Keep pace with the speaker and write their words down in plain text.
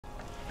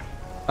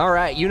All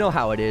right, you know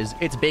how it is.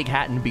 It's big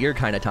hat and beer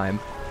kind of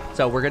time.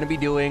 So we're gonna be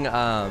doing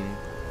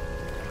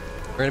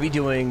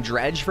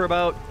dredge for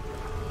about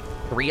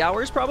 3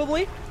 hours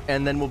probably,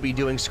 and then we'll be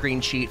doing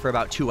screen cheat for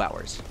about 2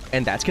 hours,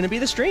 and that's gonna be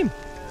the stream.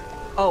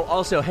 Oh,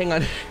 also, hang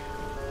on.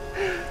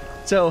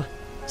 So,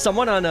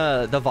 someone on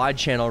the VOD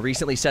channel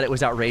recently said it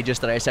was outrageous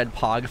that I said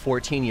Pog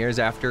 14 years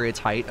after its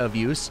height of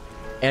use,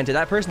 and to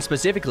that person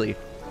specifically,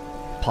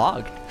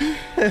 Pog.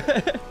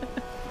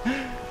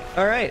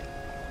 All right.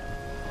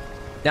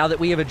 Now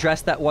that we have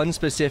addressed that one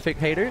specific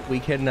hater,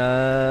 we can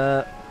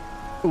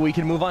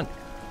move on.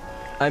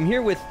 I'm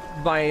here with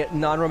my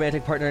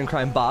non-romantic partner in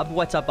crime, Bob.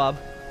 What's up, Bob?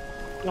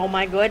 Oh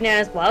my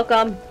goodness,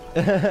 welcome.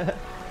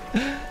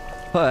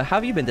 How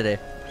have you been today?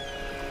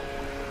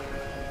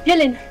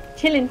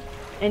 Chilling.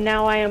 And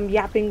now I am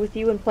yapping with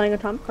you and playing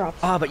Atomic Crops.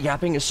 Ah, but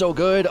yapping is so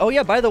good. Oh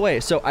yeah, by the way,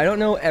 so I don't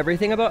know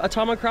everything about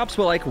Atomic Crops,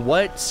 but like,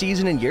 what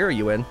season and year are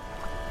you in?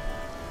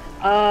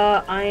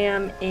 I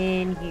am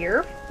in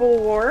year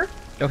 4.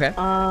 Okay.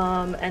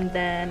 And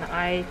then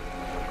I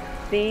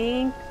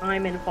think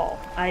I'm in fall.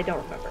 I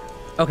don't remember.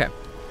 Okay.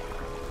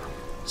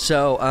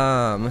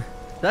 So,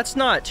 that's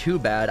not too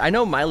bad. I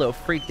know Milo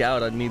freaked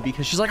out on me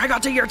because she's like, I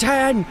got to year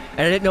 10! And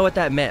I didn't know what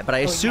that meant, but I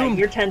assumed...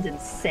 Yeah, year 10's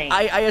insane.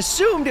 I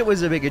assumed it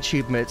was a big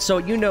achievement, so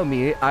you know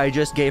me, I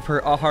just gave her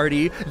a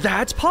hearty,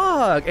 that's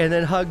Pog, and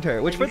then hugged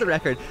her, which for the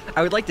record,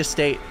 I would like to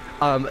state,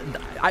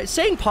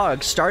 saying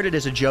Pog started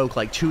as a joke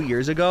like 2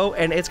 years ago,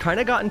 and it's kind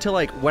of gotten to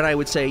like when I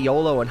would say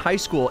YOLO in high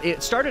school.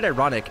 It started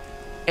ironic,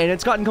 and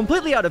it's gotten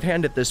completely out of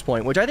hand at this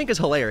point, which I think is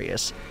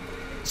hilarious.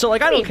 So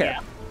like, I don't care.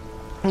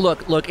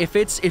 Look, if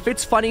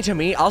it's funny to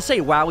me, I'll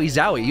say wowie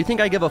zowie. You think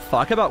I give a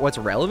fuck about what's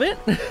relevant?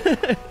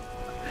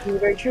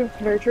 Very true,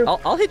 very true.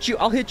 I'll hit you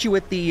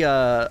with the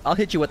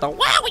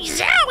wowie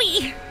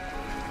zowie.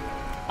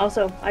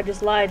 Also, I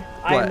just lied.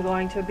 What? I'm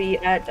going to be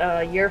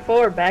at year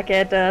 4 back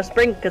at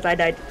spring because I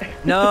died.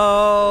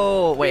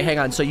 No! Wait, hang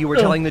on. So you were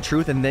telling the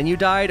truth and then you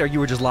died, or you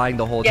were just lying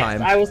the whole time?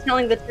 Yes, I was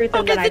telling the truth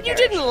and then I Okay, then you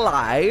didn't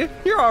lie.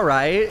 You're all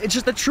right. It's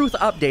just the truth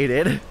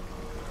updated.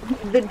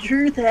 The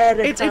truth had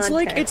a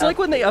It's like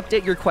when they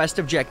update your quest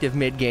objective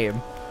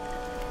mid-game.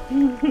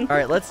 All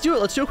right, let's do it.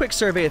 Let's do a quick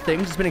survey of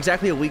things. It's been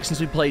exactly a week since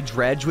we played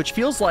Dredge, which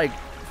feels like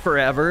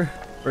forever,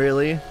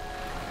 really.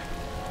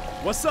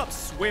 What's up,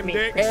 swim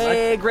dicks?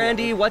 Hey,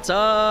 Grandy, what's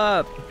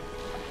up?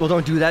 Well,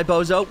 don't do that,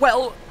 bozo.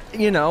 Well,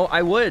 you know,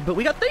 I would, but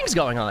we got things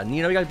going on.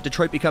 You know, we got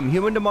Detroit Become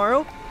Human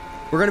tomorrow.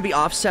 We're going to be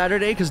off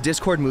Saturday because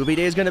Discord Movie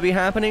Day is going to be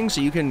happening,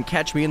 so you can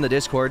catch me in the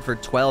Discord for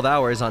 12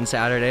 hours on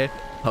Saturday,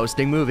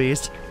 posting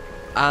movies.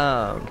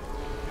 And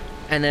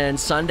then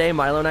Sunday,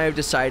 Milo and I have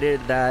decided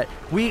that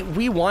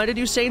we wanted to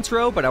do Saints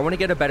Row, but I want to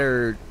get a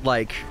better,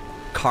 like,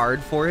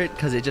 card for it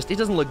because it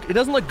doesn't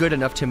look good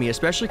enough to me,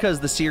 especially because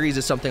the series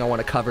is something I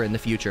want to cover in the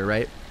future,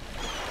 right?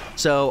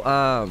 So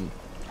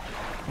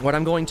what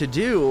I'm going to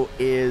do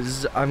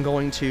is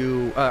we're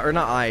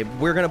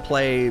gonna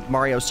play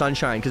Mario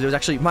Sunshine because it was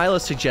actually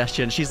Milo's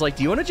suggestion. She's like,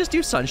 do you want to just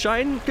do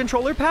Sunshine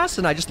controller pass?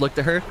 And I just looked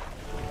at her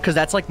because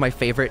that's like my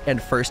favorite and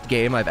first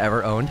game I've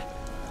ever owned.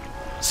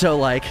 So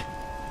like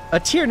a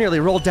tear nearly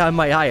rolled down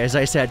my eye as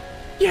I said,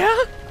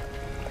 yeah,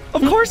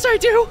 of course I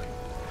do.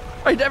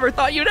 I never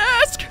thought you'd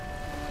ask.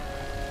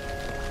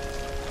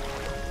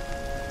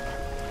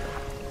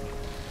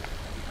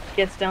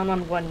 Gets down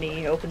on one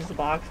knee, opens the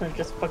box, and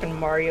just fucking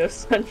Mario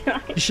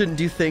Sunshine. You shouldn't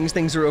do things.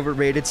 Things are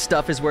overrated.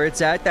 Stuff is where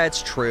it's at.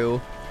 That's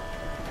true.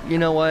 You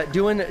know what?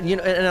 And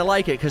I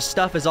like it because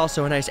stuff is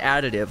also a nice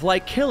additive,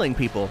 like killing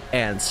people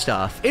and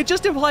stuff. It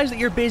just implies that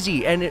you're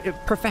busy and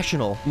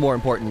professional, more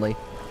importantly.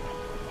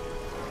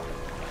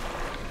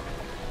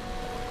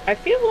 I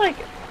feel like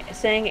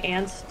saying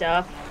 "and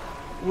stuff"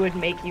 would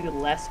make you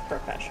less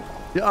professional.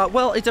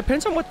 Well, it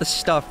depends on what the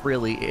stuff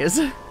really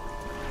is.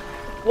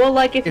 Well,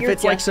 like if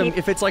it's like some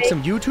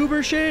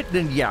YouTuber shit,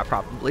 then yeah,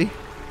 probably.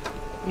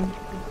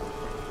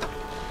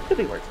 Could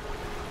be worse.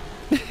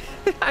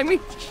 I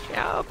mean,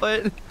 yeah,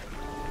 but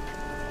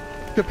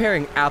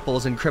comparing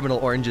apples and criminal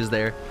oranges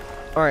there.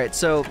 All right,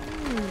 so,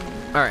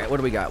 all right, what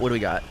do we got?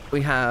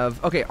 We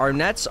have, okay, our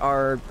nets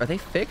are they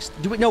fixed?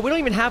 No, we don't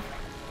even have,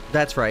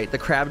 that's right, the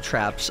crab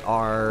traps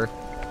are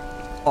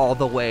all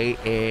the way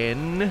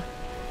in.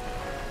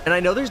 And I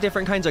know there's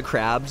different kinds of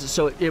crabs,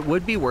 so it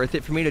would be worth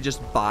it for me to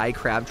just buy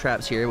crab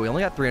traps here. We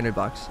only got 300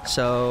 bucks,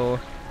 so...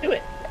 Do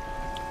it.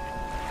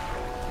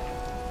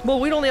 Well,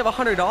 we'd only have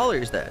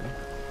 $100 then.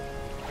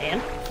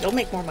 And you'll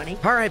make more money.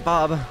 All right,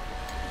 Bob.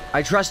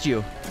 I trust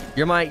you.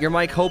 You're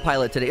my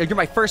co-pilot today. You're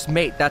my first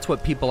mate. That's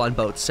what people on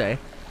boats say.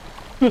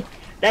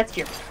 That's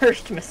your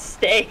first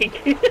mistake.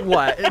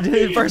 What?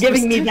 First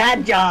Giving me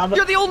that job.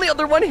 You're the only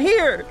other one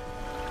here.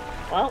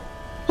 Well.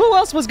 Who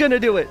else was gonna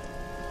do it?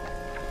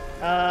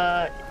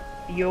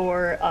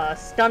 Your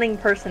stunning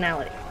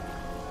personality.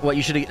 What,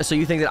 you should? So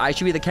you think that I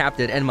should be the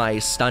captain and my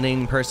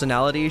stunning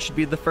personality should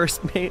be the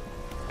first mate?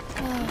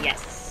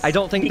 Yes. I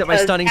don't think that my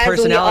stunning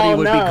personality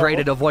would be great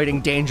at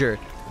avoiding danger.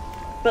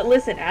 But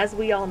listen, as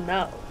we all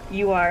know,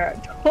 you are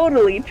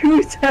totally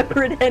two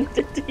separate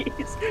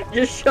entities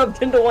just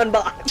shoved into one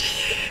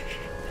box.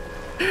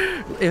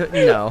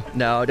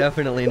 No,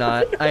 definitely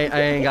not. I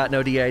ain't got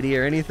no DID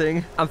or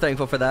anything. I'm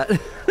thankful for that.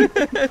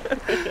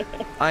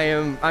 I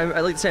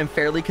like to say I'm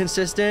fairly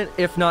consistent,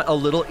 if not a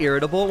little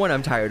irritable when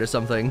I'm tired of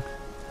something.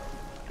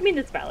 I mean,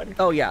 it's valid.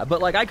 Oh yeah,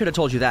 but like I could have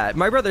told you that.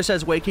 My brother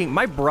says waking,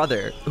 my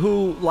brother,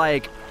 who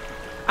like,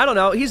 I don't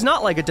know, he's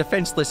not like a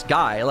defenseless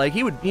guy. Like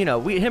he would, you know,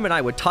 him and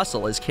I would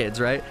tussle as kids,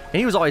 right? And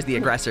he was always the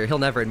aggressor. He'll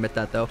never admit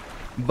that though.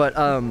 But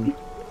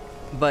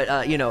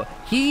you know,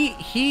 he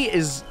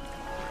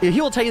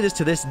will tell you this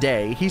to this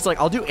day. He's like,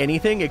 I'll do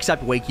anything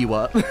except wake you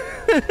up.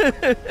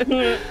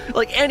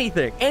 Like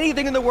anything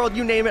in the world,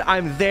 you name it,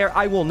 I'm there.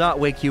 I will not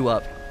wake you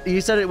up. He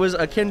said it was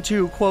akin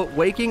to, quote,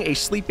 waking a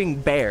sleeping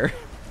bear.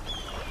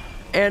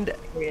 And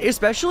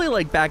especially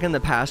like back in the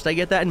past, I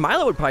get that. And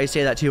Milo would probably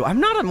say that too.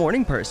 I'm not a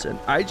morning person.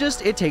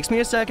 It takes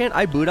me a second.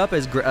 I boot up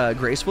as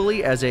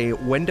gracefully as a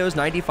Windows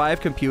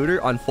 95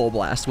 computer on full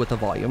blast with the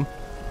volume.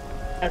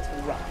 That's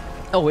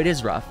rough. Oh, it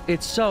is rough.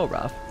 It's so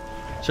rough.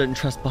 Shouldn't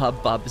trust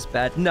Bob. Bob is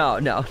bad. No.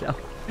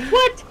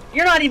 What?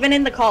 You're not even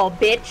in the call,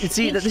 bitch.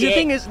 See, the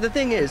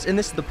thing is, and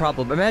this is the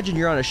problem. Imagine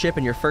you're on a ship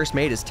and your first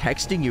mate is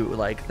texting you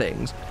like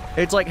things.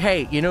 It's like,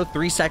 hey, you know,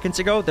 3 seconds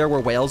ago there were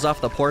whales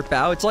off the port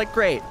bow. It's like,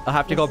 great. I'll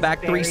have to go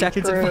back 3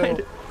 seconds and find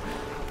it.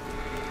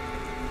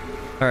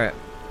 All right.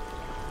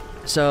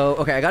 So,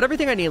 okay, I got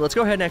everything I need. Let's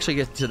go ahead and actually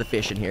get to the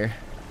fish in here.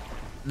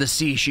 The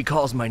sea, she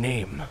calls my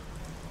name.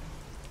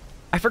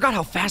 I forgot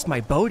how fast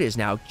my boat is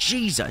now.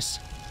 Jesus.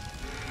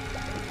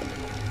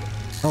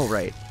 Oh,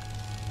 right.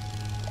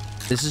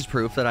 This is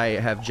proof that I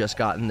have just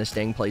gotten this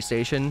dang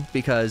PlayStation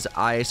because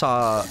I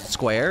saw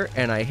square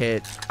and I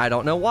hit, I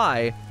don't know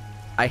why,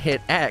 I hit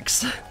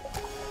X.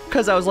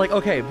 Because I was like,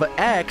 okay, but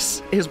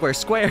X is where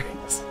square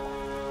is.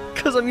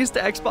 Because I'm used to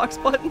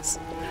Xbox buttons.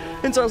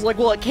 And so I was like,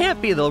 well, it can't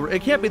be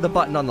the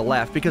button on the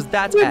left because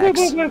that's X.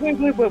 Wait.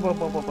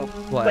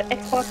 What? But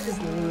Xbox is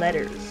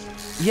letters.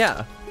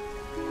 Yeah.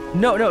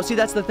 No, see,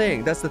 that's the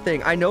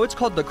thing. I know it's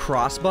called the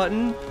cross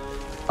button.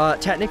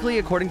 Technically,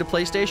 according to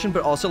PlayStation,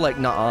 but also like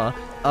nah,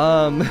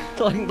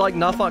 like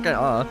nah fucking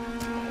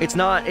It's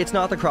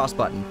not the cross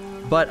button,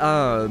 but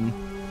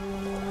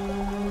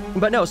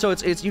no. So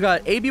it's you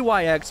got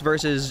ABYX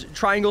versus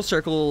triangle,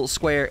 circle,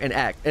 square, and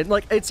X, and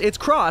like it's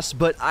cross,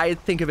 but I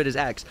think of it as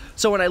X.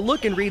 So when I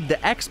look and read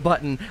the X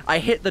button, I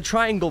hit the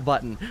triangle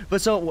button.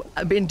 But so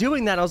in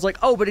doing that, I was like,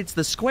 oh, but it's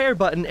the square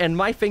button, and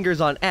my finger's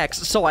on X,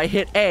 so I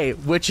hit A,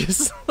 which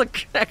is the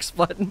X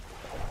button.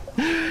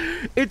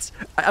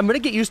 I'm gonna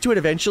get used to it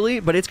eventually,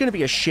 but it's gonna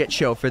be a shit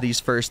show for these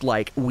first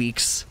like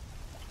weeks.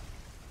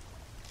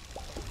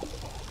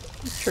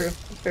 It's true.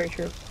 It's very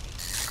true.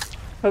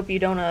 Hope you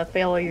don't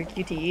fail all your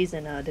QTEs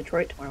in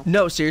Detroit tomorrow.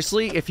 No,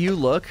 seriously, if you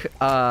look,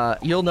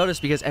 you'll notice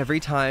because every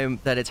time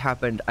that it's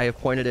happened, I have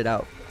pointed it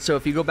out. So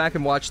if you go back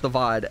and watch the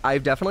VOD,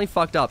 I've definitely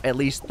fucked up at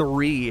least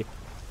three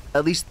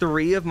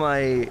of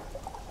my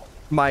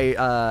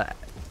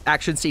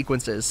action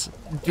sequences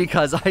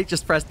because I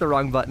just pressed the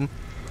wrong button.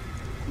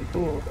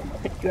 Ooh,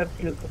 you have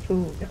to do the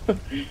food.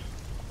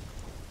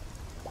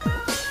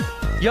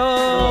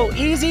 Yo,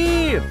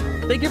 easy!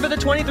 Thank you for the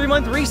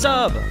 23-month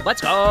resub.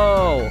 Let's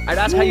go. I'd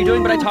ask how you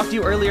doing, but I talked to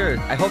you earlier.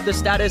 I hope the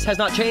status has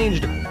not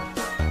changed.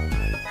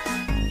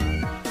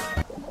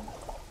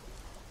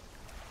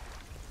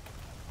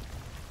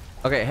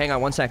 Okay, hang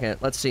on 1 second.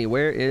 Let's see.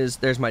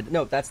 There's my...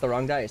 No, that's the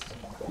wrong dice.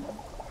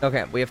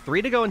 Okay, we have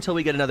 3 to go until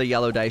we get another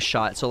yellow dice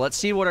shot. So let's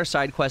see what our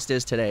side quest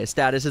is today.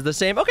 Status is the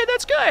same. Okay,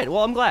 that's good.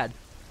 Well, I'm glad.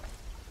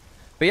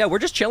 But yeah, we're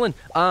just chilling.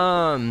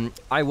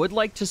 I would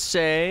like to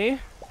say...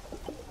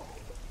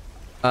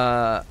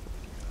 what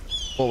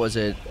was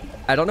it?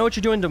 I don't know what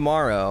you're doing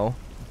tomorrow,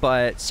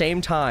 but same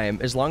time,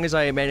 as long as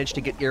I manage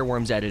to get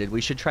earworms edited,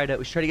 we should try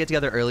to get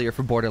together earlier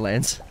for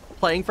Borderlands.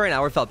 Playing for an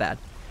hour felt bad.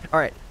 All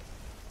right.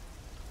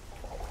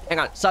 Hang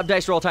on, sub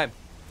dice roll time.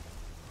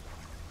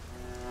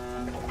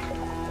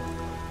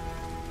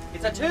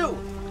 It's a 2.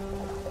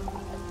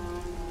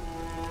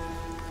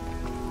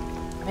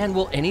 Man,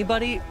 will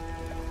anybody...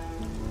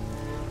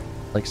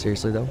 Like,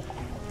 seriously, though?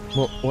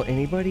 Will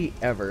anybody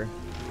ever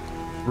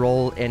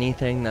roll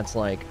anything that's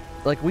like,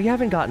 we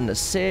haven't gotten a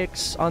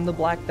 6 on the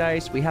black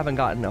dice. We haven't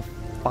gotten a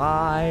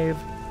 5.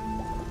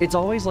 It's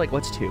always like,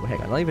 what's 2? Hang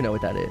on, I don't even know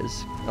what that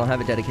is. I don't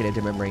have it dedicated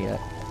to memory yet.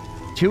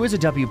 2 is a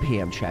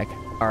WPM check.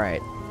 All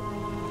right.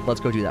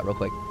 Let's go do that real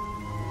quick.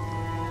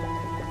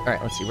 All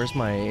right, let's see. Where's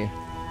my...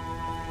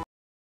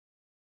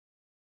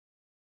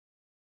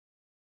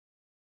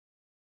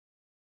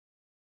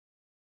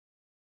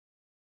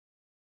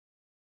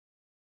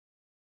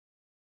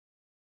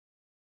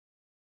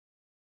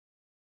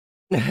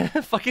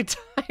 Fucking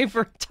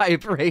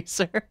type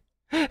racer.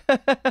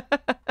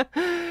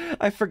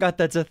 I forgot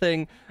that's a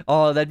thing.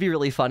 Oh, that'd be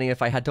really funny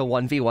if I had to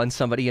 1v1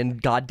 somebody in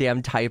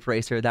goddamn type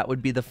racer. That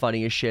would be the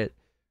funniest shit.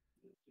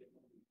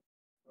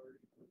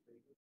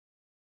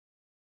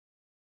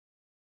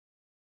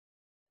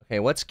 Okay,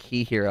 what's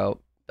key hero?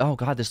 Oh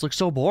god, this looks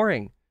so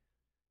boring.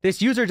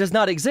 This user does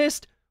not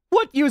exist.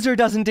 What user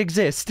doesn't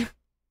exist?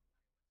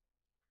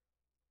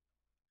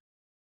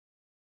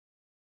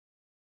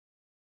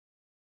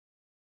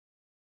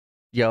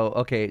 Yo,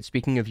 okay,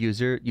 speaking of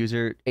user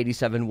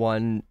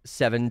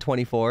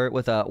 871724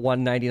 with a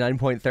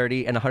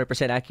 199.30 and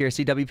 100%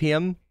 accuracy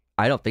WPM,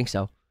 I don't think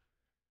so.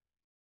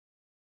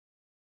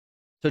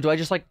 So do I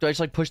just like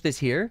push this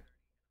here?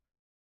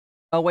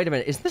 Oh, wait a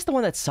minute. Isn't this the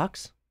one that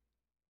sucks?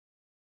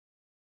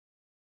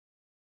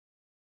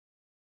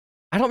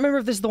 I don't remember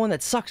if this is the one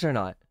that sucks or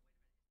not.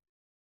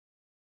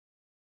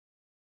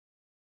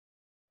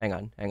 Hang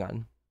on, hang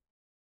on.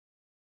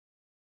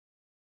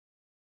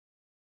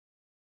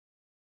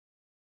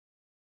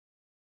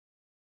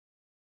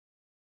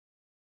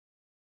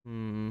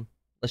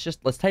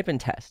 Let's type in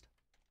test.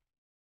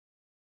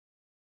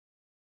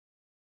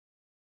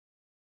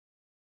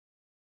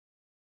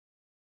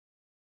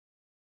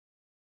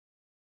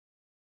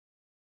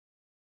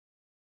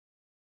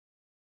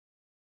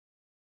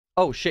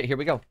 Oh shit, here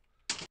we go.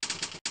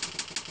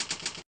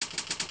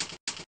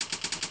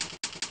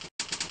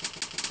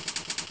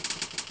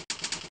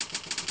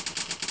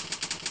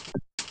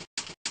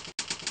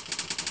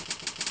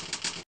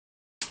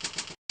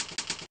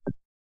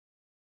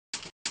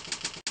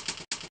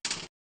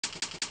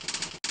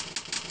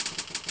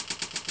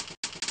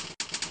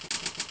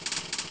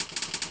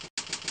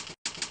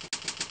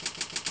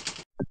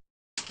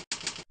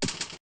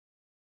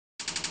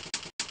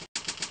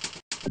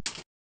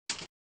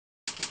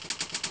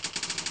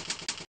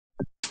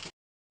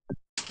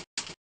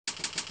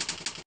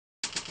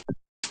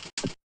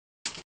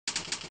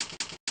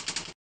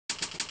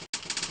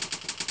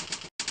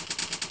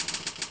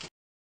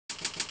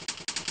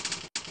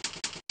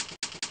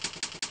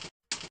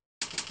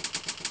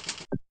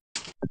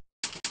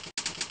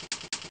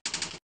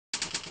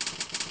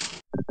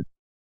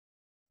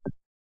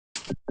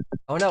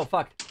 Oh no,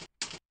 fuck.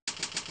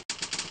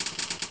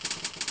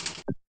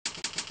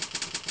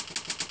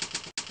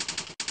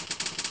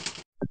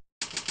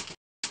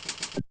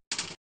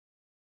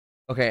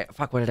 Okay,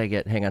 fuck, what did I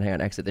get? Hang on,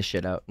 exit this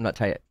shit out. I'm not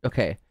tight.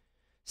 Okay.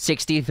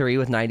 63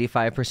 with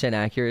 95%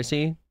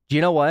 accuracy. Do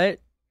you know what?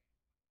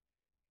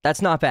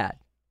 That's not bad.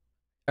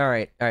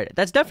 Alright.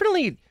 That's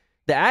definitely...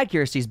 The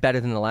accuracy is better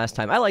than the last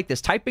time. I like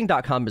this.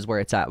 Typing.com is where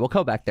it's at. We'll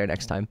go back there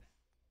next time.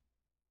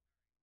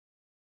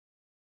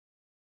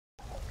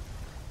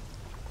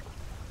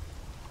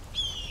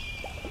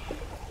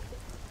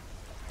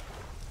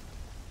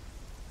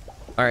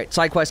 Alright,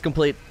 side quest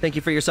complete. Thank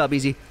you for your sub,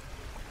 Easy.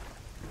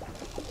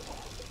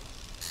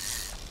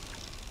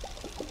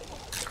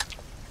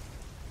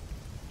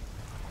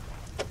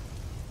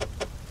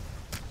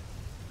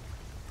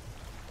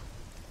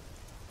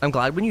 I'm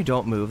glad when you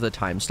don't move the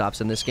time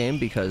stops in this game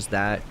because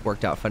that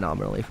worked out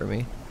phenomenally for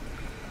me.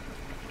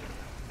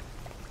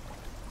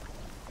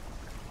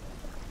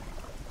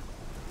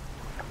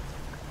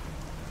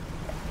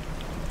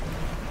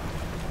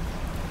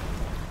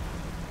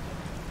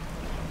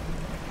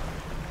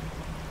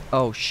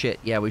 Oh shit,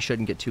 yeah, we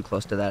shouldn't get too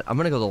close to that. I'm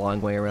gonna go the long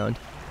way around.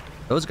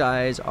 Those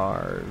guys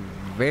are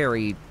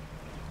very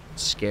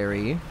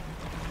scary.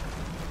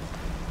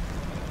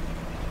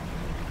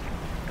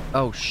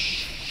 Oh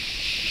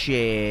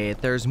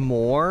shit, there's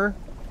more?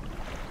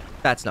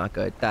 That's not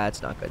good.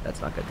 That's not good.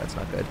 That's not good. That's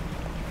not good.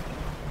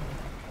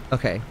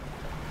 Okay.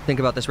 Think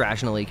about this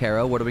rationally,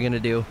 Kero. What are we gonna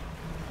do?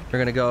 We're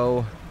gonna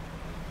go...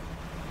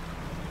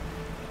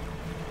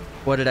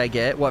 What did I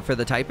get? What, for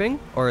the typing?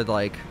 Or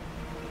like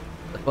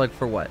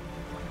for what?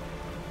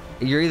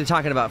 You're either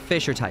talking about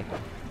fish or typing.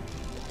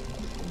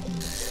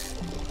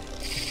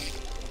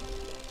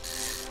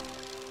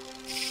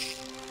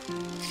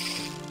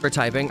 For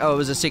typing? Oh, it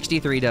was a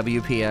 63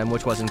 WPM,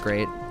 which wasn't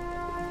great.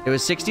 It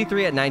was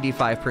 63 at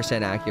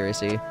 95%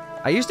 accuracy.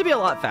 I used to be a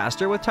lot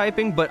faster with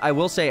typing, but I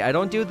will say I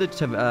don't do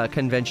the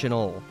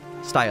conventional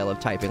style of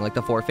typing, like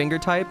the four-finger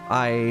type.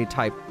 I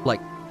type,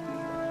 like,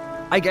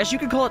 I guess you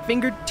could call it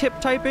fingertip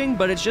typing,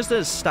 but it's just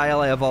a style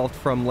I evolved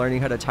from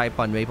learning how to type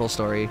on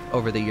MapleStory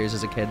over the years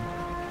as a kid.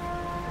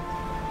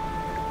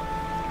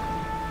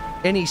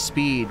 Any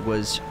speed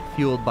was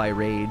fueled by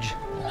rage.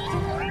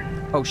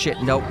 Oh shit,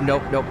 nope.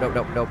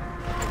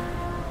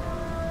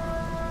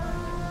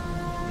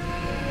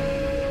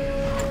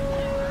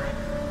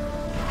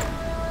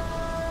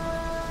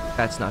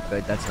 That's not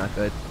good, that's not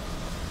good.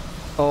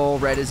 Oh,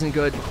 red isn't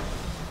good.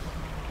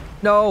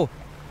 No!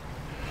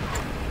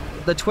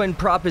 The twin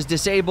prop is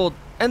disabled,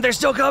 and they're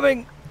still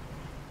coming!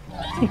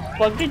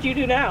 What did you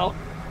do now?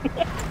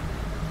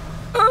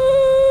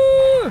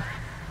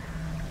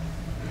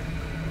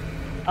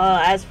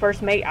 As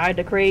first mate, I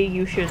decree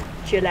you should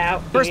chill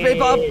out. First mate,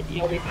 Bob!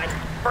 You'll be fine.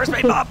 First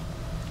mate, Bob!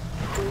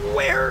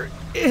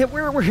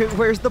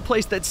 Where's the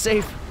place that's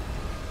safe?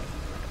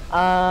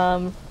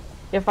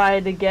 If I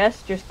had to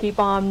guess, just keep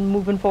on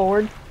moving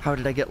forward. How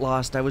did I get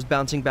lost? I was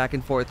bouncing back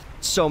and forth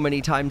so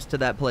many times to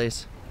that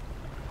place.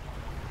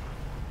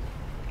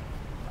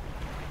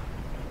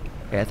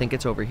 Okay, I think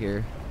it's over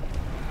here.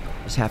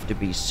 Just have to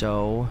be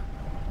so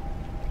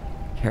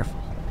careful.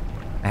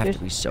 I have to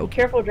be so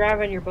careful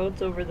driving your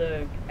boats over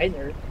the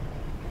geyser.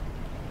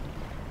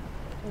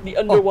 The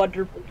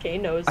underwater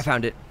volcanoes. I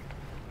found it.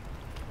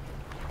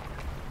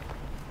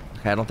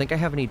 Okay, I don't think I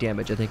have any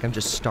damage. I think I'm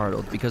just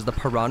startled because the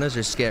piranhas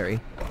are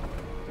scary.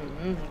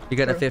 You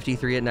got a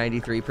 53 at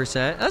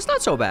 93%. That's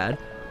not so bad.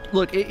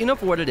 Look, you know,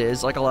 for what it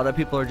is, like, a lot of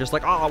people are just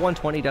like, oh,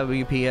 120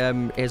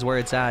 WPM is where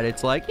it's at.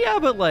 It's like, yeah,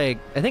 but, like,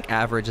 I think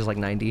average is like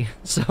 90,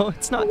 so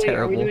it's not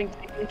terrible. Are we doing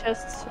typing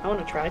tests? I want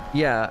to try.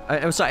 Yeah,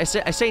 I'm sorry,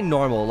 I say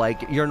normal,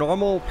 like, your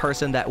normal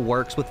person that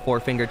works with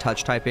 4-finger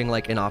touch typing,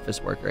 like an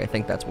office worker. I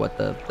think that's what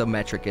the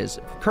metric is.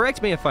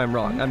 Correct me if I'm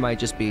wrong. I might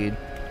just be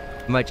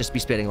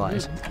spitting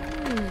lies.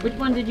 Which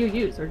one did you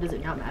use, or does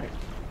it not matter?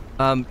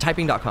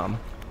 Typing.com.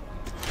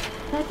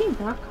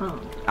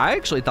 Typing.com. I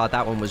actually thought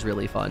that one was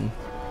really fun.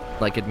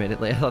 Like,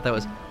 admittedly, I thought that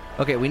was...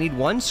 Okay, we need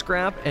 1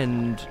 scrap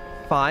and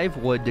 5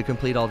 wood to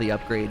complete all the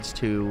upgrades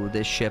to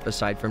this ship,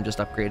 aside from just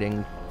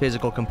upgrading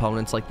physical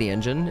components like the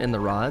engine and the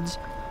rods.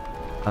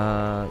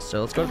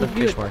 So let's go to the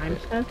fish market.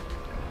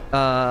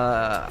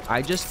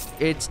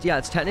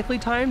 It's technically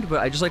timed, but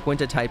I just, like, went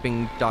to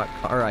typing.com,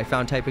 or I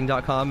found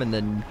typing.com, and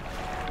then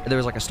there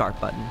was, like, a start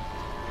button,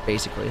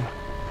 basically.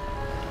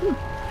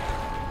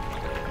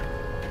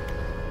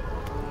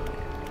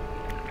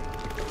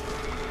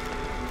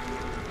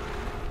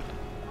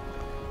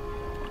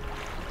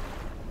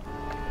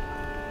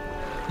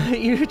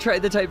 You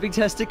tried the typing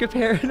test to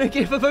compare, and I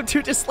gave up. I'm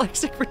too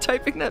dyslexic for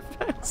typing that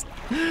fast.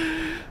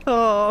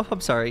 Oh, I'm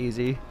sorry,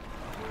 Easy.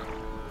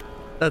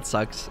 That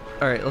sucks.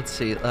 All right, let's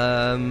see.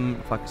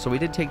 Fuck. So we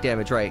did take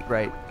damage, right?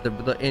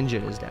 The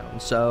engine is down.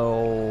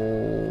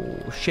 So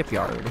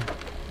shipyard.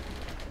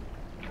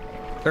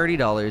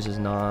 $30 is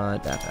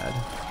not that bad.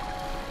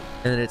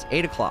 And then it's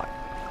 8 o'clock.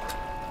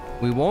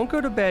 We won't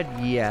go to bed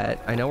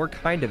yet. I know we're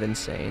kind of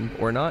insane, but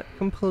we're not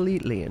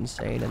completely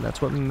insane, and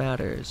that's what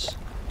matters.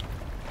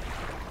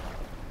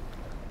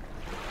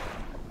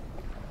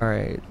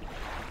 Alright.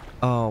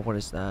 Oh, what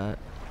is that?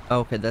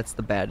 Okay, that's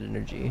the bad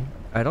energy.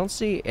 I don't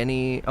see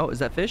any... Oh, is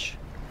that fish?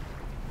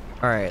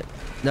 Alright.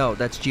 No,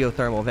 that's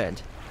geothermal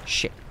vent.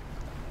 Shit.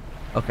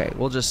 Okay,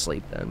 we'll just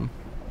sleep then.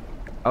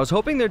 I was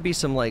hoping there'd be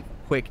some, like,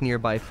 quick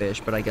nearby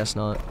fish, but I guess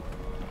not.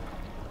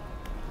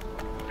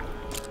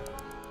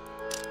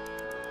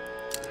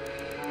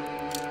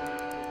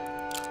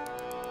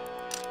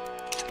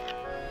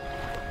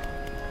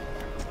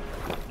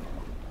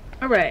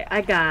 Alright, I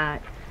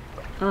got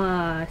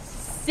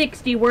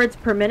 60 words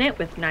per minute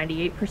with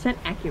 98%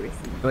 accuracy.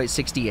 Wait,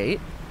 68?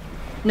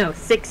 No,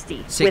 60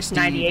 with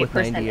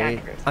 98%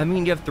 accuracy. I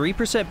mean, you have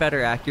 3%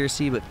 better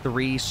accuracy with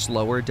 3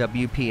 slower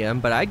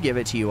WPM, but I'd give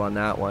it to you on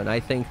that one.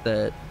 I think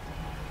that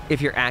if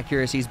your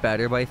accuracy's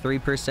better by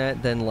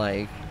 3%, then,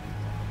 like,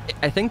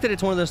 I think that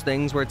it's one of those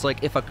things where it's like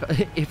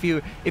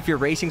if you're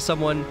racing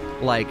someone,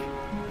 like,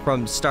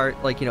 from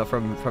start, like, you know,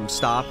 from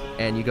stop,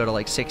 and you go to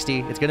like 60,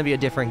 it's gonna be a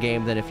different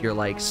game than if you're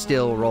like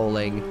still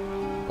rolling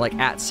like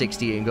at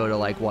 60 and go to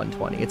like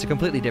 120. It's a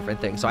completely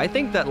different thing. So I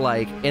think that,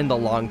 like, in the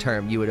long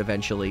term, you would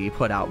eventually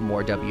put out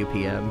more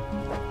WPM.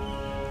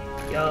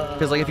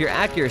 Because, like, if your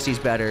accuracy's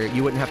better,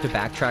 you wouldn't have to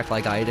backtrack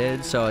like I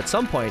did. So at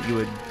some point, you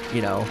would,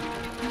 you know,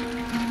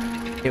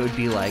 it would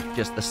be like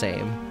just the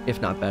same,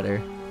 if not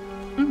better.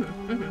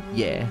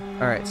 Yeah.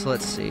 All right. So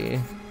let's see.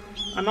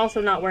 I'm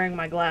also not wearing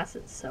my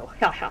glasses, so.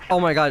 Oh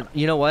my god,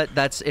 you know what?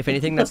 That's, if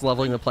anything, that's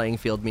leveling the playing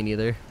field. Me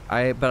neither.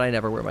 But I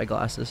never wear my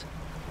glasses.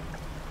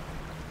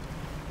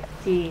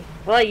 See,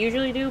 well, I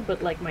usually do,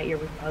 but, like, my ear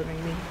was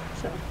bothering me,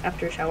 so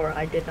after a shower,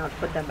 I did not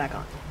put them back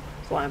on.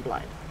 That's why I'm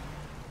blind.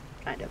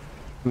 Kind of.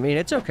 I mean,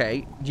 it's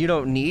okay. You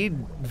don't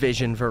need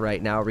vision for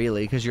right now,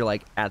 really, because you're,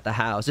 like, at the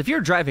house. If you're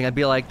driving, I'd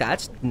be like,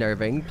 that's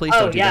nerving. Please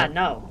don't do that. Oh, yeah,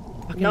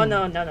 no. Fucking... No.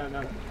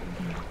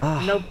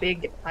 No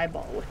big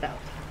eyeball without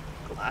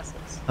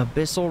glasses.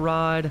 Abyssal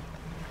rod.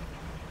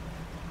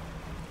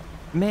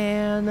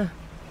 Man.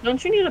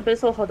 Don't you need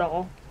abyssal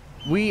hadal?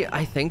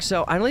 I think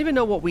so. I don't even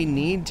know what we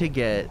need to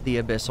get the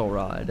abyssal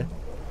rod.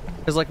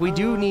 Because, like, we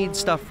do need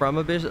stuff from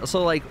abyssal.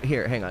 So, like,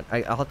 here, hang on.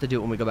 I'll have to do it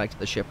when we go back to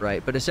the ship,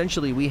 right? But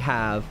essentially, we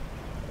have...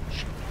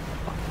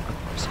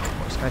 Of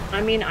course.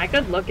 I mean, I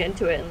could look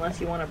into it unless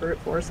you want to brute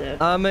force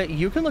it.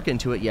 You can look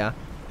into it, yeah.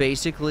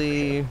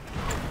 Basically...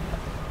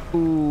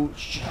 Ooh,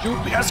 shoot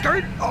the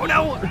escort! Oh,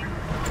 no!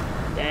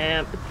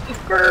 Damn, it's a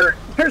skirt!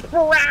 There's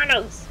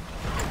piranhas!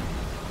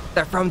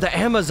 They're from the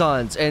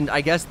Amazons, and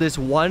I guess this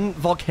one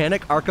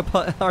volcanic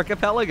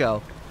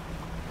archipelago.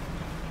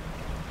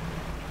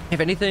 If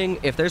anything,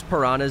 if there's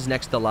piranhas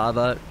next to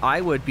lava,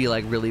 I would be,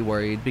 like, really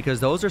worried,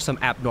 because those are some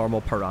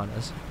abnormal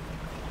piranhas.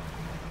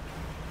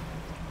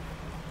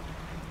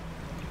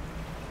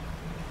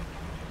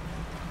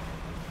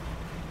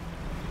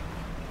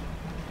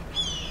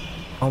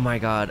 Oh my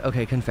god.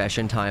 Okay,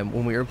 confession time.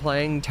 When we were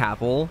playing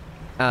Tapple,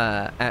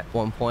 at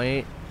one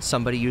point,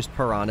 somebody used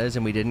piranhas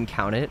and we didn't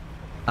count it.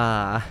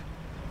 I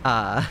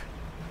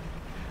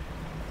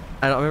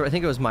don't remember. I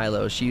think it was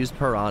Milo. She used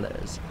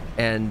piranhas.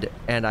 And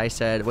I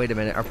said, wait a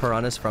minute, are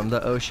piranhas from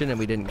the ocean? And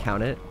we didn't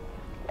count it.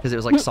 Because it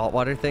was like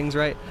saltwater things,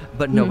 right?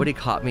 But nobody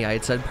caught me. I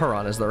had said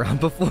piranhas the round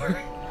before.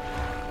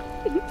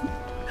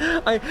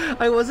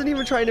 I wasn't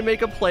even trying to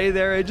make a play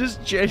there. I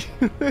just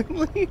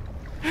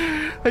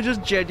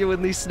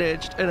genuinely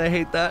snitched, and I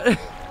hate that.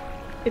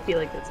 I feel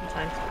like that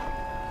sometimes.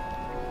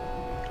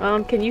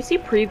 Can you see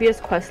previous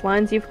quest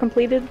lines you've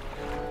completed?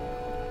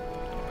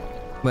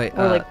 Wait,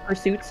 or like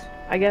pursuits,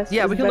 I guess.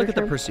 Yeah, we can look at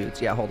the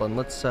pursuits. Yeah, hold on.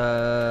 Let's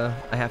I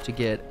have to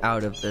get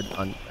out of the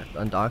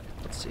undock.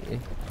 Let's see.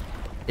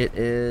 It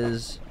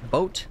is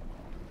boat.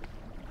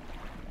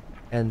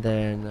 And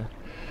then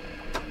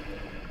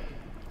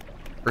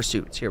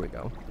pursuits. Here we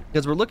go.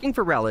 Because we're looking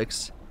for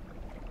relics.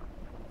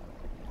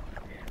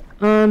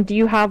 Do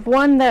you have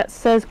one that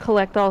says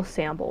collect all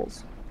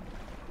samples?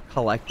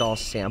 Collect all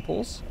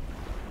samples?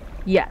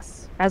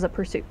 Yes, as a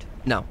pursuit.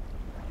 No.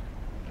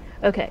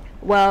 Okay,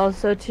 well,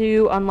 so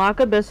to unlock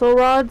abyssal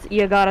rods,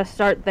 you gotta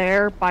start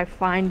there by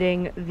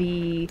finding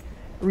the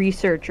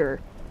researcher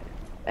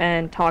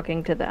and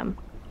talking to them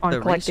on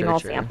collecting all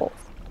samples.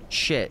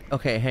 Shit.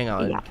 Okay, hang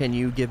on. Yeah. Can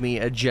you give me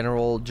a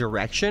general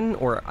direction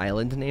or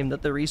island name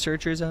that the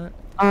researcher's at?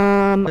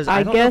 Because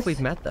I don't know if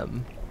we've met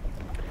them.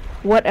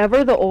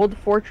 Whatever the old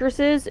fortress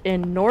is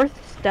in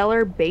North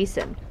Stellar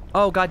Basin.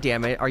 Oh, god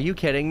damn it. Are you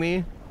kidding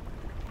me?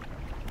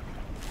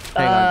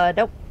 Hang on.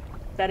 Nope.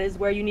 That is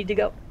where you need to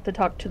go to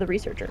talk to the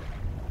researcher.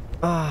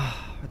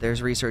 Ah,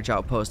 there's research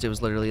outpost. It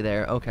was literally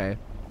there. Okay.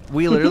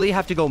 We literally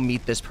have to go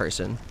meet this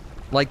person.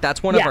 Like,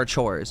 that's one of our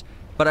chores.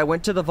 But I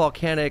went to the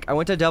volcanic, I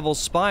went to Devil's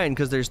Spine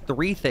because there's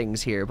 3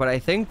 things here. But I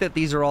think that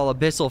these are all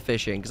abyssal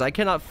fishing because I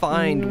cannot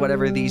find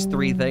whatever these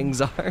 3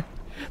 things are.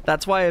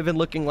 That's why I've been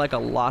looking like a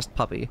lost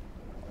puppy.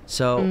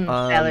 So,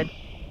 valid.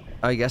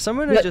 I guess I'm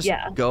gonna just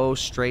go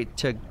straight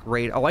to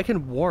Great. Oh, I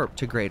can warp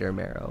to Greater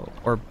Marrow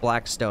or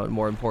Blackstone,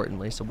 more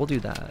importantly. So we'll do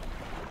that.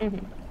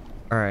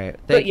 All right,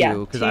 thank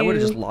you, because I would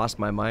have just lost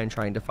my mind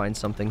trying to find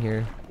something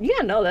here.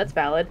 Yeah, no, that's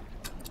valid.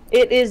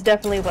 It is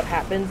definitely what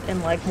happens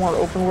in like more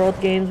open world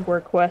games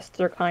where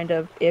quests are kind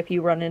of, if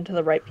you run into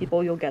the right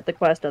people, you'll get the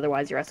quest.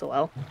 Otherwise, you're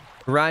SOL.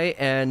 Right,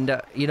 and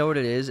you know what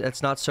it is?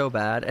 It's not so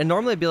bad. And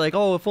normally I'd be like,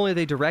 oh, if only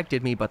they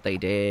directed me, but they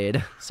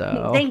did.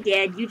 So they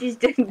did. You just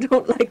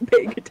don't like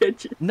paying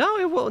attention. No,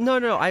 it will.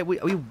 No.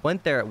 We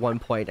went there at one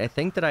point. I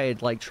think that I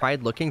had like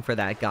tried looking for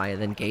that guy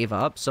and then gave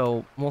up.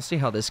 So we'll see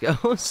how this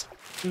goes.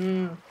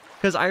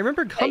 Because I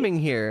remember coming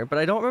here, but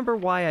I don't remember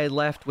why I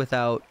left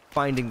without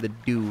finding the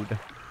dude.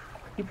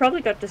 You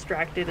probably got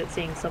distracted at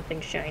seeing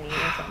something shiny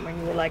or something, and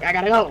you were like, I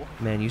gotta go.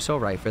 Man, you're so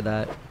right for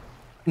that.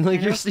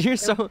 Like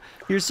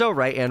you're so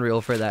right and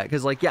real for that.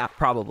 Because like, yeah,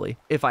 probably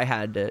if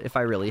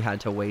I really had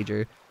to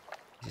wager.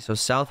 So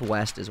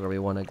southwest is where we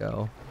want to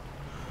go.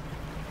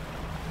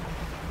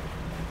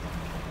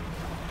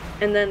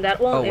 And then that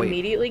won't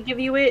immediately give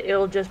you it.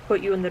 It'll just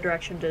put you in the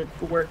direction to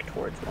work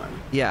towards one.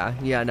 Yeah,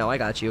 no, I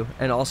got you.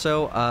 And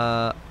also,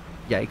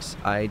 yikes,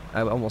 I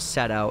almost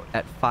set out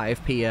at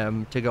 5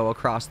 p.m. to go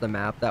across the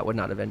map. That would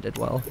not have ended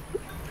well.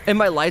 And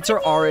my lights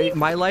are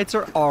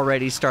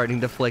already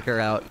starting to flicker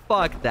out.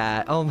 Fuck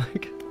that. Oh my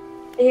god.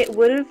 It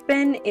would have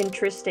been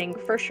interesting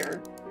for sure.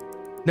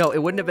 No, it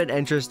wouldn't have been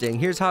interesting.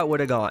 Here's how it would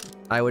have gone.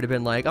 I would have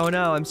been like, oh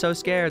no, I'm so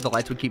scared. The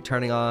lights would keep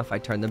turning off.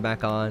 I'd turn them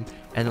back on.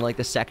 And then like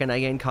the second I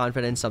gained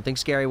confidence, something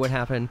scary would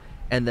happen.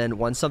 And then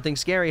once something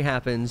scary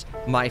happens,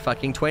 my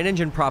fucking twin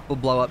engine prop will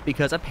blow up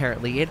because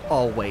apparently it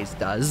always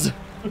does.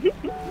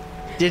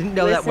 Didn't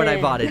know that when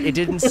I bought it. It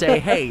didn't say,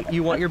 hey,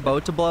 you want your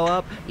boat to blow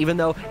up? Even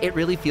though it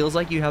really feels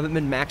like you haven't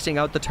been maxing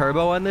out the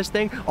turbo on this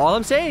thing. All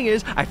I'm saying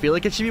is, I feel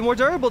like it should be more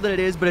durable than it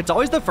is, but it's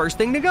always the first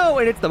thing to go,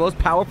 and it's the most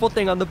powerful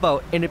thing on the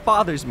boat, and it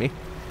bothers me.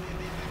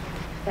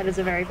 That is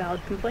a very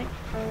valid complaint.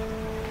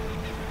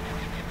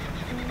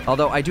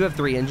 Although I do have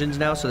 3 engines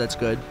now, so that's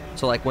good.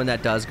 So like when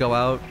that does go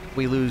out,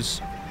 we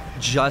lose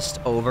just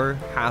over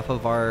half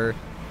of our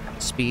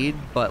speed,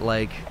 but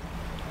like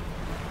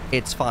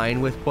it's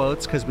fine with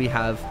quotes because we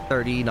have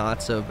 30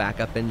 knots of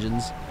backup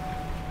engines.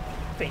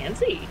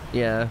 Fancy.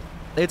 Yeah.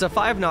 It's a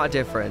 5 knot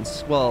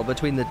difference. Well,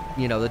 between the,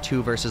 the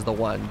 2 versus the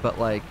 1, but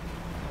like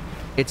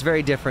it's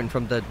very different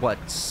from the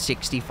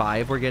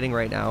 65 we're getting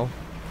right now.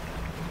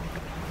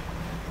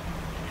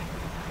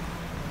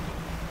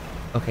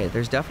 Okay,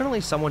 there's definitely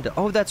someone to...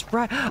 Oh, that's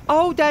right.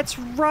 Oh, that's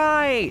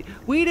right.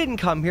 We didn't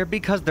come here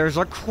because there's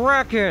a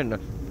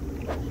kraken.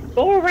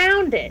 Go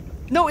around it.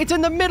 No, it's in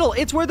the middle.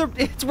 It's where the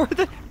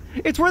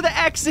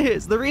X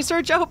is. The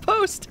research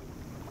outpost.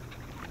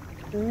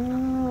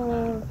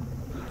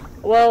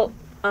 Well,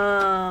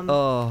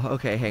 Oh,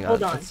 okay. Hang on.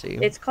 hold on. Let's see.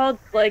 It's called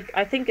like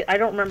I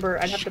don't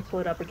remember. I'd have to pull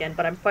it up again.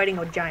 But I'm fighting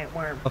a giant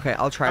worm. Okay,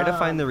 I'll try to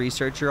find the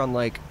researcher on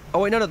like... Oh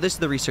wait, no. This is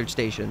the research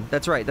station.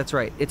 That's right.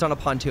 It's on a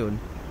pontoon.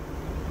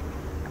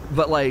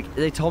 But like,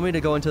 they told me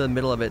to go into the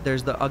middle of it.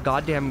 There's a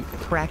goddamn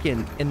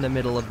kraken in the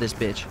middle of this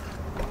bitch.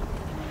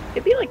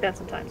 It'd be like that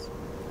sometimes.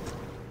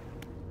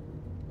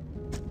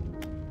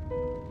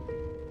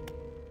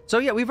 So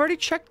yeah, we've already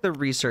checked the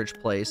research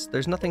place.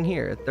 There's nothing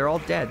here. They're all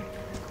dead.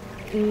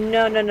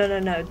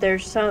 No.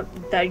 There's some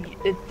that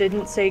it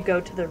didn't say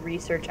go to the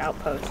research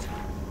outpost.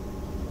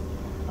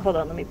 Hold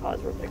on, let me pause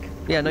real quick.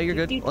 Yeah, no, you're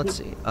good. Let's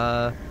see.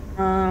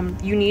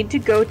 You need to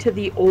go to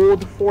the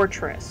old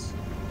fortress.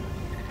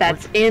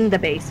 That's in the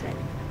basin.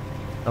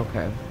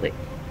 Okay. Okay,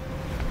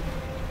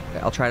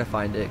 I'll try to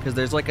find it because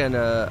there's like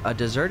a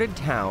deserted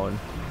town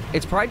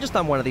It's probably just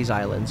on one of these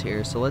islands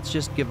here, so let's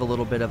just give a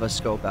little bit of a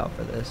scope out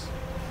for this.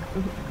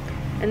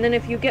 And then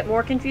if you get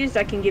more confused,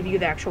 I can give you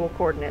the actual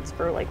coordinates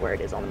for like where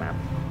it is on the map.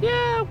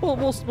 Yeah,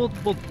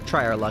 we'll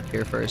try our luck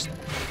here first.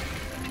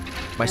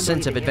 My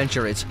sense of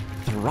adventure is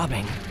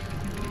throbbing.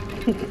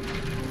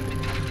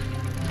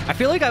 I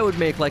feel like I would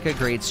make like a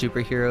great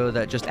superhero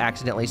that just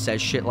accidentally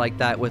says shit like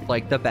that with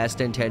like the best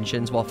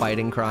intentions while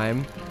fighting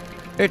crime.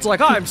 It's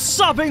like, I'm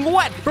sopping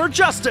wet for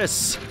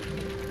justice!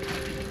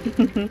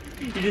 You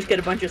just get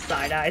a bunch of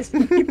side eyes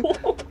from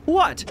people.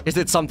 What? Is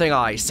it something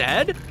I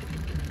said?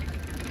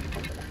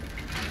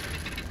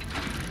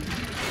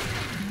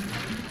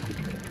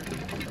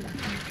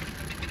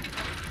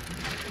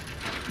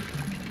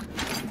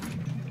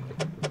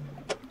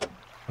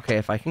 Okay,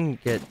 if I can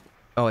get...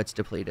 Oh, it's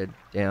depleted.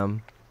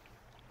 Damn.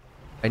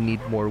 I need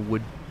more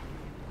wood.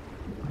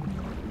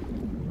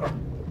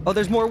 Oh,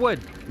 there's more wood.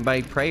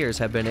 My prayers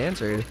have been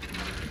answered.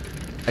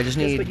 I just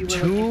need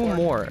 2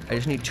 more. I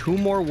just need 2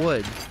 more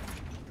wood.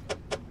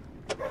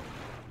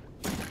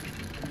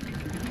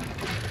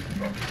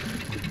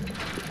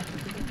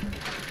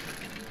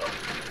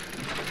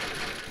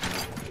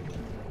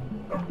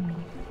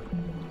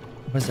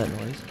 What's that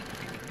noise?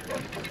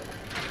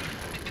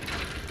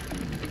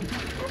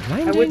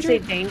 I would say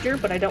danger,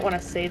 but I don't want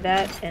to say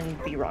that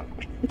and be wrong.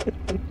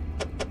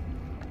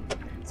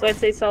 So I'd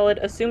say solid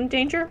assumed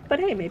danger, but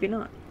hey, maybe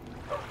not.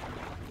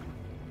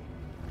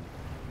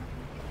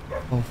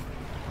 Oh,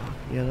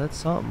 yeah, that's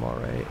something, all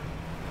right.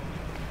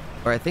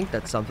 Or I think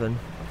that's something.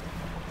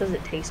 Does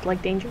it taste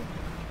like danger?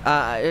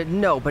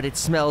 No, but it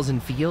smells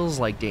and feels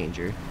like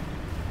danger.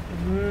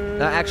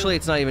 Actually,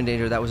 it's not even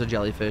danger. That was a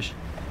jellyfish.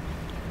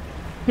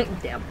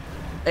 Damn.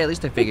 Hey, at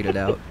least I figured it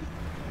out.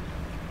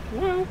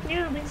 Well,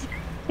 yeah, at least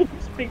you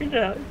figured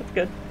it out. That's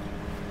good.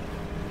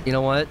 You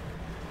know what?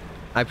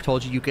 I've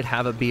told you could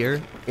have a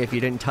beer if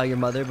you didn't tell your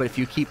mother, but if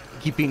you keep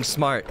being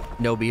smart,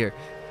 no beer.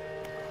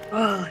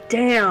 Oh,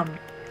 damn.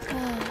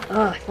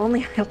 If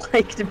only I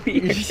liked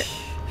beer.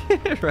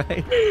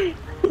 Right?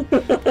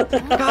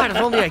 God, if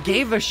only I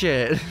gave a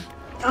shit.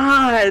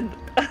 God.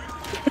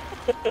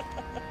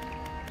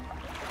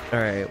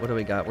 Alright, what do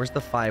we got? Where's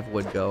the 5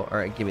 wood go?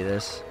 Alright, give me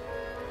this.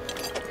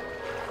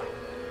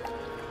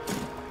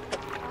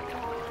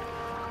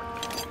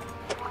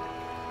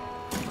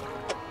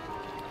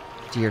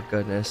 Dear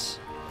goodness.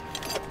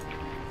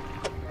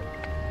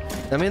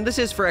 I mean, this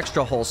is for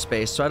extra hole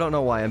space, so I don't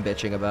know why I'm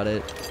bitching about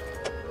it.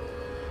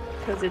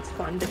 Because it's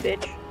fun to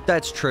bitch.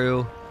 That's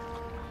true.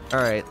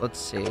 Alright, let's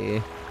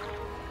see.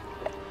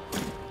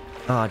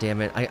 Oh,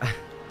 damn it.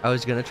 I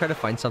was gonna try to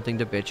find something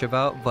to bitch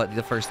about, but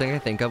the first thing I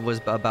think of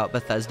was about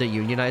Bethesda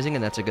unionizing,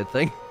 and that's a good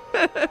thing.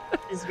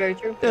 It's very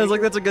true. I was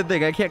like, that's a good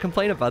thing. I can't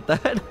complain about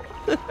that.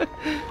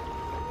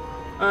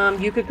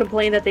 You could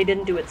complain that they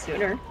didn't do it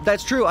sooner.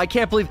 That's true. I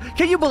can't believe...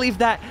 Can you believe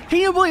that? Can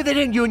you believe they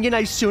didn't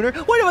unionize sooner?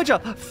 What a bunch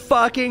of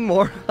fucking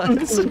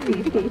morons.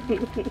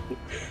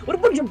 What a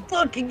bunch of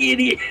fucking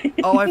idiots.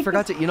 Oh, I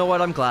forgot to... You know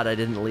what? I'm glad I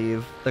didn't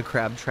leave the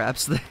crab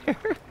traps there.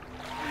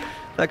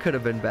 That could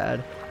have been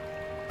bad.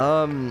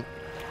 Oh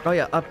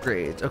yeah,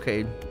 upgrades.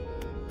 Okay.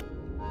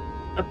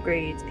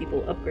 Upgrades,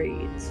 people,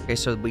 upgrades. Okay,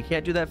 so we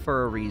can't do that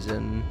for a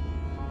reason.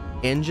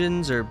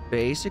 Engines are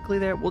basically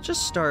there. We'll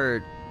just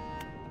start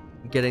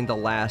getting the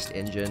last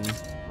engine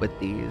with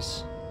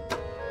these.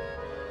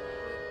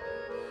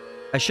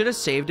 I should have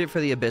saved it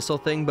for the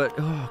abyssal thing, but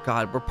oh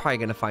god, we're probably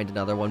gonna find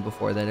another one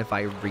before then if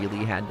I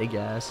really had to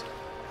guess.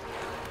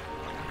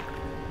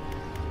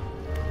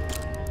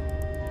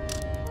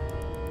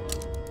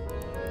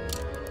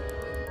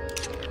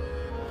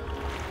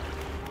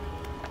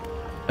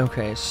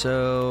 Okay,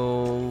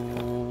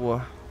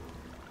 so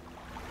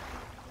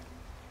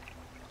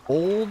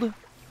Old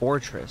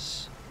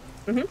Fortress.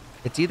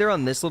 It's either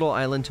on this little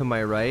island to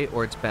my right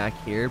or it's back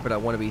here, but I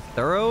want to be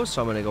thorough,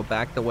 so I'm going to go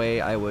back the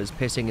way I was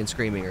pissing and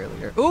screaming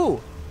earlier. Ooh,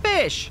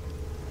 fish!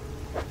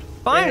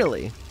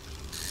 Finally!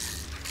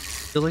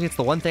 Feels like it's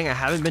the one thing I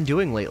haven't been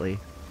doing lately.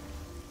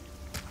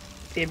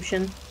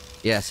 Fibshin.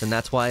 Yes, and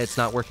that's why it's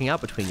not working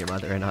out between your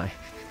mother and I.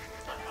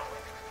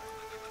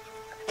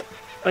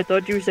 I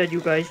thought you said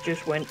you guys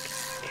just went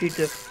to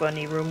the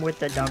funny room with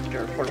the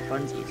doctor for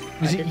funsies.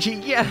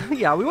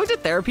 Yeah, we went to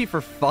therapy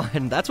for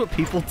fun. That's what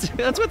people do.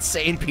 That's what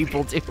sane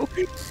people do.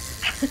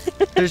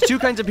 There's 2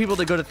 kinds of people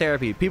that go to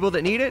therapy. People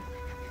that need it,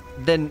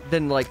 then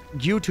like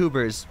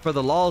YouTubers for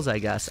the lols, I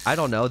guess. I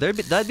don't know.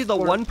 That'd be the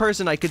one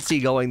person I could see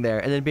going there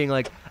and then being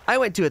like, I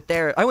went to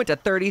 30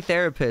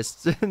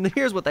 therapists and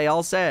here's what they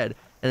all said,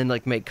 and then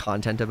like make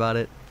content about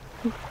it.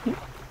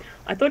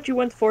 I thought you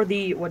went for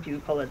the, what do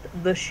you call it,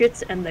 the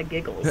shits and the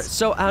giggles.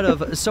 So out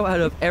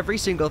of every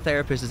single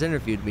therapist that's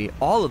interviewed me,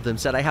 all of them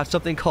said I have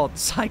something called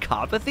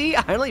psychopathy.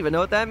 I don't even know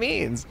what that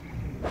means.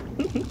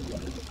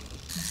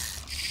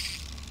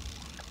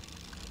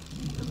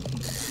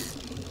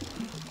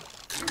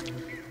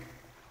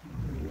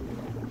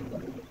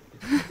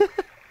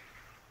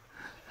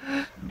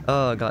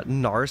 Oh god,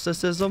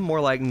 narcissism?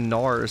 More like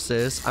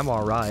narciss. I'm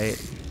alright.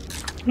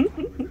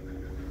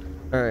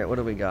 Alright, what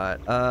do we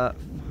got?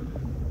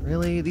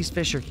 Really? These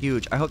fish are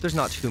huge. I hope there's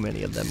not too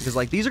many of them, because,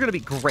 like, these are going to be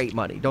great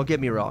money. Don't get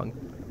me wrong.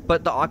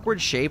 But the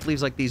awkward shape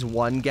leaves, like, these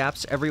one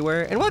gaps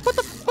everywhere. And what the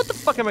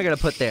fuck am I going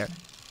to put there?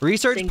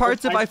 Research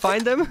parts if I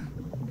find them?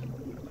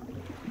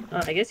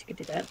 I guess you could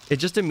do that. It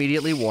just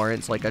immediately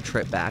warrants, like, a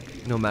trip back,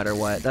 no matter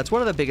what. That's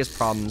one of the biggest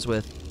problems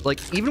with, like,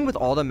 even with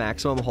all the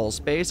maximum hull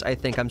space, I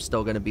think I'm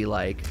still going to be,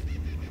 like...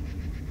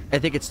 I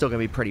think it's still going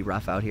to be pretty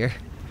rough out here.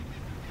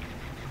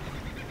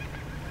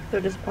 So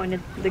disappointed.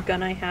 The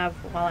gun I have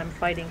while I'm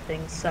fighting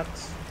things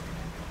sucks.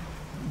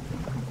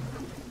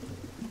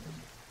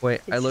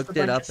 Wait, I looked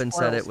it up and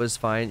said it was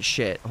fine.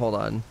 Shit, hold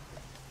on.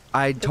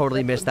 I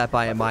totally missed that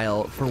by a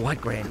mile. For what,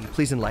 Granny?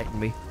 Please enlighten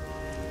me.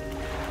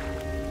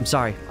 I'm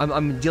sorry.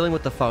 I'm dealing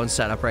with the phone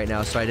setup right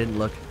now, so I didn't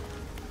look.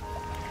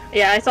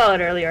 Yeah, I saw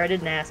it earlier. I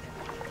didn't ask.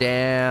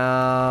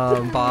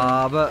 Damn,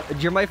 Bob.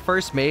 You're my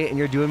first mate, and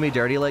you're doing me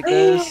dirty like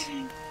this?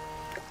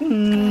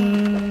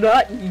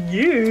 Not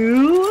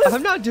you.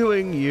 I'm not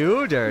doing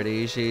you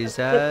dirty, she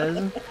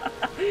says.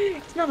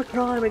 It's not a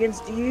crime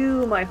against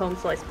you, my home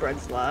slice bread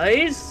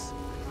slice.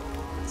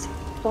 It's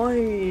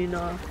fine.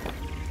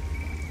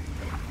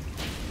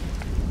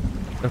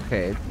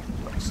 Okay,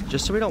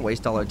 just so we don't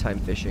waste all our time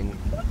fishing,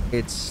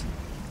 it's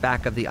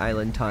back of the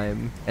island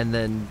time and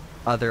then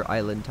other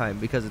island time,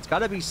 because it's got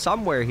to be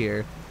somewhere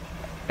here.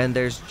 And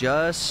there's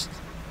just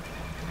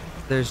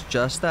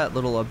that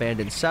little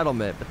abandoned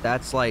settlement, but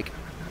that's like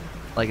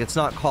it's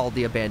not called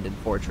the abandoned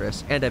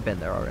fortress, and I've been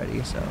there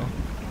already, so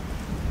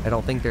I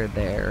don't think they're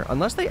there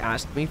unless they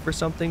asked me for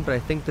something. But I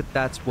think that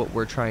that's what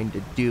we're trying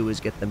to do, is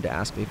get them to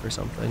ask me for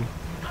something.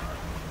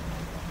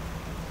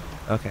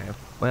 Okay,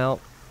 well,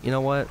 you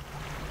know what?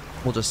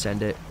 We'll just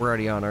send it. We're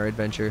already on our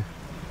adventure.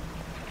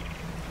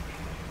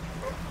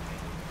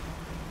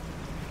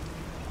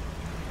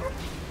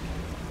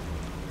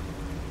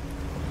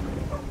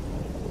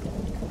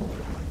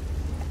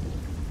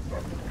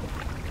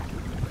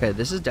 Okay,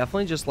 this is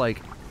definitely just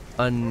like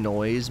a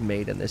noise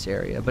made in this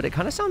area, but it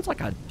kind of sounds like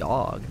a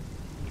dog.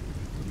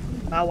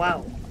 Oh,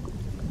 wow.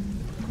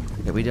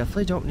 Okay, we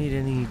definitely don't need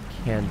any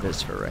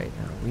canvas for right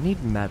now. We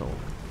need metal.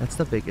 That's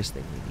the biggest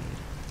thing we need.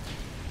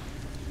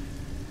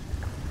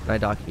 Can I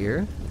dock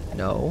here?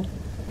 No.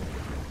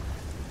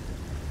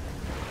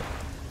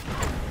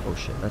 Oh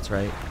shit, that's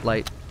right.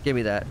 Light, give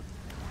me that.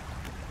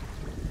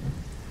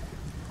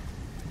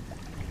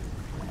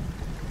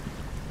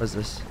 What's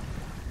this?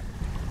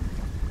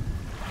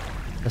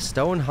 A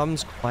stone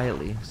hums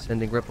quietly,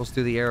 sending ripples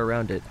through the air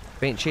around it.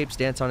 Faint shapes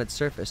dance on its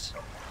surface,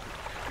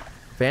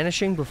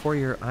 vanishing before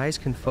your eyes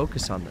can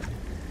focus on them.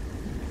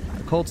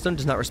 The cold stone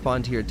does not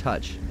respond to your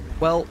touch.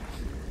 Well,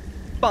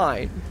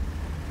 fine.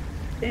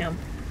 Damn.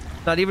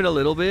 Not even a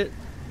little bit?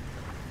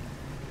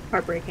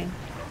 Heartbreaking.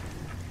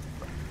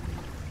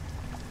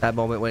 That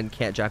moment when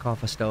can't jack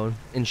off a stone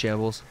in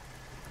shambles.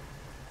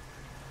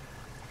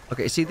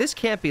 Okay, see, this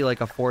can't be like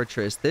a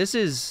fortress. This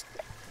is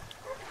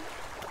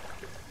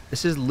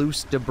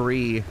loose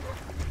debris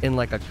in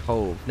like a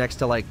cove next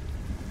to like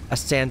a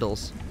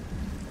sandals.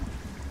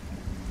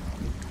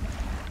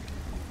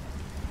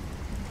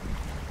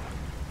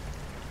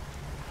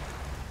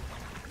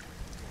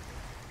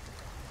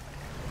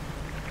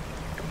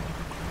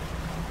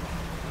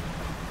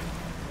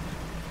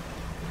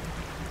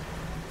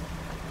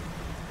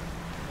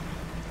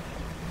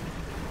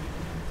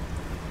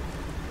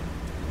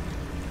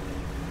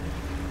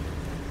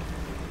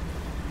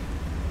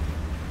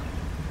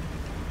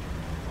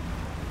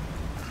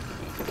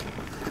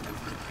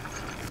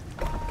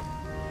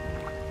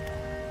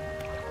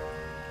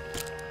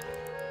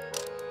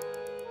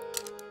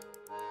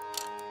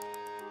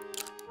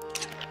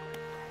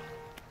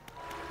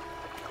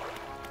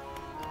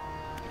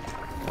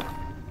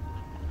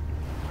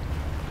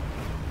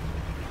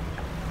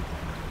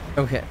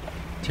 Okay,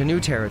 to new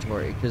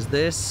territory, because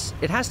this,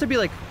 it has to be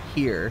like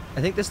here.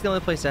 I think this is the only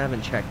place I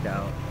haven't checked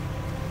out.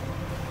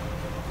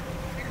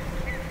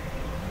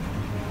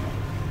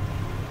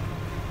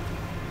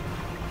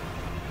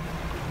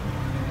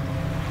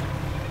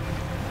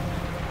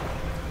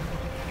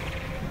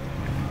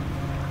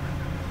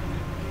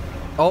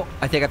 Oh,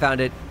 I think I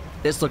found it.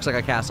 This looks like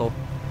a castle.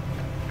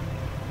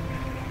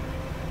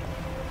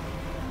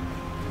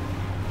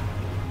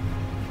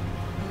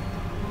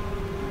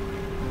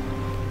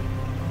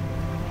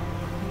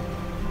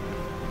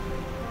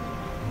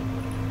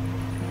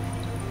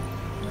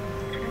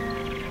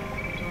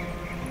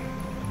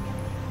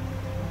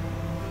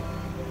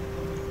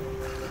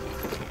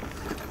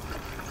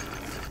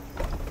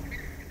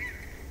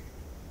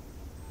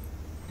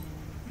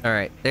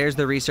 Alright, there's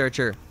the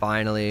researcher,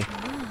 finally.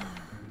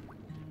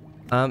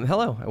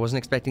 Hello, I wasn't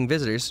expecting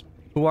visitors.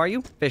 Who are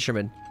you?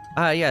 Fisherman.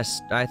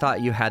 Yes, I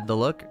thought you had the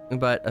look,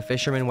 but a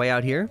fisherman way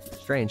out here?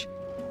 Strange.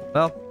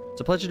 Well,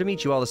 it's a pleasure to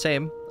meet you all the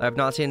same. I have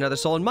not seen another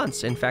soul in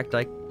months. In fact,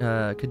 I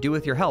could do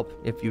with your help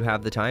if you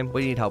have the time. What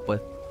do you need help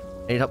with?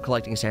 I need help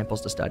collecting samples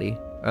to study.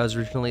 I was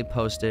originally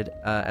posted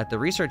at the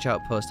research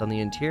outpost on the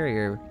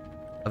interior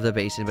of the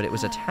basin, but it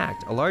was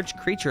attacked. A large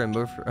creature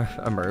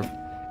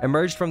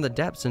emerged from the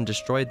depths and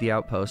destroyed the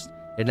outpost.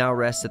 It now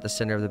rests at the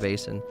center of the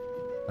basin.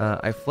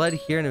 I fled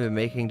here and have been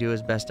making do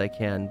as best I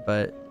can,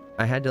 but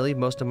I had to leave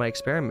most of my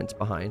experiments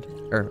behind,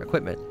 or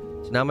equipment.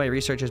 So now my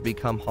research has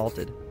become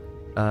halted.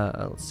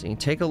 Let's see.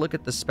 Take a look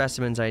at the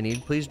specimens I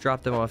need. Please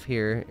drop them off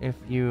here. If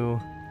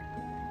you...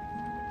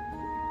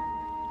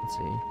 Let's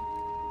see.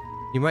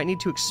 You might need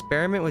to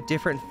experiment with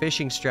different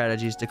fishing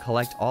strategies to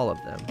collect all of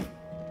them.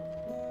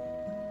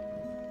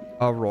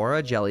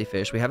 Aurora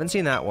jellyfish. We haven't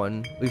seen that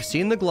one. We've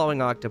seen the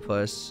glowing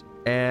octopus,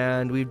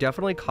 and we've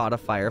definitely caught a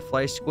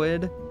firefly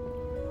squid.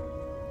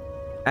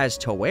 As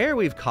to where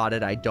we've caught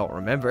it, I don't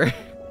remember.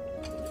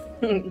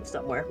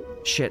 Somewhere.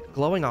 Shit,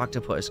 glowing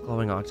octopus,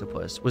 glowing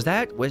octopus. Was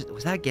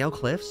that Gale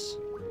Cliffs?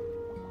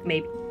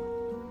 Maybe.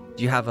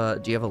 Do you have a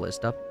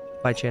list up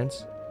by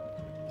chance?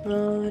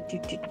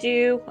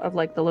 Of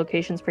like the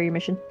locations for your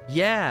mission.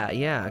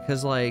 Yeah,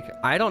 because like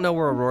I don't know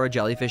where Aurora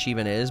jellyfish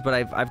even is, but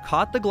I've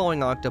caught the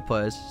glowing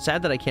octopus.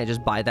 Sad that I can't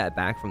just buy that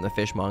back from the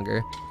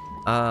fishmonger.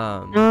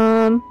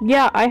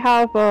 Yeah, I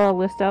have a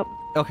list up.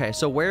 Okay,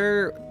 so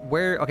where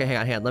okay, hang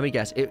on, let me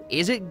guess.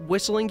 Is it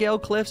Whistling Gale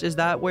Cliffs? Is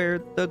that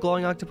where the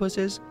glowing octopus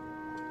is?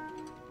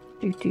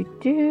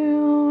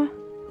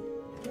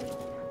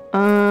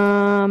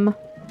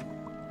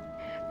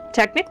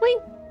 Technically,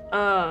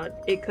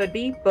 it could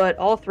be, but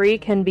all three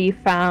can be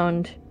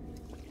found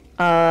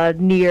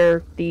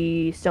near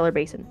the Stellar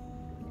Basin.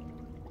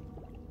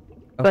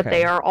 Okay. But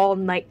they are all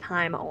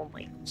nighttime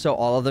only. So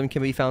all of them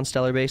can be found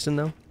Stellar Basin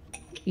though?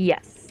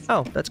 Yes.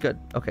 Oh, that's good.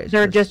 Okay.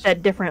 They're just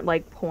at different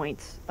like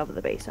points of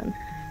the basin.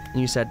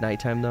 You said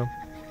nighttime though?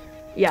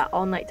 Yeah,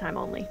 all nighttime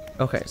only.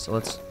 Okay, so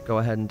let's go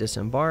ahead and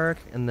disembark,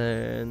 and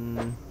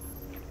then...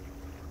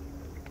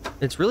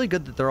 It's really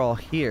good that they're all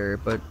here,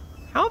 but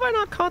how have I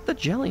not caught the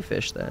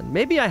jellyfish then?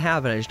 Maybe I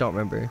have and I just don't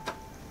remember.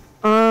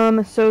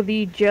 So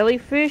the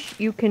jellyfish,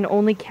 you can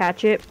only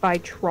catch it by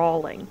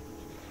trawling.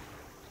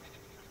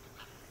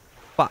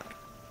 Fuck.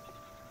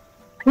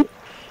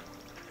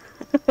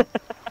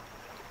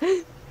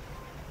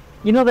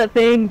 You know that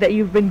thing that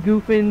you've been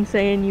goofing,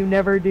 saying you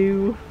never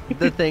do?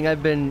 The thing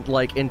I've been,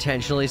 like,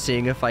 intentionally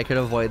seeing if I could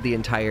avoid the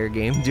entire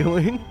game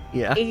doing?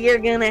 Yeah. You're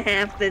gonna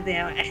have to do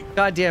it.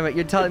 God damn it,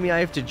 you're telling me I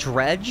have to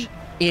dredge?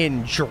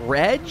 In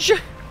Dredge?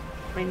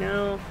 I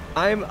know.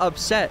 I'm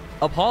upset.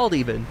 Appalled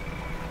even.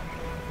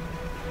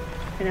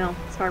 I know.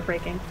 It's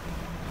heartbreaking.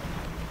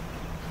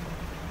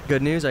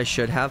 Good news, I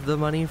should have the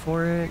money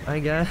for it, I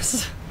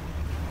guess.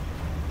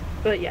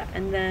 But yeah,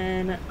 and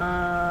then,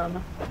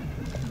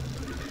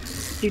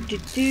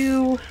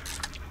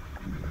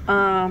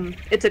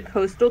 it's a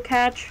coastal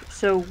catch,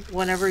 so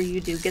whenever you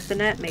do get the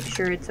net, make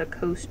sure it's a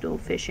coastal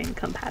fishing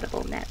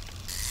compatible net.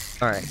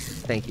 Alright,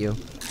 thank you.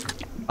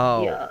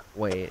 Oh, Yeah.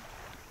 wait.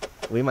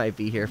 We might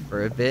be here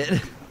for a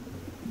bit.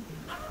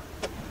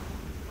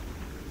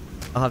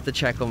 I'll have to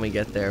check when we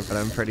get there, but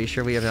I'm pretty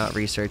sure we have not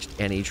researched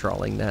any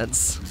trawling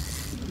nets.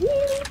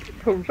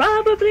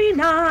 Probably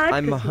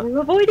not, we're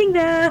avoiding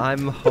that.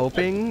 I'm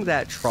hoping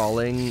that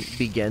trawling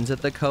begins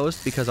at the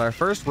coast, because our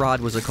first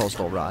rod was a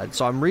coastal rod,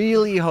 so I'm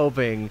really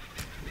hoping...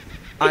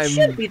 It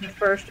should be the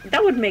first.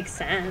 That would make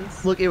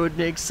sense. Look, it would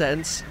make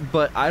sense,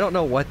 but I don't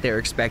know what they're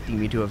expecting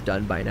me to have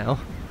done by now.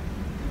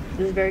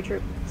 This is very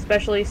true.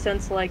 Especially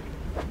since, like,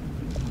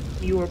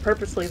 you were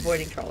purposely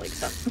avoiding trawling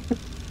stuff.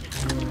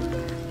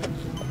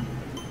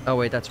 Oh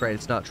wait, that's right,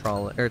 it's not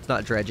trawling, or it's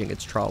not dredging,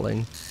 it's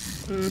trawling.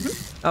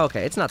 Mm-hmm.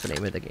 Okay, it's not the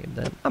name of the game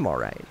then. I'm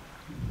alright.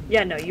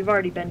 Yeah, no, you've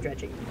already been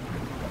dredging.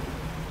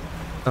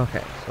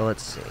 Okay, so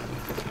let's see.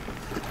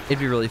 It'd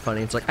be really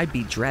funny. It's like, I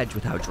beat Dredge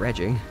without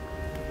dredging.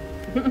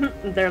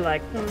 They're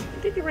like,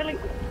 did you really?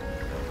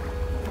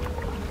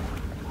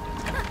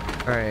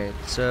 Alright,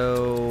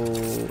 so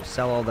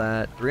sell all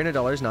that.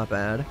 $300, not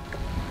bad.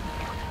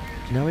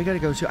 Now we gotta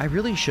go to... I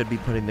really should be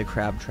putting the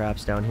crab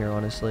traps down here,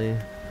 honestly.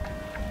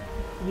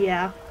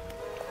 Yeah.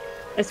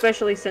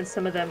 Especially since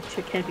some of them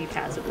can be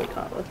passively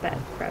caught with bad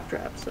crab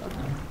traps, so...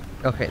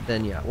 Okay,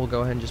 then yeah, we'll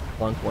go ahead and just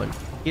plunk one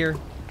here.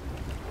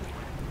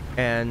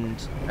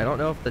 And I don't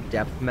know if the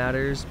depth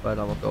matters, but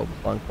I'll go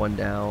plunk one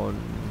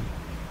down...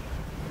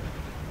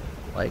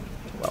 like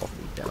 12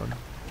 feet down.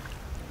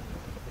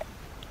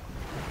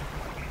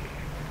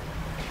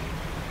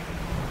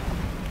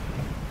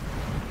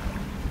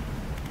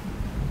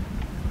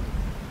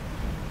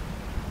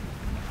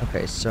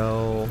 Okay,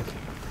 so...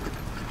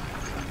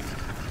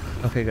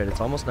 Okay, good. It's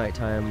almost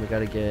nighttime. We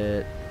gotta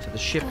get to the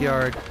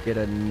shipyard, get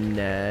a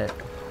net.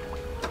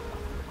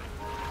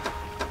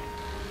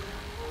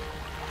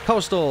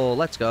 Coastal,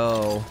 let's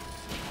go.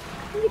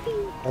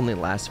 Only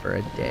lasts for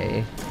a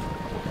day.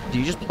 Do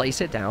you just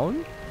place it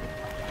down?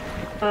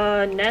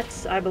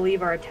 Nets, I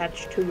believe, are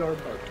attached to your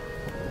boat.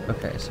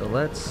 Okay, so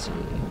let's see.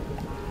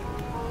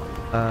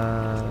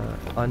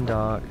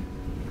 Undock.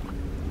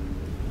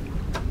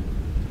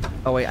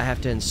 Oh wait, I have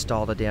to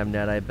install the damn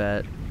net, I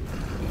bet.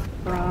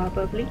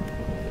 Probably.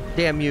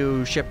 Damn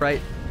you,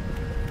 shipwright.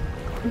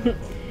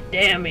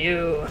 Damn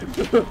you.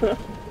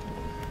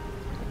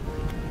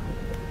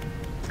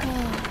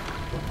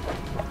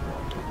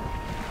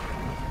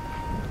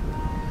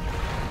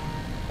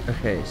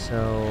 Okay,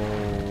 so...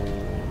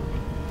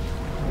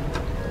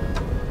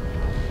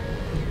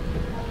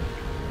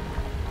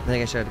 I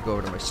think I should have to go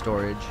over to my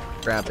storage,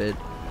 grab it,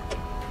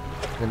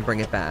 then bring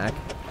it back.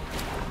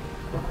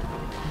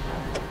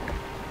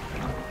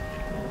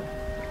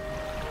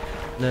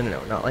 No,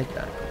 not like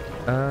that.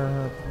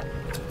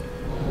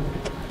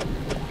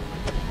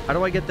 How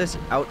do I get this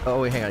out?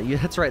 Oh, wait, hang on. Yeah,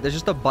 that's right. There's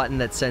just a button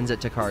that sends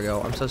it to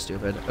cargo. I'm so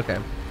stupid. Okay.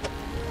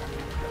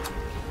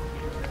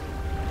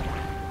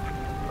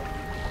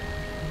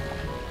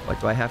 What,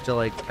 do I have to,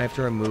 like, I have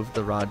to remove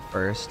the rod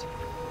first?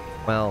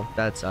 Well,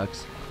 that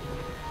sucks.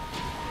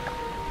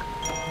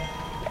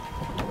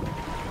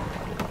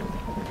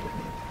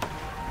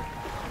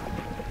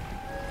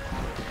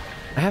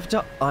 I have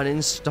to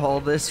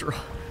uninstall this rod.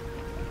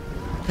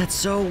 That's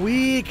so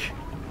weak.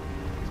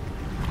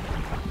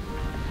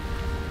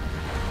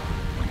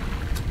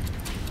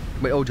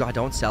 Wait, oh god,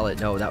 don't sell it.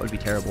 No, that would be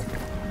terrible.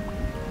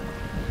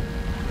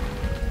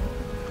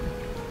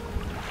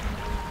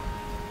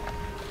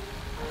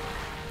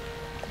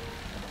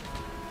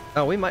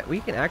 Oh, we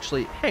can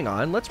actually, hang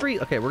on,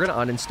 okay, we're gonna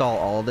uninstall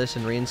all of this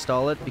and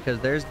reinstall it, because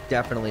there's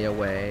definitely a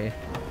way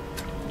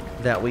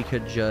that we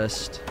could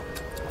just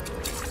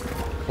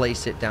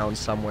place it down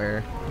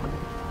somewhere.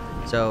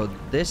 So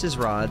this is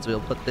rods,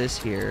 we'll put this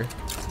here.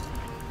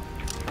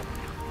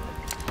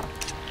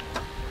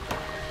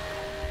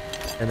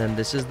 And then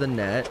this is the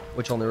net,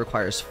 which only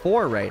requires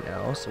 4 right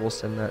now, so we'll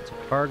send that to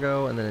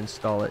cargo and then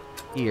install it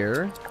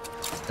here.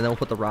 And then we'll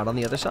put the rod on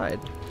the other side.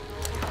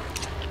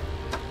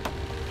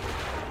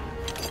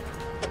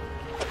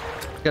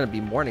 It's gonna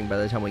be morning by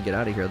the time we get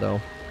out of here,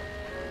 though.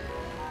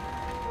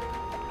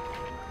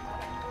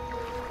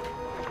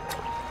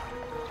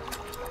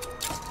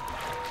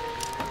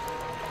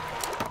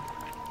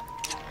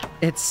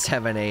 It's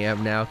 7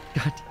 a.m. now.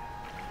 God.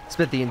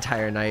 Spent the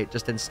entire night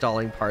just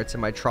installing parts in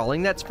my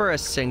trawling. That's for a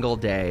single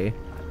day.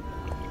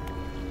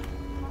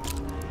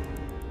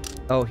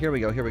 Oh, here we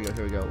go.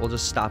 We'll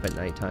just stop at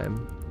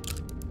nighttime.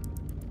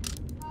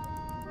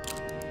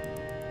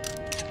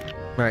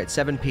 All right,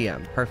 7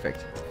 p.m.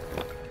 Perfect.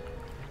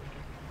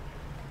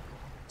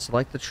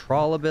 Select the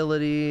trawl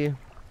ability.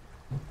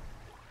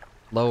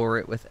 Lower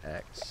it with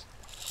X.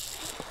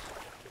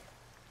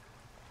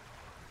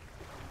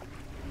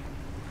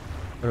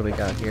 What do we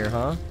got here,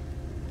 huh?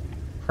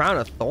 Crown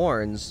of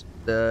Thorns.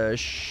 The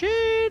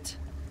shit.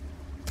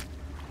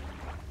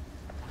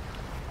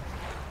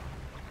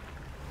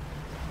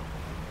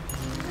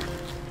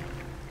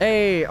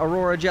 Hey,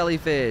 Aurora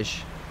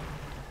Jellyfish.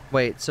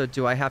 Wait, so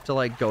do I have to,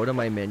 like, go to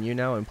my menu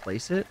now and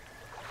place it?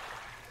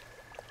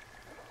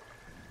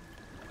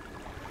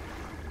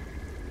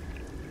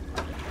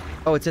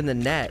 Oh, it's in the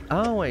net.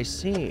 Oh, I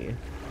see.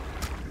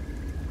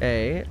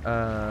 Hey,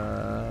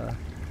 can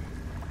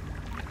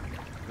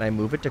I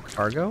move it to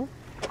cargo?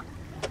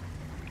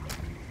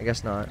 I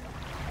guess not.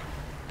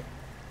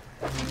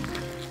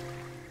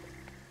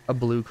 A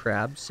blue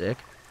crab, sick.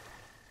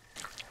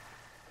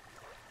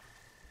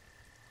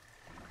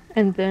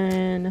 And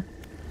then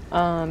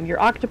your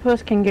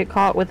octopus can get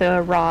caught with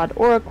a rod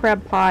or a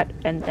crab pot,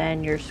 and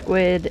then your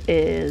squid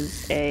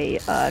is a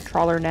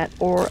trawler net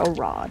or a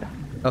rod.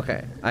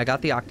 Okay, I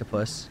got the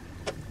octopus.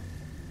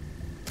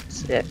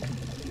 Sick.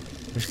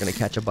 I'm just gonna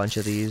catch a bunch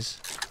of these.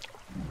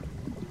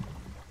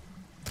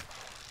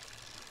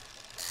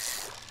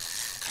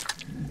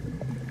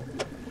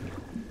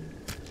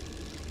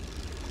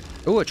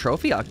 Ooh, a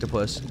trophy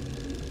octopus.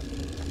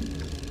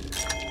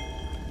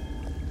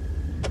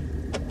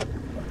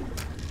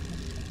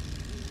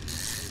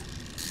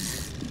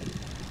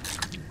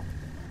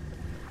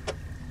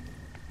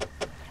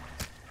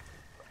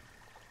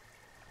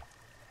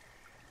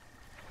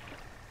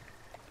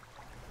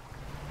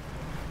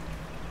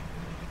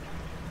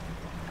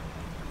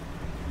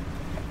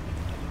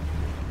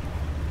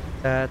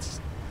 That's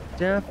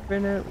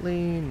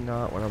definitely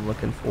not what I'm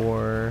looking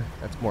for.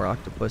 That's more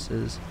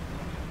octopuses.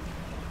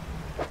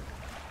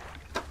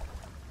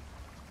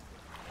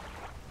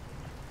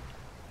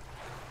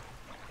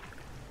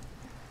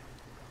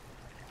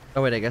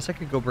 Oh wait, I guess I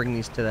could go bring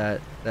these to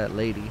that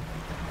lady.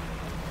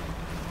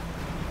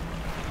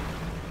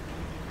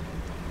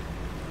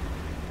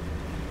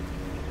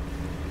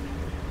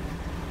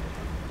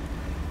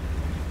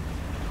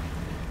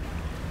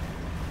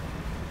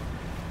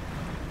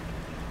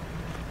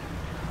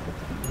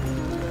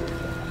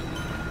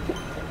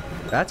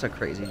 That's a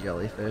crazy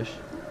jellyfish.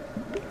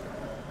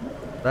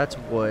 That's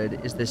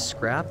wood. Is this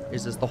scrap?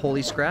 Is this the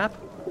holy scrap?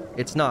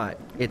 It's not.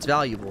 It's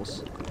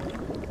valuables.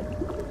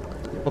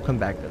 We'll come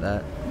back to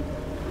that.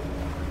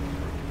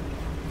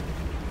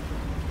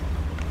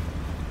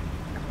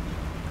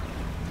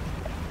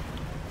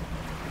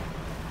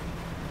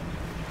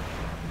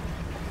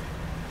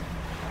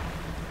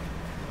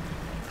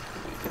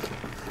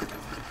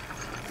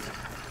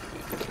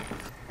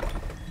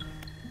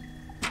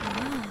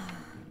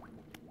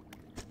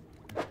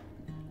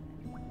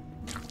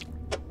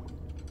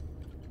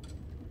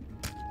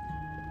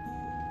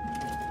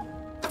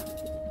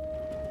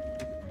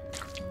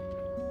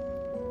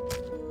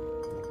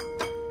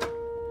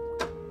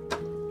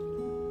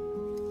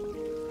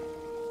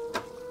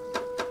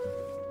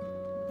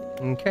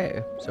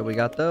 Okay, so we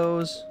got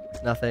those.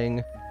 Nothing.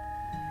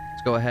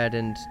 Let's go ahead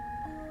and...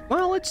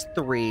 Well, it's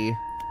 3.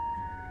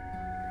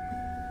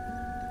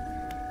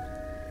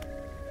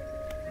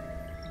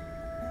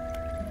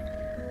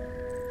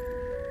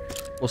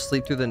 We'll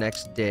sleep through the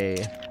next day.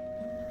 To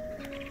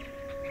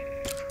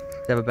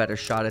have a better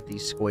shot at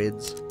these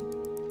squids.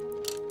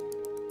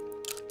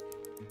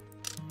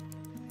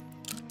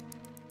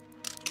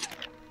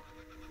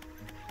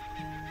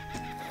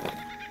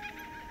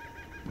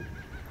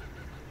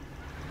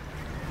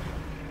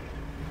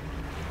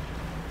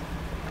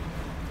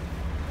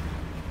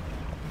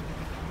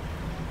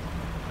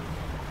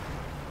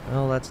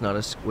 Oh, that's not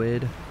a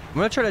squid. I'm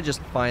gonna try to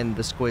just find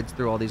the squids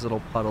through all these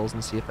little puddles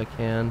and see if I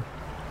can.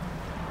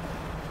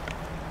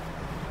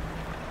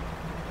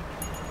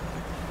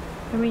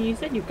 I mean, you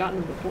said you've gotten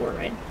them before,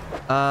 right?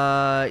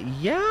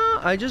 Yeah,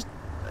 I just,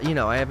 you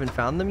know, I haven't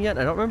found them yet.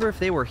 I don't remember if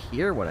they were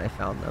here when I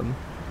found them.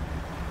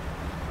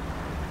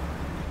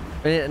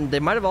 And they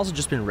might have also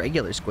just been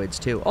regular squids,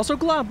 too. Also,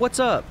 Glob, what's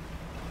up?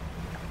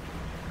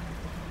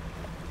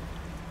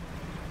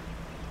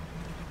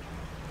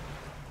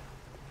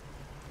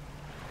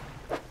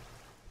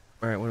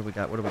 Alright, what do we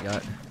got? What do we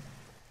got?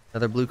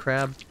 Another blue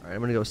crab? Alright,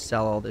 I'm gonna go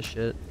sell all this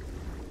shit.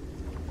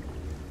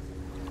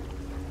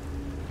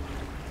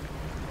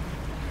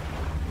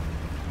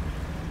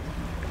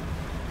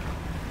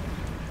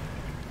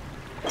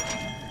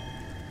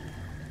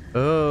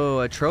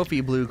 Oh, a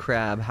trophy blue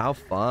crab. How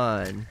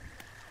fun.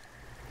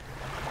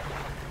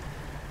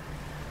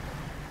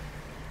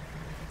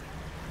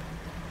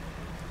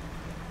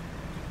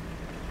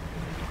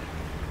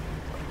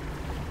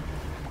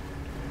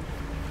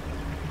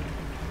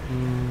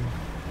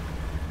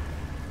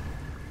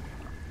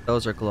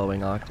 Those are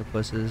glowing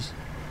octopuses.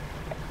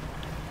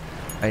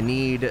 I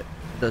need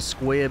the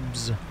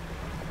squibs.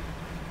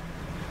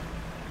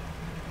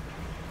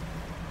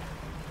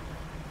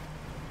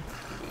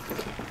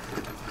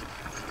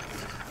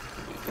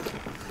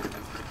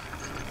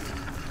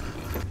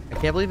 I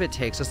can't believe it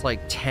takes us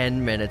like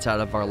 10 minutes out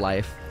of our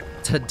life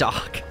to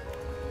dock.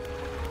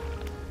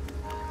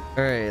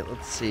 All right,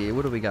 let's see.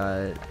 What do we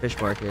got? Fish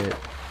market.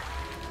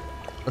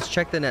 Let's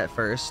check the net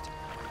first.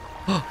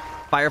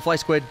 Firefly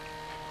squid.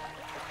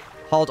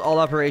 Halt all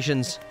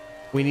operations.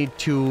 We need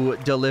to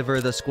deliver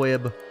the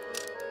squib.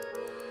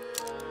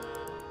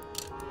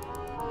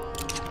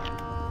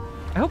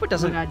 I hope it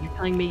doesn't... Oh my god, you're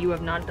telling me you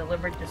have not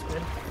delivered the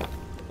squid?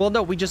 Well,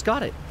 no, we just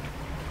got it.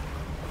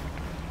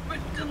 But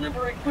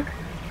deliver it quicker.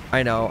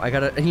 I know. I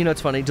gotta... You know,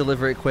 it's funny.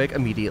 Deliver it quick.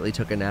 Immediately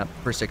took a nap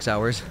for 6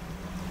 hours.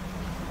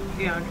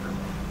 Yeah, true.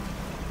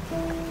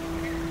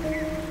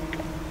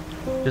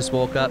 Just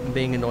woke up and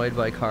being annoyed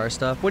by car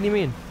stuff. What do you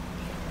mean?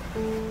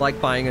 Like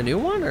buying a new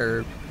one,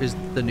 or is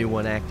the new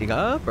one acting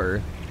up,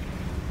 or?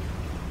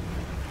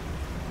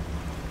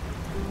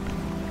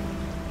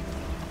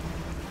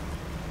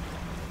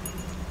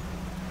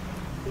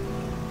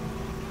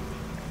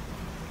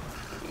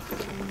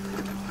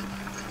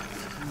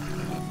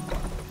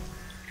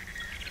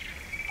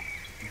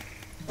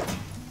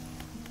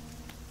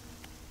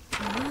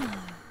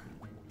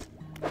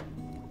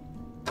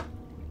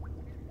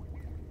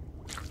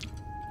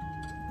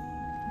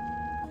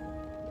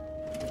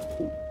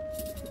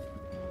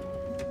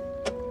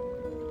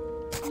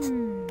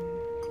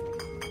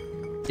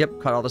 Yep,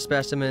 caught all the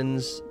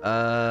specimens.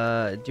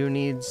 Do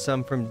need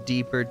some from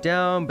deeper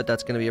down, but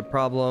that's going to be a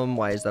problem.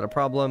 Why is that a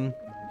problem?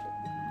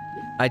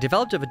 I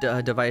developed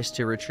a device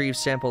to retrieve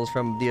samples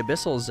from the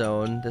abyssal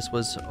zone. This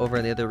was over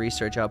in the other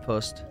research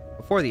outpost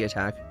before the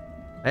attack.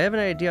 I have an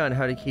idea on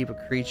how to keep a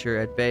creature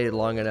at bay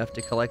long enough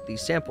to collect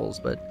these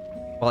samples, but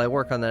while I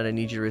work on that, I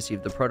need you to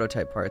receive the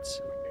prototype parts.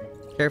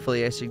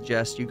 Carefully, I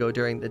suggest you go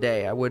during the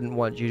day. I wouldn't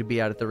want you to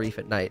be out at the reef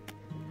at night.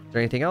 Is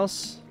there anything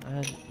else?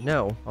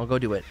 No, I'll go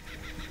do it.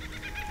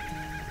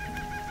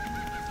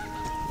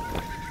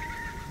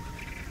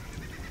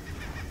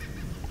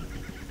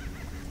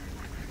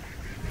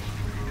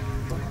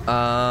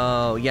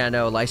 Oh, yeah,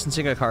 no,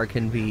 licensing a car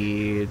can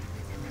be,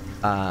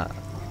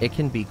 it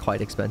can be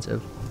quite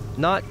expensive.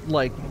 I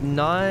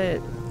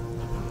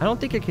don't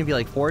think it can be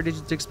like 4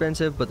 digits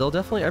expensive, but they'll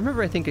definitely,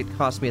 I think it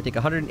cost me, I think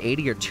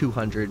 180 or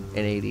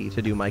 280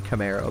 to do my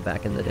Camaro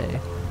back in the day.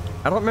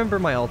 I don't remember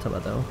my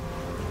Altima, though.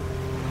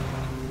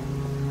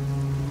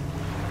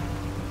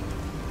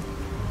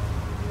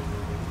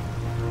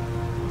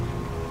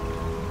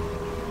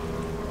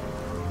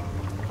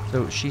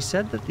 So she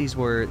said that these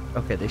were...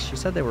 Okay, she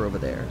said they were over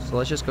there. So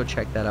let's just go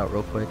check that out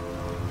real quick.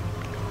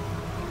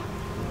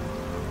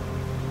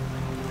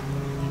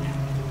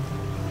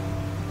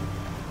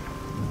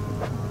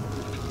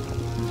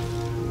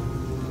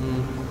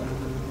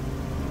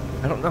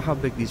 I don't know how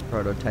big these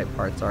prototype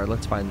parts are.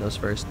 Let's find those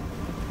first.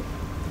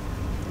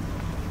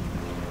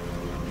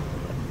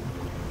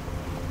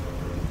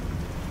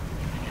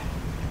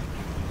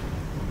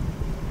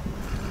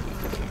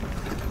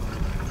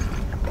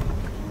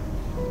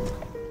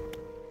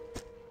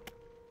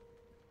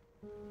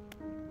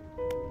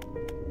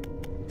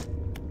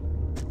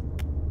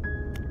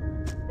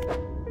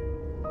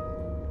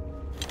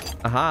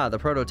 Aha, the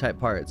prototype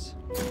parts.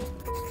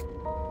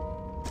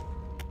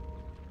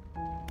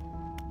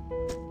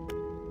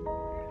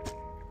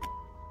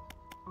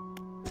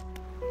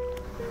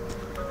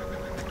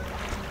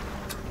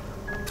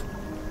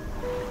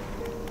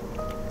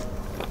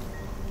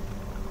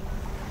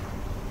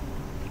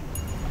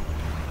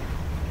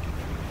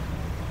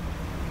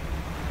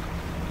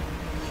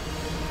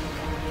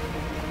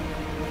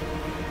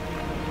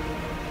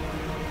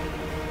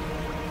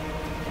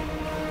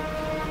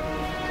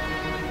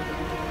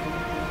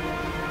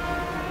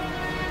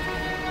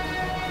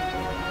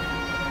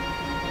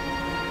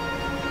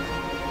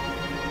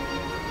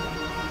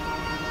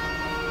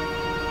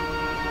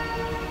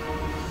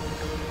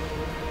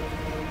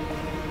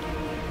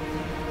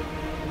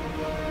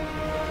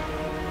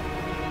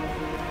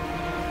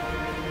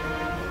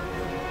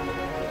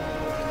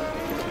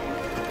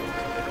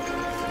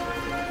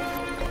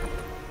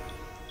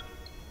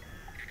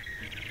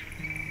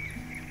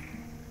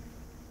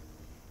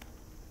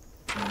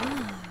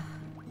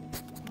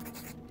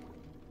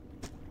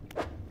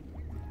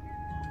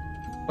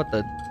 What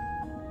the?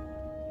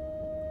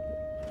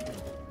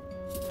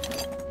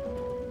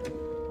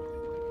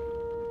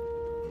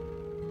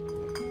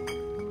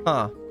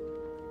 Huh.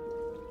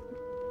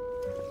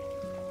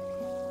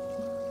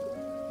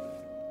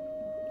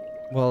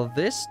 Well,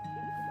 this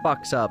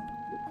fucks up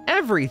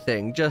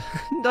everything, just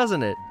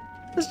doesn't it?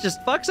 This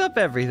just fucks up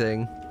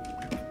everything.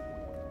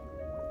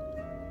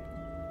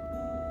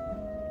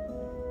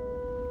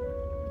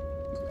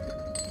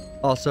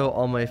 Also,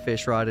 all my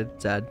fish rotted.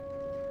 Sad.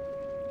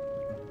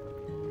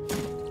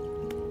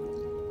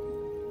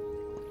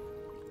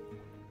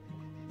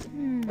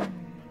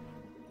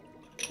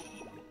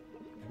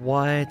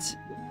 What?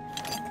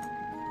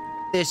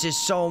 This is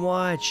so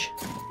much.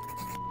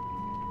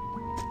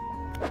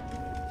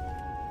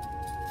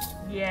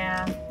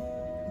 Yeah.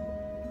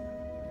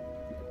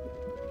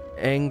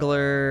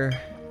 Angler,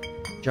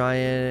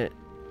 giant,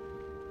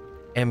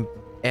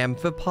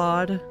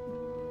 amphipod,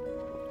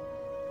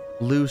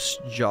 loose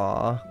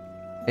jaw,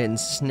 and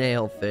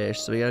snailfish.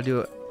 So we gotta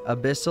do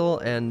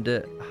abyssal and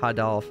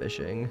hadal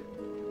fishing.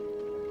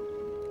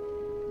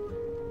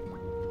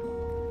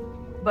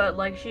 But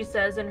like she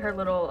says in her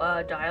little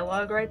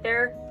dialogue right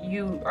there,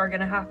 you are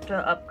gonna have to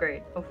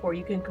upgrade before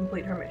you can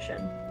complete her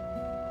mission.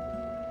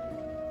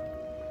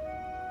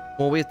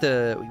 Well, we have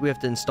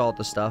to install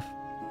the stuff.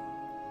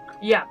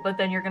 Yeah, but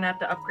then you're gonna have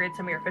to upgrade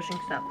some of your fishing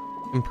stuff.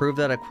 Improve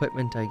that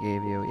equipment I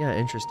gave you. Yeah,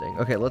 interesting.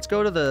 Okay, let's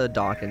go to the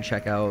dock and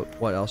check out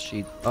what else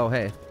she... Oh,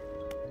 hey.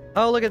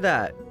 Oh, look at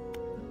that.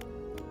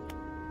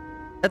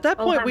 At that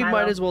point, hi, we Milo.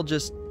 might as well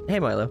just... Hey,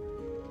 Milo.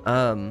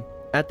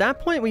 At that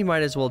point, we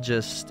might as well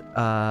just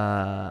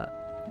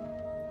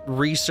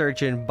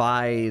research and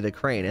buy the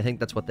crane. I think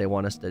that's what they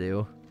want us to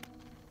do.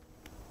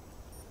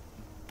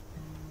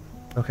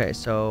 Okay,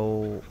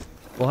 so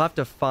we'll have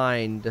to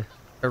find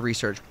a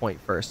research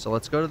point first. So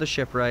let's go to the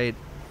shipwright.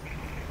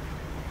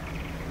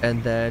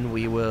 And then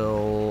we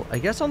will, I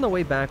guess on the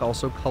way back,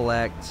 also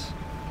collect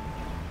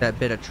that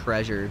bit of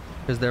treasure.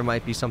 Because there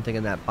might be something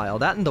in that pile.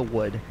 That and the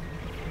wood.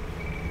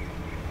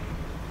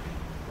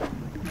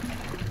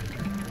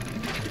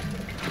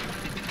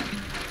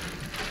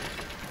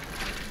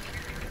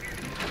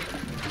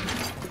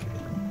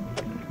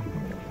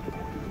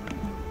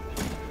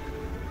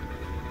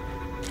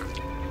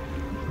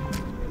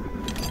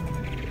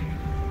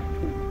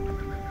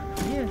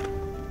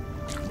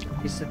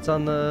 He sits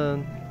on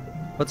the...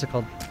 What's it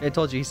called? I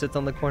told you, he sits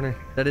on the corner.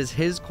 That is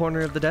his corner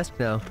of the desk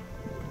now.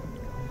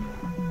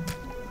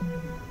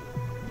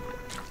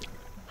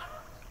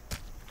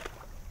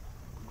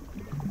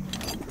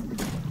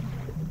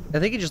 I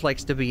think he just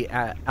likes to be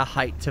at a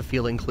height to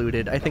feel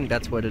included. I think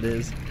that's what it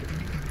is.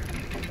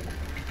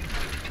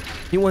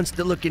 He wants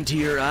to look into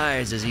your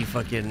eyes as he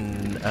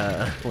fucking...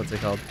 what's it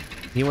called?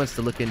 He wants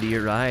to look into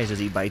your eyes as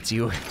he bites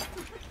you.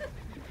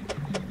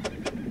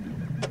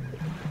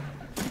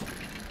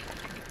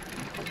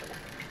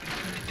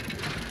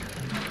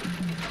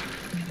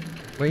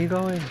 Where are you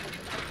going?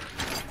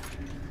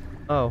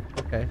 Oh,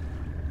 okay.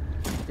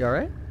 You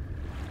alright?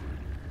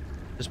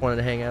 Just wanted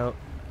to hang out.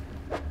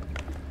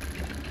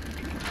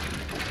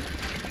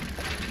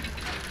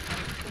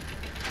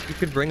 You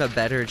could bring a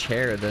better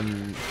chair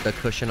than the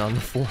cushion on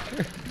the floor.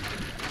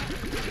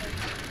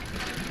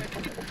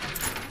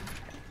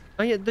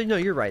 Oh yeah, no,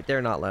 you're right.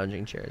 They're not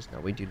lounging chairs. No,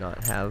 we do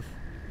not have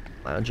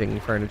lounging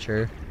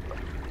furniture.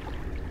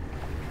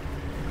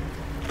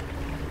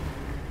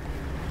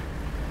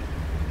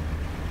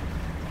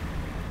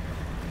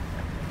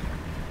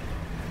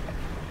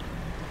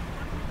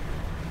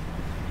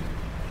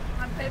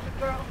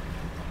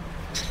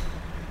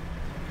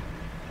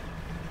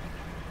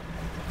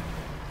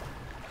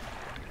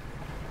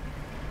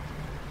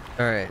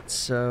 Alright,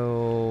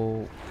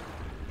 so...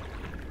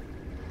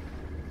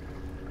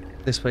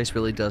 This place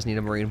really does need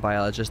a marine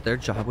biologist. Their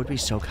job would be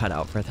so cut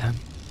out for them.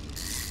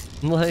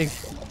 Like...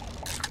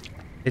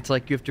 It's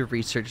like you have to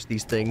research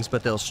these things,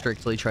 but they'll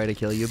strictly try to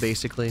kill you,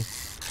 basically.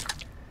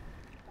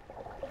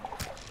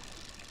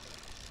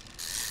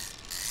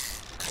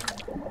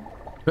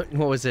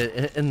 What was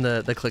it? In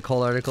the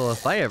ClickHole article,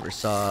 if I ever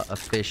saw a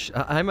fish...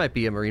 I might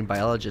be a marine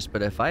biologist,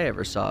 but if I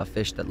ever saw a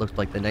fish that looked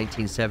like the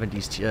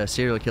 1970s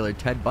serial killer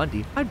Ted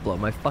Bundy, I'd blow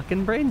my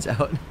fucking brains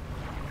out.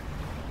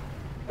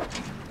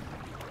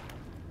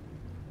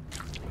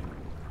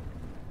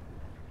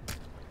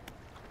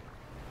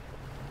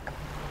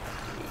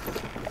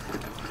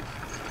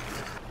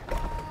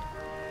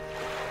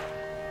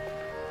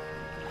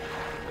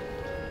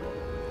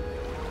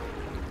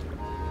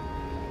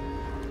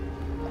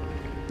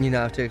 You know,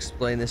 have to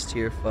explain this to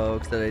your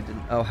folks that I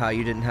didn't... Oh, how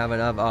you didn't have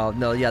enough? Oh,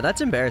 no, yeah, that's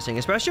embarrassing.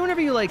 Especially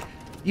whenever you, like...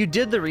 You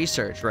did the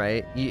research,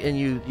 right?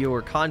 You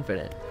were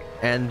confident.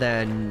 And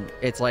then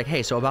it's like,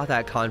 hey, so about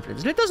that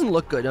confidence. And it doesn't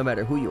look good no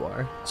matter who you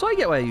are. So I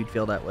get why you'd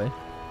feel that way.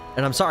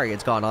 And I'm sorry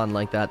it's gone on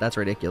like that. That's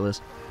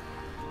ridiculous.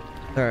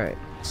 Alright.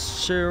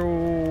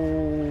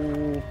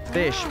 So...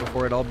 Fish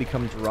before it all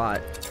becomes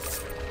rot.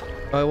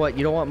 Oh, what?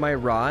 You don't want my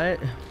rot?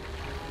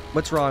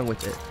 What's wrong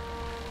with it?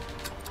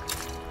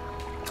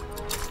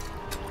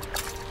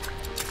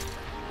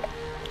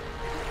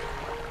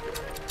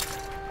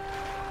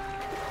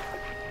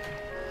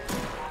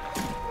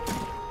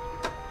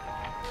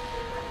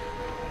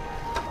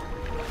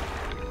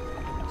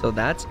 So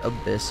that's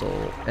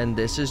abyssal, and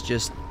this is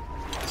just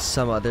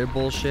some other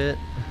bullshit.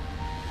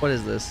 What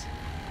is this?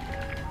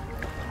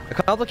 A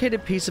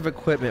complicated piece of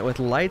equipment with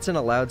lights and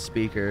a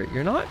loudspeaker.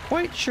 You're not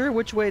quite sure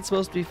which way it's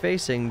supposed to be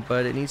facing,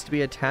 but it needs to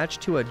be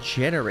attached to a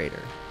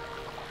generator.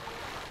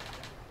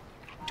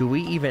 Do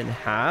we even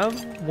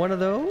have one of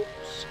those?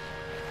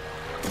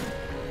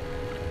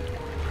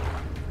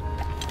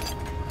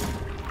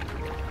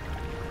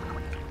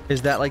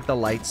 Is that like the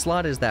light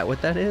slot? Is that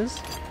what that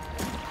is?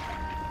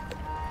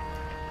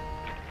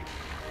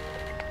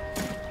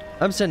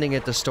 I'm sending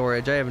it to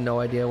storage. I have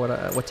no idea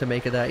what to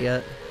make of that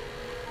yet.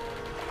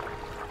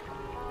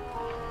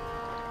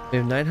 We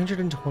have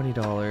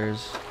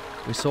 $920.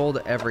 We sold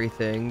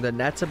everything. The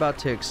net's about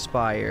to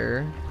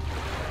expire.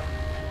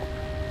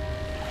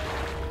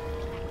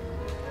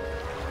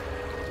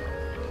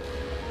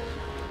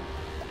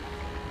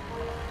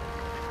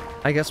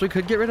 I guess we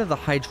could get rid of the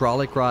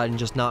hydraulic rod and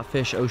just not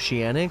fish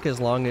oceanic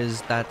as long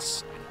as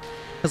that's...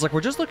 Because, like,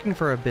 we're just looking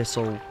for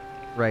abyssal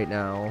right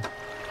now.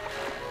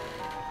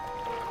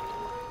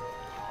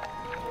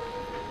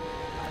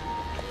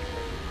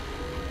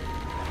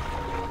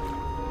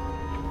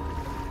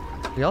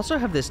 We also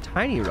have this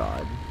tiny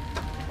rod.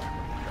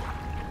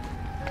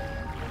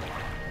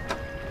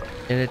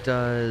 And it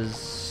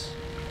does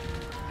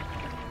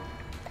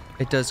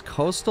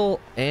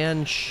coastal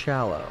and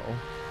shallow.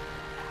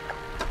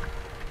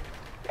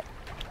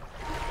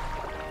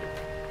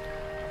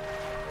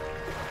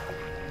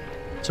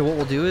 So what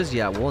we'll do is,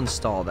 yeah, we'll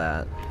install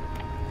that.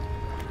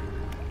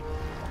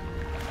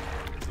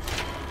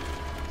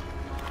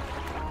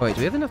 Oh, wait,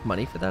 do we have enough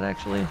money for that,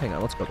 actually? Hang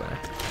on, let's go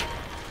back.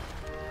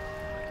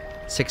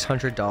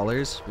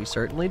 $600? We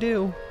certainly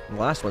do. The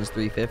last one's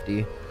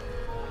 $350.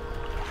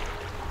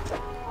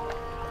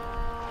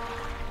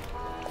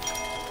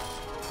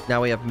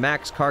 Now we have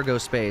max cargo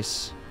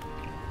space.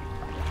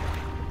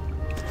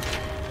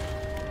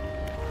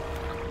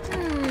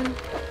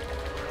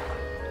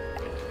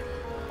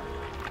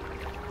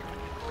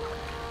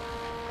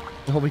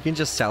 Oh, we can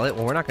just sell it?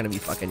 Well, we're not going to be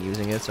fucking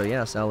using it, so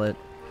yeah, sell it.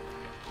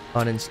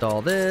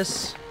 Uninstall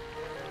this.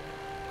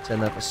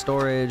 Send that to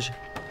storage.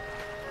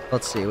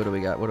 Let's see, what do we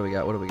got? What do we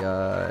got? What do we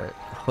got?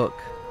 Hook.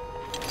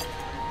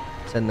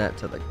 Send that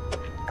to the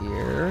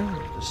gear.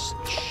 Just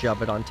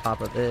shove it on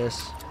top of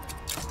this.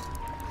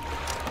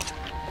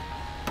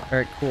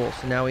 Alright, cool.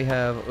 So now we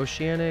have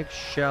oceanic,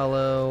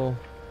 shallow.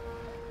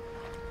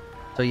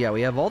 So yeah,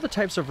 we have all the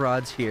types of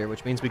rods here,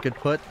 which means we could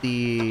put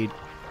the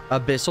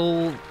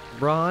abyssal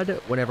rod,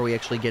 whenever we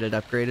actually get it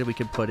upgraded, we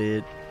could put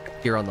it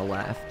here on the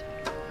left.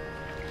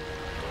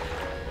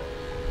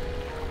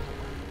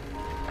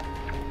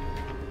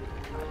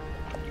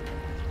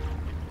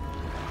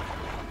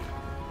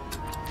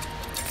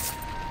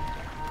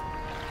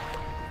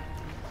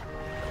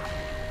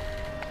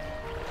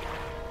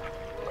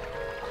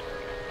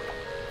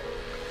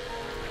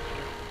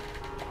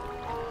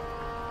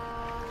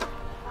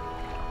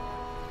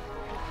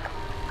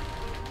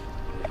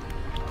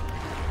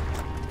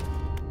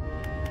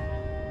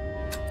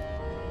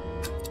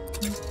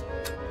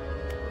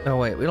 Oh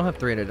wait, we don't have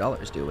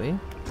 $300, do we?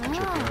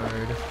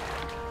 Shipyard.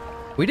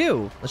 We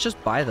do! Let's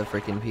just buy the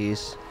freaking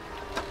piece.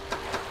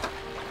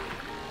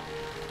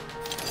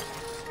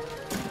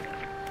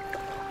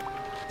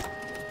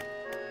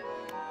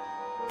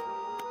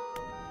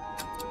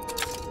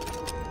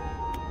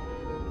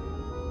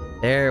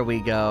 There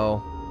we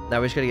go.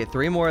 Now we just gotta get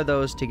 3 more of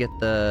those to get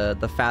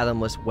the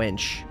fathomless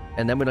winch.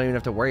 And then we don't even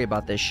have to worry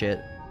about this shit.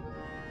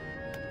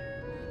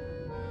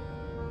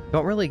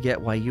 Don't really get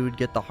why you would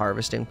get the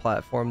harvesting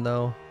platform,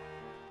 though.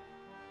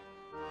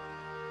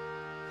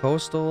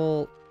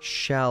 Coastal,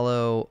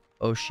 shallow,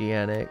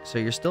 oceanic. So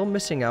you're still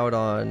missing out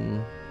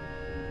on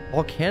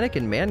volcanic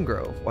and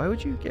mangrove. Why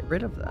would you get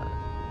rid of that?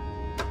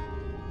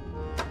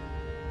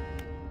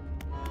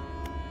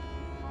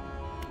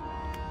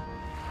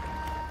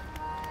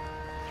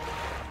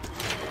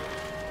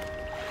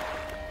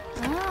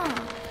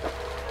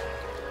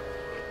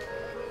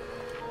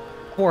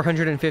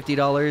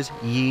 $450.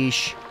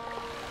 Yeesh.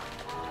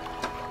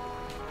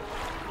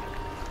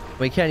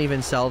 We can't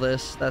even sell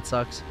this. That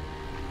sucks.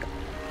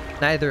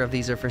 Neither of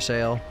these are for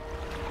sale.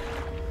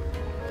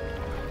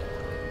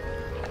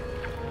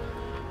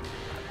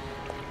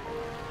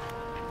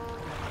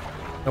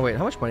 Oh wait,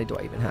 how much money do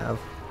I even have?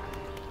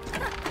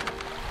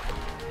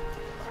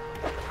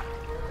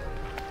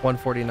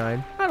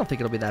 149. I don't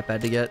think it'll be that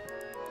bad to get.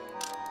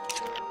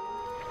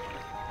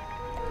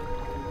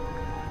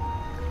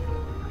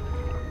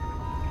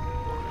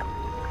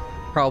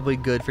 Probably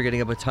good for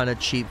getting up a ton of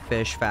cheap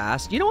fish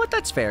fast. You know what?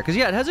 That's fair. Because,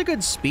 yeah, it has a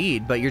good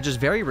speed, but you're just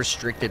very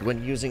restricted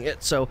when using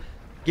it. So,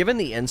 given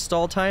the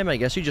install time, I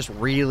guess you just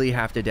really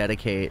have to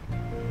dedicate.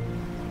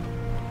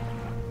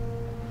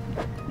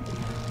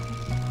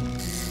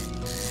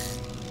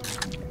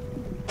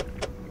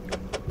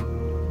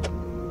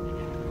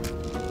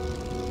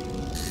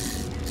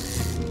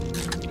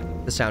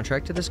 The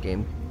soundtrack to this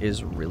game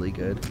is really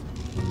good.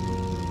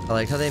 I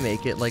like how they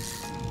make it, like,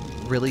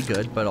 really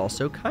good, but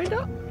also kind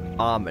of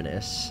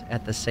ominous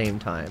at the same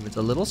time. It's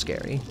a little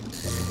scary.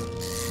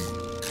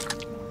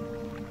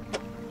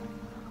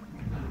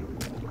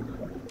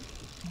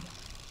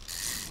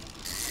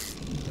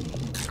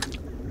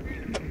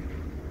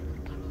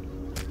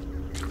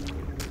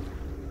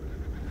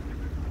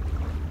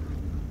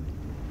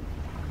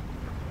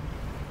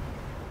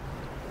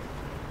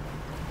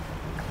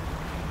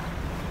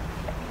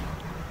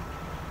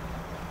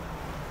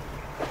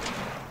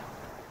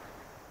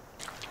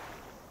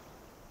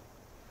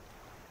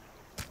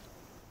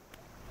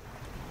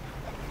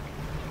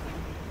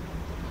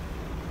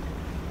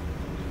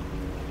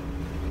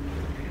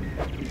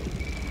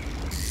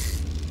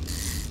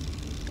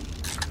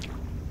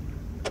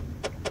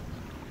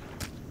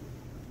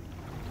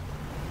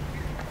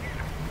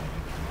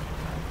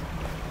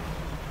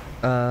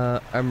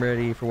 I'm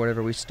ready for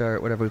whatever we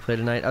play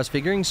tonight. I was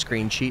figuring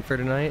screen sheet for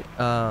tonight.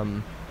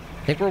 I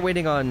think we're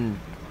waiting on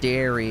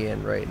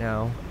Darien right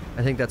now.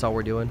 I think that's all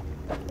we're doing.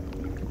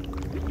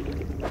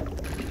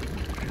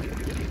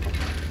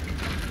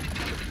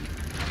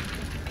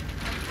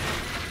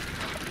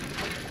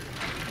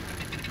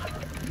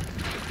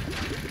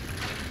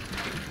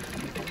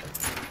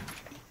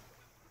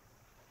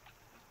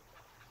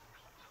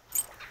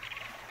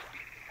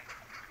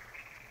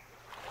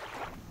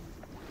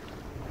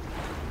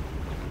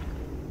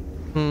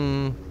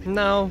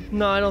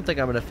 No, I don't think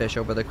I'm gonna fish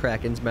over the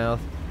Kraken's mouth.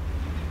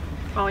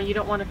 Oh, you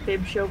don't want to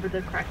fish over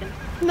the Kraken?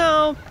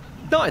 No,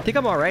 I think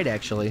I'm alright,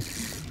 actually.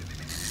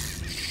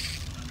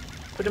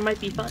 But it might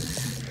be fun.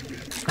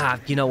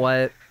 You know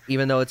what?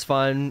 Even though it's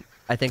fun,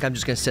 I think I'm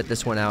just gonna sit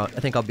this one out.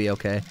 I think I'll be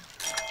okay.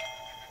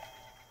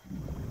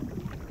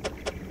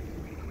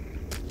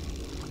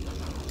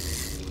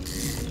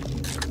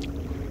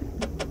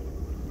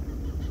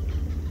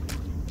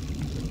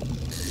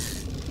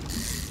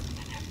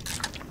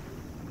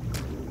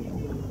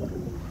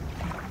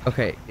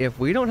 Okay, if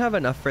we don't have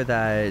enough for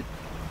that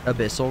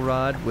abyssal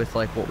rod with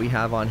like what we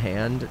have on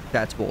hand,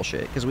 that's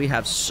bullshit. Because we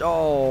have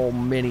so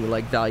many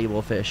like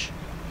valuable fish.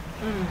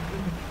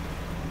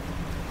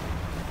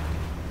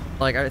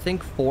 Like I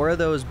think 4 of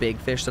those big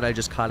fish that I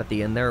just caught at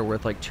the end there are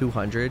worth like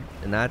 200,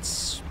 and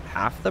that's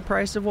half the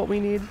price of what we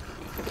need.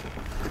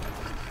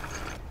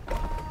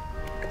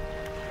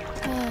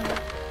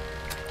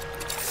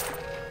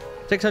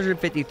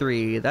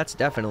 $653. That's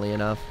definitely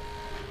enough.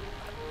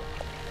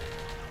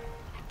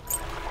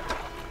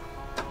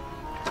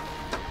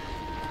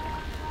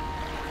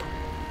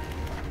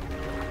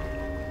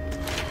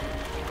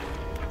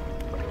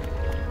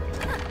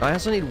 I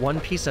also need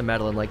 1 piece of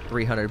metal and like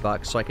 300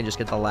 bucks so I can just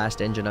get the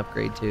last engine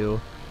upgrade too.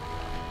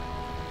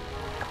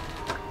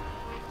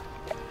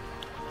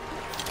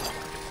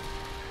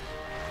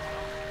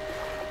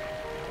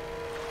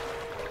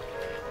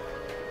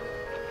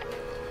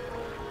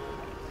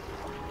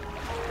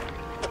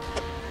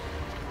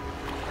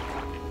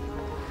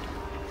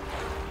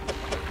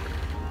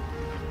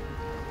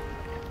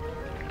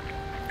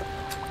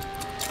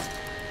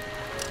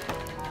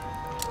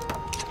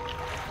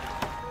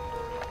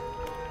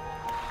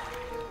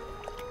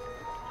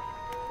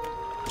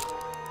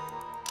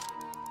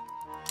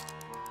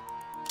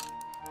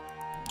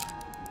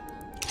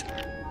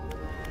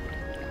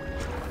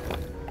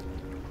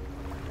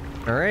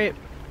 Alright.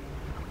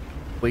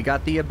 We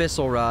got the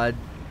abyssal rod.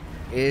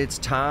 It's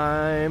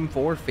time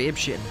for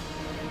fibshin.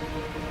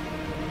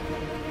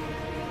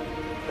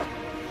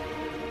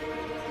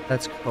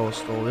 That's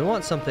coastal. We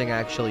want something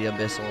actually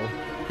abyssal.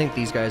 I think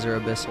these guys are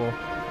abyssal.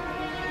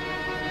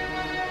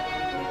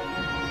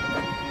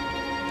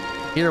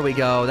 Here we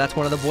go. That's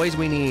one of the boys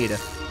we need.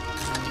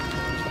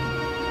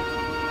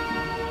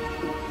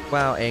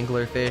 Wow,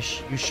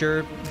 anglerfish. You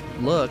sure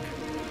look.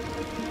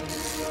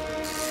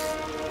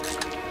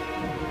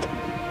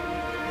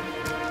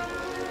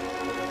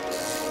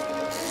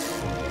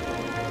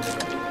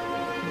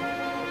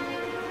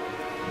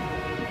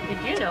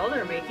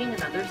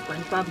 Another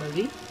SpongeBob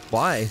movie?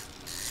 Why?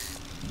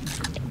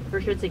 For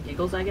shits and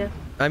giggles, I guess.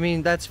 I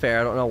mean, that's fair.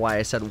 I don't know why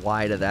I said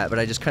why to that, but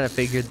I just kind of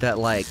figured that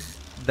like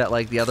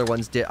the other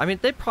ones did. I mean,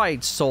 they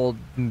probably sold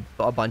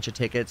a bunch of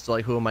tickets. So,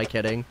 like, who am I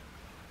kidding?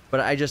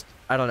 But I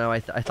don't know. I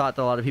thought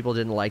that a lot of people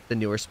didn't like the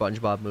newer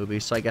SpongeBob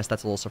movies, so I guess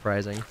that's a little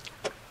surprising.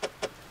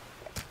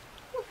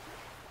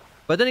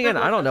 But then again,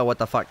 I don't know what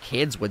the fuck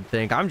kids would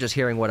think. I'm just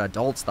hearing what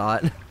adults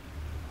thought.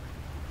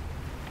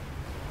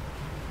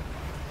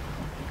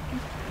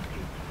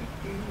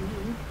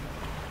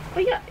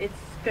 But yeah, it's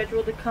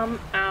scheduled to come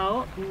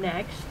out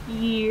next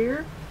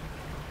year.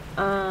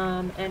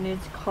 And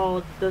it's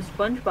called The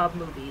SpongeBob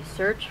Movie,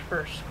 Search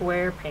for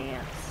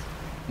SquarePants.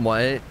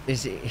 What?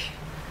 Is he...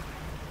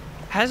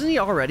 Hasn't he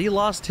already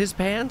lost his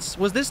pants?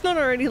 Was this not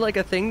already like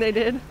a thing they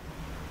did?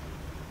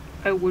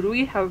 I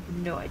literally have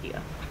no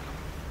idea.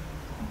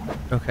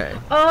 Okay.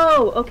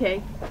 Oh,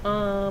 okay.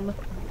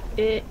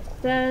 It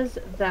says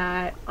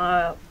that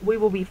we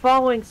will be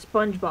following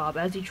SpongeBob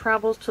as he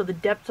travels to the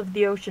depths of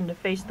the ocean to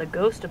face the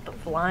ghost of the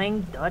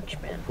Flying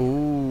Dutchman.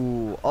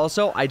 Ooh.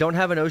 Also, I don't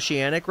have an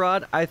oceanic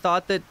rod. I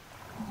thought that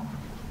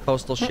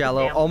coastal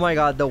shallow. Damn. Oh my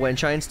god, the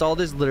winch I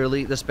installed is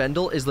literally, the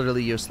spindle is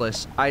literally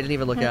useless. I didn't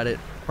even look at it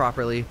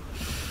properly.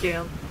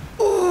 Damn.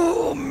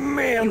 Oh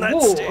man,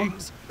 that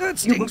stings. That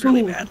stings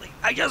really badly.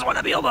 I just want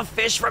to be able to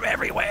fish from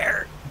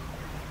everywhere.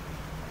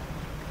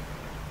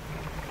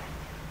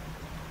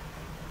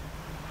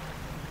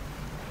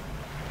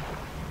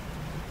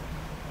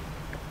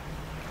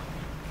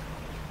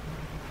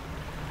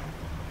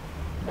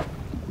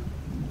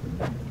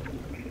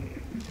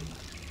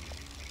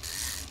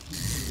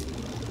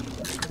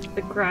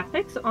 The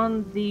graphics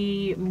on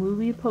the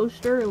movie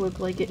poster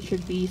look like it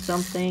should be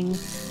something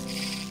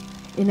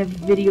in a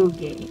video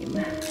game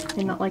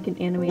and not like an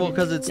animated. Well,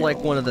 because it's like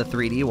one of the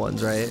 3D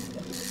ones, right?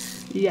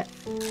 Yeah.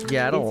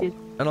 Yeah, I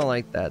don't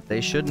like that.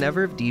 They should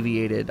never have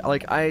deviated.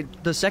 Like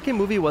the second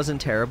movie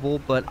wasn't terrible,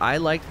 but I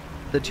liked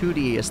the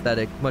 2D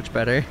aesthetic much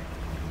better.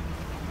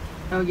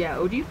 Oh yeah,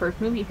 OG first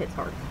movie hits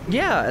hard.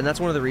 Yeah, and that's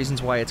one of the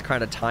reasons why it's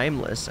kind of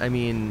timeless. I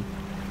mean,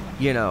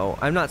 you know,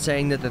 I'm not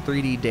saying that the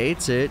 3D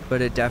dates it,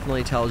 but it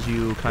definitely tells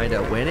you kind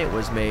of when it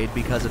was made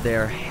because of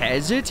their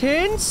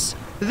hesitance.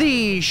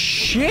 The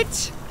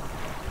shit.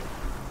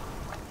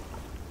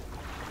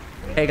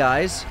 Hey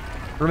guys,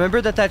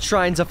 remember that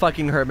shrine's a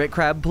fucking hermit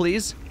crab,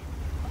 please?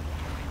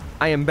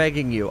 I am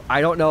begging you. I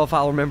don't know if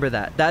I'll remember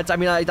that. I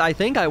mean, I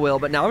think I will,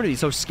 but now I'm gonna be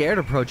so scared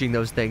approaching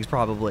those things,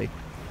 probably.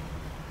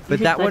 But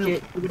that one...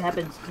 It, see what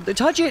happens.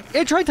 Touch it!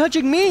 It tried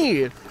touching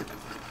me!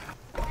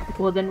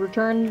 Well, then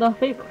return the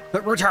favor.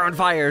 But return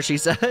fire, she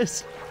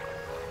says.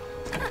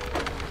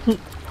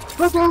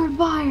 Return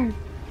fire!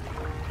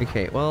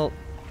 Okay, well,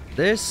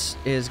 this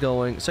is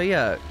going... So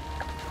yeah,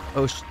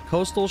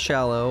 coastal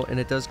shallow, and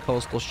it does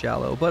coastal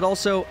shallow. But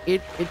also,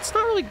 it's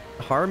not really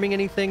harming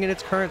anything in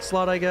its current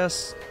slot, I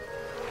guess.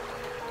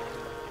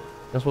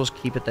 I guess we'll just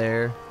keep it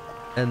there.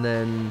 And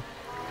then,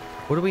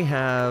 what do we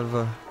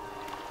have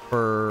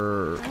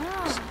for...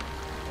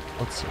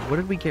 Let's see, what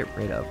did we get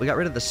rid of? We got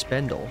rid of the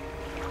spindle.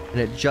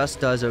 And it just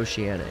does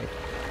oceanic.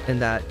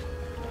 And that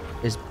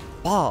is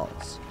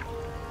balls.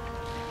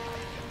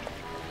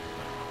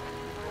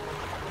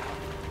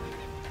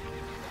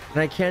 And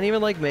I can't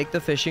even, like, make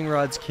the fishing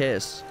rods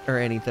kiss or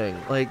anything.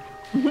 Like...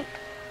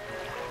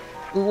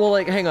 Well,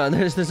 like, hang on.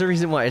 There's a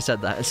reason why I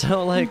said that.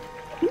 So, like...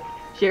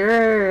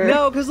 Sure.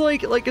 No, because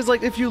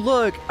like if you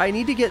look, I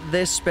need to get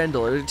this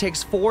spindle. It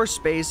takes 4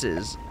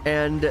 spaces,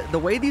 and the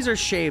way these are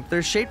shaped,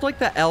 they're shaped like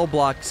the L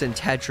blocks in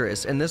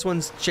Tetris, and this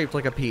one's shaped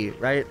like a P,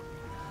 right?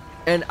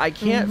 And I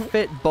can't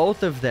fit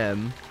both of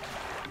them,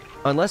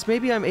 unless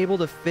maybe I'm able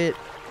to fit...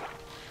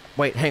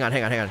 Wait, hang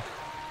on.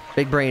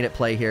 Big brain at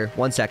play here.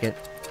 1 second.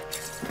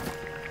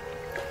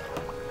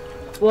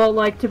 Well,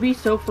 like, to be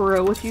so for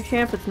real with you,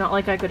 champ, it's not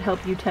like I could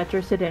help you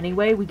Tetris it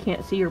anyway. We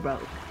can't see your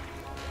boat.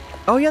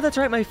 Oh yeah, that's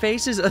right. My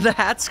face is the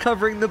hat's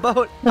covering the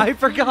boat. I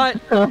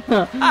forgot.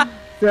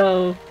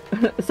 So,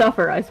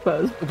 suffer, I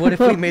suppose. What if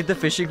we made the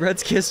fishing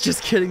rods kiss?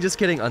 Just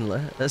kidding.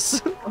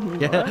 Unless.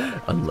 Yeah,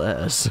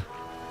 unless.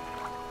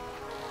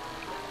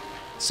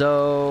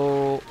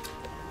 So,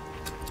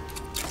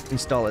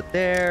 install it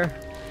there,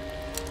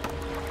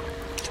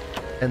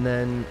 and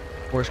then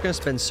we're just gonna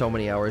spend so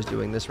many hours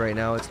doing this right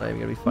now. It's not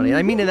even gonna be funny.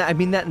 I mean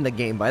that in the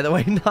game, by the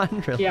way, not in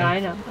real life. Yeah, I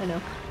know.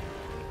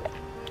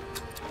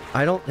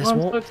 I don't. This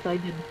won't. I'm so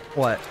excited.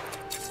 What?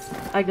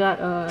 I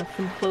got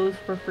some clothes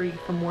for free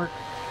from work,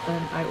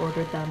 and I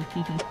ordered them.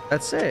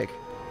 That's sick.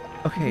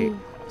 Okay.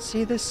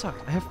 See, this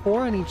sucks. I have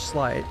 4 on each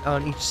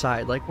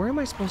side. Like, where am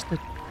I supposed to?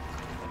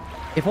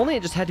 If only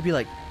it just had to be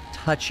like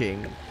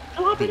touching.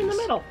 Slop it in the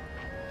middle.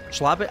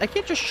 Slop it? I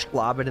can't just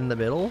slob it in the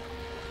middle.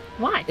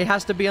 Why? It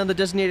has to be on the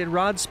designated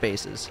rod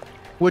spaces,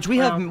 which we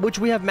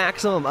have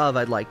maximum of.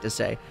 I'd like to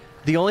say.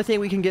 The only thing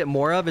we can get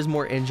more of is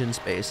more engine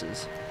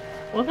spaces.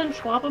 Well, then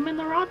swap them in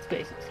the rod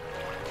spaces.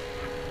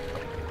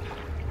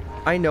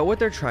 I know what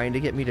they're trying to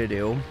get me to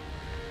do.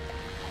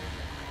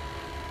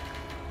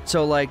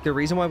 So, like, the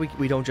reason why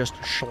we don't just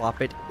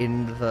schlop it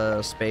in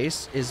the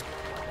space is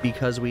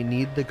because we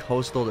need the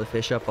coastal to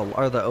fish up,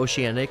 or the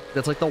oceanic.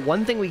 That's like the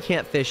one thing we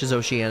can't fish is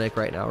oceanic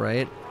right now,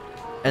 right?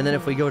 And then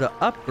if we go to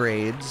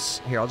upgrades...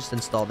 Here, I'll just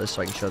install this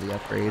so I can show the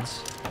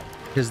upgrades.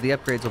 Because the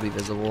upgrades will be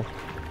visible.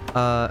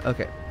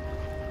 Okay.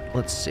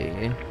 Let's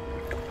see.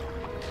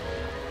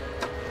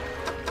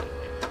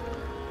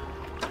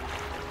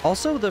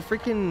 Also, the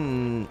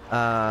freaking,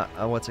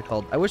 what's it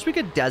called? I wish we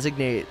could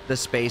designate the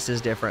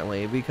spaces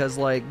differently, because,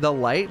 like, the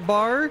light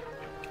bar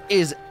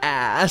is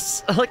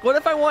ass. Like, what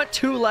if I want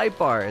 2 light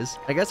bars?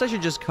 I guess I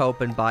should just cope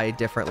and buy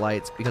different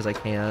lights, because I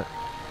can't.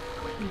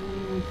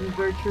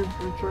 Very true.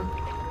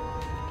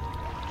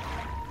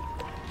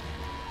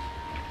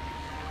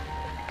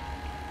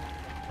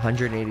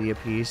 180 a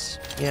piece.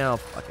 Yeah,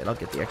 fuck it. I'll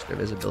get the extra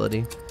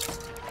visibility.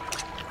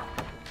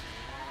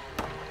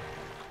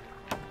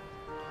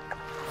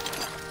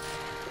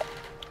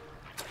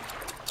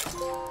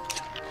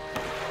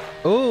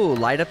 Oh,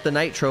 light up the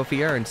night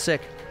trophy earned.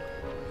 Sick.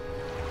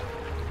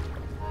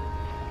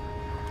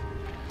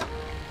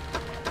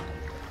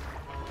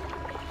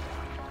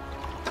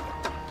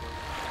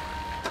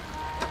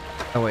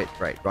 Oh, wait.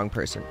 Right. Wrong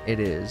person. It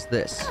is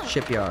this.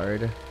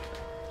 Shipyard.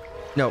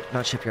 No,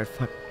 not shipyard.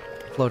 Fuck.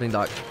 Floating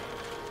dock.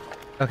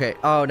 Okay.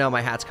 Oh, no,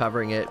 my hat's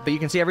covering it. But you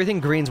can see everything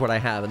green's what I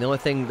have. And the only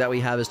thing that we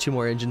have is 2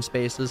 more engine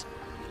spaces.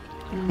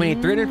 We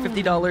need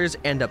 $350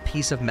 and a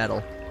piece of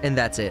metal. And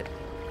that's it.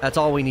 That's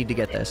all we need to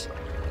get this.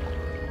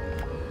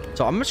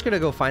 So I'm just going to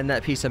go find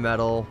that piece of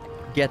metal,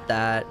 get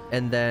that,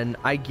 and then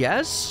I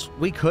guess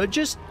we could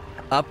just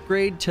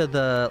upgrade to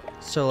the...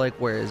 So, like,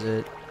 where is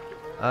it?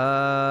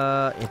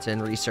 It's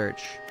in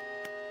research.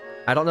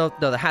 I don't know.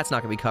 No, the hat's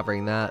not going to be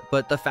covering that.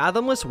 But the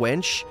Fathomless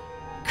Winch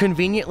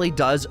conveniently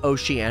does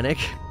oceanic.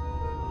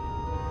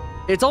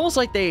 It's almost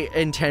like they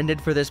intended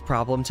for this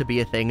problem to be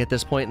a thing at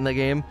this point in the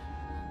game.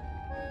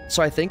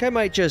 So I think I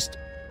might just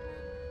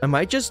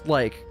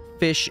like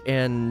fish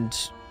and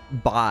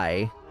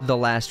buy the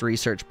last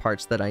research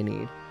parts that I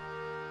need.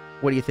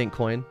 What do you think,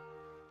 Coin?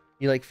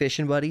 You like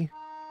fishing, buddy?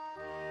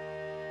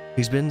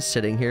 He's been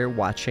sitting here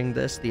watching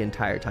this the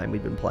entire time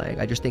we've been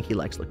playing. I just think he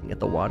likes looking at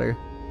the water.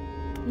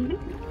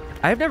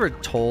 I've never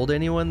told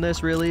anyone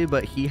this really,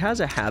 but he has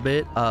a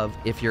habit of,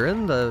 if you're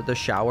in the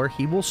shower,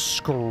 he will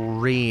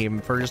scream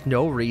for just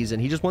no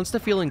reason. He just wants to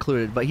feel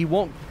included, but he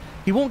won't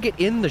get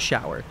in the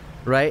shower,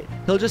 right?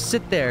 He'll just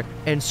sit there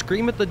and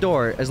scream at the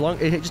door as long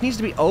it just needs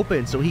to be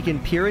open so he can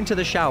peer into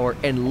the shower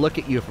and look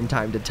at you from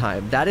time to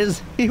time. That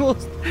is, he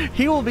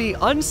will be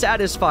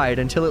unsatisfied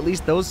until at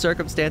least those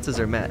circumstances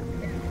are met.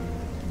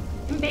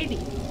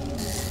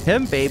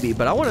 Him baby,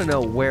 but I want to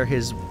know where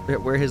his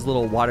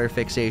little water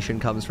fixation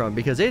comes from,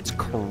 because it's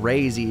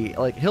crazy.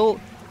 Like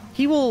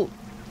he will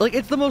like,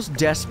 it's the most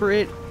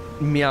desperate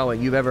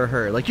meowing you've ever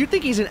heard. Like, you'd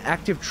think he's in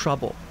active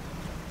trouble,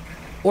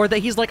 or that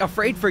he's like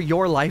afraid for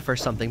your life or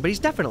something, but he's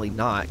definitely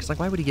not. Cause like,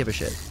 why would he give a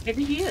shit?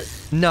 Maybe he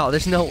is. No,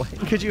 there's no way.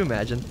 Could you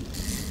imagine?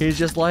 He's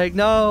just like,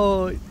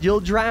 no, you'll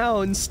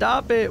drown.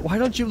 Stop it. Why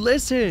don't you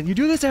listen? You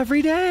do this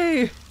every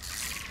day.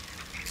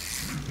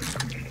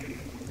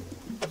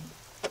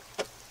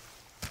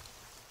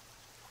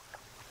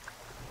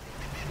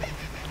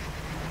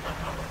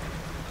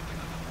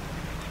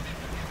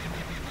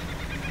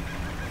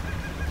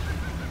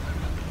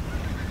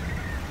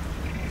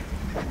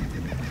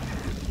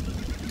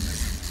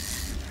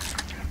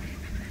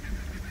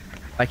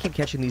 If I keep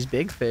catching these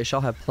big fish, I'll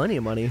have plenty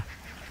of money.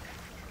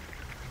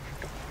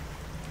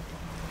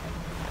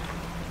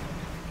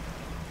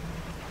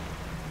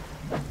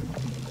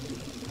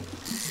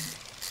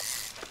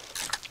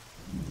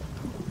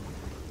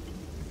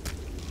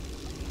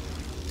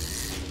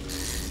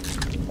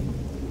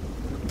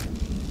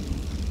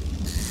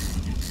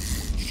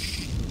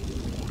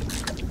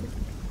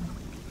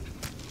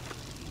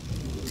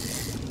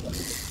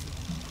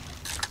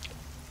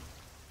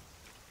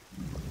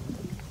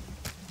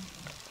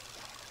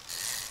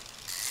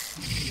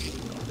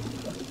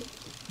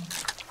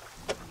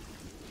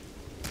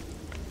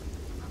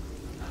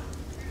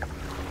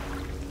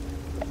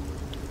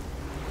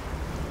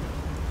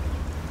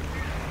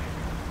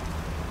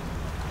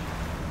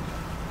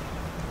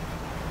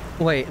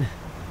 Wait.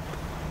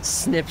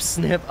 Snip,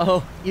 snip.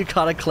 Oh, you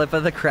caught a clip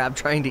of the crab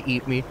trying to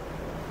eat me.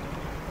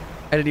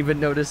 I didn't even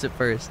notice it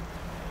first.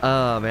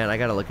 Oh man, I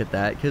gotta look at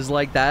that, because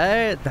like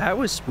that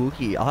was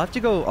spooky. I'll have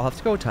to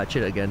go touch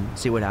it again,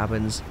 see what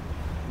happens.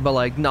 But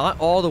like, not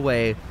all the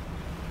way.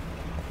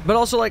 But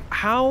also, like,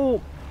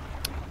 how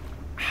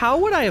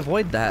would I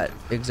avoid that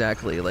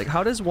exactly? Like,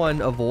 how does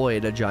one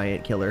avoid a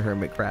giant killer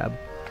hermit crab?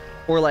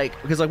 Or like,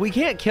 because like, we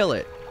can't kill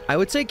it. I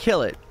would say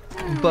kill it,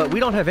 but we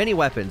don't have any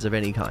weapons of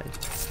any kind.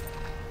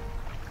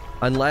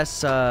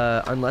 Unless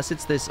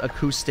it's this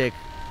acoustic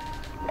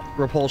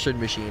repulsion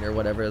machine or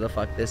whatever the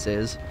fuck this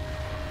is.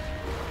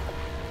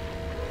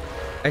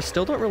 I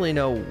still don't really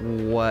know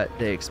what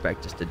they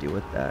expect us to do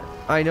with that.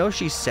 I know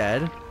she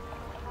said,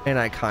 and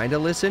I kind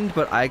of listened,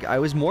 but I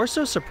was more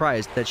so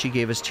surprised that she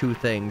gave us 2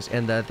 things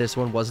and that this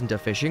one wasn't a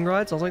fishing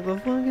rod. So I was like, the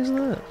fuck is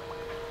that?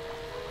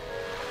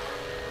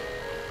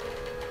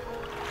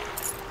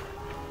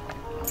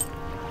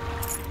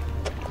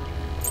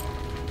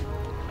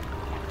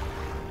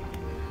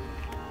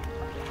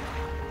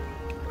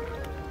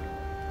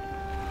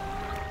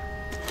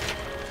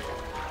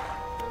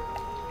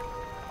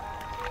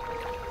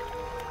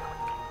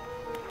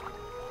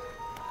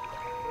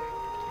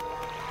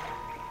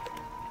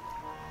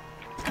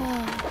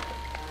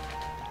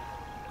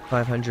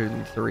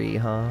 $503,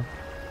 huh?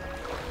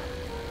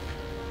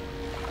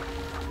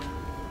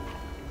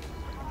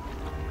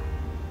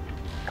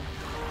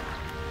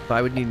 So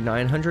I would need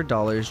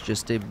 $900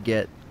 just to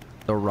get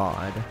the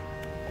rod.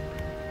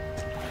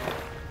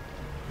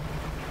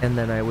 And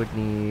then I would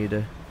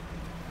need...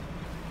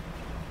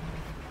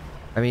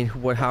 I mean,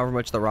 however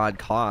much the rod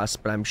costs,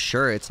 but I'm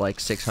sure it's like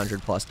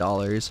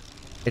 $600+.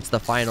 It's the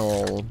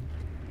final...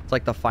 It's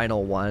like the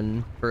final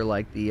one for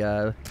like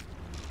the,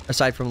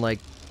 aside from like,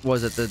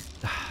 was it the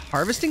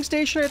harvesting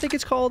station, I think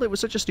it's called? It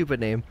was such a stupid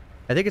name.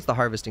 I think it's the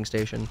harvesting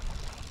station.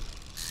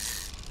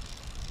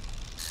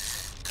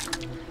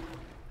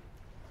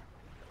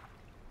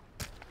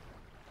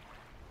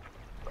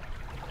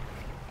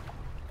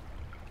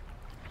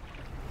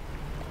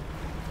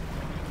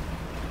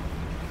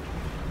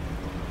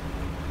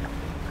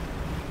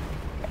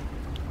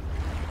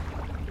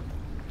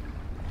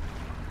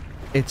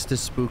 It's to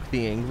spook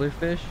the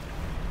anglerfish?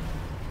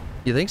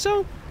 You think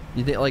so?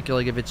 You think like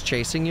if it's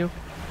chasing you?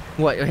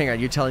 What? Hang on,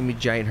 you're telling me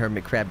giant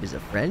hermit crab is a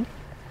friend?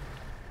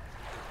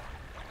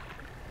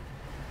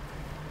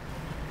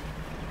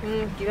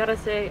 You gotta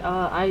say,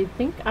 I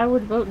think I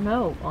would vote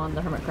no on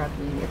the hermit crab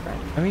being your friend.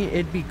 I mean,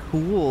 it'd be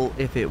cool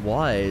if it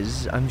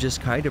was. I'm just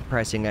kind of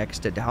pressing X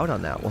to doubt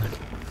on that one.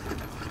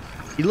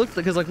 He looked,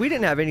 because like we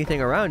didn't have anything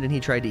around and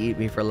he tried to eat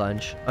me for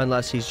lunch.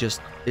 Unless he's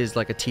just is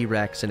like a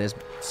T-Rex and his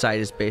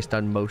sight is based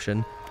on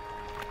motion.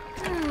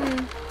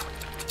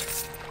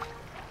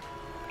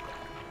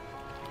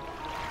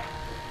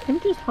 I'm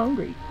just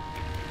hungry.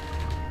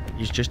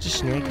 He's just a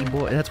snacky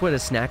boy. That's what a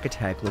snack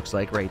attack looks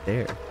like right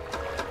there.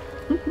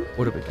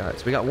 What do we got?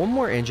 So we got one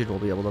more engine we'll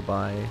be able to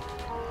buy.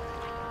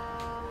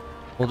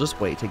 We'll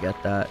just wait to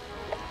get that.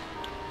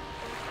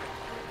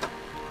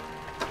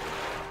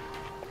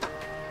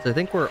 So I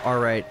think we're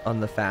alright on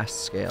the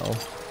fast scale.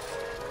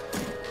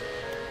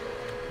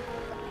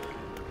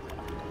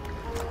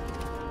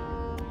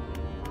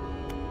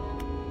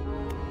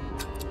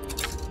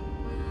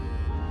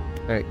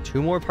 Alright,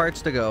 2 more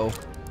parts to go.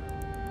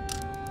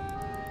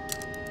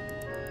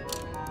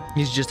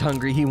 He's just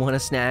hungry. He want a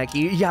snack.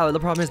 Yeah, the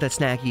problem is that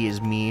snacky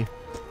is me.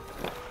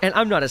 And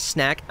I'm not a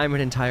snack. I'm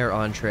an entire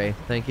entree.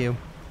 Thank you.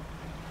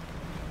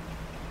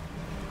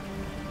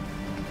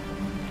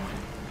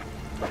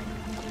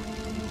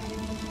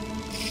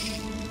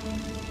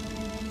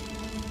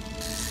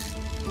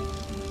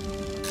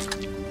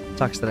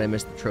 Sucks that I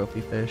missed the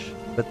trophy fish.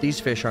 But these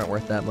fish aren't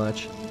worth that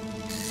much.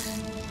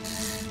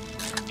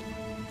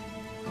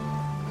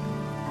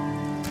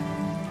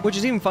 Which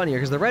is even funnier,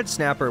 because the red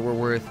snapper were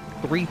worth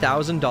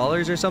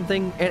 $3,000 or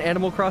something in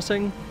Animal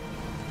Crossing.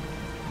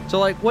 So,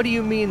 like, what do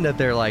you mean that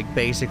they're, like,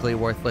 basically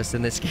worthless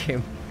in this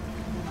game?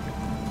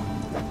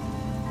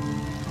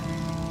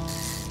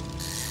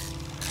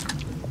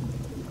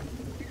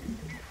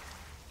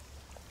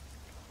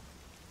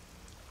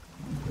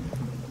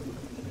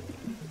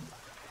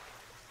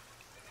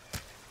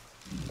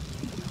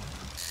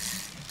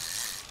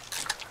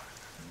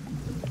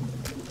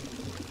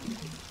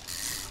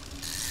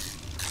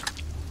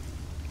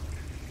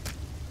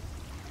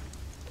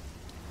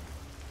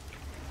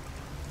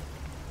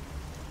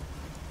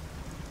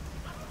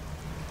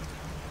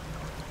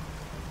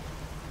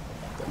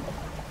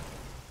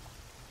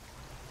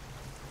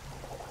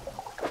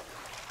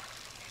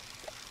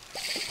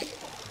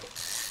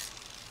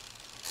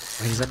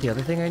 Wait, is that the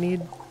other thing I need?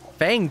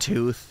 Fang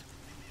tooth?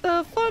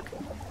 The fuck?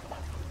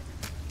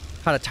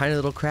 Caught a tiny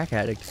little crack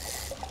addict.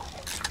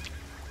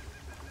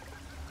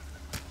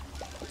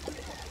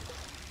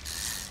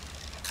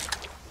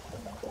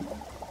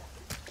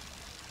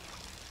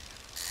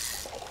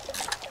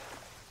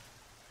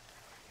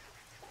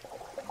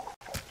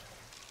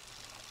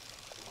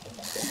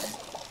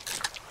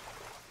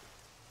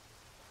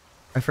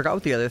 I forgot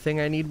what the other thing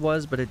I need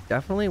was, but it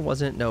definitely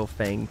wasn't no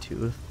fang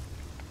tooth.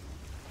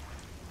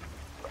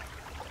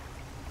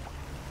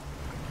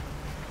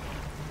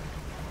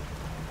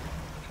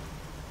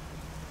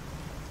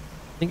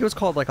 I think it was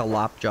called like a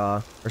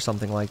lockjaw or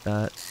something like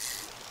that.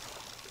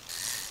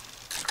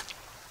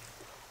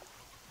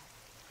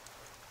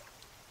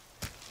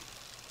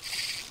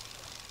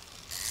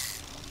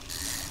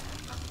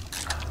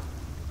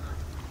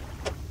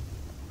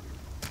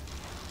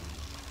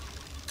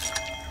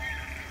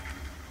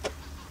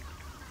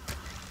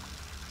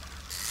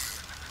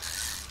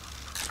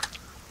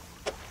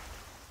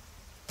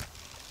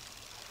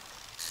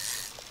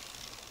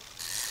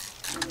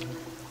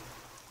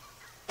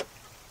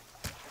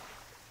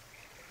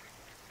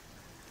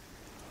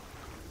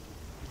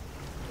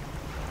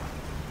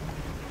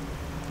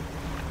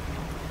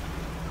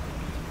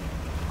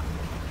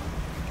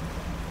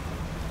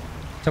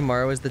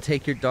 Tomorrow is the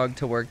take your dog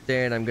to work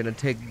day, and I'm gonna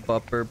take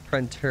Bupper,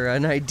 print her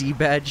an ID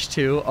badge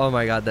too. Oh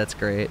my god, that's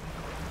great.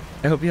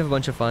 I hope you have a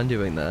bunch of fun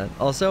doing that.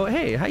 Also,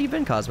 hey, how you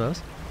been,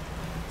 Cosmos?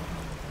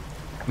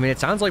 I mean, it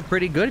sounds like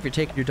pretty good if you're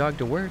taking your dog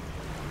to work.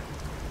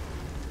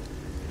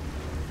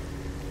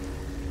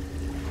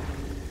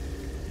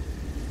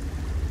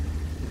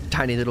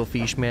 Tiny little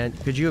fish, man.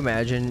 Could you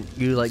imagine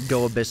you, like,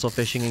 go abyssal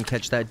fishing and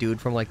catch that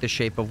dude from, like, the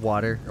Shape of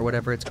Water, or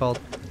whatever it's called?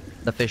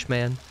 The fish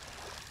man?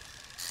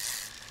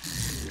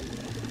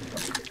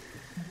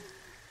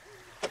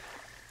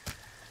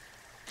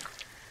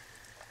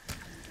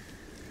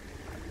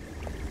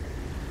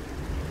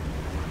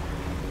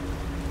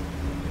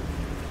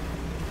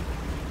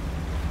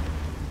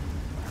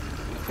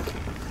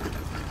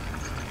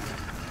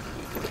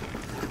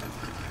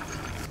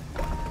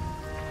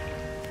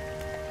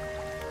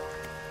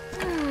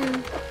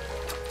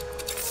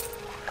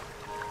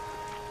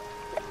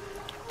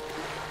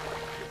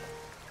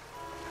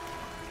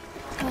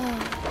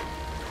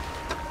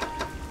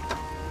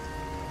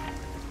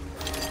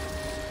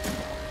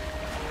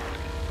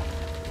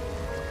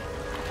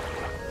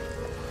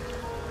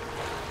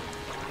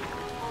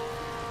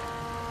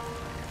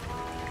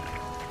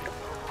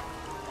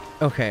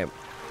 Okay,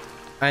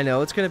 I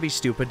know it's gonna be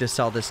stupid to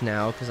sell this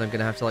now because I'm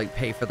gonna have to like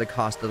pay for the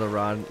cost of the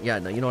rod. Yeah,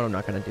 no, you know what? I'm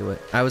not gonna do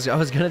it. I was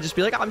gonna just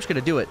be like, oh, I'm just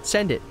gonna do it,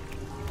 send it,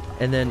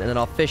 and then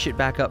I'll fish it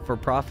back up for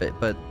profit.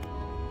 But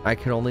I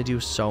can only do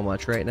so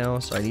much right now,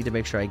 so I need to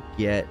make sure I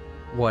get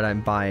what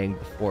I'm buying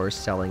before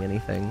selling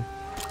anything.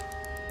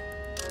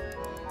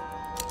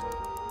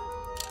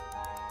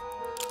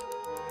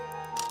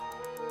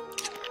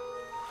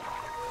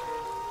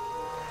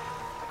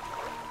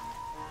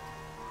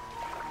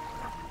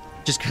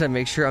 Just gotta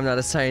make sure I'm not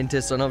a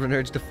scientist, so I don't have an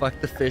urge to fuck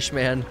the fish,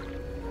 man.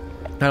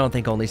 I don't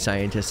think only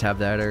scientists have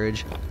that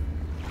urge.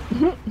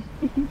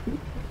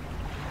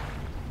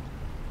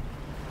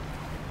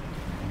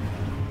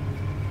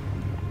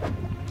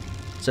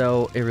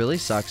 So it really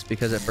sucks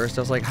because at first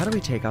I was like, how do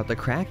we take out the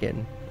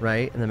Kraken,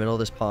 right? In the middle of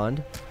this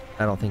pond?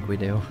 I don't think we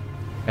do.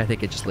 I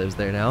think it just lives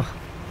there now.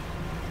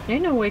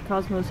 Ain't no way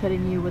Cosmo's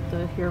hitting you with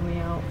the hear me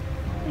out.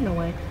 Ain't no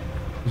way.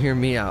 Hear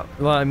me out.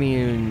 Well, I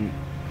mean,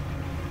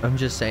 I'm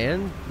just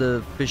saying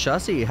the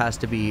Fhtagn has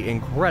to be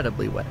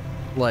incredibly wet.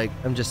 Like,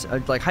 I'm just,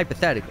 like,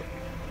 hypothetically.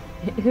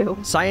 Ew.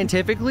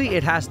 Scientifically,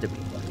 it has to be.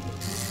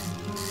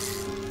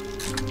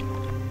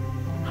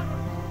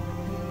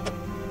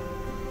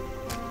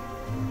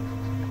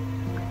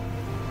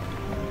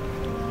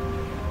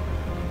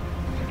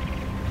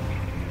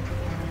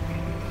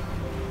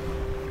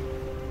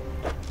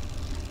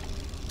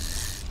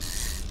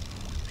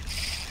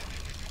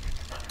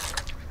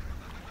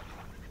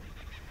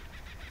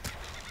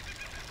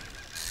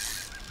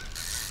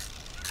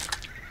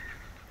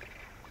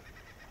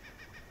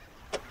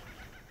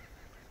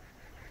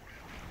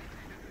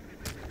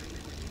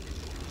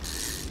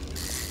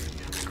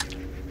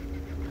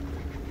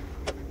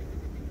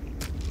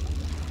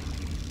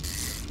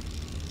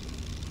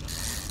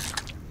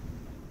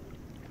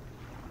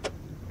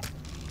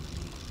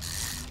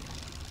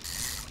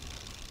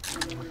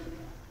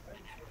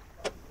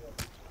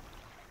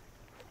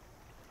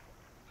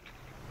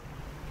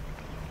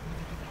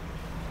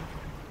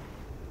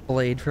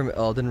 Blade from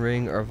Elden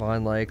Ring or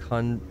Von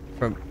Lycon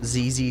from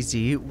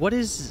ZZZ. What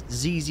is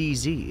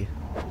ZZZ?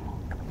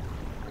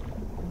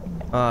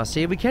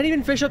 See, we can't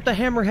even fish up the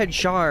hammerhead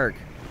shark.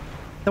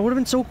 That would have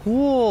been so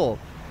cool.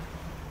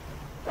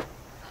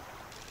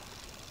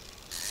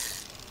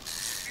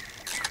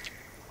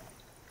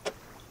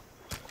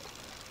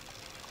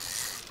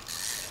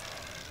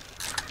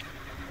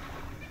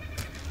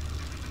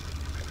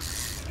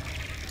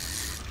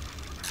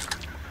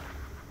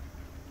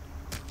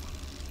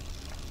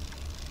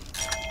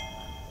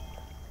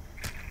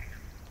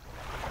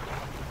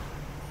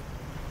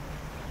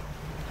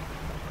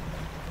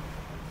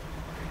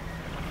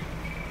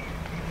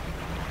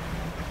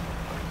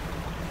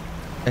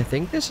 I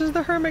think this is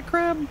the hermit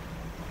crab?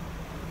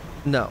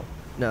 No.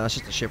 No, it's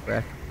just a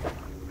shipwreck.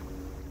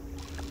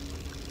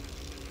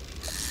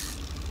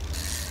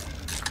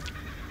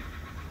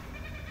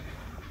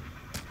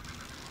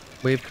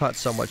 We've caught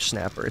so much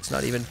snapper, it's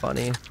not even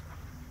funny.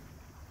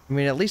 I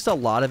mean, at least a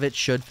lot of it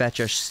should fetch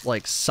us,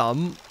 like,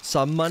 some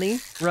money,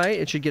 right?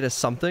 It should get us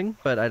something,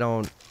 but I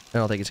don't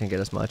think it's gonna get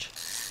us much.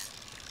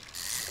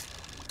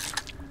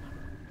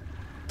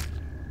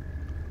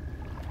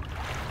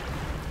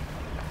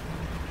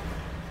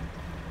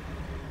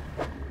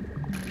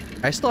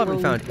 I still haven't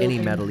found any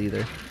metal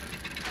either.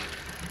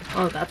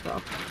 Oh, that's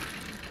rough.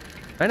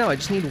 I know, I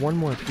just need one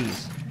more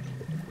piece.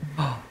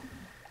 Oh,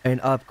 an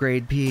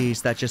upgrade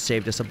piece. That just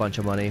saved us a bunch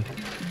of money.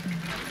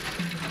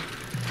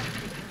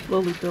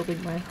 Slowly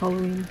building my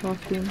Halloween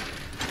costume.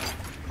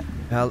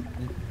 How,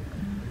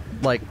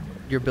 like,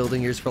 you're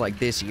building yours for, like,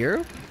 this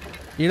year?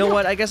 You know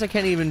what? I guess I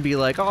can't even be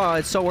like, oh,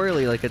 it's so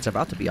early. Like, it's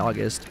about to be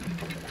August.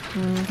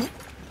 Mm-hmm.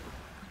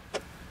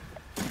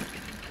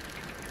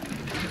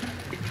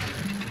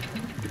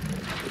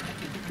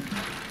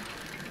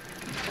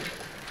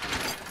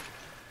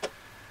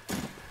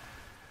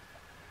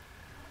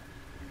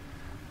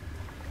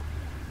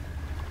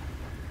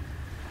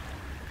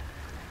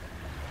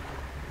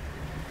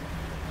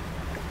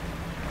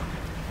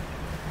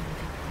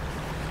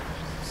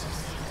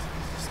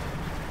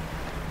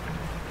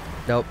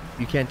 Nope,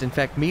 you can't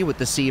infect me with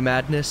the sea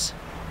madness.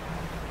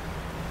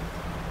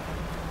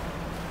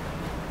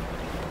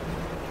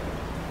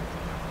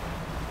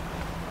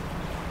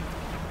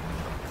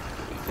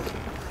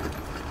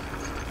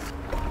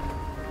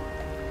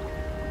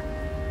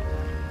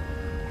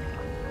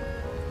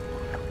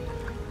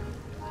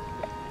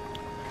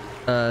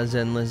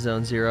 Zenless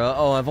Zone Zero.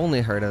 Oh, I've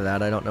only heard of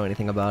that. I don't know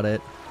anything about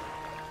it.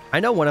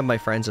 I know one of my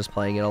friends is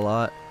playing it a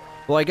lot.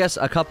 Well, I guess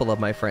a couple of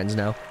my friends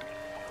now.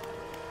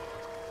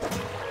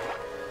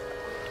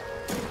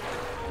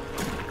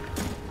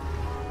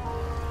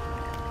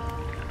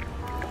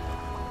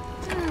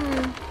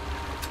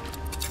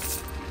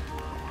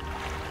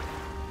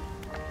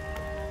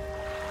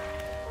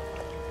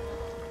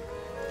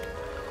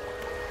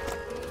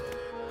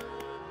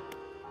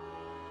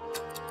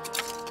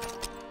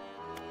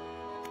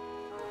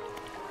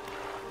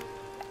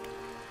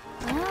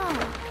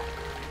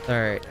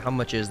 Alright, how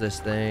much is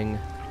this thing?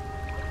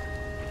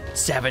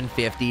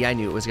 $750. I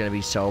knew it was going to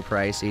be so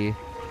pricey.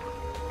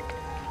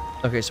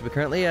 Okay, so we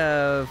currently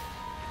have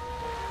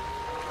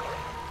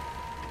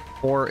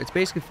it's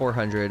basically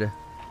 400.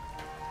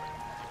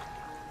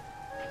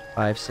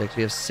 5, 6.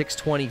 We have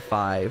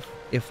 625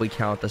 if we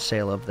count the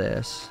sale of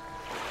this.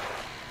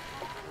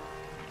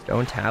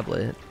 Stone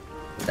tablet.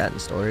 Put that in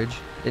storage.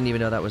 Didn't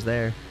even know that was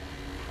there.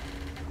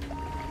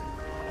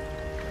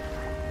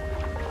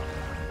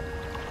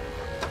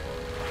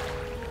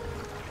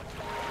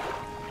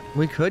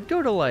 We could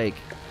go to, like...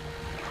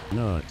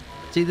 Nut.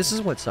 See, this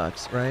is what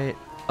sucks, right?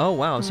 Oh,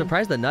 wow. I'm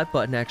surprised the nut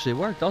button actually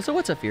worked. Also,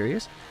 what's up,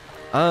 Furious?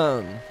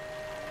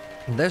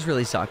 This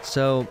really sucked.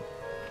 So,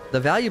 the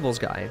valuables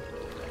guy.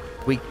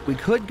 We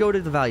could go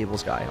to the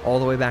valuables guy all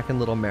the way back in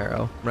Little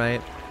Marrow,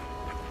 right?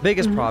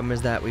 Biggest problem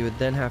is that we would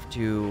then have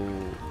to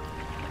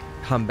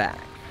come back.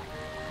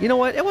 You know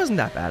what? It wasn't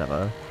that bad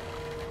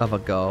of a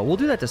go. We'll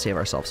do that to save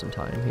ourselves some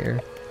time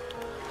here.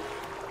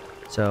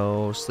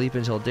 So, sleep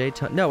until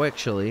daytime. No,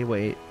 actually,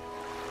 wait.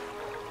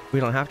 We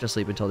don't have to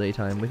sleep until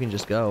daytime. We can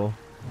just go.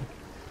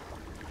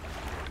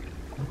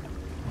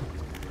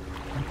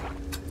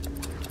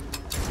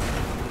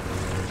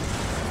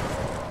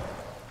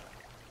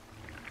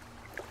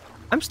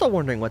 I'm still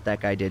wondering what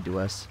that guy did to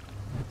us.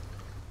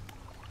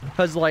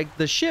 Because, like,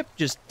 the ship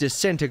just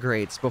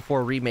disintegrates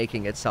before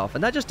remaking itself,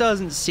 and that just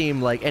doesn't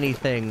seem like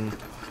anything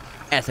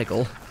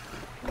ethical.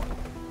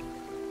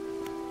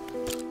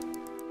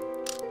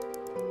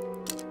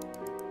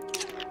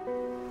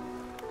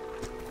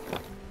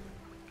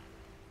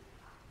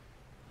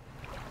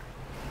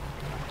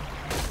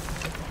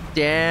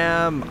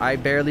 Damn, I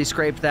barely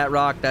scraped that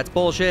rock. That's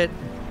bullshit.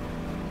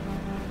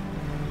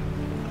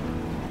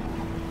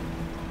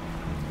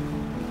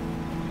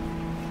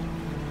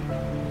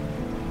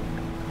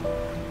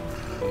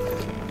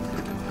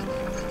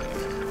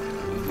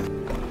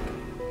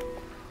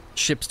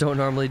 Ships don't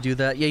normally do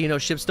that. Yeah, you know,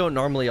 ships don't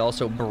normally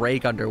also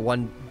break under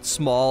one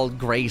small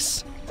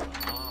grace.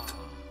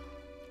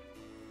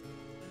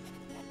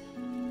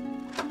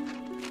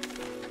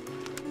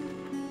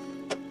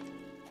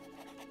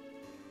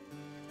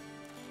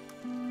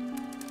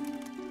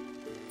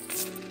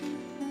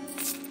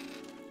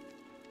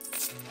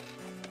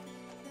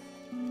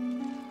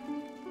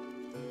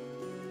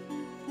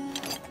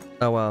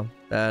 Oh well,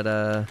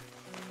 that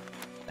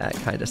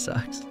kind of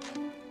sucks.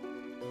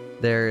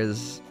 There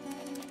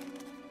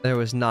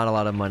was not a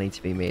lot of money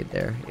to be made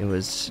there. It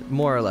was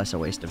more or less a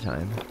waste of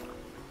time.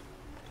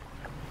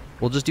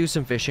 We'll just do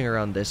some fishing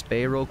around this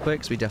bay real quick,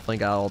 because we definitely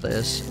got all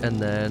this,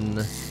 and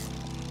then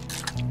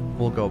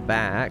we'll go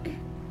back. And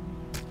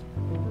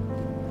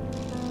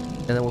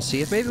then we'll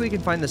see if maybe we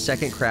can find the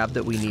second crab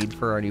that we need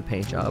for our new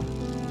paint job.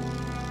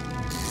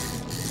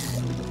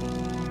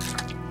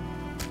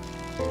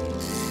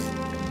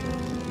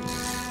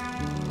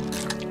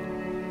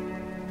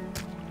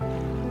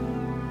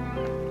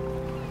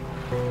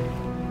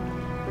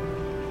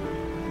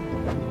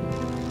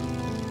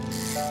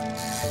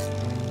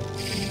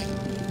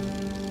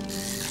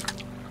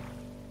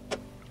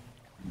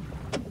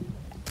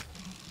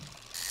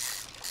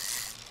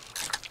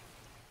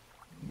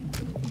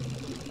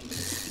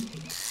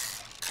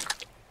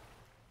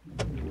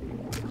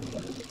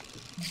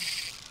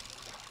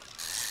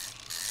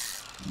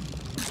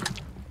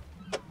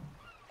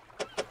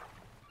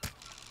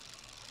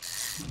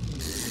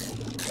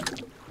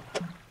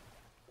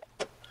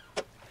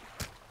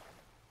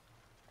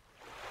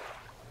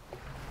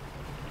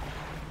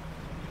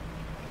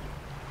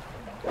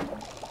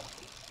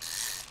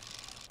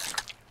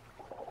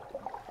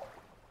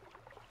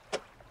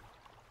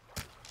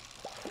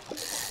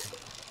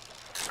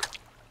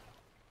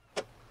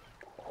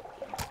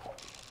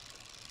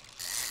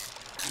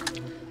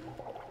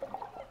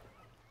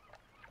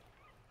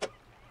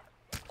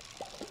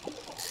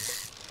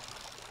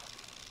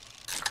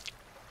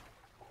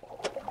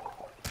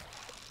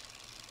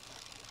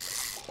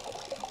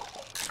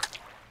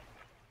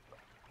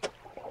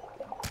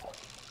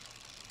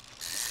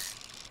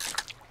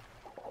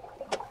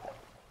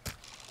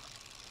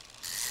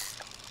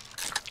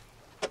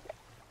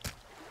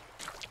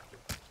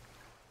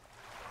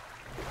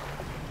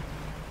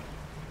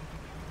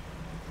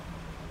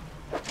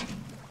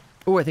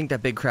 Oh, I think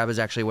that big crab is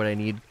actually what I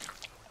need.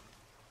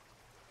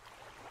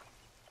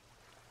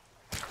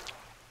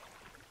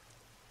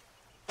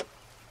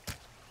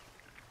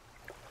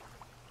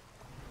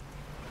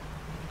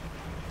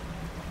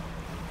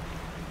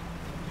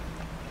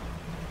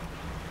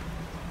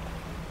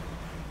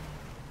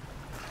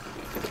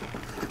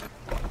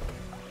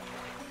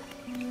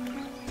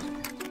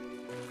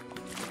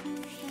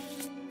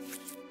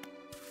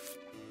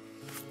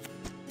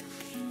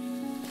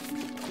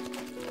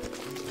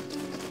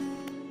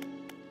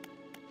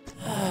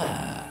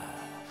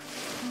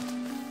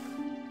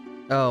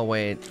 Oh,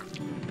 wait.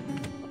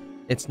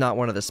 It's not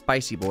one of the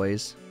spicy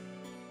boys.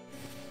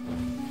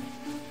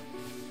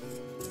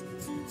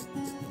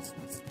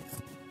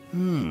 So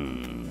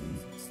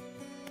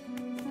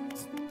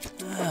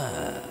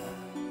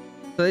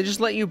they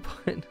just let you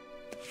put...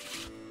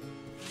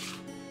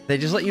 They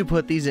just let you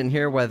put these in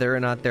here whether or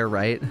not they're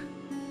right.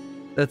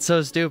 That's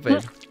so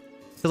stupid.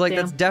 Because, like,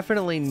 that's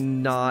definitely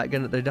not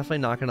gonna... They're definitely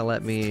not gonna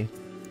let me...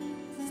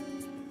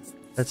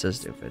 That's so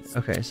stupid.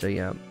 Okay, so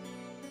yeah.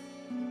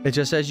 It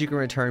just says you can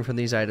return from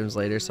these items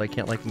later, so I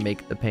can't, like,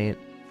 make the paint.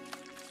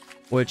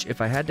 Which,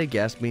 if I had to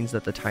guess, means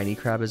that the tiny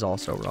crab is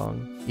also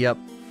wrong. Yep,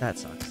 that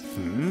sucks.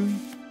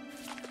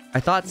 I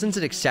thought since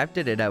it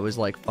accepted it, I was,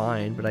 like,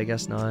 fine, but I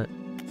guess not.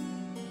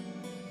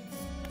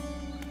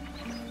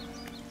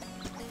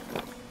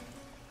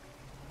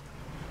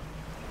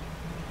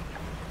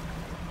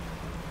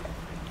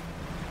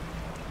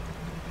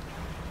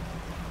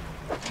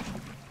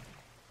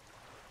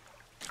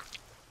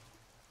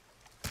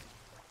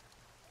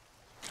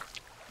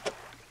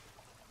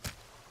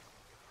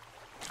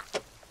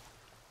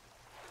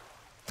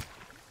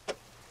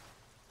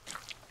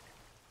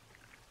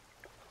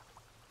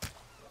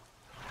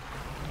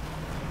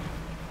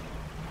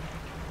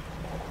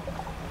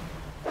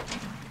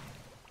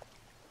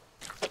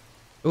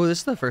 Oh, this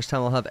is the first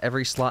time I'll have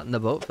every slot in the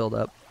boat filled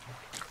up.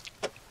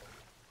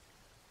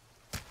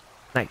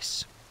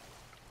 Nice.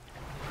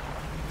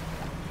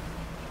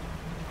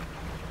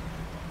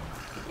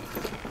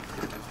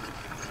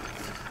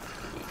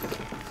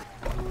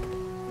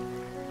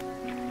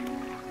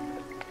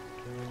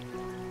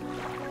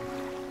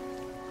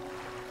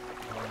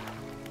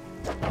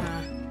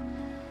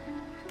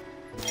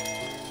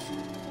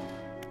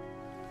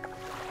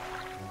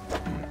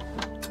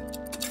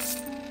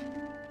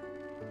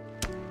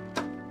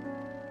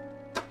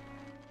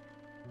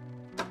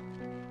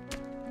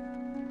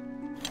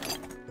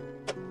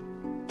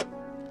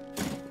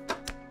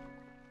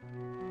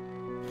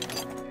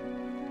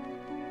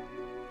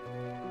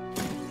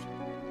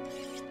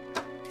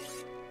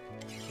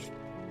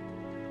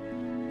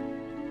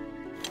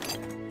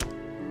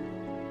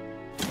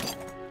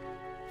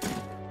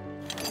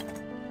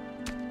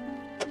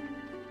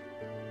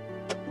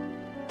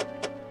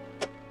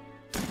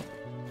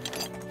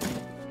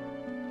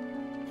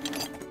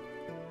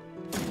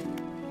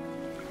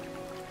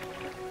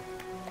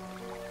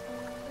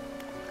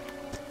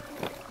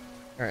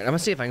 Alright, I'm gonna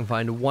see if I can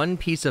find one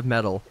piece of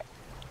metal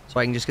so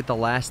I can just get the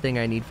last thing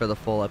I need for the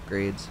full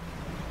upgrades.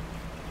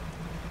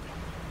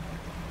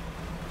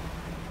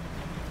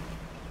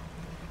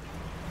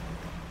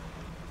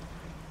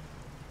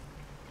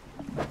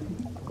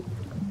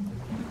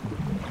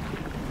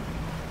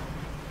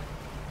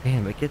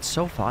 Damn, it gets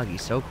so foggy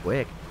so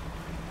quick.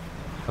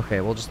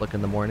 Okay, we'll just look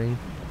in the morning.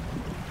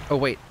 Oh,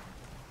 wait.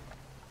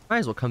 Might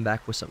as well come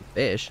back with some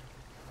fish.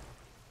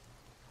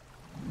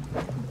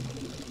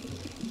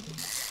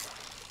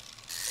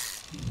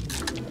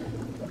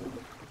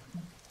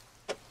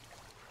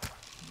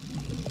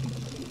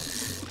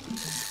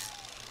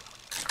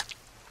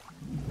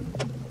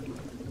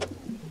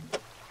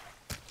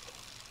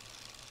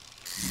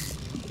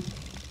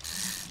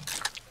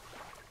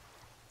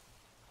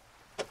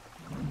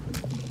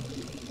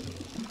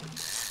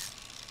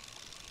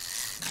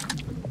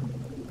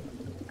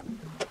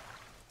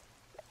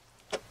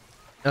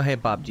 Oh, hey,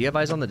 Bob, do you have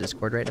eyes on the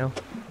Discord right now?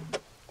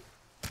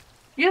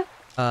 Yeah.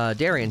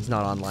 Darian's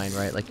not online,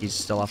 right? Like, he's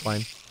still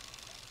offline?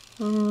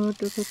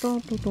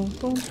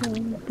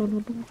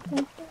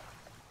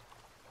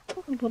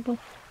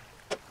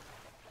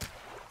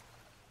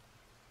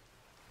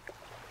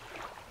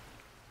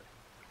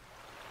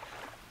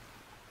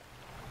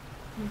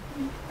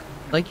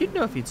 Like, you'd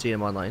know if you'd see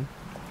him online.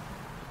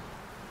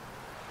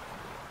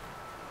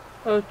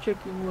 I was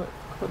checking what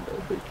color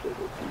his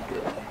little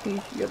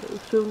he's yellow,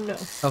 so no.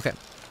 Okay,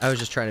 I was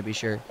just trying to be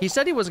sure. He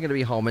said he wasn't going to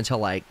be home until,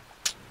 like,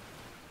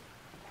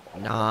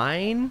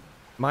 9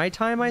 my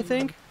time, I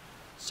think.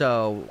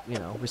 So, you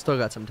know, we still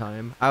got some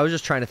time. I was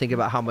just trying to think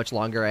about how much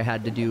longer I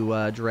had to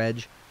do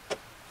dredge.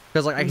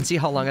 Because, like, I can see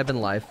how long I've been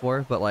live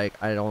for, but, like,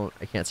 I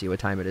can't see what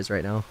time it is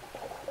right now.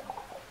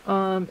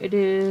 It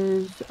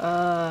is,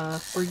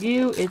 for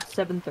you, it's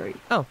 7:30.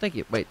 Oh, thank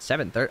you. Wait,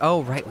 7:30?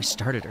 Oh, right, we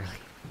started early.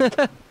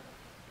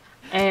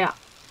 Yeah.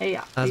 I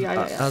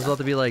was about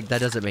to be like, that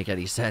doesn't make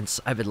any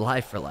sense. I've been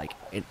live for like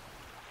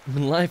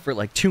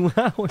 2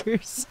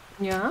 hours.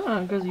 Yeah,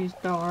 because you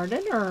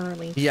started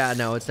early. Yeah,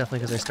 no, it's definitely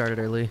because I started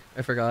early.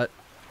 I forgot.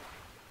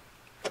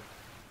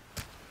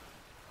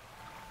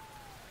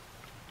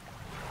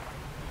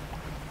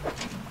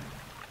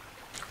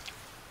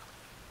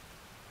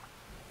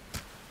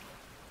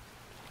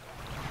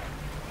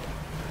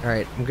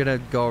 Alright, I'm gonna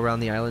go around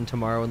the island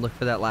tomorrow and look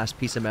for that last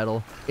piece of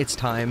metal. It's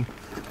time.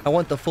 I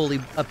want the fully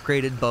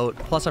upgraded boat.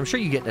 Plus, I'm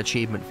sure you get an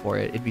achievement for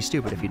it. It'd be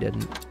stupid if you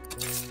didn't.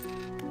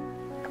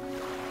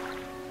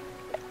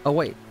 Oh,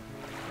 wait.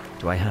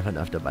 Do I have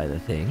enough to buy the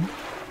thing?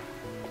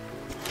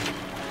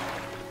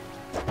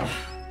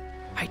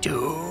 I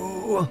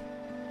do!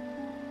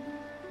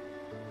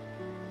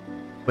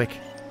 Quick.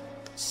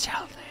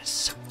 Sell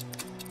this.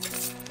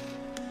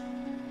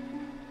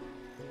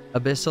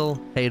 Abyssal,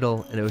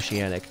 Hadal, and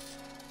Oceanic.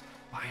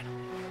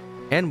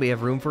 And we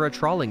have room for a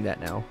trawling net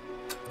now.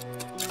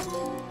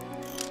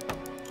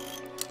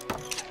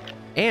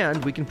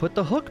 And we can put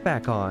the hook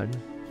back on.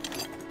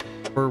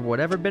 For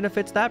whatever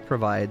benefits that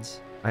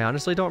provides. I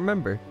honestly don't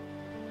remember.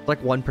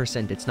 Like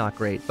 1%, it's not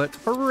great, but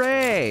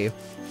hooray!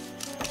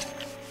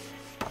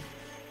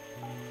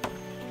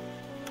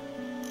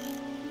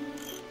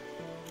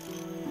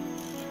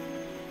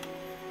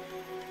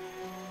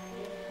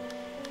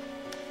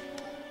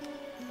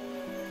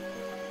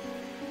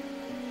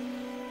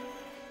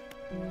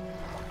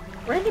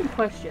 Random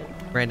question.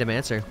 Random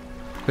answer.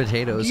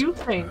 Potatoes. Do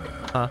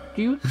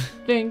you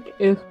think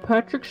if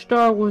Patrick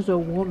Star was a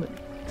woman,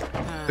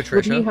 Patricia?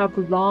 would he have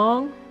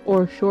long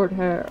or short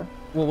hair?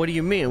 Well, what do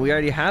you mean? We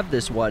already have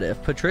this what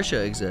if.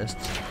 Patricia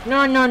exists.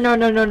 No.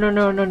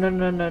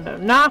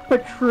 Not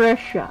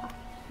Patricia.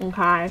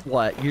 Okay.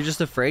 What? You're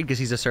just afraid because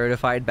he's a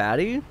certified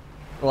baddie?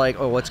 Like,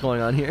 oh, what's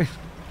going on here?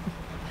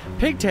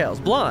 Pigtails,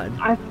 blonde.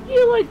 I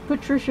feel like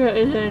Patricia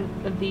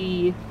isn't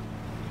the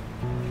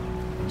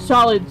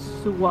solid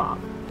swap.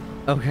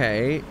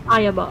 Okay.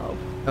 IMO.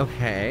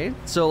 Okay.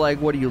 So, like,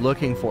 what are you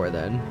looking for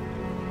then?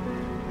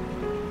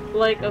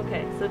 Like,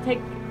 okay, so take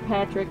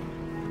Patrick.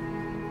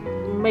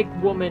 make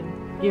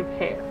woman give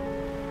hair?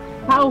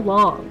 How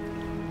long?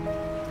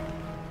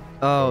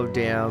 Oh,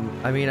 damn.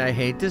 I mean, I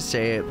hate to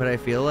say it, but I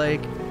feel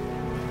like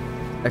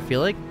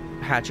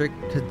Patrick,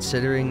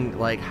 considering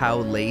like how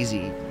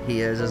lazy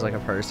he is as like a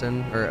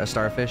person or a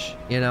starfish,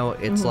 you know,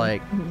 it's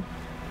like,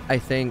 I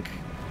think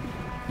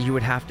you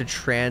would have to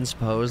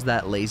transpose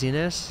that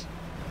laziness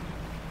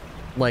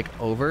like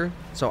over.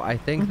 So I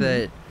think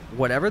that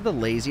whatever the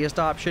laziest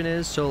option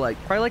is, so like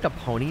probably like a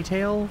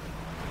ponytail,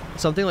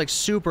 something like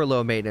super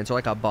low maintenance, or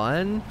like a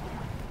bun.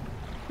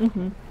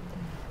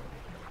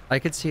 I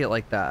could see it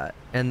like that.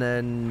 And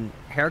then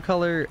hair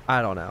color,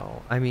 I don't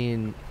know. I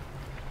mean,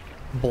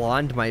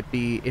 blonde might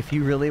be, if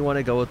you really want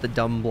to go with the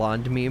dumb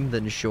blonde meme,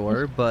 then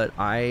sure, but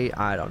I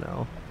don't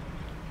know.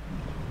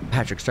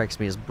 Patrick strikes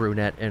me as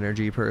brunette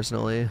energy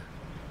personally.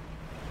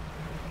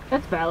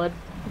 That's valid.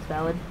 That's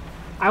valid.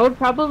 I would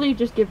probably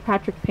just give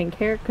Patrick pink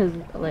hair because,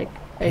 like,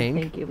 Pink?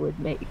 I think it would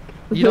make.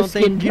 You don't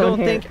think? You don't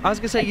think? I was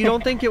gonna say, you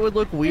don't think it would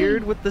look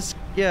weird with the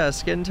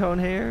skin tone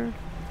hair?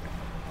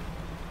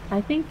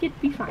 I think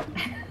it'd be fine.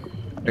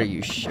 Are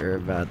you sure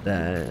about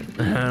that?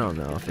 I don't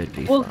know if it'd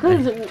be well,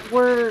 fine. because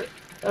we're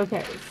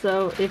okay.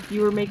 So if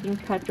you were making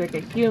Patrick a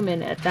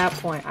human at that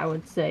point, I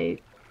would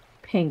say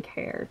pink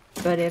hair.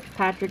 But if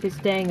Patrick is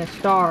staying a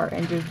star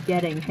and just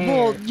getting hair,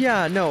 Well,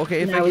 yeah, no,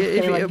 okay. then I would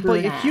say, like, But a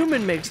brunette.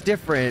 human makes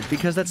different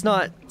because that's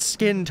not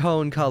skin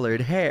tone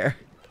colored hair.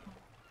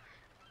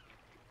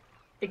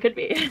 It could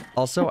be.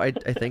 Also, I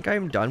think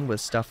I'm done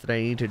with stuff that I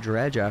need to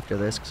dredge after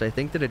this, because I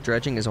think that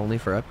dredging is only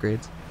for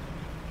upgrades.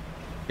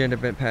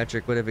 Gandalf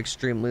Patrick would have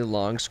extremely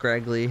long,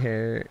 scraggly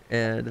hair,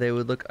 and they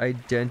would look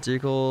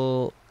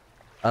identical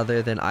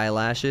other than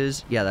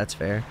eyelashes. Yeah, that's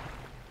fair.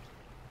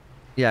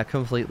 Yeah,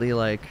 completely,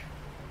 like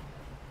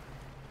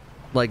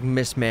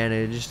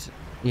mismanaged,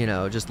 you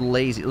know, just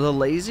lazy. The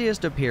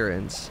laziest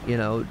appearance, you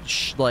know,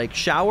 like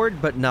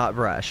showered but not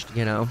brushed,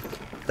 you know,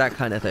 that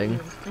kind of thing.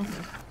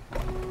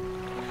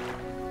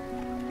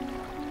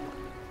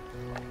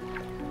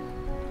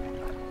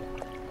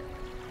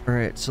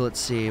 Alright, so let's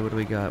see, what do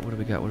we got?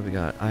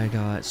 I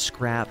got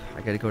scrap.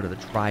 I gotta go to the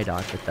dry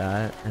dock with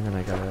that, and then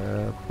I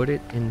gotta put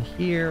it in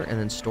here and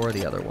then store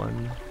the other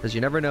one, because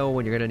you never know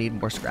when you're gonna need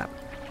more scrap.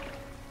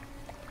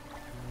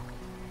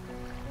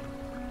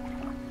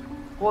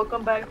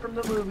 Welcome back from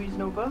the movies,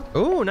 Nova.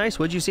 Oh, nice.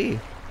 What'd you see?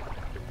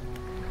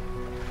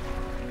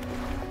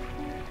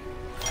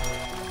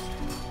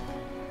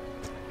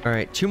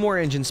 Alright, 2 more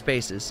engine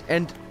spaces.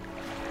 And...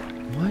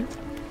 what?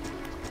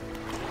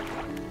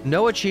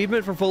 No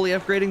achievement for fully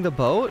upgrading the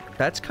boat?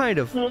 That's kind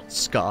of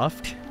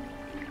scuffed.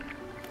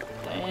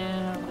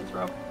 Damn, that's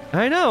rough.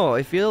 I know.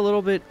 I feel a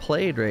little bit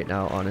played right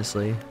now,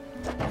 honestly.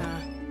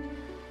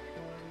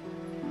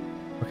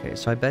 Okay,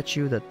 so I bet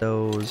you that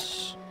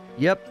those...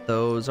 yep,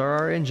 those are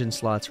our engine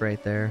slots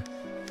right there.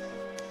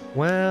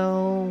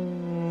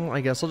 Well, I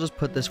guess I'll just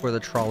put this where the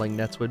trawling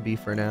nets would be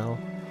for now.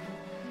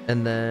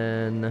 And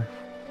then...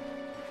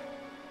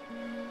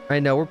 I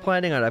know we're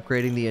planning on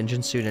upgrading the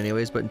engine soon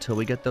anyways, but until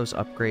we get those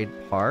upgrade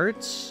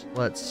parts,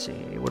 let's see,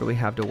 what do we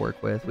have to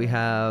work with? We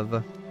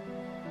have...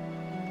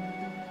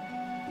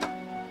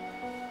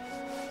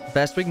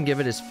 best we can give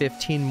it is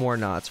 15 more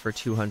knots for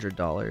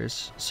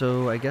 $200.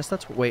 So I guess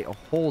that's... wait,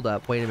 hold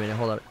up, wait a minute,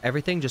 hold up.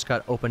 Everything just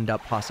got opened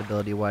up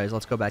possibility-wise.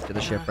 Let's go back to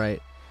the ship,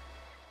 right?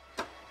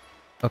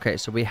 Okay,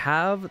 so we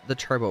have the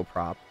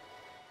turboprop.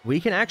 We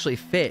can actually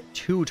fit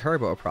 2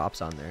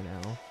 turboprops on there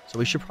now. So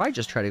we should probably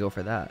just try to go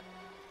for that.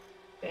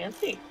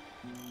 Fancy.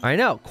 I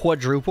know,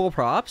 quadruple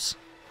props.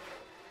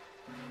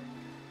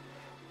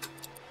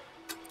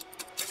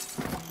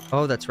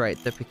 Oh, that's right.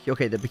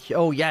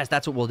 Oh, yes,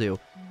 that's what we'll do.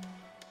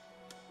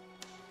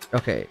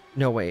 Okay,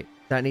 no, wait.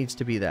 That needs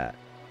to be that.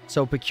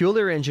 So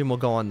peculiar engine will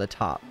go on the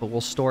top, but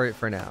we'll store it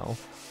for now.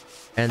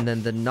 And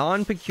then the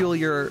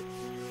non-peculiar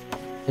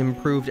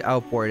improved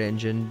outboard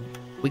engine,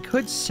 we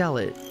could sell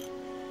it.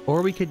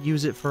 Or we could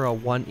use it for a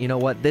one... you know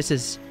what? This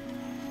is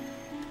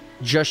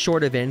just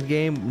short of end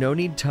game. No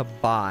need to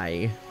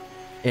buy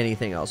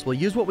anything else. We'll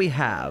use what we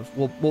have.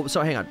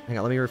 So hang on.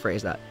 Let me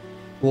rephrase that.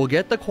 We'll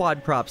get the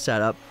quad prop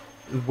set up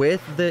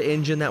with the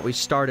engine that we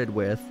started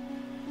with.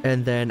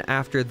 And then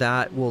after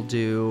that, we'll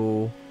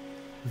do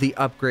the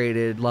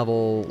upgraded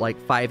level, like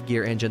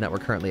 5-gear engine that we're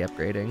currently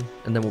upgrading.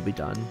 And then we'll be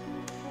done.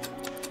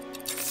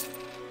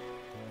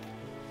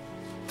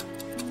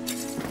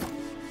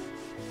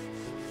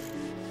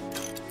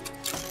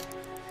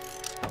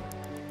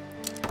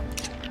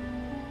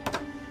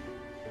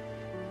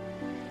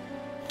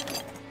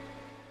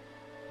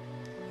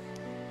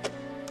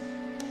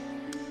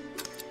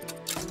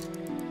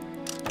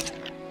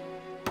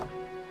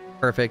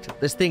 Perfect.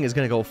 This thing is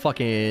gonna go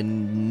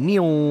fucking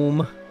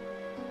neom.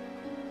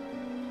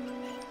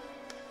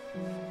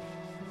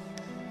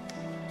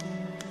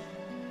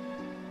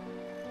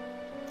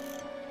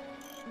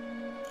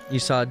 You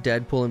saw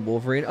Deadpool and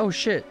Wolverine? Oh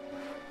shit.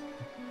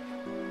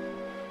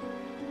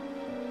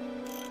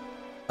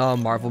 Oh,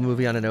 Marvel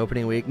movie on an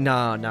opening week?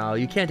 No,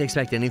 you can't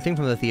expect anything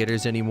from the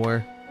theaters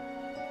anymore.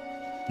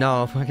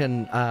 No,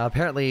 fucking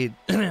apparently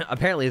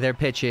they're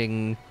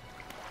pitching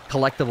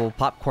collectible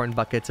popcorn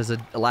buckets as a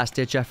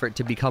last-ditch effort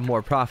to become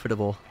more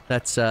profitable.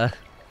 That's not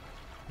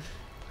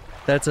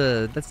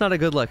a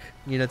good look.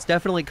 You know, it's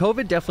definitely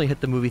COVID definitely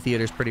hit the movie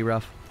theaters pretty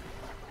rough.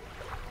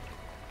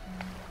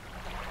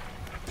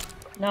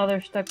 Now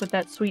they're stuck with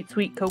that sweet,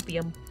 sweet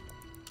copium.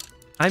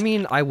 I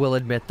mean, I will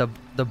admit the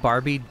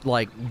Barbie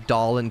like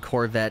doll and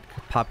Corvette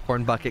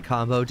popcorn bucket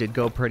combo did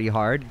go pretty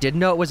hard.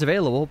 Didn't know it was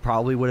available.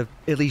 Probably would have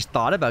at least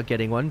thought about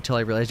getting one until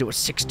I realized it was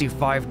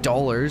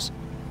 $65.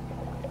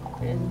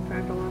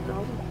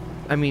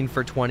 I mean,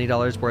 for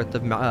 $20 worth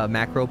of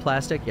macro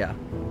plastic, yeah.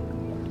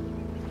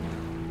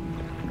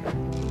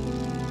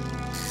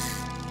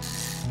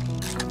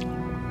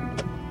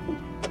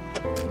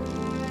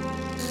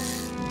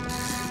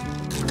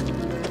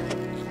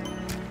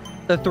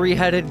 The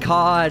three-headed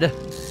cod.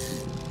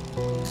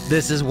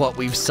 This is what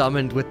we've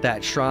summoned with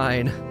that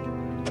shrine.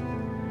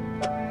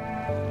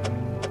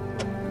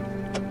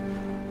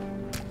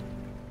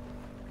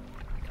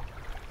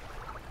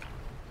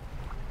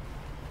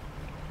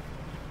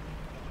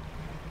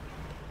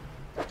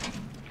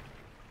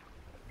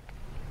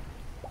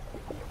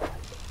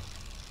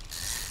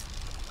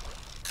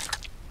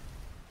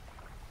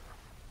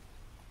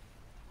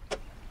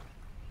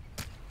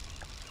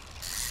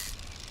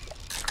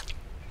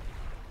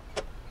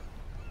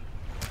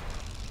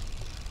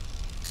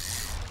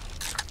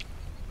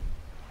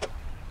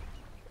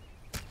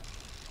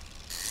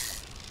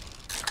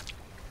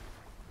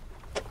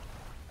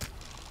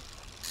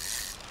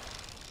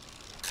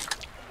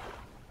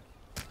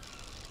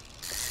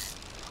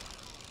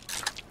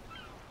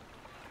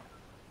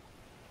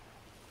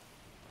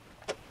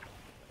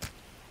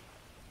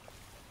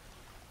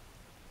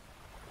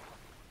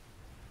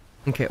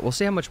 Okay, we'll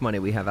see how much money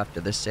we have after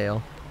this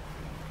sale.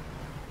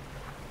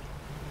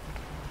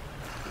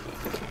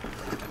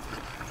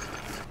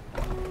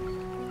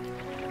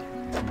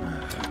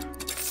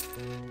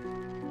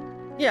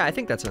 Yeah, I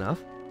think that's enough.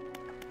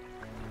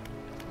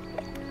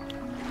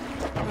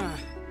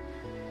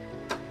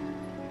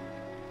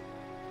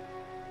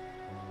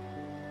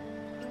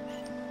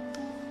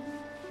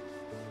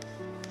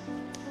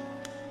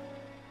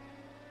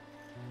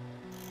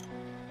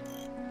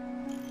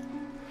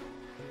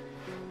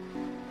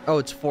 Oh,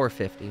 it's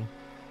 $450.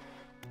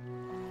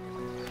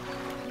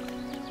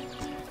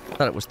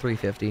 Thought it was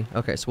 $350.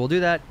 Okay, so we'll do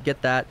that, get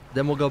that,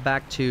 then we'll go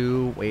back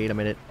to... Wait a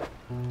minute.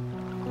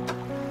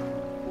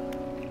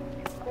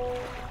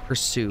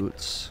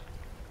 Pursuits.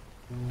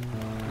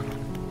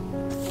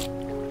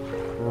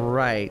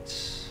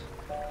 Right.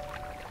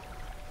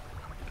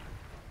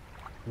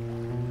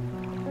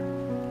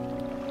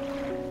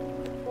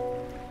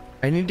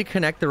 I need to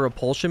connect the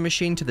repulsion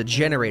machine to the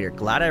generator.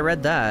 Glad I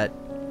read that.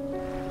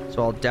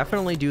 So I'll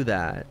definitely do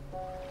that.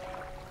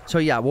 So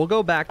yeah, we'll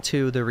go back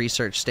to the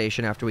research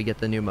station after we get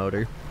the new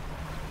motor.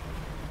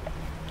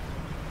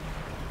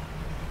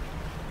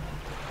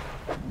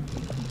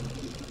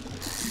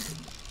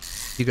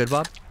 You good,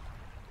 Bob?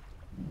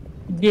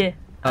 Yeah.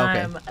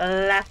 Okay. I'm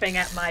laughing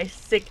at my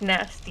sick,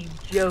 nasty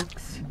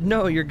jokes.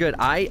 No, you're good.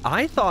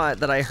 I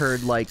thought that I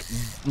heard like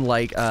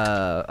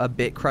a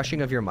bit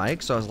crushing of your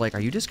mic, so I was like,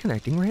 are you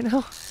disconnecting right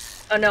now?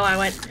 Oh no, I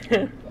went,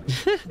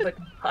 but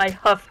I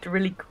huffed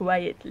really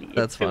quietly.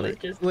 That's funny.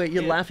 Wait,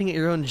 you're laughing at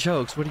your own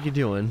jokes. What are you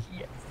doing?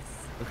 Yes.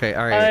 Okay,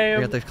 all right.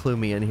 You have to clue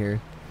me in here.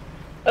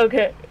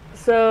 Okay,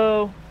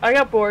 so I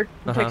got bored.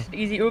 Texted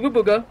Easy Ooga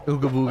Booga.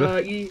 Ooga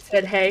Booga. Easy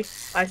said hey.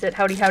 I said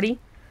howdy howdy.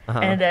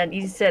 And then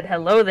Easy said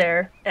hello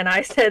there, and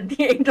I said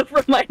the angel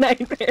from my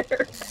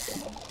nightmare.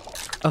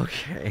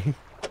 Okay.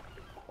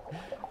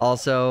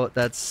 Also,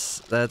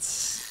 that's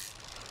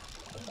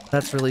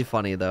really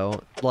funny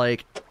though.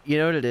 Like, you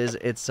know what it is?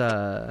 It's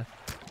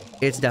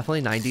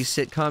definitely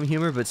 90s sitcom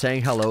humor, but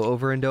saying hello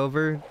over and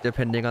over,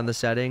 depending on the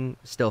setting,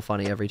 still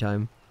funny every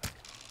time.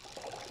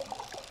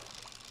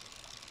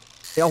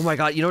 Oh my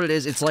god, you know what it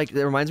is? It's like,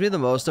 it reminds me the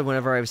most of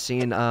whenever I've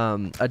seen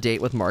A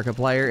Date with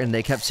Markiplier, and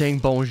they kept saying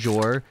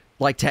bonjour,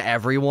 like, to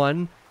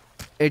everyone.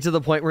 It's to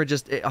the point where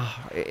just,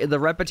 the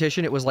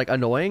repetition, it was, like,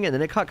 annoying, and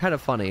then it got kind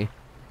of funny.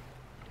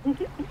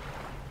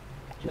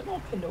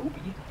 General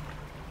Kenobi.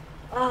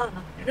 Ah,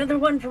 another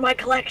one for my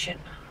collection.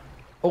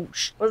 Oh,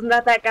 Wasn't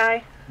that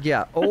guy?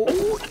 Yeah.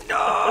 Oh,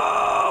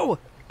 no!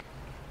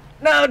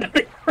 No,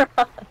 don't.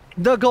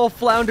 The Gulf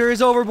Flounder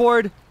is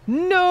overboard.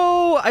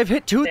 No! I've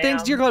hit two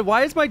things. Dear God,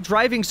 why is my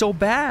driving so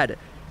bad?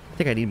 I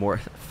think I need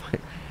more.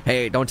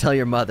 Hey, don't tell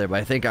your mother, but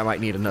I think I might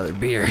need another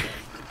beer.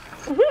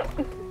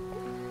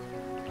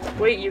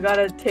 Wait, you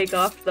gotta take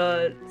off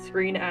the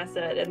screen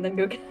asset and then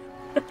go get...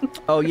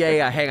 Oh,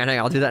 yeah. Hang on.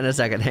 I'll do that in a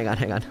second. Hang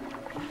on.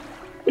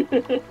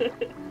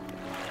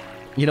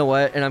 You know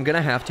what? And I'm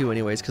gonna have to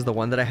anyways, because the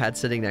one that I had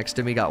sitting next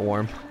to me got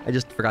warm. I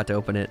just forgot to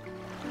open it.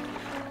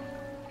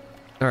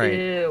 Alright.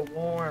 Ew,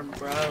 warm,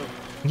 bro.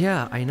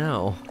 Yeah, I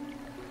know.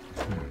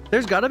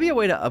 There's gotta be a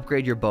way to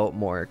upgrade your boat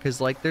more, because,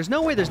 like, there's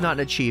no way there's not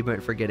an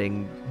achievement for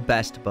getting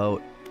best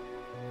boat.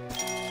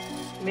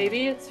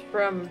 Maybe it's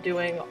from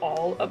doing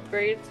all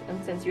upgrades,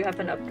 and since you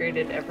haven't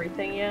upgraded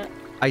everything yet...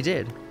 I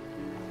did.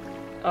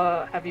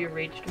 Have you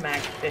reached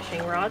max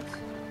fishing rods?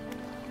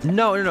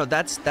 No.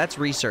 That's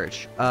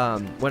research.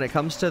 When it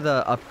comes to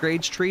the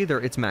upgrades tree,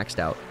 it's maxed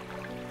out.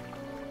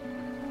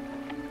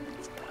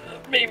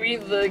 Maybe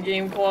the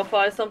game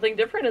qualifies something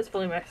different as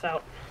fully maxed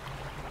out.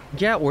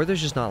 Yeah, or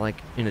there's just not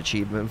like an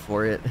achievement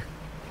for it.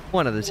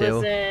 One of the two.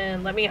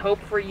 Listen, let me hope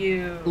for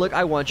you. Look,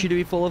 I want you to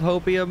be full of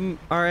hopium,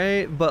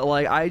 alright? But,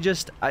 like,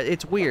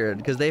 it's weird,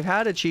 because they've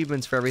had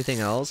achievements for everything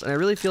else, and I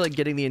really feel like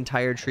getting the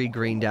entire tree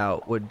greened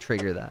out would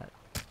trigger that.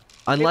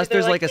 Unless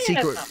there's, like, a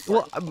secret...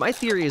 Well, my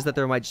theory is that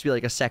there might just be,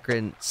 like, a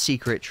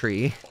secret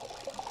tree.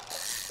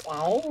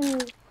 Wow.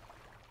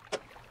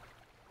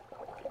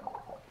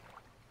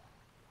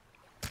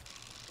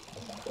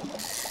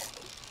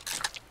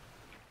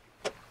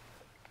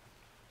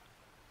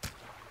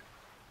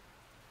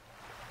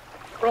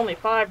 For only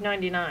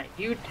 $5.99,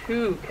 you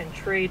too can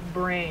trade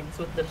brains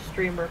with the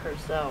streamer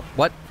herself.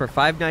 What? For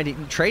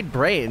 $5.90? Trade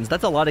brains?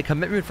 That's a lot of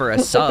commitment for a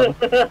sub.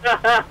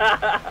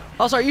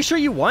 Also, are you sure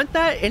you want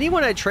that?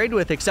 Anyone I trade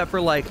with, except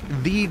for, like,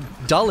 the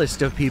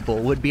dullest of people,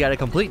 would be at a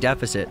complete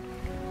deficit.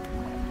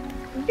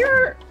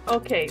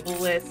 Okay,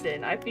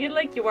 listen. I feel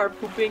like you are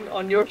pooping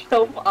on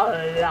yourself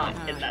a lot,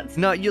 and that's...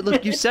 No,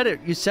 you said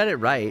it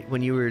right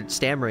when you were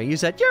stammering. You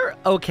said, you're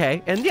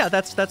okay. And yeah,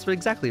 that's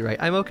exactly right.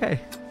 I'm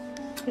okay.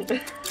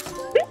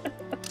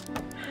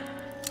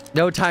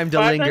 No time to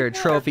linger.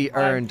 Trophy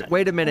earned.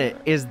 Wait a minute.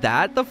 Is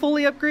that the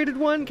fully upgraded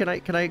one? Can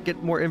I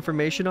get more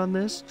information on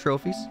this?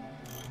 Trophies?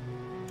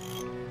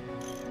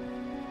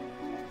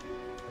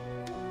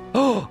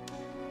 Oh!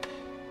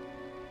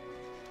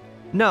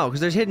 No, because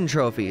there's hidden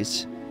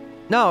trophies.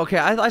 No, okay.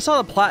 I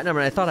saw the platinum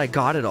and I thought I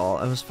got it all.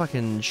 I was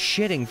fucking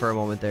shitting for a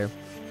moment there.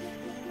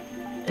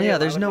 Yeah,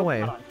 there's no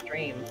way. On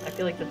stream. I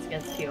feel like that's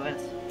against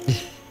TOS.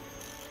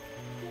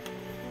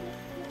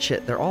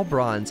 Shit, they're all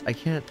bronze. I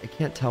can't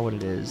tell what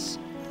it is.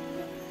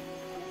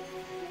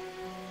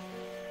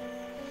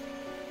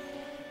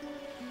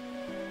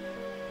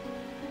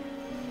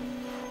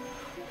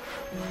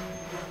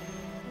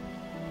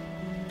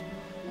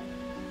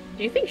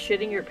 Do you think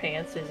shitting your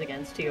pants is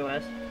against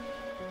TOS?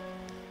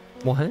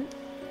 What?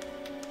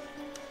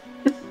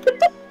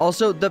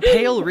 Also, the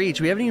Pale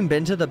Reach. We haven't even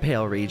been to the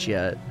Pale Reach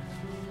yet.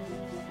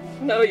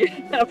 No, you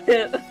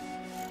haven't.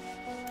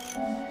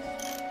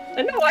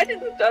 I know I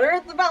didn't stutter.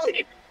 It's a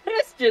valid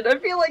question. I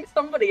feel like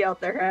somebody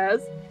out there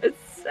has. It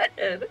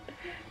said,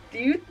 do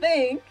you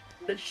think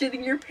that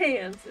shitting your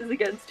pants is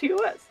against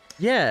TOS?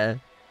 Yeah.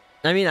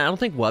 I mean, I don't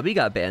think Wubby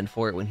got banned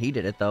for it when he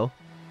did it, though.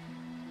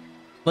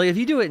 Like, if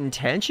you do it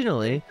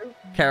intentionally...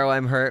 Kero,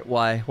 I'm hurt.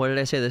 Why? What did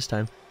I say this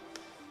time?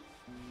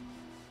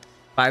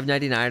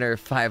 $5.99 or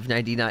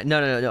 $5.99?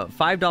 No.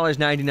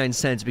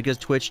 $5.99 because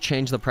Twitch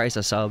changed the price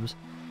of subs.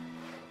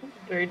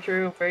 Very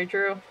true. Very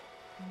true.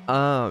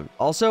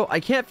 Also, I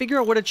can't figure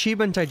out what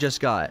achievement I just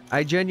got.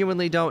 I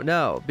genuinely don't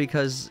know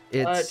because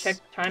it's... check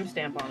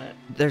timestamp on it.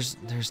 There's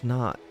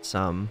not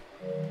some.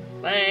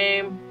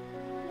 Lame.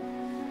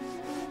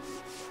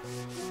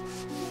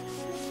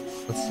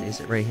 Let's see, is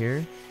it right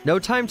here? No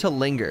time to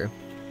linger.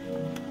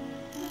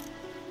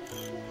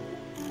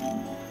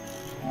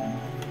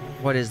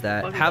 What is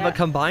that? What is Have that? a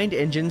combined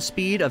engine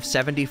speed of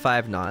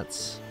 75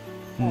 knots.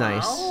 Wow.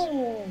 Nice.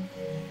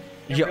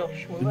 You're Yo,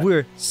 real smooth.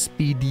 we're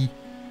speedy.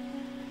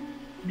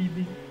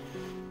 BB.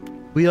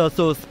 We are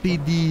so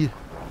speedy.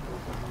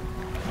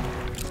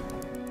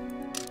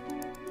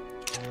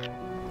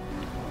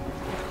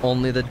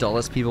 Only the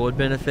dullest people would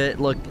benefit.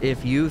 Look,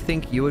 if you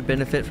think you would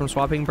benefit from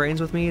swapping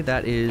brains with me,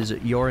 that is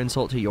your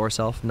insult to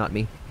yourself, not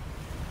me.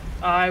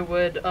 I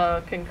would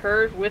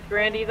concur with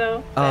Randy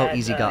though. Oh, that,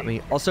 easy got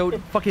me. Also,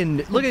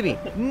 fucking look at me.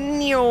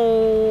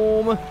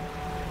 Nyom.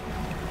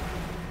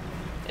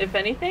 If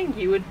anything,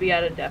 you would be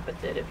at a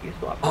deficit if you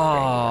swapped.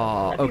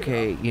 Oh,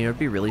 okay. You know, it'd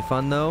be really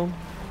fun though,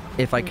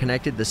 if I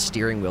connected the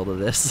steering wheel to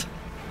this.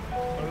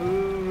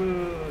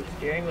 Ooh,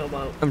 steering wheel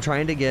boat. I'm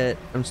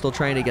still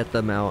trying to get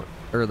the mount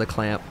or the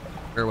clamp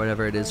or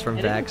whatever it is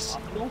from Vex.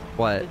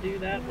 What? To do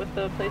that with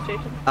the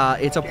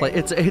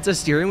PlayStation? It's a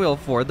steering wheel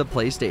for the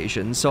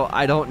PlayStation, so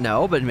I don't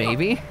know, but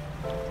maybe.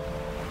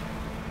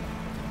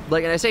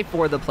 Like, and I say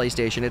for the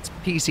PlayStation, it's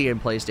PC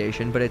and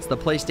PlayStation, but it's the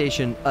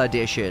PlayStation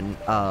edition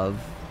of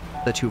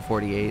the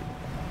 248.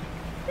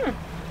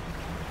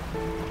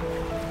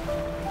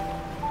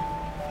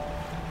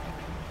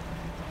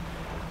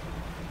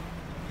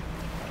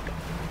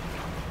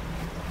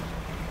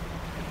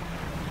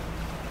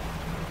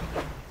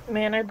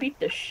 Man, I beat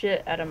the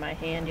shit out of my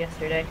hand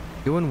yesterday.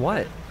 Doing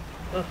what?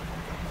 Ugh.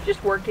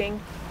 Just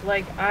working.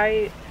 Like,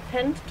 I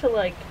tend to,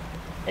 like,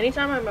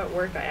 anytime I'm at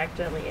work, I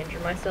accidentally injure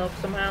myself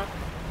somehow.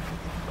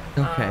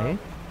 Okay.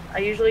 I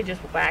usually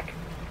just whack,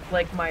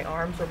 like, my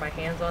arms or my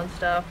hands on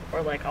stuff,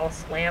 or, like, I'll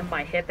slam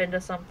my hip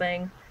into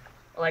something,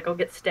 or, like, I'll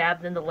get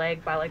stabbed in the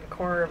leg by, like, a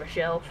corner of a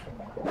shelf.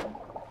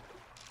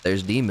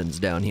 There's demons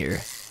down here.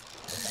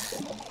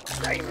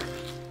 Right.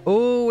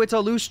 Oh, it's a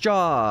loose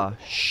jaw.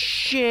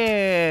 Shit.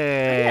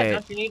 Yeah,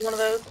 don't you need one of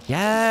those?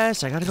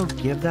 Yes, I gotta go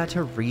give that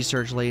to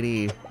research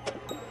lady.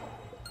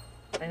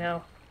 I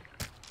know.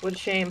 What a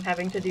shame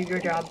having to do your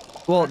job.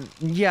 Well,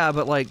 yeah,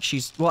 but like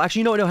she's... Well,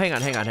 actually, no, hang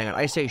on.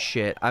 I say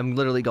shit. I'm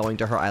literally going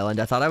to her island.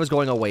 I thought I was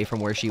going away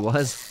from where she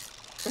was.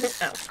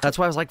 Oh. That's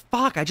why I was like,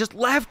 fuck, I just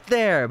left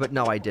there. But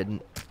no, I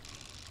didn't.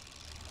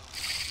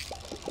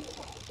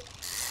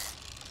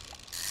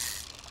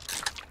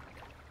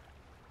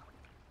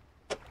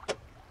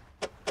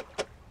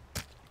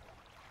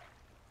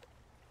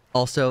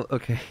 Also,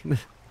 okay.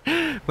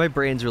 My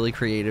brain's really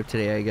creative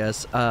today, I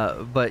guess.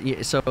 But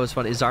yeah, so it was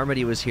funny.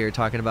 Zarmady was here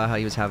talking about how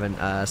he was having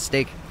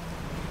steak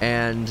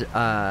and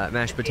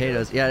mashed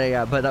potatoes.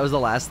 Yeah. But that was the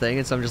last thing,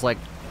 and so I'm just like,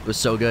 it was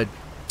so good.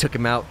 Took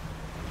him out.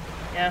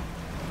 Yeah.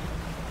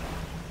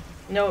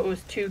 No, it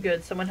was too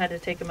good. Someone had to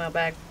take him out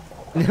back.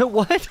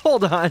 What?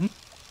 Hold on.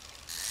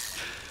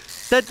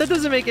 That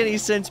doesn't make any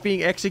sense.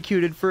 Being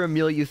executed for a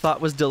meal you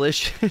thought was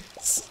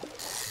delicious.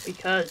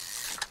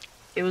 Because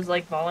it was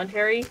like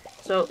voluntary.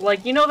 So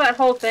like, you know that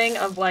whole thing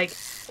of like,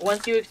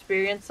 once you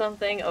experience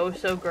something oh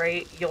so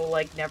great, you'll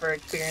like never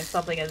experience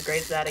something as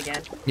great as that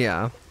again.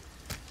 Yeah.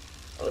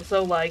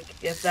 So like,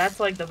 if that's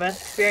like the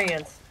best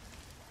experience,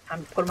 I'm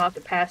gonna put them out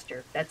to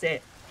pasture. That's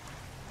it.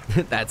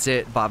 That's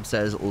it, Bob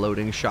says,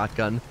 loading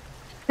shotgun.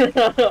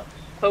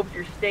 Hope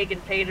your steak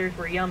and taters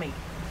were yummy.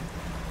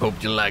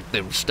 Hope you like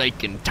them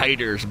steak and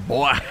taters,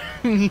 boy.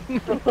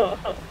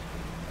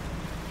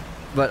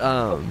 But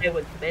Hope it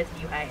was the best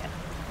you had.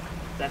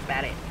 That's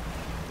about it.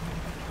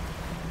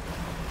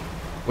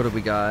 What have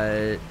we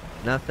got?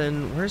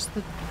 Nothing. Where's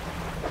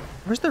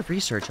the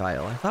research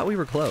aisle? I thought we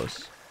were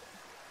close.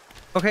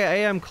 Okay, I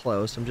am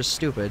close. I'm just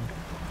stupid.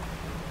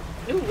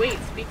 Ooh, wait,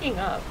 speaking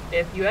of,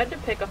 if you had to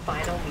pick a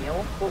final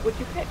meal, what would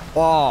you pick?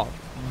 Oh,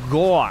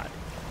 God.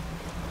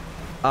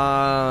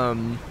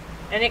 And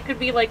it could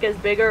be like as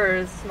big or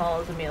as small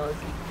as a meal as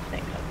you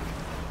think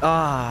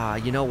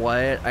of. You know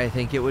what? I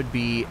think it would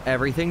be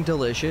everything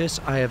delicious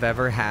I have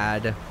ever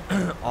had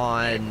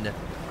on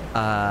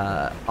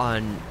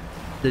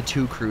the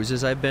 2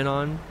 cruises I've been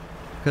on.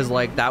 Because,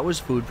 like, that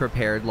was food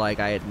prepared like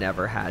I had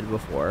never had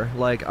before.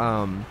 Like,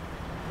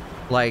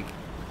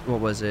 what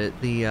was it?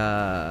 The,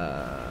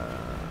 oh,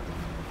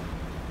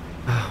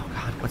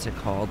 God, what's it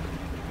called?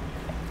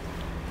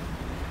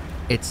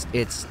 It's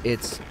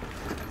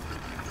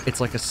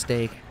like a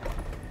steak.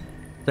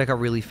 It's like a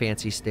really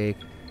fancy steak.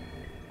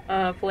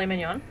 Filet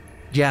mignon?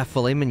 Yeah,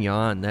 filet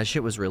mignon. That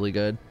shit was really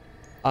good.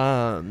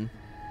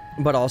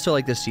 But also,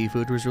 like, the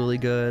seafood was really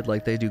good.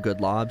 Like, they do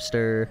good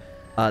lobster.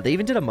 They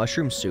even did a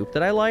mushroom soup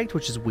that I liked,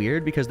 which is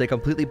weird because they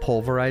completely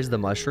pulverized the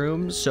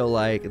mushrooms. So,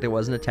 like, there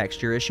wasn't a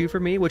texture issue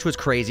for me, which was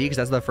crazy because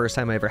that's the first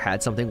time I ever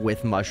had something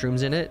with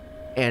mushrooms in it.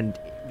 And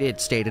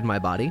it stayed in my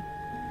body.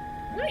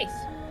 Nice.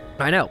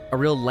 I know. A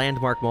real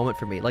landmark moment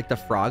for me. Like, the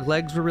frog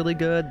legs were really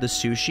good. The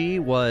sushi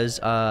was,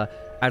 I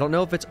don't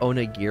know if it's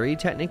onigiri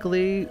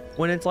technically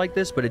when it's like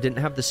this, but it didn't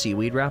have the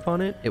seaweed wrap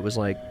on it. It was,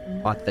 like,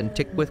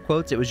 authentic with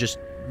quotes. It was just,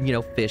 you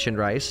know, fish and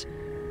rice.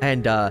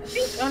 And, I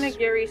think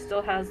onigiri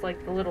still has,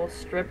 like, the little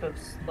strip of,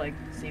 like,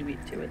 seaweed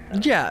to it, though.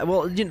 Yeah,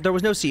 well, you know, there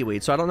was no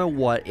seaweed, so I don't know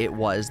what it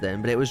was then,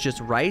 but it was just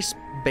rice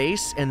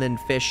base and then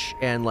fish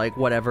and, like,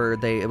 whatever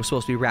it was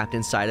supposed to be wrapped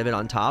inside of it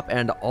on top.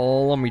 And,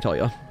 let me tell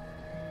you.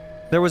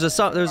 There was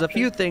a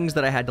few things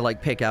that I had to,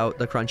 like, pick out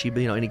the crunchy,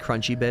 you know, any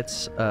crunchy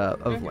bits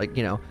of like,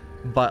 you know,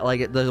 but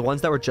like the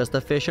ones that were just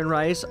the fish and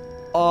rice.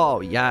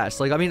 Oh yes,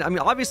 like I mean,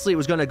 obviously it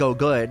was gonna go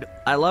good.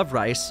 I love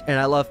rice and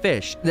I love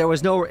fish. There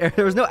was no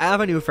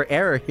avenue for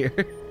error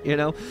here, you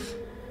know.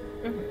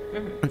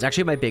 It's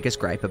actually my biggest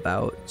gripe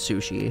about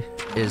sushi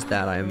is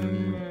that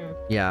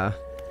yeah,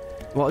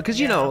 well, because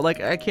you know,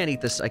 like I can't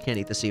eat the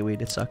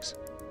seaweed. It sucks.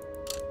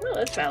 No,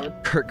 that's valid.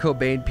 Kurt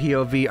Cobain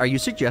POV. Are you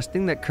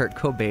suggesting that Kurt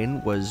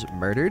Cobain was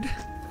murdered?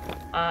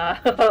 I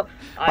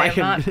am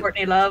not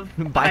Courtney Love.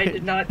 I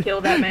did not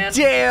kill that man.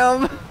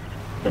 Damn!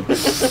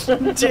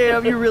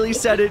 Damn, you really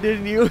said it,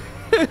 didn't you?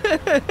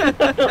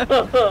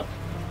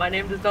 My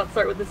name does not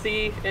start with a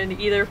C in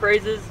either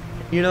phrases.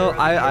 You know,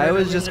 I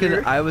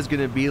was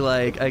gonna be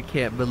like, I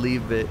can't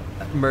believe it,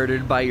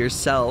 murdered by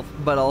yourself,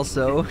 but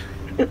also,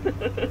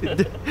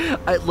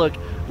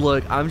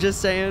 look, I'm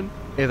just saying,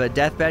 if a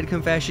deathbed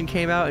confession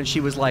came out and she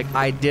was like,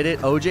 I did it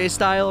OJ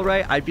style,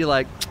 right? I'd be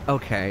like,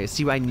 okay,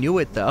 see, I knew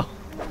it though.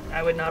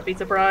 I would not be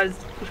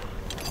surprised.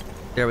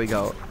 There we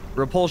go.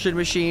 Repulsion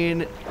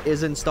machine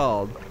is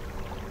installed.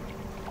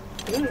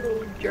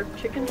 Ooh, jerk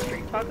chicken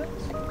street tacos.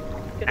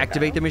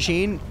 Activate the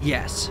machine?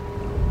 Yes.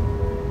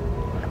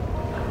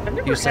 I've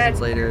never A few seconds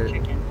had later,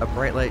 chicken. a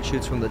bright light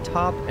shoots from the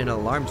top and an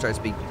alarm starts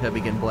to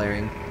begin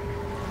blaring.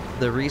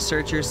 The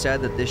researcher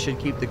said that this should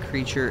keep the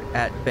creature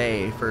at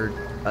bay for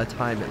a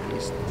time at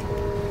least.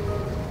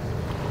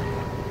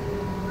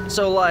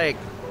 So, like,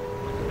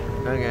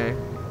 okay.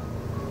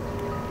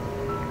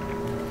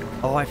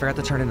 Oh, I forgot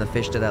to turn in the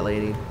fish to that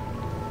lady.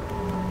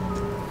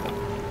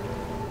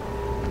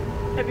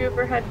 Have you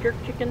ever had jerk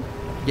chicken?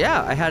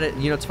 Yeah, I had it.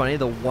 You know, it's funny.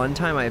 The one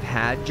time I've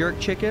had jerk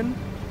chicken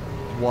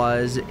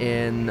was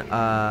in,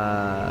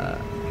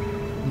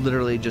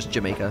 literally just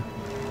Jamaica.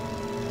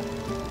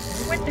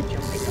 You went to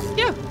Jamaica?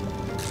 Yeah.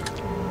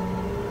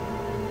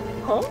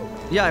 home?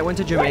 Yeah, I went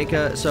to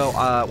Jamaica. So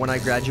when I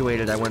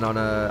graduated, I went on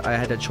I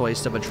had a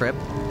choice of a trip,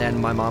 and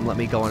my mom let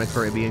me go on a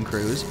Caribbean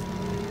cruise.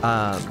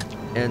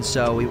 And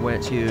so we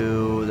went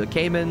to the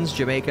Caymans,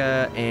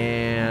 Jamaica,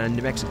 and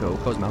New Mexico,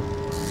 Cozumel.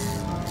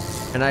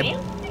 And I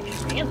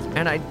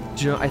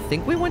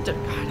think we went to,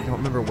 God, I don't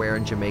remember where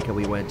in Jamaica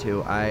we went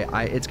to.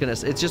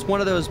 It's just one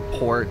of those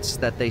ports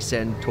that they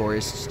send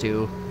tourists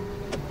to.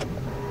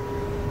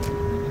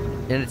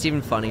 And it's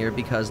even funnier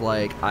because,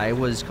 like, I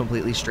was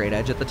completely straight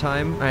edge at the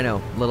time. I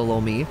know, little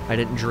old me. I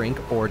didn't drink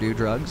or do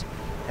drugs.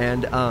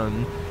 And, so...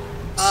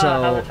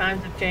 how the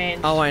times have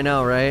changed. Oh, I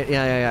know, right?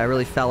 Yeah. I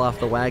really fell off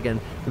the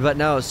wagon. But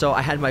no, so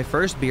I had my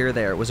first beer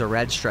there. It was a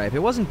Red Stripe. It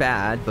wasn't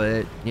bad,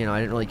 but, you know, I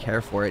didn't really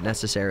care for it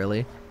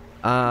necessarily.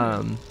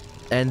 And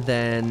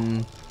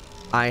then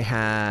I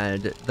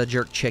had the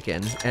jerk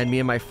chicken. And me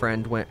and my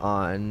friend went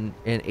on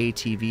an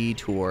ATV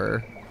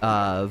tour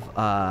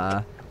of,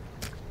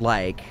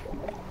 like...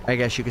 I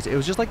guess you could say. It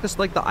was just like this,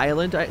 like the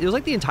island. It was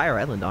like the entire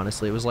island,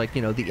 honestly. It was like,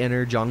 you know, the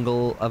inner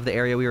jungle of the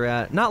area we were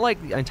at. Not like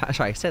the entire,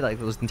 sorry, I said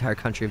like it was the entire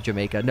country of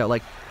Jamaica. No,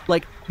 like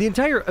the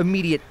entire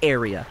immediate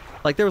area.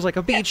 Like there was like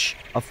a beach,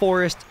 a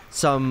forest,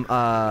 some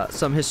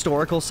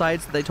historical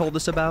sites that they told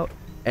us about.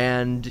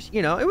 And,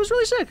 you know, it was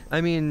really sick.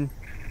 I mean...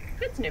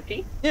 It's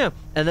nifty. Yeah.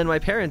 And then my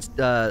parents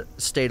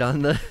stayed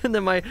on the... And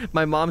then my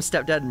mom,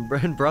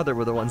 stepdad, and brother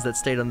were the ones that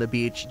stayed on the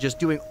beach just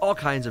doing all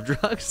kinds of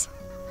drugs.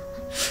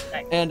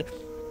 Nice.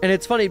 And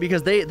it's funny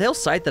because they'll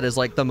cite that as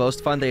like the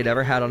most fun they'd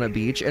ever had on a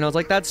beach, and I was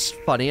like, that's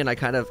funny, and I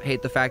kind of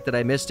hate the fact that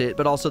I missed it,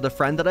 but also the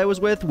friend that I was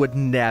with would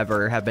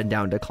never have been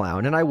down to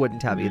clown, and I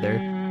wouldn't have either.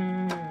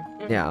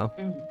 Yeah.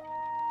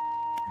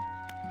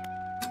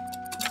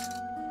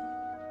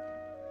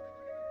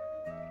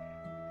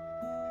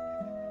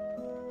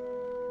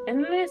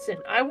 And listen,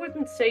 I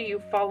wouldn't say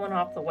you've fallen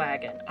off the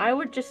wagon. I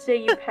would just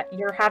say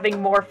you're having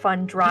more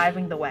fun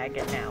driving the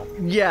wagon now.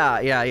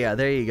 Yeah.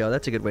 There you go.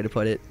 That's a good way to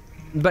put it.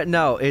 But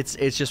no, it's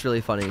just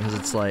really funny because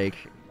it's like,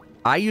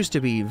 I used to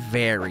be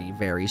very,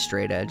 very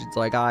straight edge. It's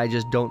like, I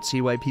just don't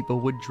see why people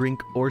would drink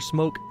or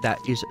smoke. That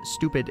is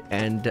stupid.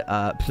 And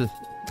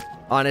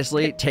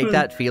honestly, take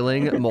that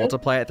feeling,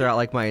 multiply it throughout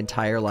like my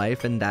entire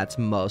life, and that's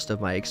most of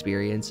my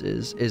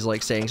experiences is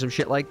like saying some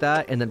shit like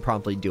that and then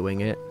promptly doing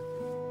it.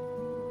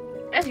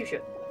 As you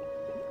should.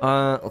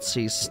 Let's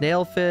see,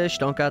 snailfish,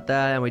 don't got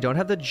that, and we don't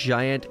have the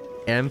giant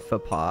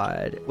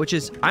amphipod, which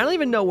is, I don't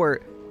even know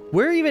where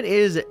even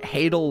is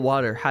Hadal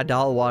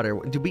water?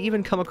 Did we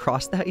even come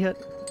across that yet?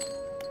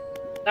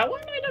 That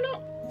one, I don't know.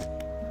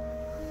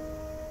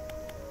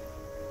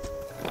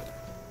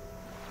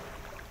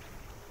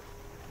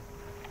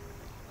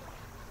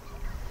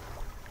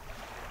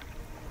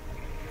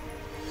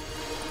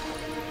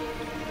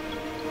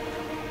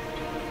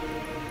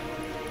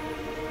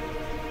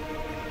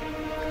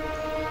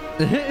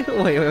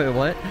 Wait,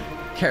 what?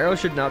 Kero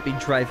should not be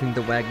driving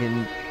the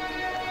wagon.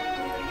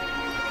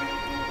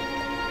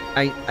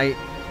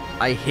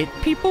 I hit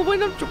people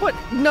when I'm... What?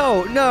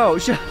 No.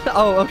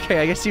 Oh,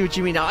 okay, I see what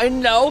you mean now.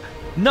 No.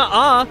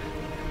 Nuh-uh.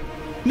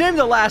 Name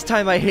the last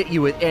time I hit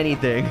you with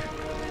anything.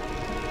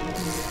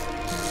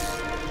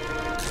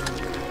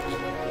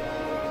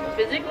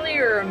 Physically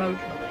or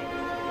emotionally?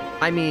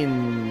 I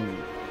mean,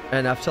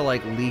 enough to,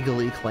 like,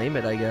 legally claim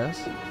it, I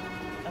guess.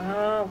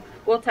 Oh.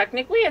 Well,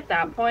 technically, at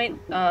that point,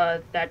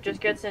 that just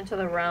gets into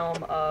the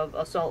realm of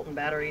assault and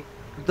battery.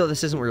 Though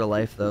this isn't real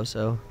life, though,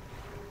 so...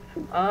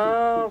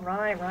 Oh,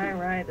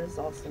 right. This is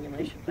all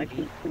simulation.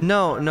 Okay.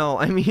 No,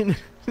 I mean,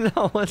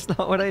 no, that's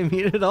not what I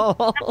mean at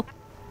all.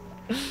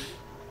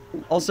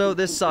 Also,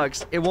 this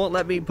sucks. It won't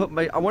let me put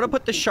I want to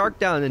put the shark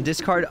down and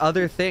discard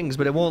other things,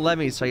 but it won't let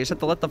me, so I just have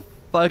to let the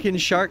fucking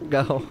shark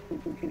go.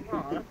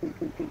 Aww.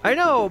 I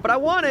know, but I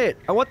want it.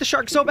 I want the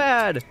shark so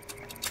bad.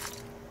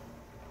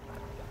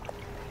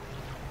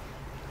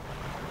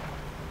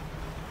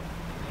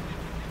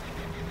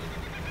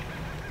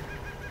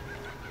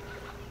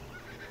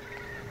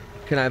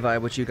 Can I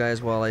vibe with you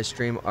guys while I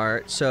stream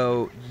art?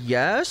 So,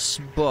 yes,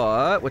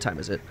 but... What time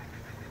is it?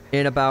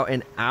 In about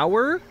an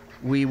hour,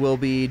 we will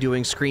be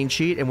doing screen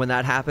sheet, and when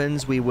that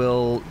happens, we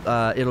will...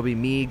 it'll be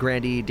me,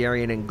 Grandy,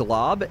 Darian, and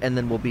Glob, and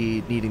then we'll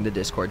be needing the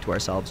Discord to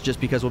ourselves, just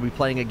because we'll be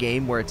playing a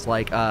game where it's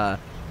like,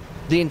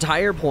 the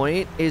entire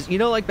point is... You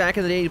know, like, back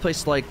in the day, you play,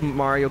 like,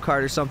 Mario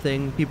Kart or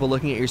something, people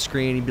looking at your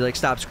screen, you'd be like,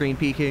 stop screen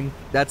peeking.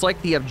 That's,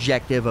 like, the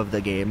objective of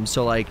the game,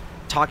 so, like...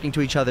 Talking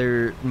to each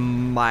other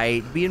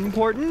might be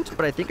important,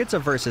 but I think it's a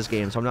versus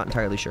game, so I'm not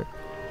entirely sure.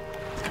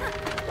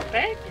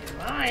 Back in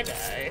my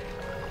day.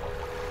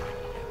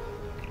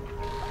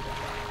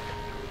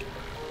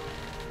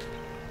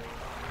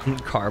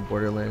 Car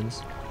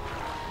Borderlands.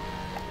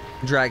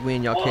 Drag me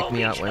and y'all kick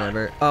me out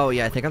whenever. Oh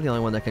yeah, I think I'm the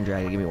only one that can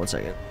drag it. Give me 1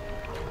 second.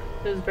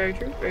 This is very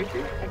true, very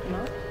true. I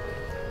cannot.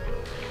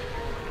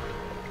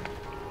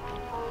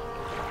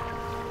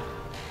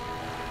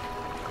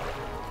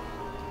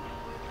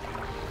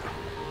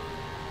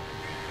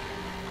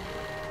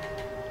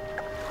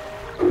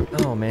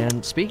 Oh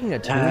man, speaking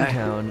of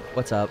Toontown,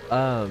 what's up?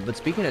 But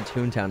speaking of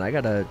Toontown, I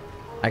gotta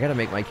I gotta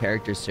make my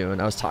character soon.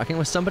 I was talking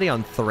with somebody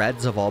on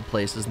Threads of all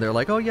places, and they're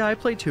like, oh yeah, I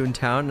play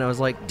Toontown. And I was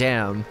like,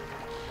 damn,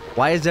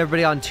 why is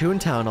everybody on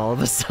Toontown all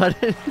of a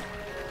sudden?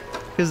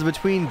 Because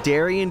between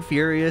Darian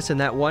Furious and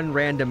that one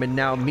random and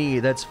now me,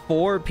 that's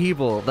 4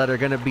 people that are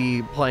gonna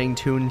be playing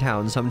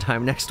Toontown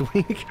sometime next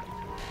week.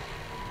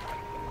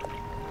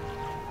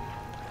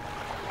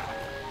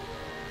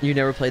 You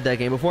never played that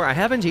game before? I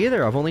haven't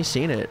either. I've only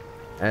seen it.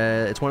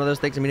 It's one of those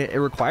things, I mean, it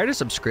required a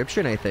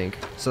subscription, I think.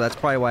 So that's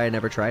probably why I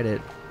never tried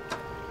it.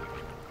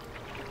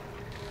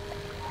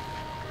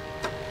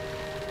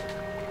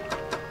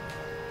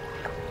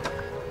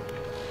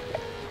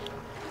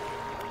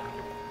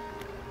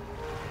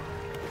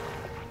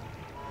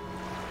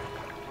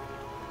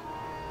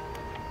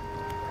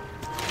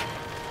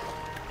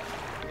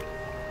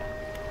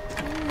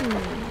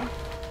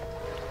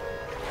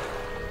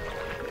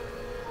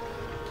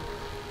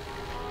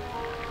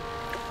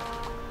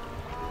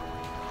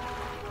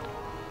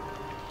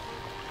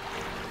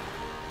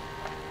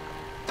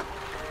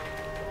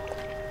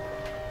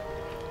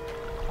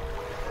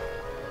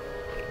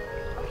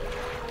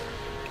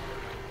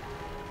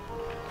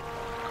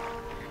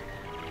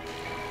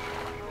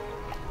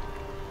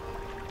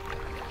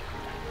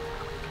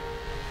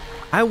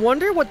 I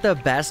wonder what the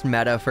best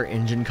meta for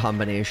engine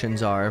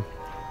combinations are.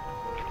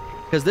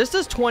 Because this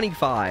is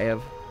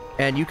 25,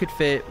 and you could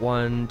fit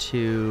 1,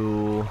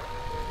 2...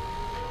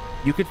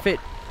 You could fit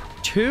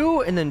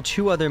 2 and then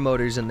 2 other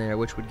motors in there,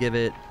 which would give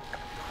it,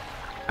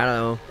 I don't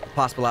know,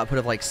 possible output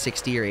of like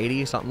 60 or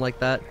 80, something like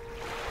that.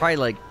 Probably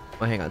like,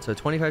 well, hang on, so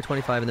 25,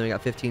 25, and then we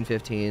got 15,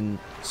 15,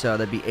 so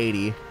that'd be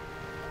 80.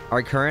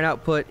 Our current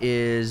output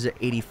is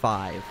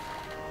 85.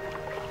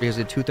 Because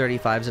we have 2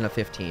 35s and a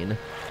 15.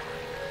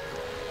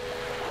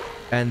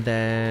 And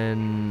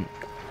then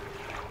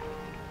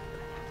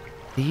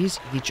these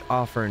each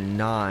offer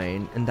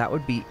 9, and that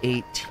would be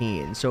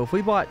 18. So if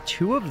we bought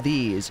 2 of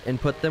these and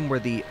put them where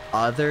the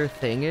other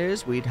thing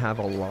is, we'd have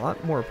a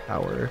lot more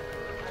power.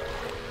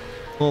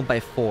 Well, by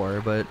 4,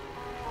 but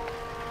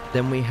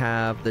then we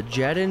have the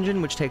jet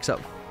engine, which takes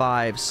up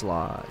 5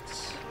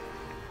 slots.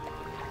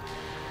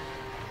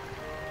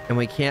 And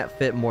we can't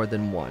fit more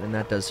than 1, and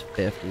that does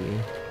 50.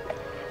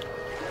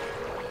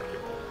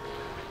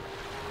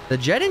 The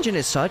jet engine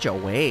is such a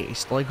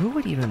waste. Like, who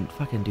would even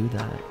fucking do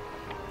that?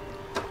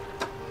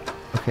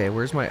 Okay,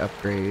 where's my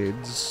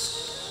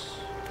upgrades?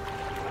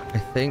 I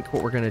think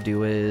what we're gonna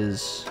do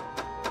is...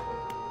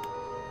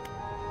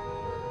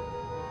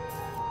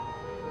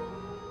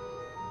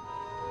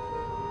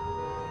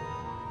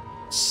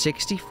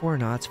 $64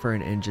 knots for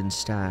an engine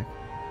stack.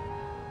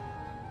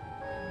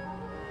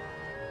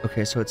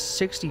 Okay, so it's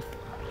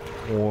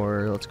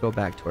 64. Let's go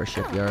back to our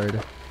shipyard.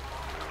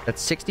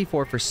 That's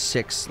 64 for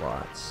 6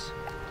 slots.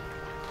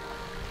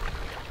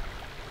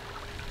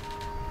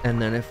 And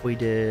then if we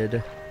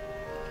did...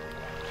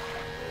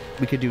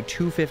 We could do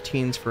 2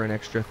 15s for an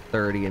extra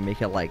 30 and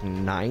make it like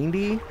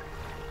 90.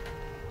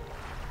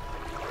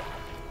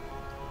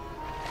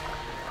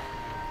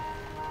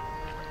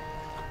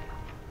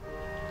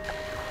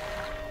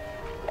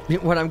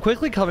 What I'm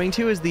quickly coming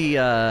to is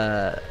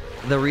the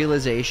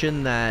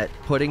realization that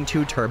putting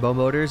 2 turbo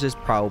motors is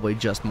probably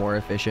just more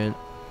efficient.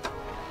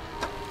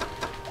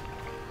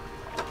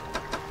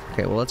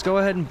 Okay, well, let's go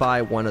ahead and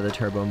buy one of the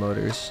turbo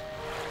motors.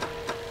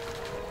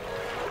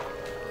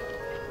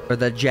 Or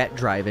the jet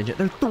drive engine.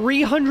 They're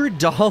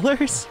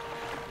 $300?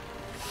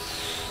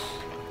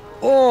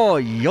 Oh,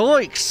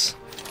 yikes.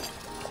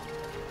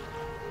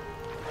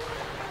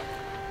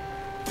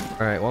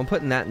 Alright, well, I'm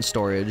putting that in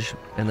storage,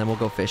 and then we'll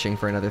go fishing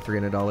for another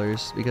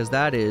 $300, because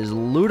that is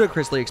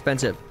ludicrously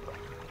expensive.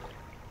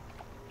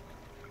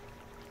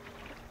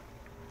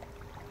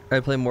 I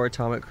play more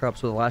Atomic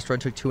Crops, with the last run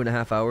took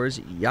 2.5 hours.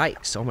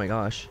 Yikes, oh my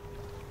gosh.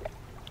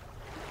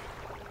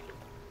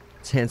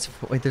 Sands,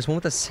 wait, there's one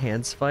with a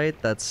Sands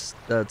fight? That's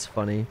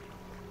funny.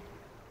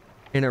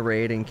 In a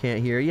raid and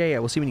can't hear. Yeah,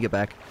 we'll see when you get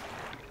back.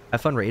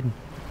 Have fun raiding.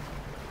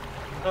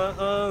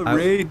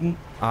 Raiding.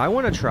 I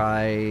want to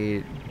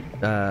try...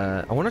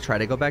 I want to try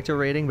to go back to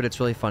raiding, but it's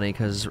really funny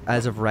because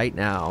as of right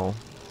now,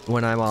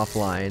 when I'm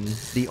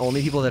offline, the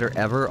only people that are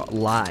ever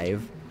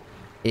live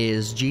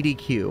is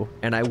GDQ,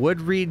 and I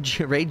would raid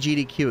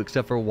GDQ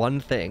except for one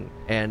thing,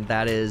 and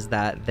that is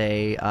that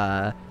they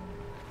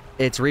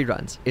it's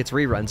reruns. It's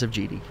reruns of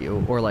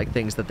GDQ or like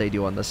things that they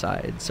do on the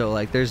side. So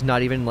like there's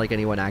not even like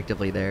anyone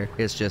actively there.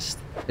 It's just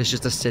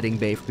a sitting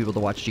bay for people to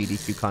watch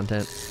GDQ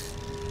content.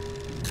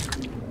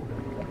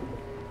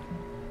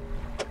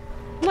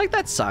 Like,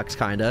 that sucks,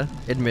 kinda,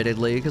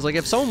 admittedly, because, like,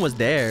 if someone was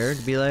there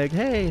to be like,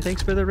 hey,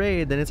 thanks for the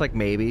raid, then it's like,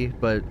 maybe,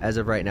 but as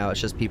of right now,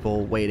 it's just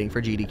people waiting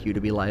for GDQ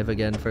to be live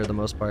again for the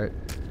most part.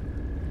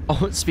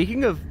 Oh,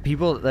 speaking of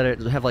people that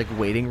have, like,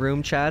 waiting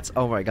room chats,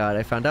 oh my god,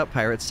 I found out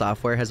Pirate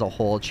Software has a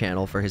whole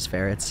channel for his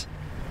ferrets.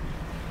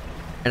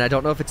 And I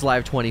don't know if it's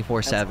live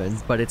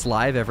 24/7, but it's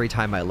live every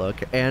time I look,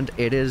 and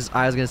it is,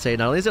 I was gonna say,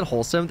 not only is it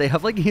wholesome, they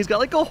have, like, he's got,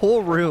 like, a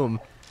whole room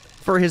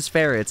for his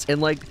ferrets, and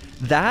like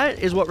That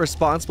is what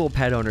responsible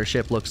pet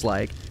ownership looks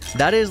like.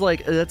 That is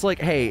like, that's like,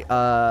 hey,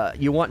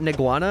 you want an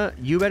iguana?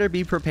 You better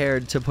be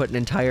prepared to put an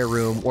entire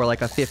room or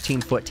like a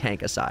 15-foot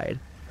tank aside.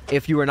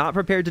 If you are not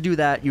prepared to do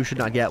that, you should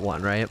not get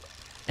one, right?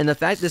 And the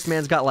fact this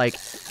man's got like,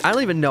 I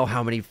don't even know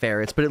how many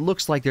ferrets, but it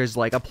looks like there's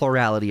like a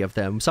plurality of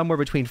them, somewhere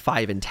between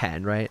 5 and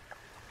 10, right?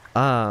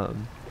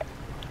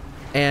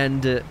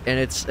 And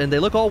they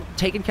look all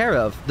taken care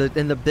of.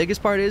 And the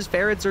biggest part is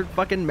ferrets are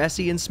fucking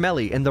messy and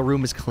smelly, and the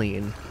room is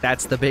clean.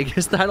 That's the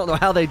biggest. I don't know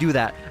how they do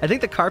that. I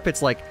think the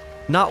carpet's like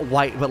not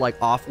white, but like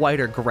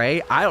off-white or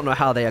gray. I don't know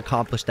how they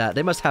accomplish that.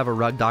 They must have a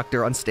rug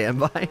doctor on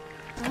standby.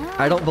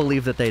 I don't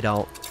believe that they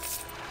don't.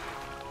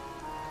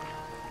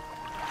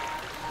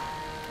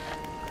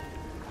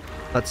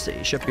 Let's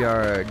see,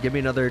 shipyard. Give me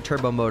another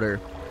turbo motor.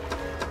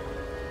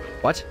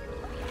 What?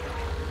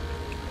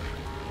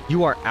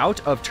 You are out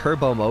of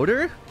turbo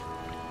motor?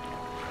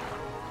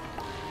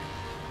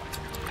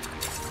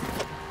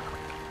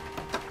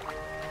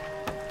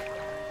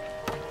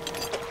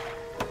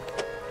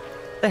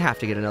 They have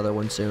to get another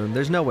one soon.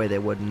 There's no way they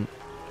wouldn't.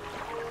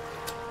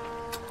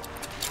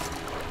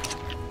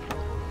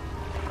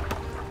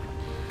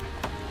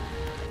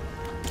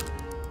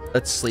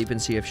 Let's sleep and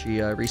see if she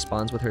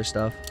respawns with her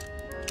stuff.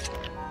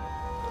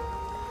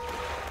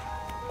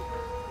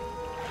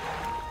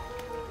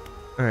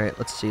 Alright,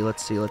 let's see.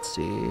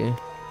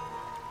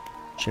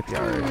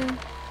 Shipyard.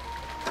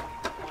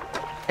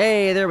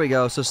 Hey, there we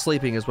go. So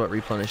sleeping is what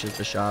replenishes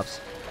the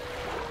shops.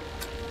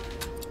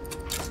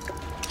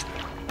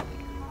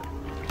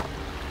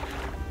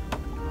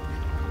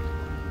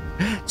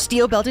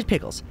 Steel-belted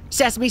pickles,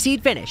 sesame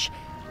seed finish,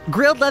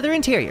 grilled leather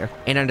interior,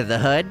 and under the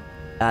hood,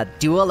 a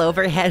dual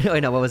overhead... Oh,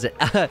 no, what was it?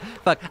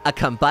 Fuck, a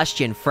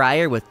combustion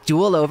fryer with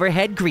dual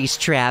overhead grease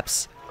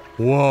traps.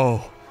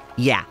 Whoa.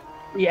 Yeah.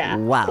 Yeah.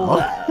 Wow.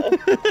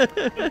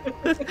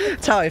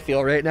 That's how I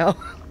feel right now.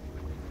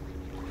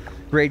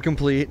 Raid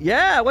complete.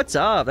 Yeah, what's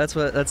up? That's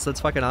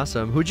fucking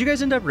awesome. Who'd you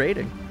guys end up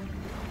raiding?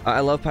 I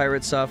love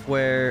pirate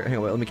software. Hang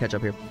on, wait, let me catch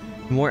up here.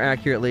 More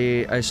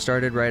accurately, I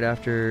started right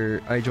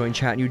after I joined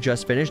chat and you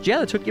just finished. Yeah,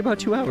 that took you about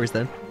 2 hours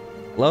then.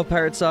 Love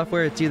pirate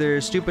software. It's either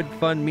stupid,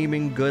 fun,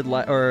 memeing, good,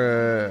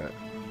 or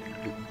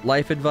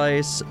life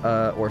advice,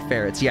 or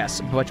ferrets.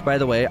 Yes, which, by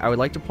the way, I would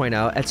like to point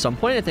out, at some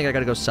point, I think I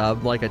gotta go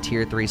sub, like, a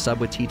tier 3 sub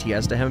with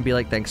TTS to him and be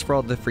like, thanks for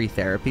all the free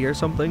therapy or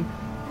something.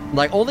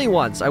 Like, only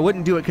once. I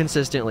wouldn't do it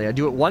consistently. I'd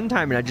do it one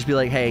time and I'd just be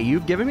like, hey,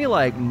 you've given me,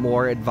 like,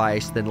 more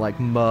advice than, like,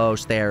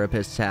 most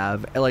therapists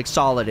have. Like,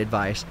 solid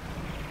advice.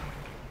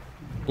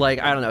 Like,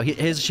 I don't know.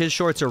 His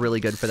shorts are really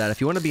good for that.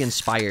 If you want to be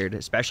inspired,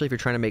 especially if you're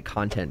trying to make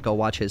content, go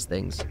watch his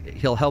things.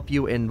 He'll help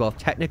you in both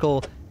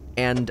technical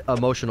and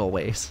emotional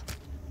ways.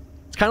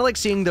 It's kind of like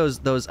seeing those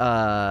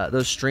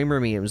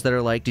streamer memes that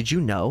are like, did you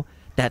know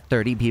that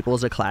 30 people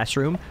is a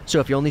classroom? So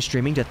if you're only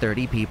streaming to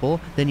 30 people,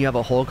 then you have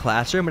a whole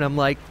classroom. And I'm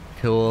like,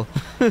 cool.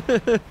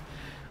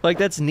 Like,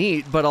 that's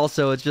neat, but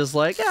also it's just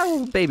like, yeah,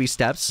 well, baby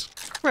steps.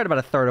 Right about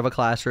a third of a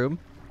classroom.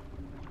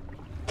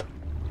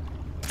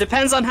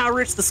 Depends on how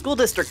rich the school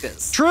district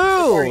is.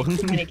 True!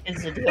 Too many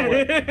kids to deal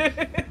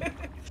with.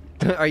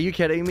 Are you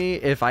kidding me?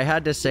 If I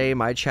had to say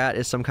my chat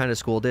is some kind of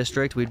school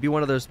district, we'd be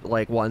one of those,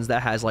 like, ones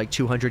that has, like,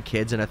 200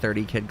 kids in a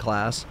 30-kid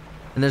class.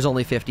 And there's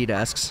only 50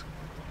 desks.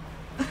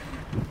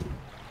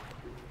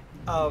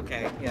 Oh,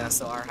 okay. Yeah,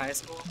 so our high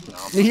school? No.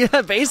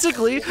 Yeah,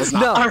 basically.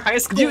 No. Our high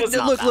school was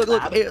not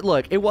that bad.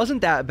 Look, it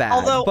wasn't that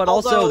bad. But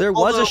also, there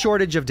was a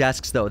shortage of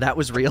desks, though. That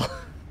was real.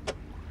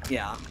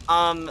 Yeah.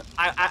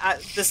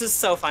 This is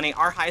so funny.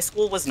 Our high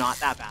school was not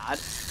that bad,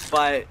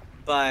 but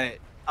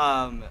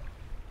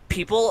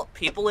people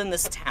in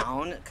this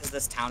town, because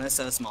this town is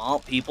so small,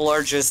 people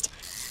are just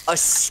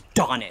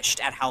astonished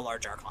at how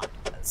large our class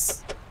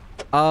is.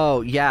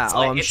 Oh yeah, it's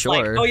like, I'm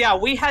sure.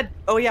 Like, we had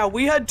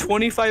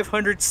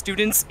 2,500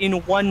 students in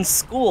one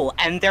school,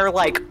 and they're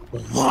like,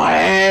 what?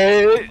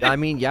 I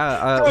mean,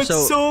 yeah. That's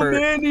so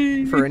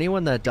many. For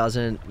anyone that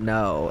doesn't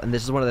know, and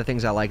this is one of the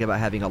things I like about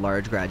having a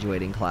large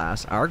graduating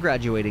class. Our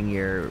graduating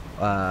year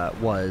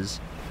was,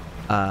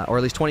 or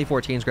at least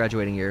 2014's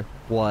graduating year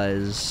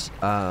was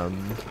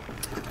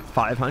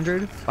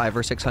 500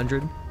 or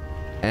 600,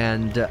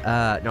 and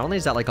not only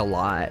is that like a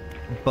lot,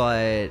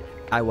 but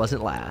I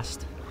wasn't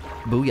last.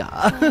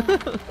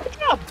 Booyah.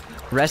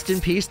 Rest in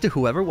peace to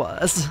whoever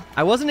was.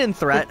 I wasn't in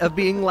threat of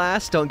being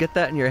last. Don't get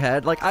that in your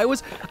head. Like, I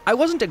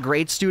wasn't a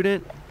great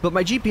student, but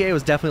my GPA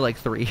was definitely like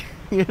 3.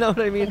 You know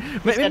what I mean?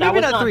 Maybe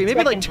not 3,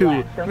 maybe like 2.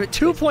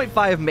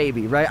 2.5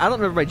 maybe, right? I don't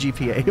remember my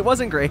GPA. It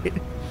wasn't great.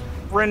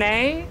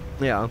 Renee?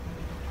 Yeah.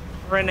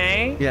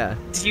 Renee? Yeah.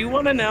 Do you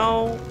want to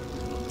know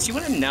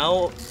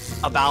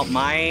about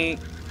my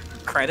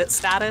credit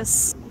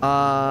status?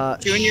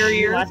 Junior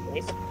year?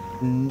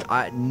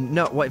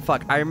 No, wait,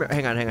 fuck. I remember.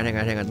 Hang on.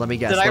 Let me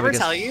guess. Did I ever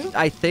tell you?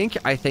 I think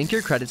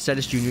your credit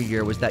status junior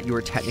year was that you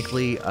were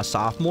technically a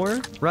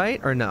sophomore, right?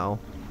 Or no?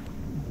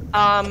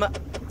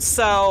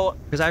 So.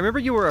 Because I remember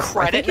you were a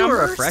credit you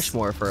were a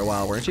freshmore for a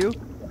while, weren't you?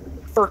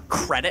 For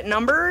credit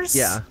numbers?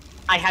 Yeah.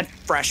 I had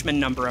freshman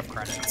number of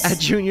credits. At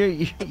junior,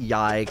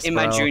 yikes, in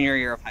bro. my junior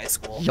year of high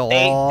school.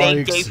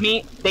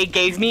 Yikes. They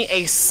gave me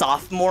a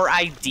sophomore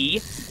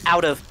ID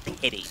out of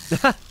pity.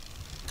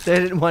 They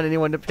didn't want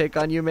anyone to pick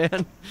on you,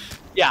 man.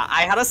 Yeah,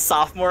 I had a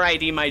sophomore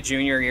ID my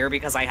junior year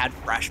because I had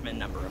freshman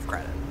number of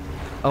credit.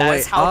 Oh,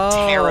 That's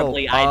how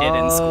terribly I did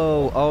in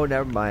school. Oh,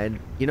 never mind.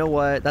 You know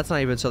what? That's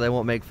not even so they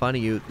won't make fun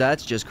of you.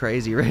 That's just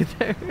crazy right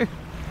there.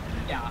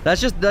 Yeah.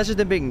 That's just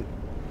them being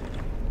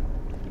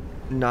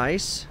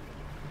nice.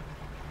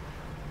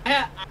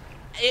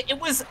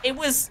 It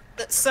was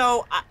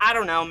so I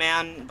don't know,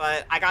 man,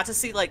 but I got to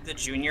see like the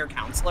junior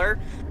counselor,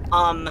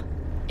 and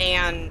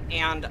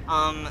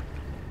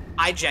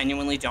I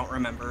genuinely don't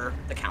remember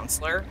the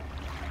counselor,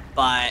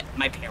 but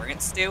my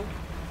parents do,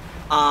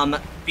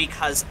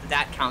 because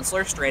that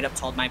counselor straight up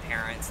told my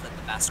parents that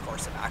the best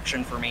course of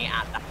action for me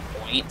at that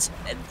point,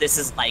 this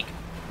is like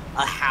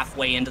a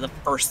halfway into the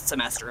first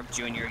semester of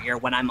junior year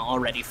when I'm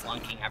already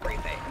flunking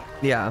everything.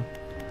 Yeah.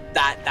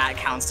 That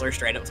counselor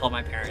straight up told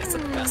my parents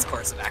that the best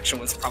course of action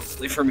was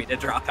probably for me to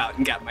drop out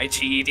and get my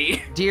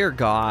GED. Dear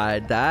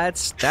God,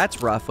 that's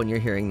rough when you're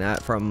hearing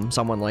that from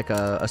someone like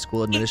a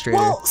school administrator.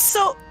 Well,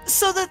 so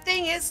the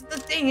thing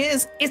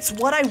is, it's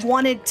what I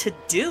wanted to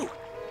do.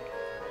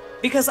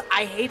 Because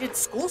I hated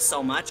school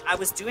so much, I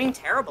was doing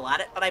terrible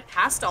at it, but I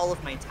passed all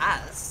of my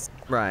tests.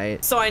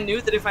 Right. So I knew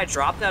that if I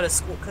dropped out of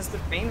school, because the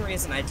main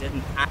reason I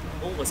didn't pass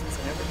school was because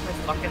I never did my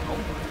fucking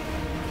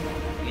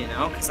homework. You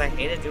know, because I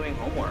hated doing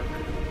homework.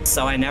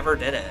 So I never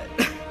did it.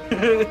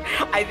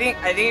 I think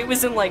it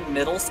was in like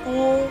middle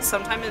school,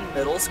 sometime in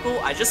middle school,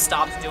 I just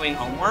stopped doing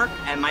homework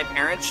and my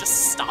parents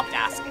just stopped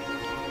asking.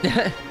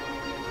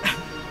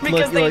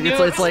 Because they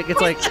knew it's like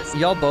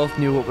y'all both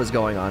knew what was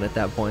going on at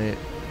that point.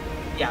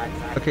 Yeah,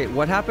 exactly. Okay,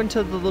 what happened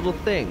to the little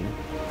thing?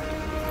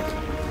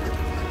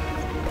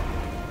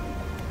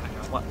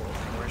 What?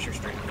 Where's your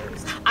string?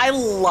 I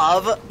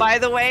love, by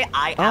the way,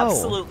 I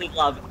absolutely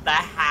love the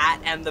hat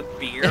and the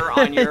beer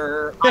on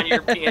your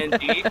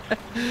PNG.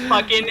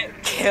 Fucking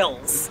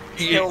kills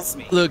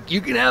me. Look, you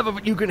can have a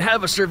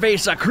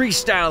cerveza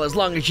cristal as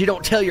long as you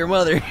don't tell your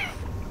mother.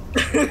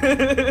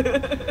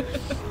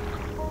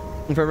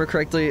 If I remember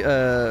correctly,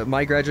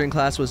 my graduating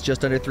class was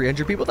just under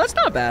 300 people. That's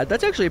not bad.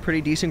 That's actually a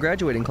pretty decent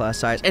graduating class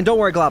size. And don't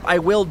worry, Glop, I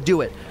will do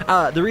it.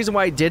 The reason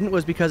why I didn't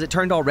was because it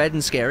turned all red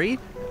and scary.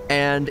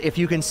 And if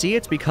you can see,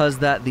 it's because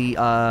that the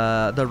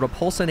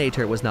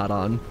repulsinator was not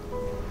on.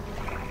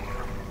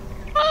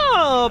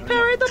 Oh,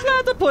 Perry the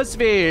platypus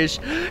fish!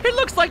 It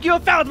looks like you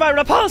have found my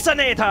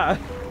repulsinator!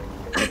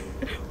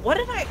 What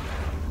did I...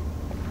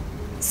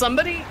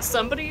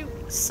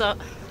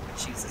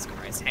 Jesus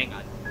Christ, hang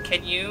on.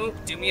 Can you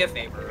do me a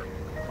favor?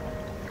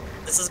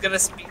 This is gonna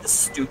be the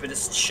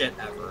stupidest shit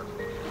ever.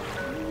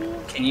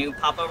 Can you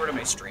pop over to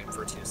my stream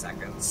for 2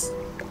 seconds?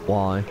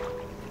 Why?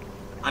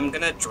 I'm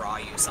gonna draw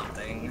you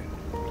something.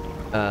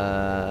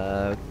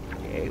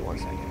 Okay, 1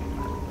 second.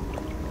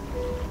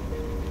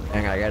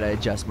 Hang on, I gotta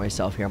adjust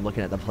myself here. I'm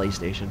looking at the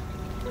PlayStation.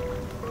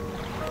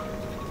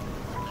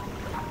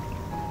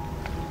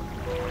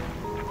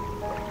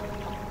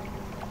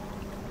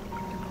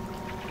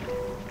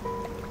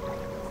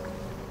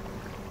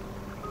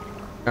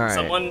 All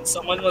right.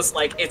 Someone was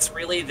like, it's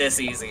really this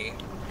easy.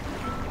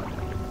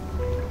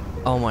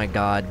 Oh my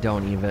God,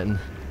 don't even.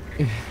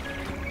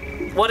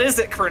 What is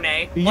it,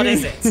 Cornet? What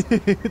is it?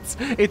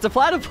 It's a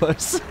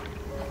platypus.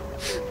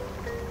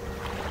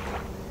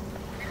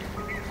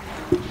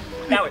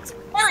 No, it's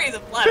Perry the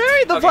platypus.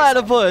 Perry the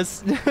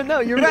platypus. No,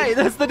 you're right.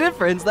 That's the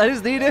difference. That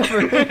is the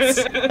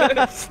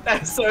difference.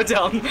 That's so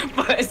dumb.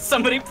 But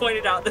somebody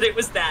pointed out that it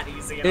was that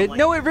easy. And I'm like,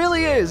 no, it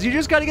really is. You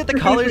just gotta get the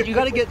colors. You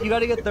gotta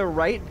get the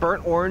right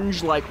burnt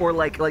orange, like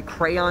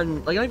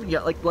crayon, like not even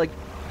like.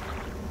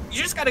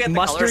 You just gotta get the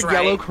mustard colors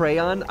yellow right.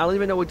 crayon. I don't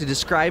even know what to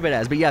describe it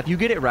as, but yeah, if you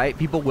get it right,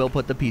 people will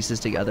put the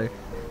pieces together.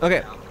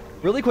 Okay,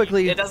 really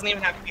quickly. It doesn't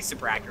even have to be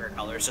super accurate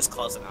colors, just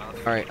close enough.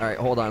 All right,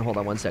 hold on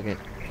 1 second.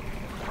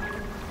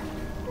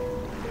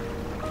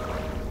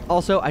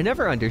 Also, I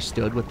never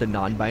understood what the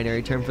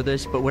non-binary term for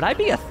this, but would I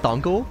be a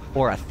thungle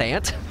or a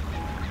thant?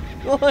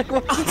 Like,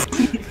 what?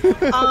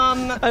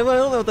 I don't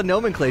know what the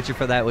nomenclature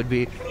for that would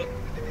be.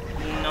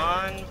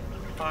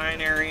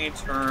 Non-binary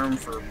term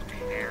for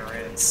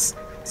parents.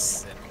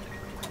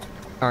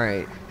 All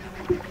right.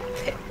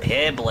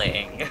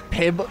 Pibbling.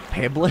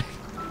 Pibbling?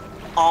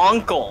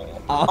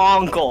 Uncle.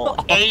 Uncle.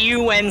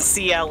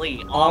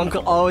 A-U-N-C-L-E.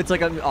 Uncle. Oh, it's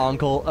like an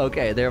uncle.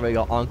 Okay, there we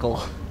go.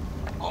 Uncle.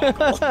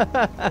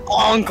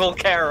 Uncle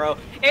Kero.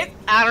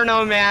 I don't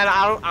know, man.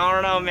 I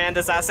don't know, man.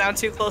 Does that sound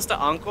too close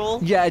to uncle?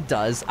 Yeah, it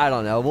does. I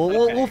don't know.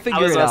 We'll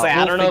figure it out.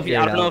 I don't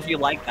know if you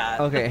like that.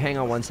 Okay, hang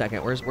on 1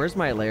 second. Where's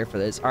my layer for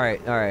this? All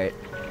right.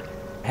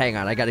 Hang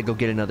on. I got to go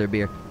get another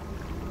beer.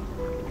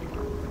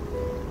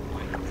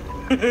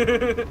 You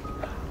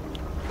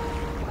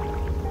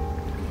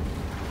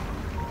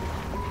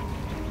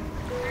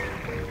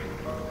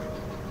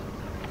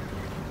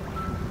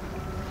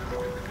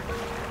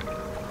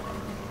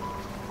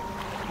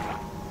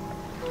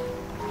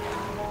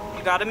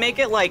gotta make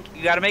it like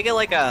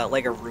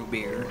a root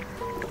beer.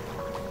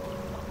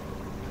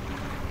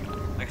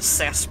 Like a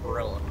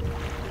sarsaparilla.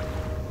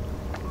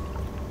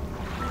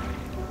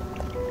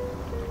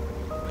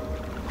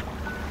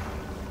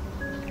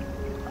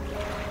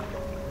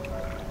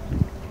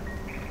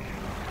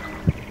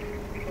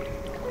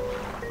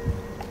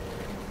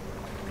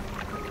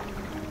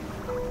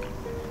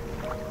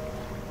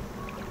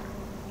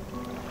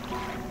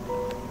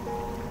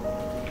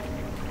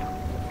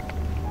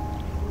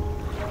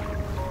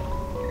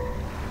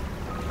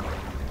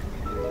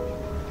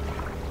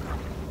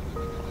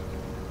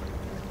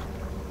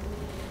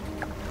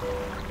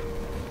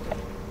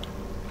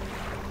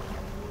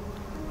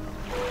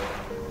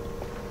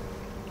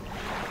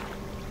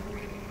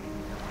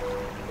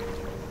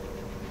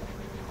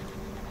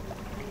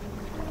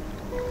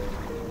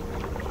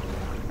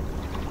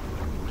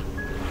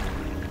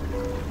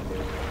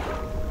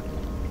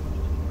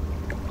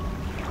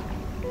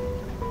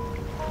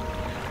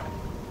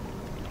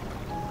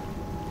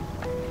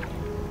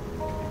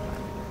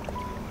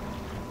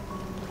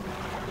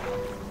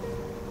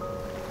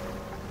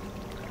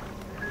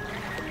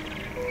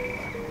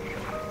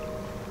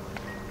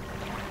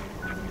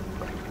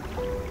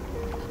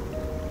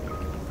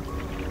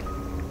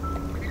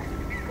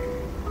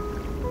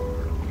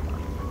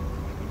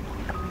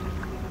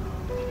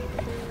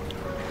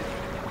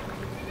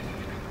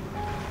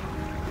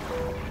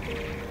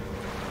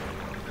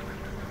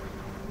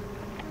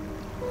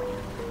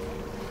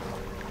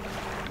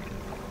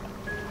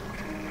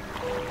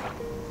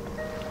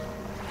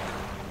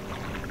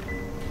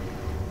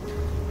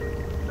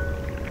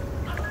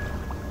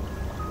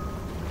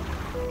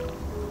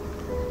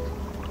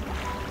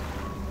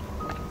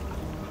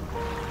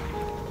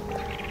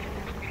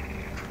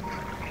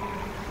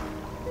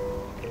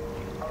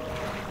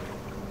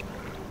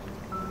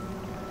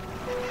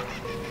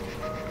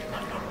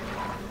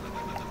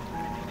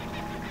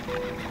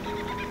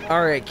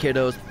 All right,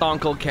 kiddos.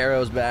 Uncle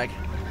Kero's back.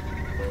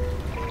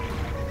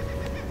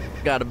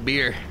 Got a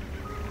beer.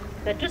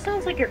 That just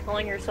sounds like you're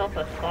calling yourself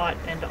a thought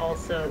and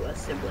also a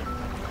sibling.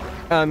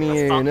 I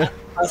mean,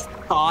 A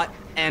thought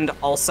and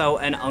also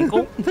an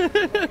uncle.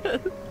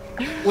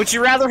 Would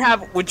you rather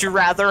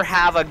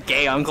have a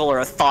gay uncle or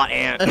a thought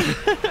aunt?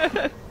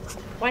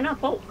 Why not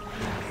both?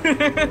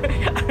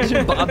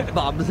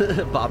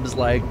 Bob's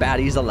like,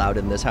 baddies allowed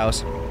in this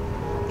house.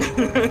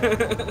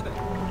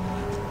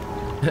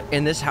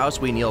 In this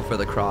house, we kneel for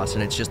the cross,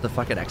 and it's just the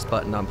fucking X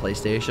button on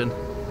PlayStation.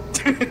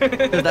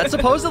 That's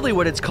supposedly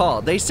what it's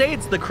called. They say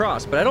it's the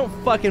cross, but I don't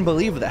fucking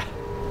believe that.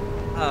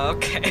 Oh,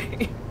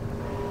 okay.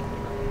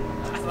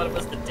 I thought it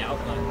was the doubt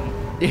button.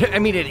 Yeah, I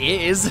mean, it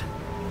is.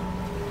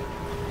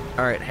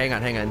 All right, hang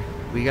on.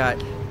 We got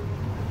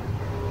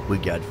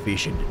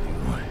fishing to do.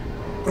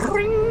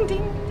 Ring,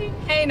 ding, ding.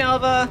 Hey,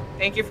 Nova.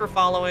 Thank you for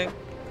following.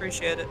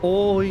 Appreciate it.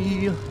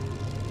 Oi.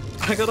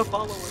 I got a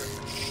follower.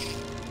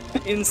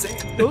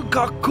 Insane. Oh,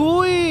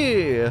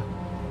 kakui.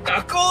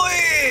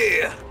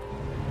 Kakoi!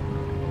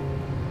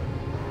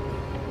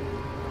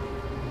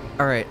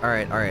 All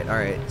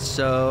right.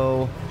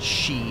 So,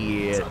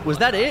 shit. Was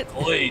that it?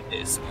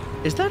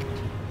 Is that?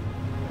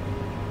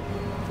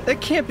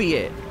 That can't be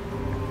it.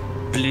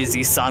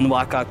 Blizzy-san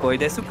wa kakoi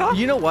desu ka?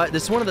 You know what?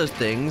 This is one of those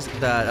things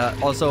that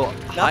also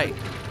hi,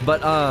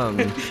 but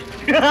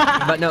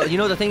but no. You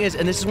know the thing is,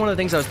 and this is one of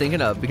the things I was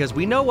thinking of because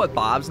we know what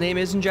Bob's name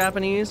is in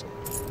Japanese.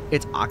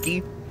 It's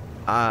Aki,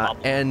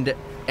 and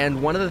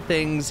one of the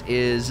things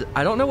is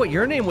I don't know what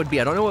your name would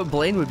be. I don't know what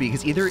Blaine would be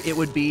because either it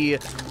would be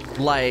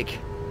like.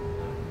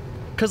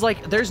 Because,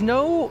 like, there's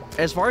no,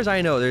 as far as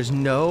I know, there's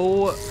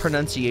no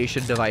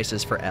pronunciation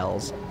devices for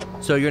L's.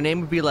 So your name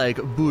would be, like,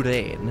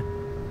 Burain.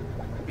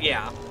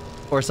 Yeah.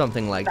 Or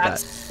something like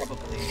That's that.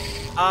 Probably.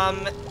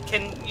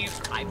 Can you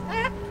type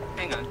that?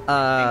 Hang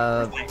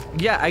on.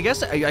 Yeah, I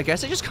guess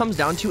it just comes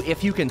down to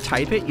if you can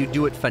type it, you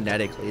do it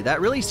phonetically.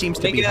 That really seems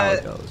to be how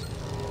it goes.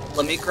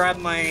 Let me grab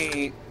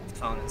my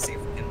phone and see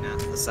if we can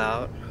math this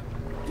out.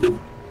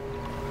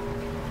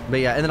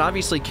 But yeah, and then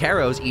obviously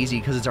Kero's easy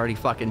because it's already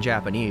fucking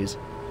Japanese.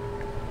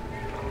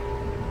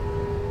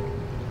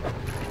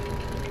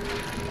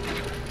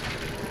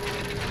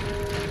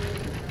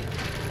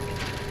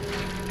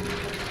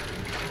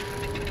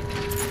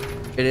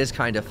 It is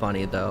kind of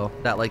funny, though,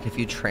 that, like, if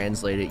you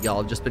translate it,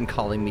 y'all have just been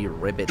calling me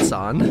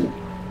Ribbit-san.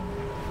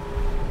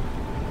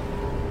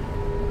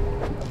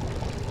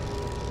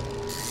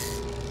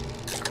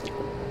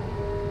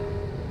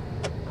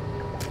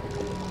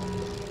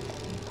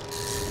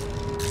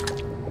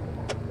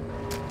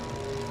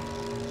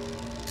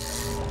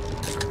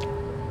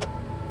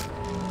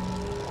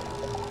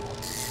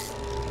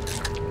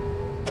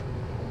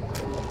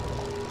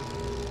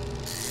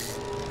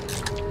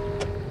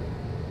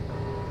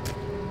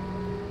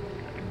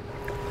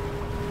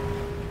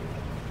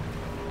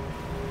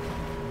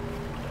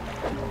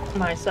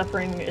 My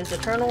suffering is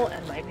eternal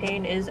and my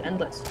pain is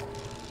endless.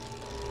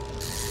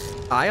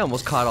 I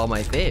almost caught all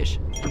my fish.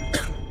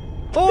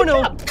 Oh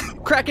no!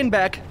 Kraken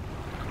back!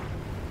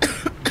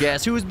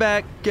 Guess who's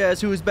back?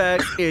 Guess who's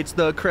back? It's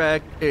the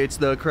crack. It's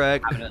the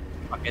crack. I'm gonna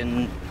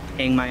fucking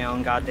ping my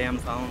own goddamn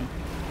phone.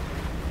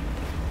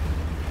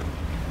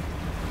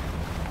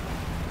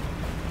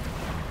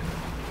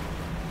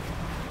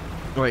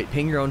 Wait,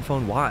 ping your own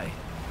phone. Why?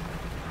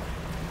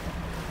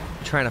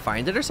 You trying to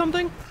find it or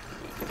something?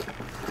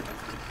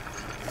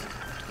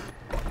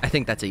 I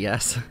think that's a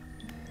yes.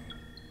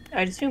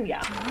 I'd assume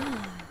yeah.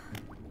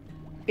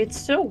 It's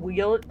so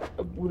weird.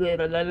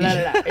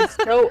 It's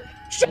so.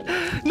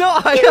 No,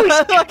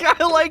 I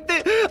liked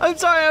it. I'm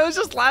sorry. I was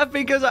just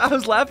laughing because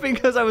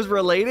I was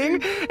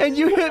relating, and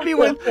you hit me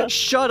with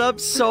 "shut up"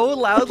 so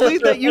loudly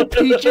that you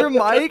peaked your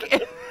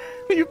mic.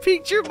 You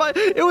peaked your mic.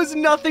 It was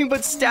nothing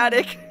but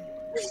static.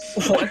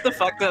 What the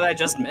fuck did I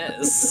just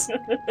miss?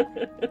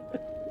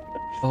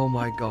 Oh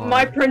my god.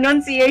 My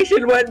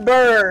pronunciation went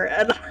burr,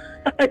 and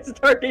I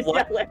started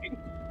yelling.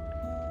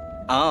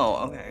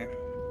 Oh, okay.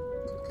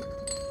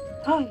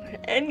 Oh,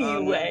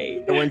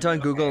 anyway. I went on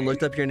Google and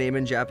looked up your name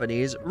in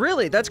Japanese.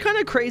 Really, that's kind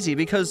of crazy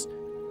because,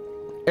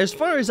 as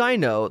far as I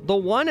know, the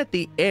one at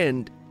the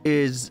end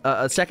is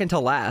second to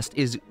last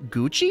is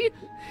Gucci.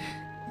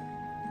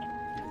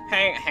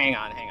 Hang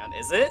on.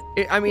 Is it?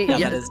 I mean, yeah,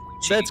 that is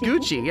Gucci. that's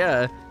Gucci.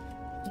 Yeah,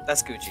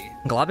 that's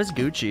Gucci. Glob is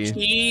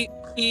Gucci.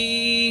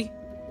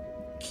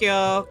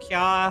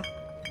 Kya,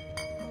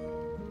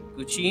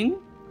 Gucci?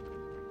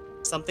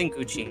 Something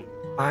Gucci.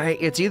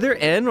 It's either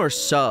N or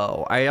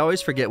so. I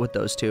always forget with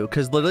those two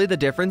because literally the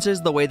difference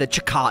is the way the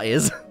chaka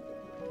is.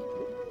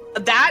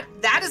 That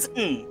is.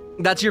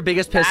 That's your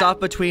biggest piss off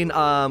between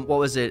what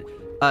was it?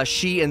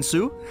 She and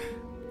Sue.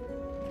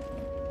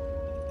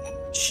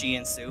 She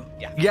and Sue.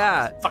 Yeah.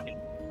 Yeah. Fucking.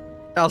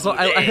 Also,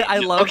 I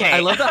love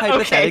that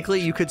hypothetically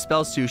okay. you could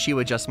spell sushi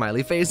with just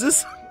smiley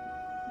faces.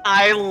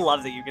 I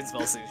love that you can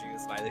spell sushi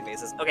with smiley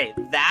faces. Okay,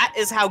 that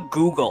is how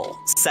Google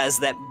says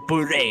that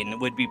burain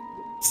would be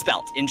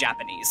spelt in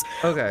Japanese.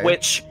 Okay.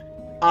 Which,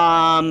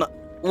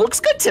 looks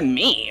good to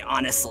me,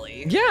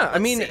 honestly. Yeah, I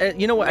mean,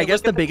 you know what? I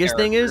guess the biggest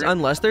thing is,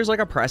 unless there's like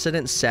a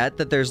precedent set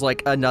that there's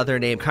like another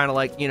name, kind of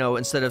like, you know,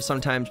 instead of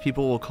sometimes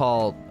people will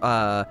call,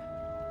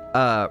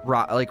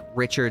 like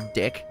Richard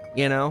Dick,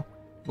 you know?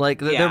 Like,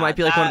 there might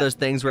be like one of those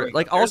things where,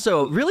 like,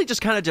 also really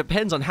just kind of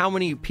depends on how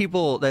many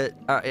people that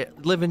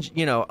live in,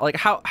 you know, like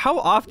how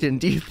often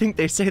do you think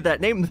they say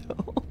that name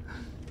though?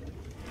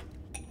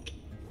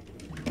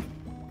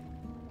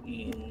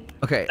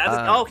 Okay.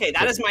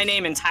 That is my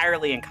name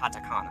entirely in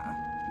katakana.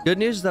 Good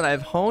news is that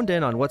I've honed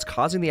in on what's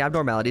causing the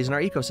abnormalities in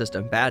our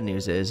ecosystem. Bad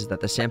news is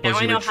that the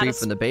samples you retrieve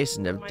from the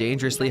basin have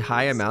dangerously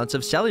high amounts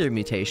of cellular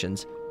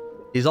mutations.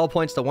 These all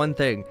points to one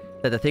thing,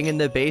 that the thing in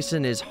the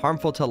basin is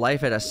harmful to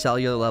life at a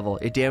cellular level.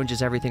 It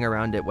damages everything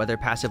around it, whether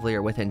passively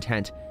or with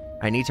intent.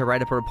 I need to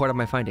write up a report on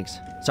my findings.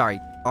 Sorry,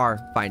 our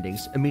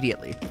findings,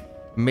 immediately.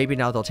 Maybe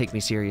now they'll take me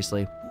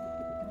seriously.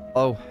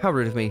 Oh, how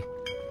rude of me.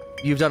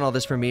 You've done all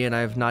this for me and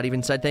I've not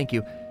even said thank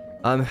you.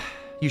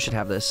 You should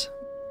have this.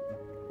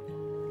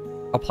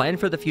 A plan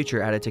for the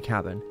future added to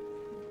cabin.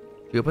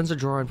 She opens a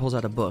drawer and pulls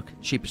out a book.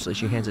 Sheepishly,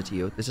 she hands it to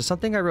you. This is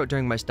something I wrote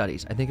during my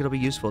studies. I think it'll be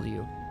useful to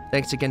you.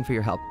 Thanks again for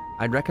your help.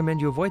 I'd recommend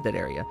you avoid that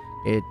area.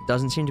 It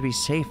doesn't seem to be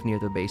safe near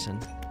the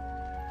basin.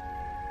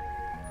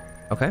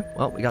 Okay,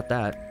 well, we got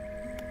that.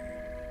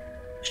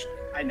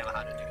 I know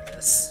how to do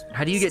this.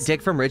 How do you get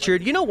Dick from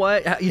Richard? You know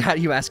what? How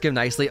do you ask him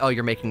nicely? Oh,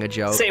 you're making a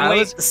joke.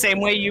 Same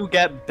way you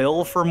get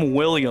Bill from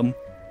William.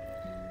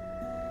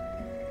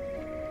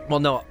 Well,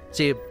 no,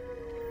 see,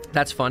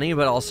 that's funny,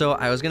 but also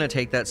I was gonna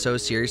take that so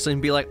seriously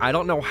and be like, I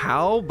don't know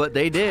how, but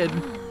they did.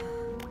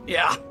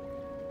 Yeah.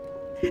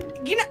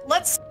 You know,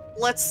 let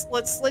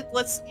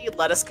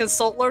us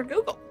consult Lord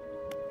Google.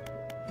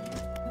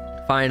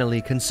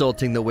 Finally,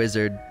 consulting the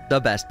wizard, the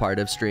best part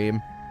of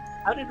stream.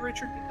 How did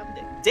Richard become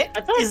Dick?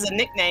 Dick is a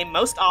nickname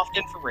most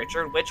often for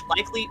Richard, which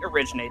likely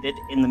originated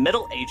in the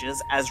Middle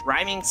Ages as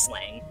rhyming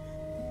slang.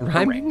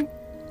 Rhyming?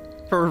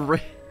 For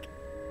Rick.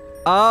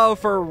 Oh,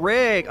 for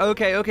Rick.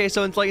 Okay,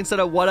 so it's like instead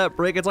of what up,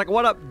 Rick, it's like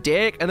what up,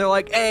 Dick? And they're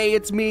like, hey,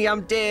 it's me,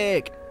 I'm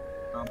Dick.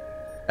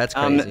 That's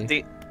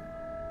crazy.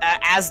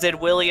 As did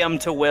William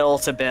to Will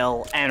to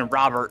Bill and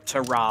Robert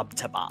to Rob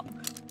to Bob.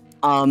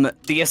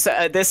 This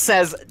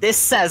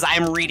says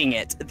I'm reading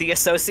it. The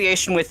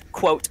association with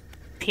quote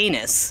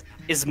penis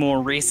is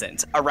more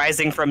recent,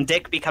 arising from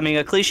Dick becoming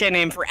a cliche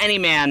name for any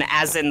man,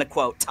 as in the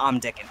quote Tom,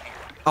 Dick, and Harry.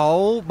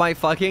 Oh my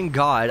fucking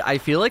god! I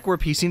feel like we're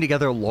piecing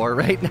together lore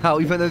right now,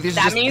 even though these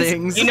are just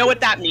things. You know what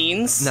that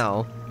means?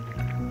 No.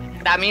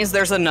 That means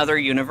there's another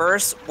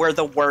universe where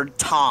the word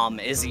Tom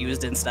is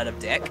used instead of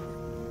Dick.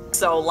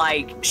 So,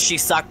 like, she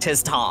sucked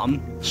his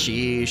Tom.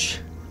 Sheesh.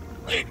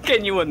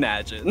 Can you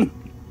imagine?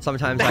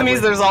 Sometimes that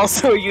means there's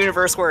also a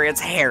universe where it's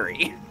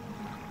Harry.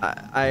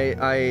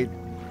 I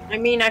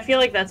mean, I feel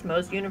like that's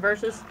most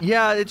universes.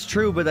 Yeah, it's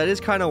true, but that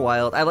is kind of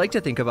wild. I like to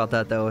think about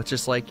that, though. It's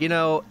just like, you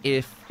know,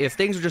 if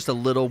things were just a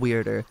little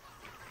weirder,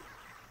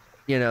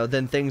 you know,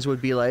 then things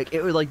would be like,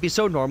 it would, like, be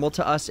so normal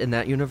to us in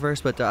that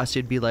universe, but to us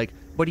it'd be like,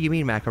 what do you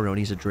mean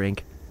macaroni's a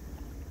drink?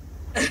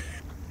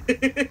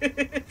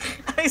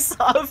 I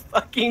saw a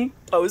fucking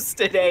post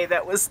today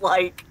that was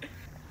like,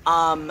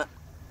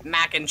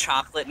 mac and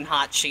chocolate and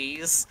hot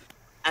cheese.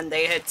 And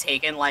they had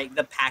taken, like,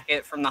 the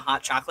packet from the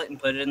hot chocolate and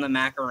put it in the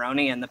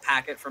macaroni and the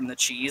packet from the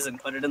cheese and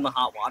put it in the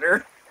hot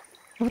water.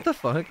 What the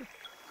fuck?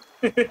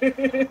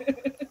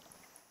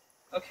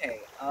 Okay,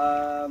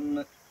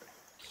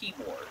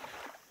 keyboard.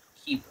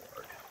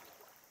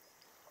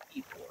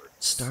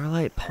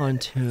 Starlight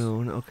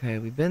Pontoon. Okay,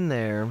 we've been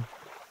there.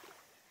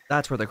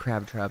 That's where the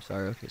crab traps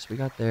are. Okay, so we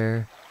got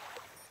there.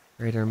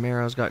 Raider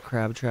Marrow's got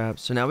crab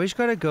traps. So now we just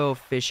gotta go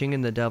fishing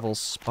in the Devil's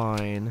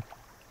Spine.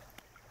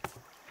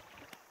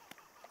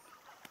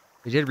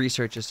 We did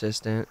research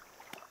assistant.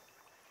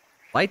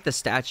 Light the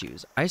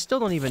statues. I still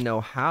don't even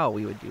know how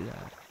we would do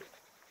that.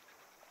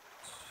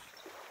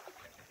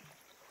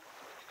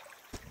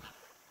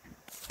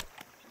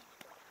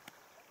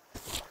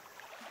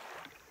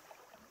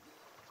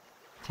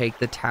 Take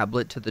the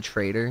tablet to the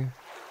trader.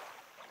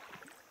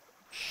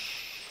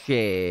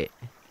 Shit.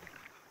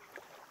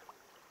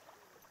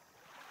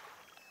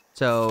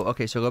 So,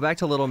 okay, so go back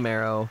to Little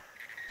Marrow,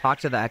 talk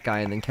to that guy,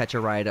 and then catch a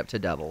ride up to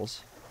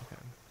Devil's.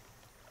 Okay.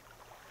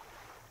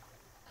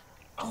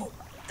 Oh,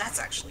 that's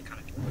actually kind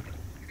of cool.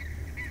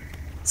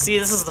 See,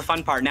 this is the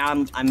fun part.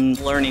 Now I'm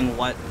learning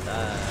what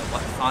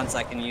fonts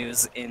I can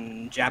use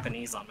in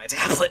Japanese on my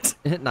tablet.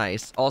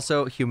 Nice.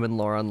 Also, human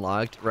lore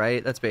unlocked,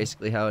 right? That's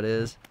basically how it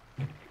is.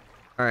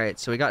 Alright,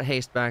 so we got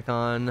haste back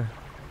on.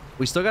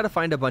 We still gotta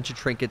find a bunch of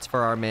trinkets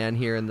for our man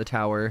here in the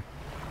tower.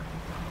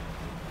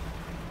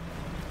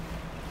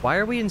 Why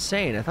are we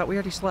insane? I thought we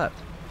already slept.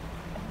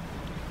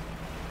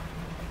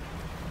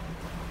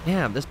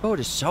 Damn, this boat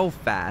is so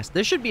fast.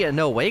 This should be a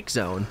no-wake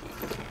zone.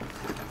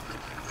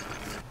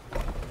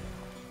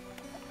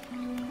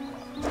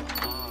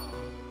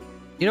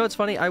 You know what's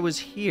funny? I was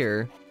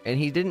here, and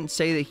he didn't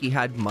say that he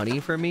had money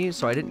for me,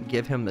 so I didn't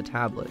give him the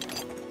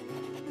tablet.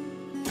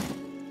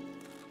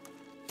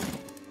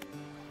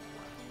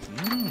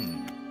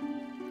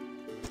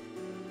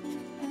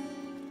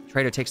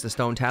 Trader takes the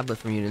stone tablet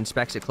from you and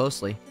inspects it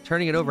closely,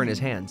 turning it over in his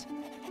hands.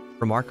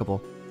 Remarkable.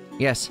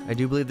 Yes, I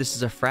do believe this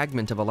is a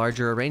fragment of a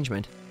larger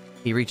arrangement.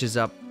 He reaches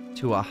up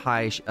to a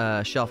high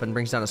shelf and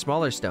brings down a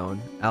smaller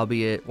stone,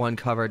 albeit one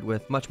covered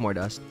with much more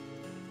dust.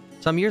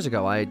 Some years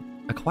ago, I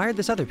acquired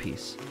this other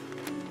piece.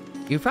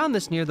 You found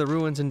this near the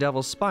ruins in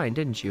Devil's Spine,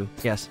 didn't you?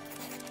 Yes.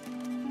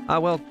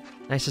 Well,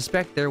 I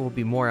suspect there will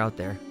be more out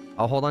there.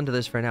 I'll hold on to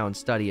this for now and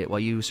study it while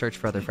you search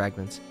for other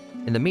fragments.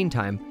 In the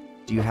meantime,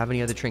 do you have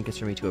any other trinkets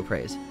for me to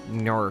appraise?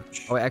 No.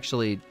 Oh,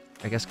 actually,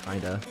 I guess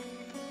kinda.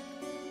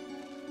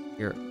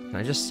 Here, can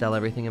I just sell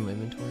everything in my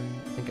inventory?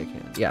 I think I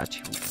can. Yeah,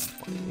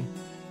 220.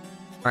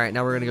 Alright,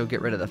 now we're gonna go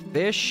get rid of the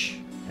fish,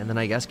 and then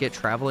I guess get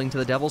traveling to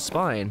the Devil's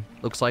Spine.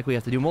 Looks like we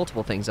have to do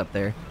multiple things up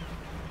there.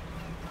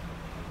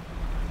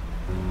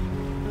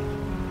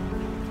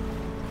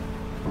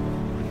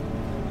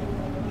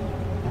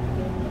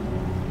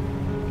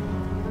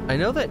 I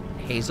know that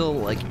hazel,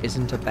 like,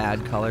 isn't a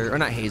bad color. Or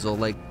not hazel,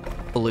 like,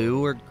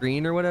 blue or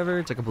green or whatever.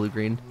 It's like a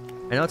blue-green.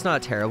 I know it's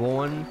not a terrible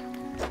one,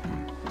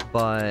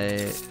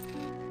 but...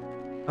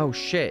 Oh,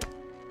 shit.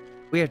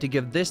 We have to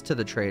give this to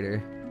the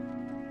trader.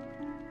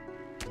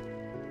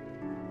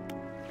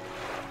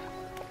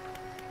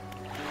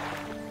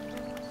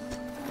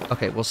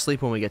 Okay, we'll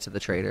sleep when we get to the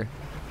trader.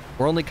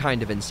 We're only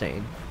kind of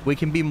insane. We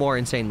can be more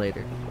insane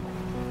later.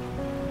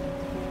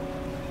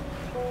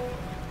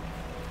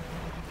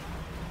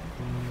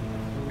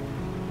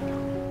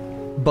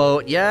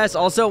 Boat, yes.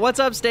 Also, what's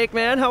up, Steak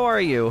Man? How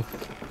are you?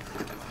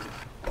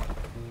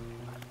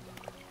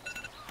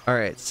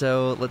 Alright,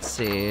 so let's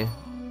see.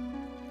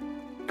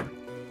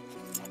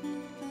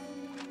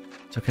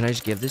 So can I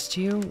just give this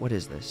to you? What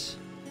is this?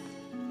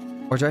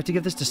 Or do I have to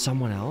give this to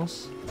someone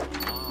else?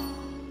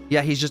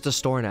 Yeah, he's just a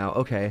store now.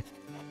 Okay.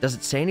 Does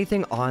it say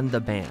anything on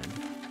the band?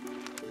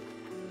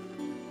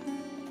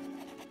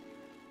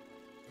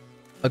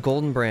 A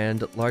golden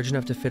brand large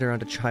enough to fit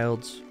around a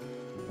child's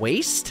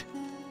waist?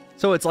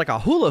 So it's like a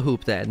hula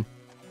hoop then.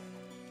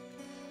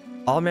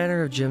 All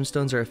manner of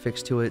gemstones are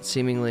affixed to it,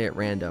 seemingly at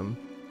random.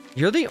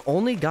 You're the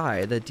only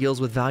guy that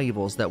deals with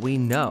valuables that we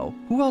know.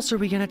 Who else are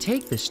we gonna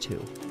take this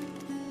to?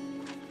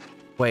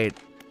 Wait,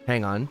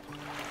 hang on.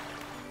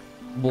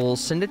 We'll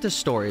send it to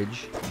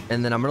storage,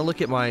 and then I'm gonna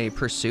look at my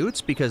pursuits,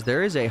 because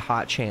there is a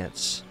hot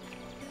chance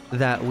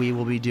that we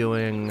will be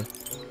doing...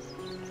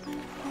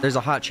 There's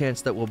a hot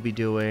chance that we'll be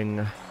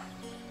doing...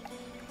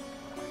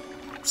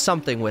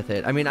 something with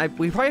it. I mean,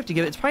 we probably have to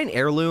give it... It's probably an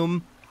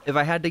heirloom, if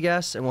I had to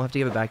guess, and we'll have to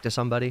give it back to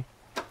somebody.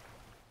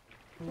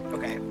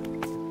 Okay.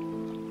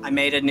 I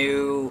made a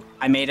new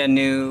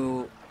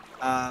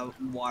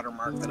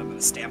watermark that I'm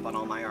gonna stamp on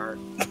all my art.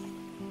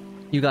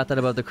 You got that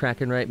above the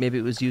Kraken, right? Maybe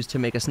it was used to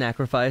make a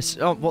sacrifice.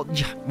 Oh, well,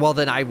 yeah. Well,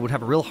 then I would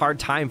have a real hard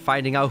time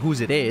finding out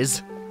whose it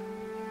is.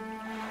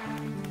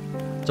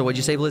 So what'd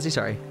you say, Blizzy?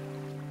 Sorry.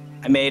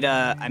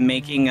 I'm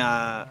making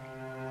a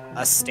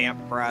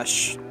stamp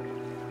brush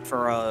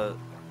for a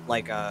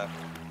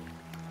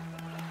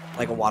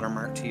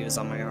watermark to use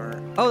on my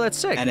art. Oh, that's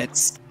sick. And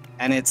it's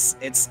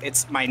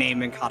my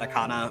name in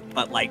katakana,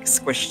 but like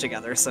squished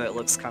together, so it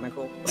looks kind of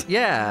cool.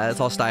 Yeah, it's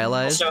all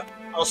stylized.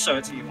 I'll show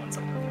it to you once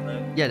I'm done with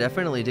it. Yeah,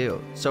 definitely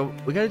do. So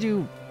we gotta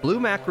do blue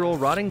mackerel,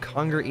 rotting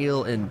conger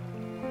eel, and...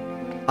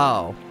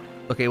 Oh.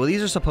 Okay, well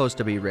these are supposed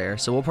to be rare,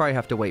 so we'll probably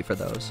have to wait for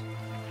those.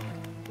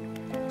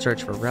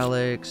 Search for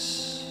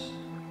relics.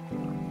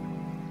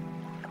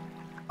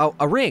 Oh,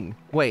 a ring.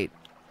 Wait.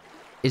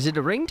 Is it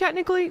a ring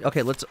technically?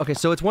 Okay, okay,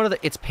 so it's one of the,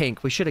 it's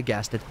pink. We should have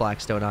guessed it's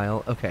Blackstone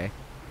Isle. Okay.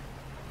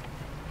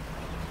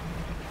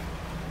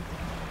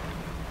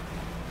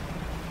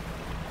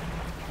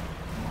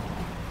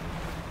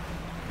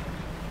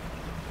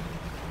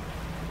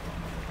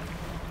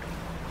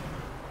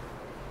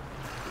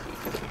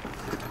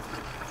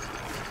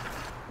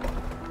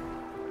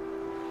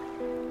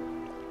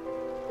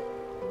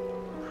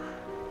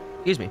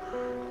 Excuse me.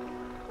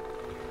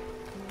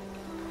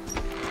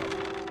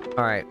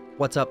 Alright,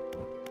 what's up?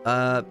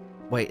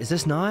 Wait, is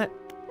this not?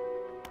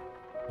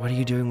 What are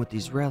you doing with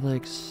these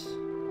relics?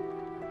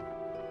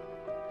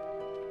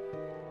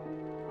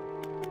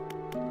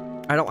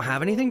 I don't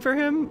have anything for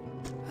him?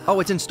 Oh,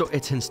 it's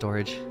in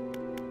storage.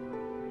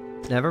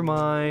 Never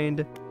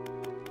mind.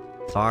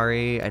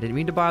 Sorry, I didn't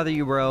mean to bother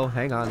you, bro.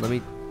 Hang on,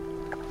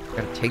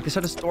 gotta take this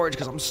out of storage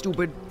because I'm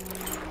stupid.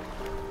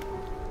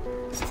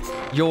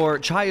 Your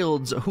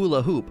child's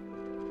hula hoop.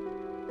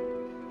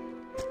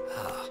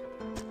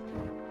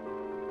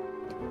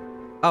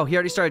 Oh, he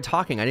already started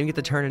talking. I didn't get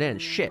to turn it in.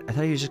 Shit, I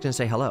thought he was just gonna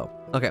say hello.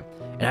 Okay,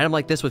 an item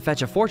like this would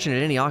fetch a fortune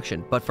at any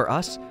auction, but for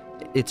us,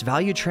 its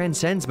value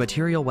transcends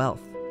material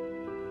wealth.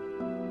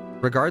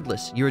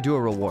 Regardless, you are due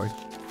a reward.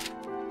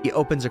 He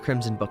opens a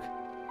crimson book,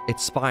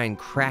 its spine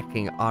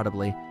cracking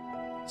audibly.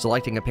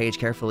 Selecting a page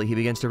carefully, he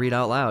begins to read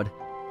out loud.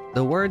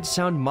 The words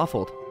sound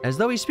muffled, as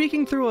though he's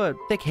speaking through a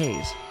thick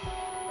haze.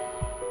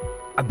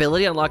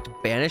 Ability unlocked,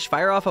 banish,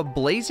 fire off a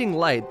blazing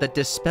light that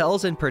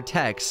dispels and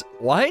protects.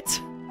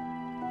 What?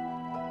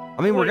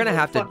 I mean, we're gonna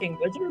have to. Fucking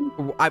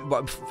wizard?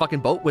 I'm fucking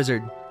boat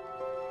wizard.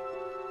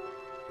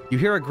 You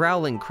hear a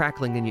growling,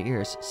 crackling in your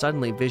ears.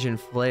 Suddenly, vision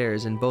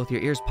flares and both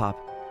your ears pop.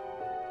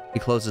 He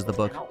closes the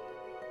book.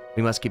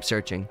 We must keep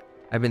searching.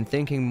 I've been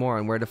thinking more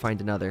on where to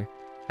find another.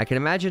 I can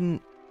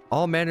imagine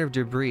all manner of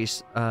debris,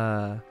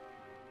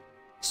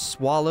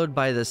 swallowed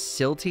by the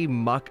silty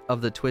muck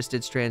of the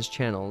Twisted Strands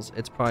channels.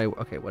 It's probably...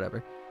 Okay,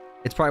 whatever.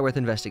 It's probably worth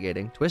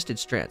investigating. Twisted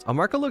Strands. I'll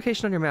mark a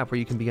location on your map where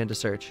you can begin to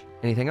search.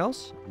 Anything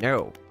else?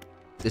 No.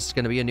 This is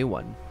going to be a new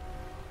one.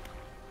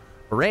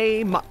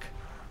 Hooray, muck.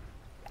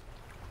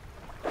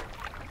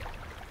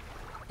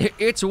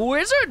 It's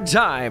wizard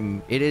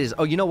time! It is...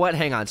 Oh, you know what?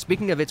 Hang on.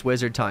 Speaking of it's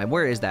wizard time,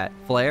 where is that?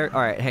 Flare?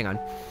 Alright, hang on.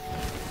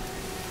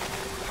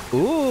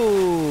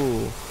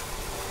 Ooh.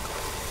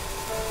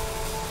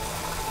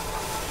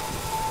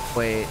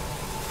 Wait.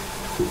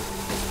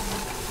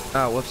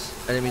 Oh,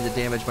 whoops. I didn't mean to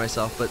damage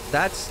myself, but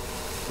that's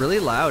really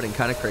loud and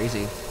kind of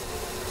crazy.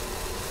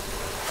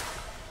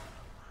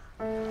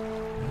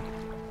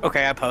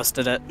 Okay, I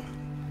posted it.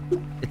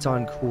 It's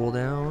on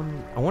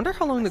cooldown. I wonder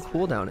how long the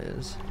cooldown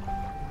is.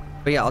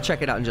 But yeah, I'll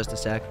check it out in just a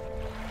sec.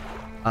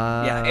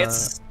 Yeah,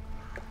 it's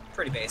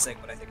pretty basic,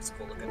 but I think it's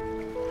cool looking.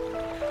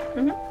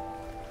 Mm-hmm.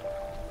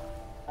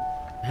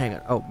 Hang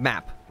on. Oh,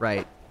 map.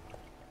 Right.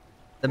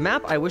 The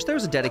map, I wish there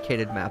was a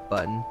dedicated map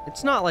button.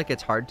 It's not like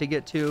it's hard to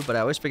get to, but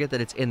I always forget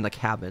that it's in the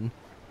cabin.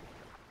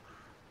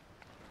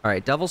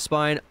 Alright, Devil's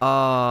Spine.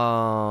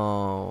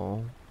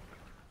 Oh.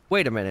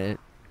 Wait a minute.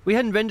 We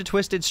hadn't been to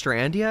Twisted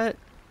Strand yet?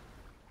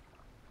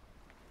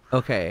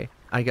 Okay.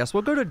 I guess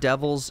we'll go to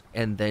Devil's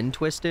and then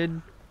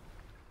Twisted.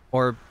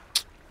 Or,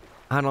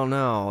 I don't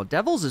know.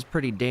 Devil's is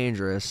pretty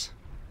dangerous.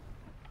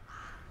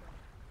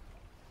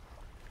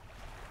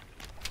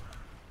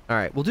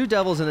 Alright, we'll do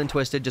Devil's and then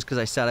Twisted just because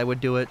I said I would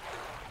do it.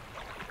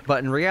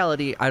 But in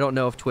reality, I don't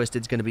know if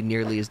Twisted's going to be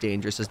nearly as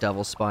dangerous as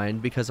Devil's Spine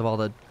because of all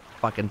the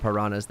fucking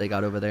piranhas they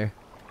got over there.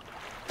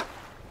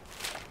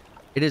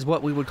 It is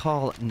what we would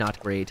call not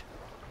great.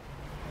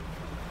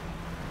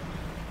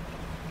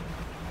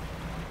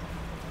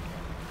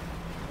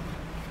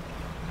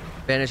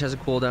 Vanish has a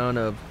cooldown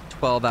of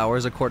 12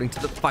 hours according to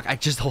the... Fuck, I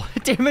just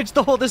damaged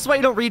the hole. This is why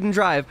you don't read and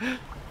drive.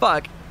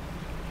 Fuck.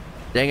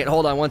 Dang it,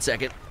 hold on one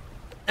second.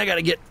 I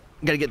gotta get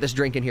this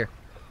drink in here.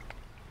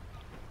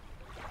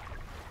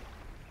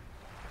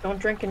 Don't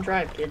drink and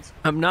drive, kids.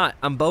 I'm not.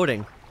 I'm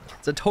boating.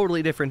 It's a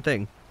totally different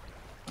thing.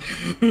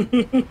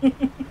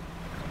 I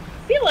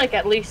feel like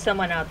at least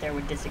someone out there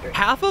would disagree.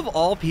 Half of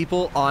all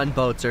people on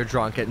boats are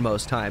drunk at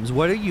most times.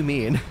 What do you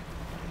mean?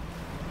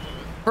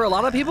 For a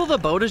lot of people, the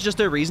boat is just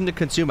a reason to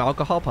consume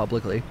alcohol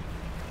publicly.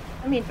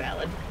 I mean,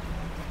 valid.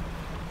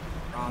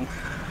 Wrong.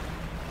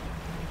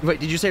 Wait,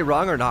 did you say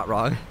wrong or not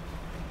wrong?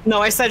 No,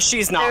 I said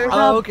she's not There's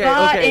wrong. Oh, okay,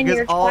 okay.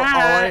 Because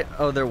chat.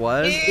 oh, there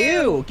was.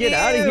 Ew, get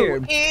out of here.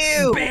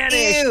 Ew,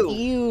 Banished. ew.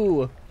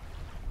 Ew.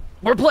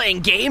 We're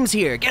playing games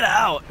here. Get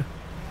out.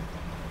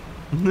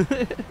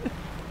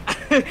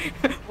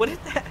 What did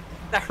that?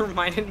 That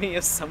reminded me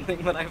of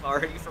something that I've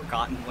already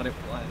forgotten what it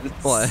was.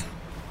 What?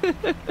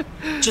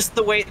 Just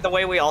the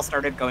way we all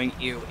started going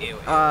ew, ew, ew.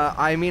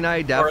 I mean,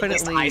 I definitely. Or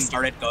at least I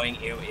started going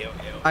ew, ew, ew.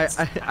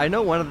 I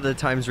know one of the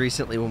times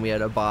recently when we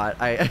had a bot,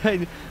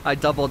 I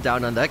doubled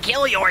down on the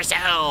kill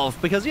yourself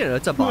because you know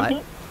it's a bot.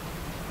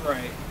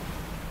 Right.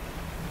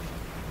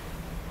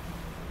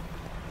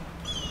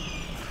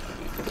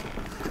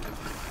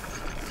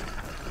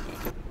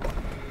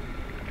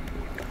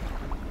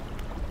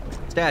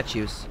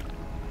 Statues.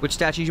 Which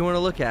statues you want to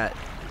look at?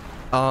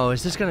 Oh,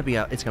 is this gonna be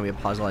a? It's gonna be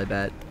a puzzle, I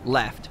bet.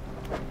 Left.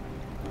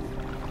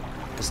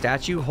 The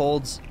statue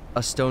holds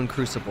a stone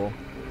crucible.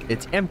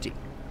 It's empty,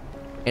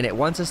 and it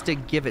wants us to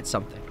give it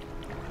something.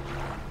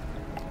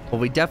 Well,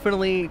 we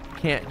definitely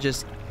can't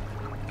just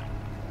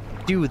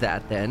do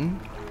that then.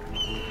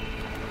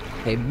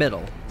 Okay,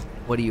 middle.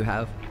 What do you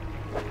have?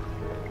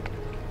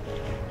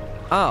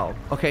 Oh,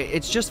 okay.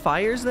 It's just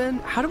fires then?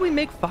 How do we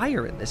make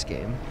fire in this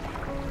game?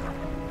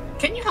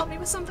 Can you help me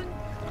with something?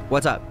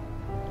 What's up?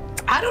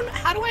 How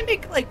do I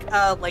make like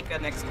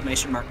an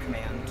exclamation mark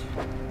command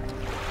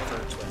for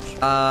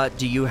Twitch?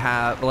 Do you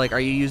have like? Are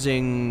you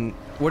using?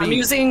 What are you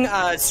using?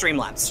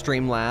 Streamlabs.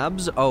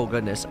 Streamlabs. Oh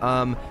goodness.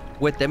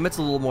 With them, it's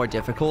a little more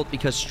difficult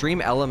because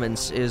Stream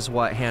Elements is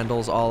what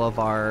handles all of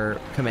our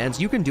commands.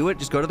 You can do it.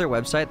 Just go to their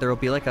website. There will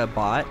be like a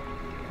bot.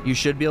 You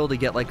should be able to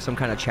get like some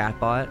kind of chat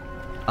bot.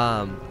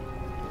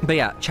 But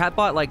yeah,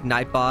 chatbot like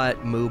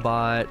Nightbot,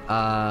 Moobot.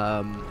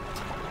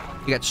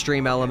 You got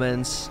Stream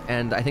Elements,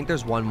 and I think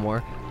there's one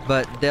more.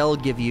 But they'll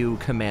give you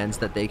commands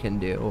that they can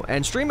do.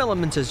 And Stream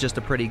Elements is just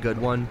a pretty good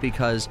one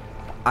because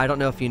I don't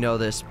know if you know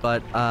this,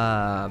 but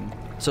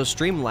so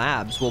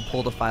Streamlabs will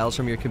pull the files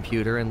from your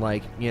computer and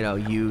like, you know,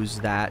 use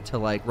that to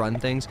like run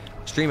things.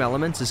 Stream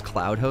Elements is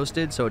cloud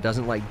hosted, so it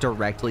doesn't like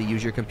directly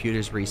use your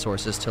computer's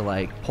resources to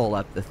like pull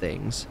up the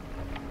things.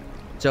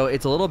 So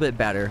it's a little bit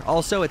better.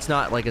 Also, it's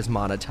not like as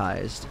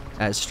monetized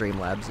as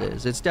Streamlabs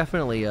is. It's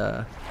definitely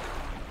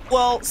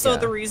Well, so yeah.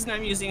 the reason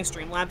I'm using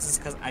Streamlabs is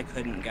because I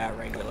couldn't get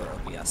regular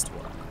OBS to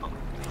work.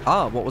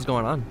 Oh, what was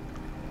going on?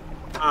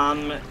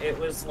 It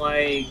was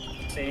like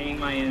saying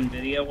my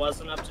NVIDIA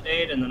wasn't up to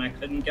date, and then I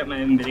couldn't get my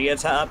NVIDIA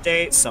to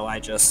update, so I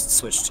just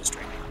switched to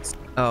Streamlabs.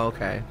 Oh,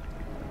 okay.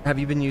 Have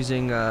you been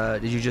using,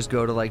 did you just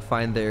go to like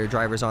find their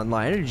drivers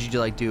online, or did you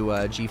like do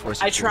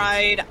GeForce?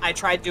 I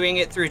tried doing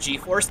it through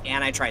GeForce,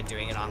 and I tried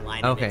doing it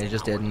online. Okay, and it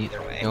just didn't.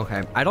 Either way.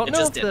 Okay, I don't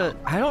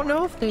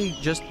know if they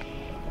just,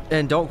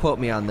 and don't quote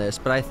me on this,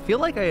 but I feel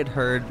like I had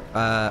heard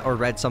or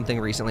read something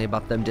recently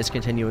about them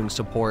discontinuing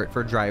support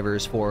for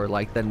drivers for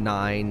like the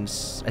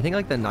I think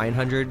like the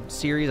 900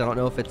 series. I don't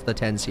know if it's the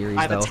 10 series though.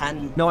 I have a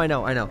 10. No, I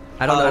know. I don't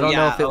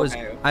know if it was.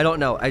 Okay. I don't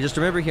know. I just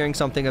remember hearing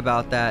something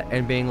about that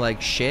and being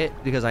like shit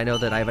because I know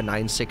that I have a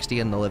 960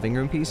 in the living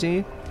room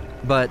PC.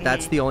 But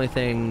that's the only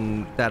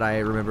thing that I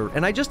remember.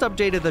 And I just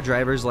updated the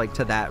drivers like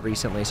to that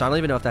recently, so I don't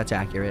even know if that's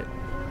accurate.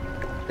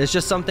 It's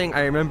just something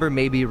I remember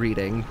maybe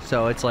reading,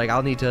 so it's like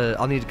I'll need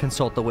to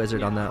consult the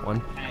wizard on that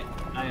one. Yeah,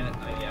 I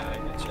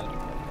get you.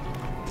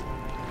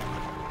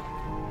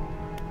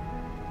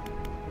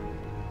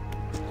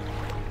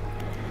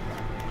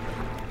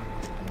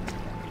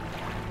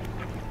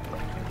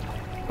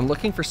 I'm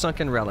looking for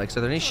sunken relics.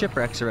 Are there any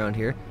shipwrecks around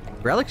here?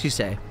 Relics, you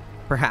say?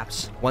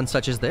 Perhaps. One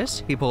such as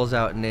this? He pulls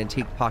out an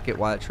antique pocket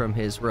watch from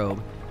his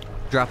robe.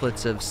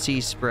 Droplets of sea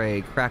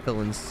spray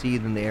crackle and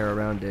seethe in the air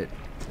around it.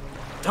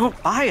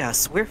 Don't buy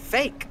us, we're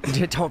fake.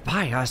 Don't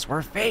buy us,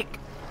 we're fake.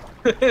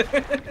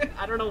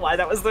 I don't know why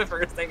that was the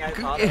first thing I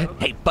thought of.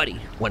 Hey, buddy,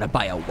 wanna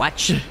buy a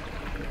watch?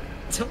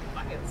 Don't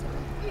buy us,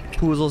 we're fake.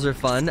 Poozles are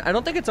fun. I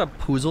don't think it's a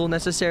poozle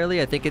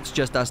necessarily. I think it's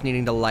just us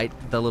needing to light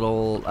the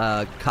little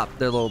the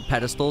little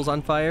pedestals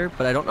on fire.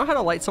 But I don't know how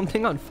to light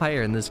something on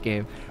fire in this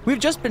game. We've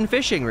just been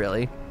fishing,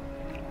 really.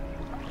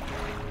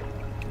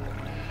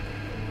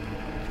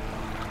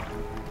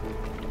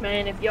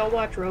 Man, if y'all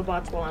watch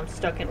robots while I'm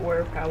stuck at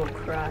work, I will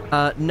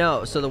cry.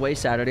 No. So the way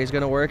Saturday's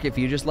gonna work, if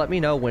you just let me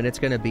know when it's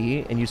gonna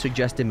be and you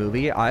suggest a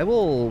movie, I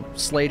will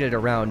slate it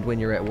around when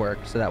you're at work,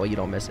 so that way you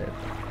don't miss it.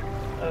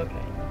 Okay.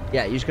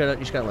 Yeah, you just gotta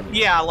let me know.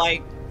 Yeah,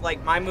 like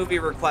my movie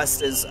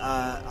request is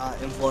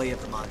Employee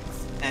of the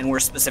Month, and we're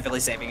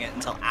specifically saving it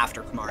until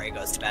after Kamari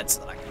goes to bed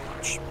so that I can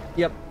watch.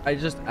 Yep.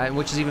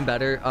 Which is even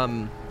better.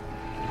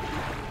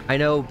 I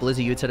know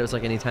Blizzy, you said it was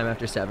like any time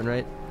after 7,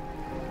 right?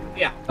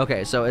 Yeah.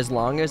 Okay, so as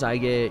long as I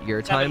get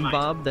your time, my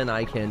Bob, then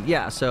I can.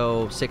 Yeah,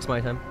 so 6 my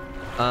time.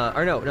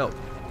 Or no.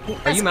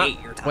 Are you Eight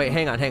your time. Wait,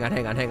 hang on.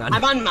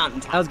 I'm on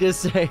Mountain Time. I was gonna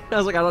say. I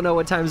was like, I don't know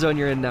what time zone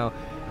you're in now.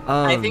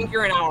 I think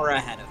you're an hour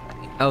ahead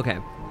of me. Okay.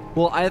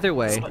 Well, either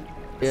way.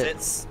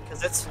 Because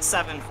it's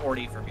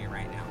 7:40 for me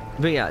right now.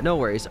 But yeah, no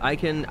worries. I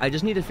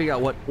just need to figure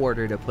out what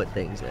order to put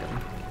things in.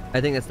 I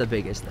think that's the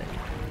biggest thing.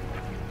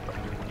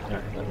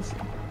 Alright, let me see.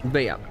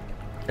 But yeah,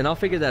 and I'll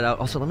figure that out.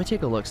 Also, let me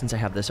take a look since I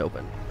have this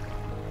open.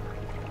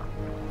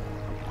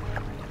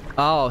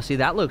 Oh, see,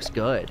 that looks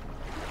good.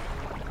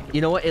 You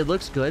know what? It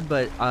looks good,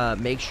 but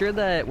make sure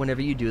that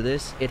whenever you do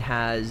this, it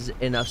has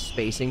enough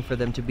spacing for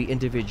them to be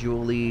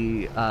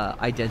individually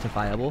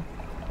identifiable.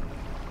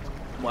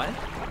 What?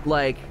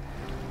 Like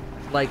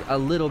a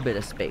little bit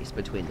of space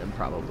between them,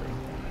 probably.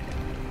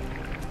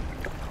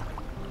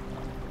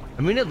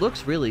 I mean, it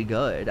looks really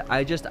good.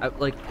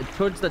 Like,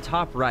 towards the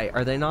top right,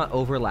 are they not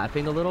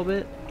overlapping a little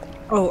bit?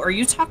 Oh, are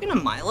you talking to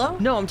Milo?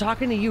 No, I'm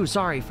talking to you.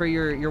 Sorry for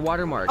your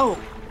watermark. Oh!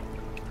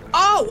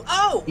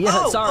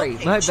 Yeah, sorry.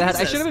 Okay, My bad. I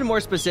Jesus. should have been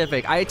more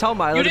specific. I tell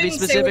Milo You to be didn't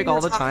say specific what you all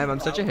were the time. talking I'm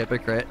such a about.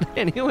 hypocrite.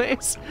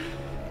 Anyways.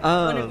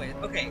 Anyway,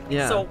 okay.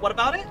 Yeah. So what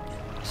about it?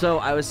 So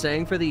I was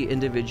saying for the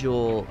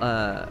individual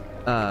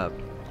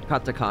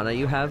katakana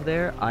you have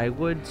there, I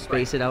would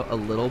space it out a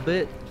little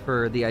bit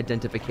for the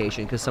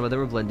identification because some of them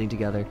are blending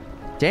together.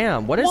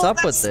 Damn, what is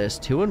up with this?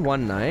 2 in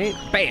 1 night?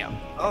 Bam.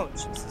 Oh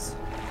Jesus.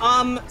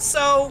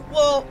 So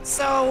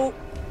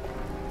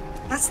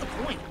that's the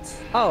point.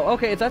 Oh,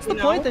 okay. If that's the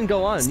point, then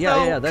go on.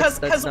 Yeah. That's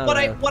because not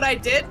what I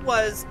did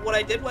was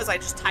I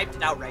just typed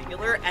it out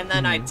regular, and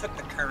then I took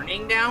the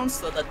kerning down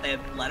so that the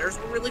letters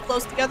were really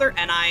close together,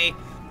 and I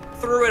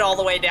threw it all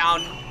the way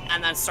down,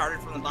 and then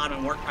started from the bottom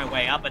and worked my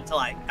way up until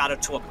I got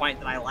it to a point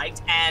that I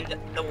liked. And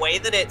the way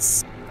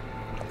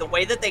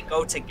that they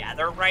go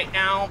together right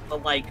now, the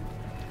like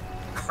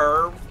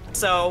curve.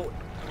 So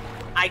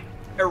I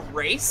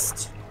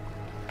erased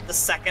the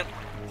second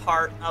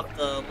part of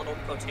the little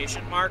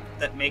quotation mark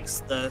that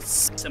makes the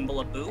symbol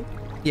of boo.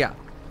 Yeah.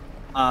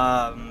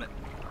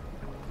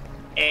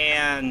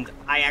 And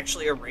I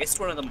actually erased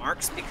one of the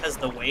marks because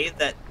the way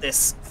that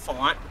this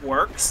font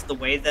works, the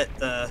way that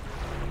the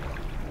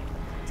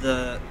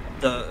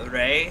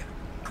ray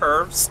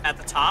curves at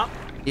the top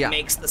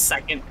makes the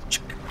second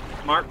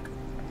mark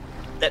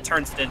that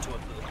turns it into a boo.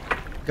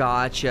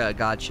 Gotcha.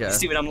 You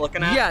see what I'm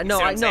looking at? Yeah, no,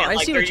 I see what you're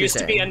saying. There used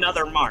to be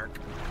another mark.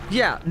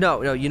 Yeah,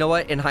 no, you know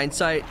what? In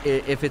hindsight,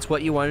 if it's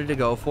what you wanted to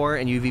go for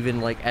and you've even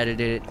like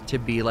edited it to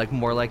be like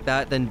more like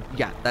that, then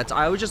yeah,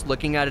 I was just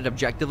looking at it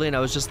objectively and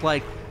I was just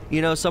like,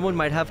 you know, someone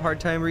might have a hard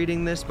time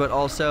reading this, but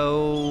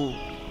also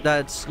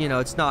that's, you know,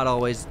 it's not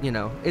always, you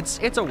know,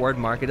 it's a word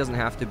mark. It doesn't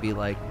have to be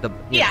like the,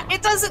 yeah,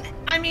 it doesn't,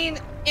 I mean,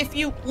 if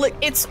you look,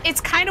 it's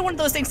kind of one of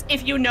those things,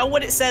 if you know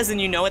what it says and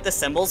you know what the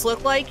symbols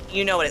look like,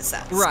 you know what it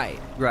says. Right.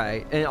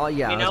 And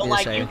yeah, you know,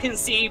 like you can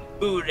see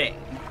Bure.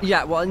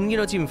 Yeah, well, and you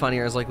know what's even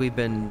funnier is like we've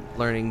been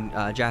learning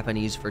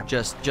Japanese for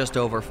just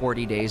over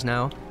 40 days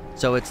now.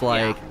 So it's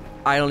like,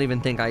 I don't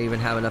even think I even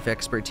have enough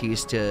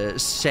expertise to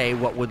say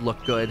what would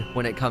look good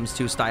when it comes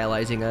to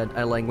stylizing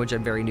a language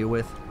I'm very new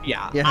with.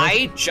 Yeah.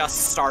 I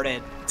just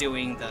started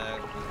doing the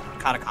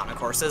katakana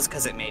courses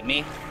because it made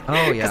me. Oh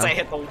yeah. Because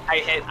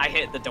I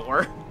hit the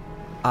door.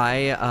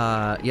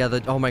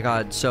 Oh my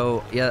god.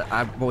 So yeah,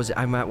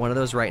 I'm at one of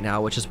those right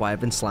now, which is why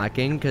I've been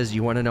slacking. Because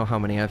you want to know how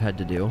many I've had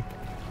to do?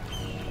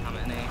 How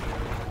many?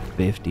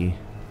 50.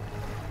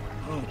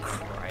 Oh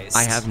Christ.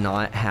 I have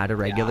not had a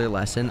regular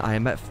lesson. I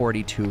am at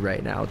 42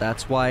 right now.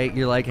 That's why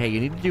you're like, hey, you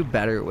need to do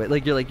better with,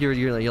 like, you're like,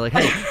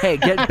 hey,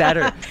 get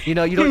better. You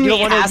know, you don't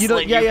want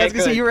to, yeah, I was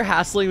gonna say you were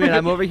hassling me, and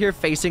I'm over here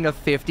facing a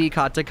 50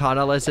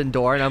 katakana lesson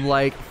door, and I'm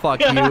like, fuck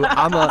you.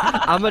 I'm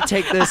gonna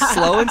take this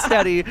slow and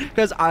steady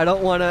because I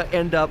don't want to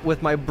end up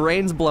with my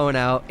brains blown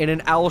out in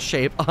an owl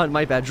shape on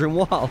my bedroom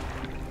wall.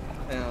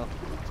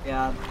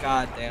 Yeah,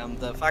 goddamn,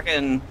 the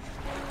fucking,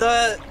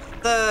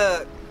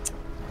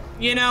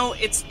 you know,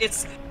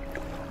 it's.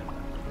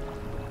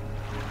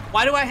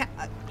 Why do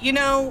you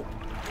know?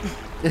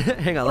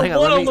 hang on. I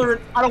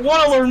don't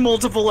want to learn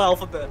multiple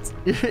alphabets.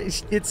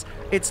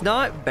 It's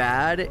not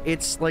bad.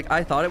 It's like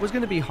I thought it was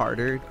going to be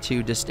harder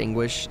to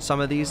distinguish some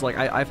of these. Like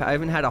I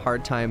haven't had a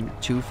hard time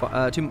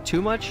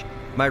too much.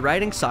 My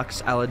writing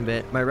sucks, I'll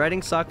admit. My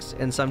writing sucks,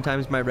 and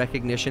sometimes my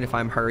recognition, if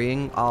I'm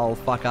hurrying, I'll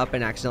fuck up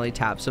and accidentally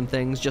tap some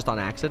things just on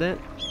accident.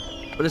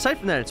 But aside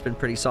from that, it's been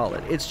pretty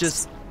solid. It's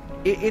just,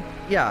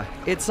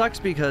 it sucks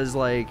because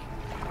like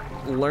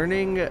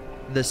learning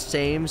the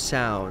same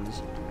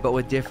sounds but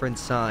with different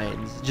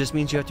signs just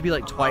means you have to be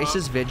like twice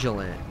as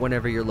vigilant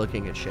whenever you're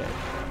looking at shit,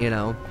 you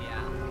know?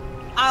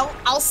 Yeah.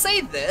 I'll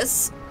say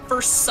this,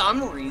 for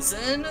some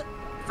reason,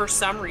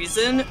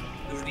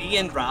 Ri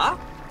and Ra,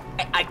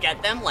 I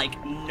get them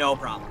like no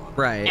problem.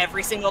 Right.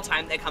 Every single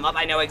time they come up,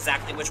 I know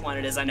exactly which one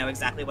it is, I know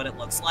exactly what it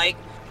looks like.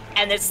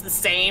 And it's the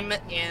same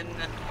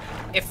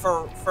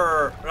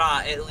for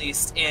Ra, at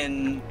least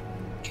in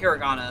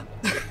hiragana.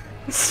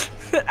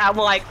 I'm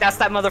like, that's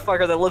that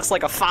motherfucker that looks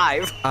like a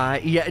 5.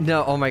 Yeah,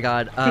 no, oh my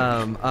god.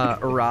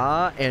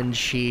 Ra and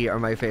She are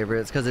my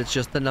favorites because it's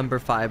just the number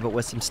 5 but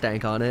with some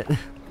stank on it.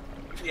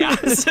 Yeah.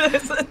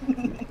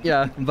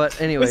 Yeah,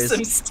 but anyways. With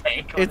some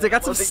stank on it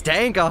got some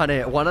stank on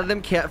it. One of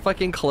them can't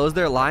fucking close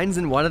their lines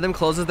and one of them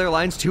closes their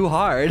lines too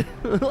hard.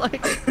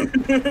 Like,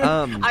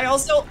 I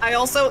also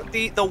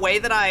the way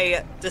that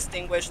I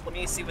distinguish, let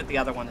me see what the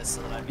other one is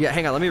so that yeah,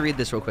 hang on, let me read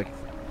this real quick.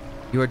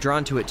 You are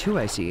drawn to it too,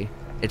 I see.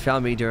 It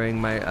found me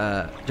during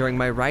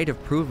my rite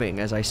of proving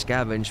as I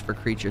scavenged for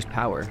creatures'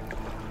 power.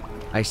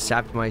 It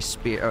sapped my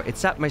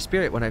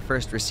spirit when I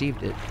first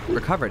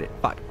recovered it,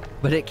 fuck.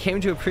 But it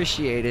came to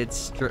appreciate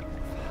its,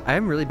 I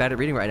am really bad at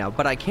reading right now,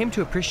 but I came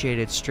to appreciate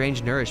its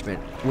strange nourishment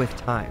with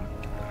time,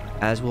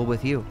 as will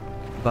with you.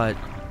 But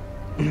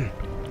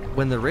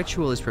when the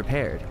ritual is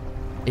prepared,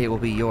 it will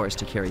be yours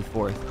to carry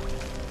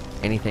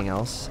forth. Anything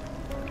else?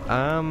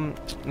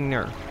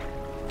 No.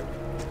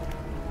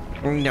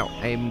 No,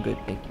 I'm good,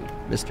 thank you,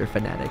 Mr.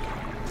 Fanatic.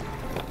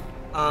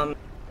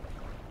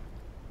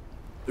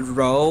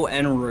 Ro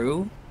and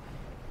Ru.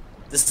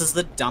 This is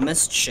the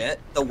dumbest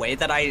shit. The way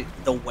that I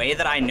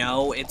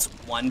know it's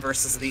one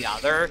versus the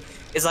other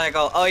is I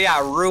go, oh yeah,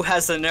 Ru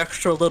has an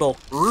extra little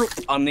root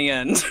on the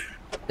end.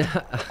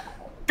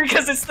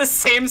 Because it's the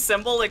same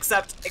symbol,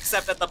 except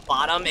at the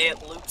bottom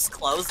it loops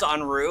closed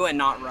on Ru and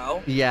not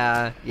Ro.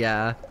 Yeah,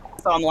 yeah.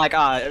 So I'm like,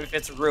 if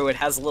it's Ru, it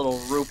has a little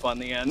roop on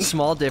the end.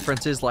 Small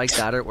differences like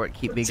that are what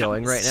keep me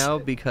going right now,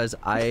 because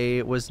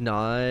I was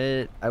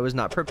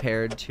not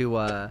prepared to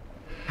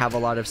have a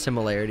lot of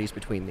similarities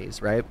between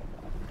these, right?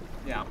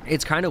 Yeah.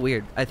 It's kind of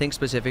weird. I think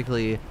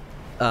specifically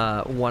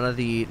one of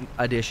the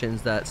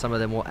additions that some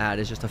of them will add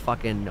is just a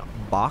fucking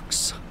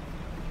box.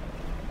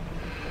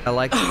 I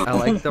like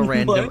the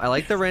random. I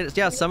like the random.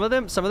 Yeah, some of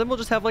them will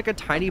just have like a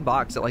tiny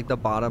box at like the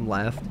bottom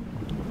left,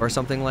 or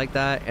something like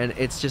that, and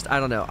it's just, I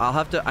don't know. I'll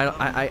have to.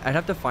 I'd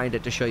have to find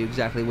it to show you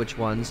exactly which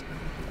ones.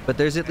 But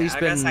there's at least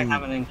been. I guess I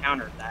haven't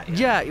encountered that yet.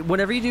 Yeah,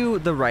 whenever you do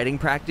the writing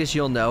practice,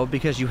 you'll know,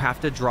 because you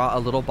have to draw a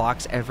little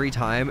box every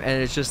time,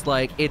 and it's just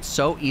like, it's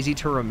so easy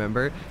to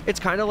remember. It's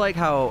kind of like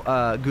how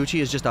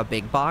Gucci is just a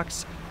big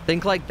box.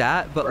 Think like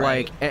that, but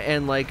right. like,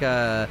 and like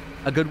a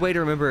good way to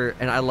remember,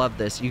 and I love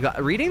this.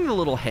 Reading the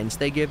little hints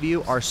they give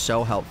you are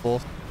so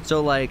helpful.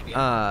 So like,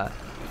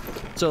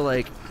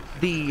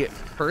 the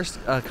first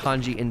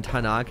kanji in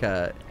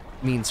Tanaka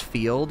means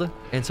field,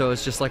 and so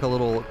it's just like a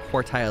little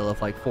quartile of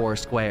like 4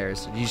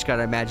 squares. You just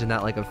gotta imagine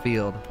that like a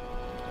field.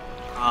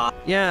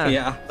 Yeah.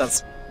 Yeah,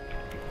 that's.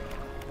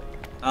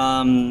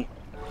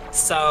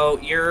 So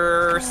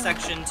you're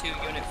section 2,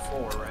 unit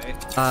 4,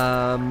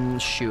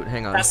 right? Shoot,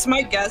 hang on. That's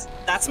my guess.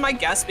 That's my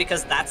guess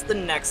because that's the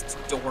next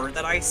door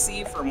that I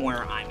see from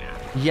where I'm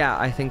at. Yeah,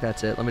 I think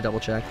that's it. Let me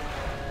double check.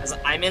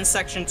 I'm in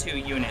section 2,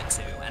 unit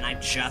 2, and I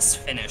just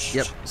finished.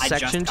 Yep,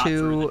 section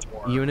 2,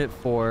 unit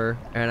 4,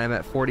 and I'm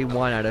at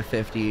 41 out of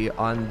 50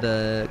 on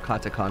the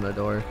katakana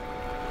door.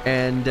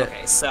 And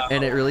okay, so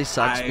and it really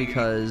sucks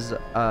because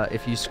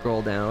if you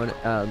scroll down,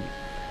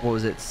 what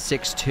was it?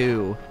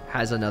 6-2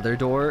 has another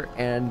door,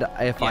 and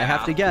if I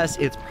have to guess,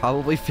 it's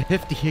probably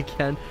 50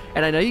 again.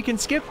 And I know you can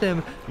skip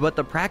them, but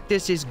the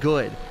practice is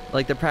good.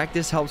 Like, the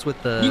practice helps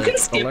with the You can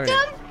skip learning.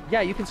 them?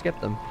 Yeah, you can skip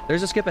them.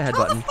 There's a skip ahead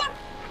button.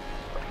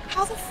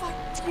 How the fuck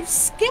do you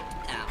skip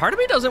them? Part of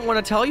me doesn't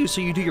want to tell you,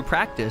 so you do your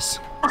practice.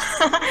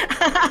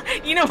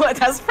 You know what?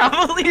 That's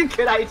probably a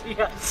good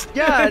idea.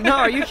 Yeah, no,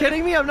 are you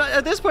kidding me? I'm not,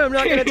 at this point, I'm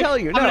not going to tell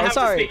you. No, I'm gonna have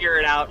sorry. to figure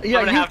it out. Yeah,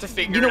 I'm gonna have to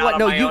figure you know it what? out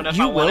No, on my own if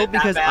you I want will, it that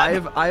because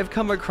bad. I've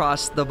come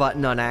across the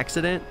button on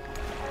accident.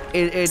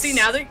 It's... See,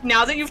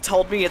 now that you've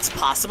told me it's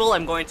possible,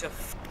 I'm going to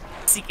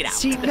seek it out.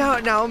 See,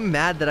 now I'm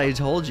mad that I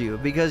told you,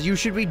 because you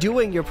should be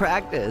doing your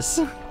practice.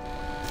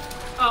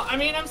 Oh, I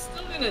mean, I'm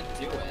still gonna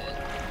do it.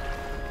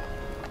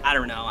 I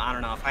don't know.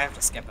 If I have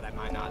to skip it, I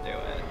might not do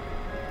it.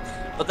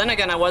 But then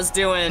again, I was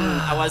doing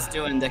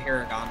the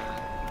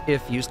hiragana.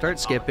 If you start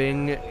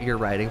skipping your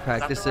writing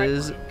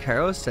practices,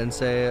 Kero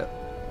Sensei.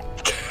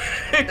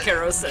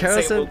 Kero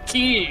Sensei will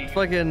key.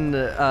 Fucking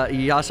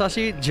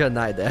yasashi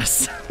janai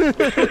desu.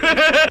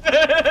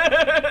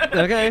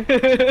 Okay.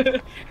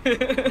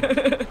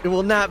 It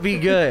will not be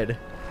good.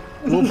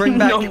 We'll bring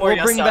back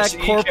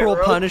corporal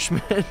Kero.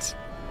 punishment.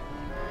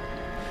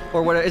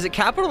 Or what? Is it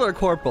capital or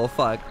corporal?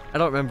 Fuck, I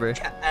don't remember.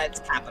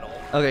 It's capital.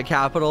 Okay,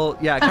 capital.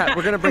 Yeah,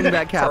 we're gonna bring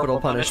back capital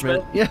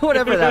punishment. Yeah,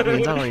 whatever that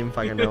means. I don't even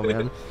fucking know,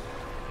 man.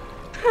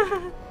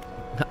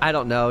 I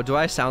don't know. Do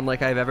I sound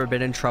like I've ever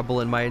been in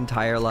trouble in my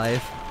entire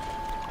life?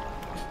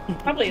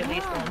 Probably at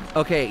least one.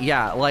 Okay,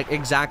 yeah, like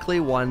exactly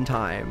one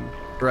time,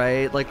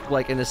 right?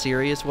 Like in a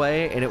serious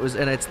way, and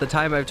it's the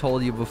time I've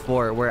told you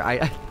before where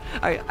I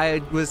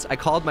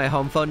called my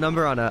home phone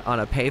number on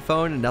a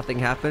payphone and nothing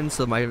happened.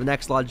 So my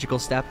next logical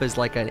step is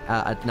like a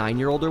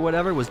 9-year-old or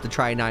whatever was to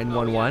try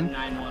 911. Oh,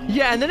 yeah, 911.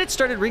 Yeah, and then it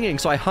started ringing,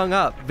 so I hung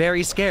up,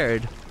 very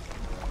scared.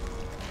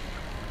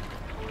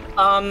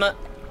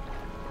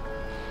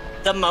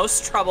 The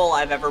most trouble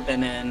I've ever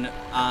been in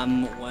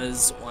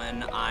was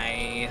when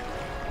I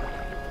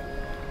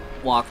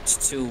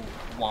walked to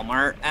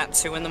Walmart at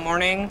 2 in the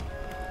morning.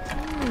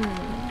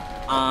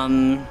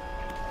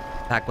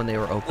 Back when they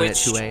were open at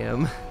 2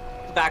 a.m.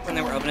 Back when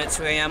they were open at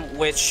 2 a.m.,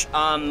 which,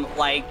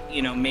 like,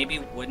 you know, maybe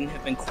wouldn't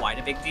have been quite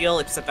a big deal,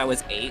 except I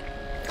was 8.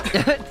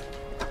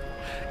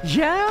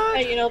 Yeah.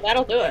 Hey, you know,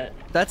 that'll do it.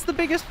 That's the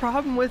biggest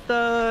problem with,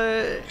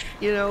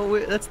 you know,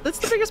 that's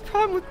the biggest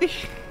problem with me.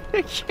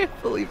 I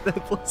can't believe that,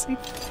 Blissey.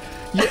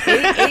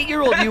 Yeah,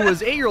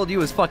 8-year-old you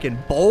was fucking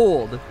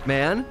bold,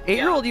 man.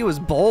 8-year-old you was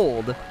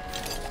bold.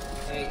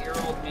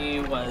 8-year-old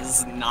me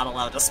was not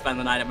allowed to spend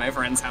the night at my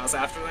friend's house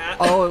after that.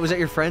 Oh, it was at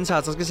your friend's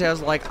house. I was gonna say, I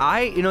was like,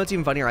 you know, it's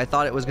even funnier. I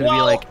thought it was gonna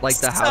be like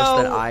the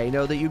house that I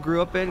know that you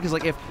grew up in, because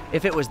like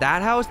if it was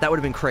that house, that would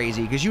have been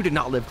crazy, because you did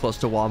not live close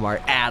to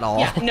Walmart at all.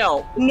 Yeah,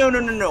 no.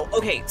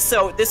 Okay,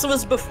 so this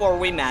was before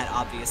we met,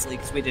 obviously,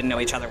 because we didn't know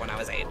each other when I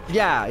was 8.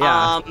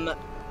 Yeah.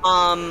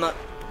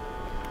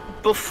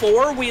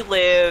 Before we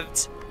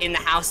lived in the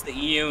house that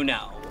you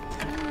know,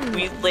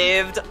 we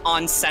lived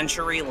on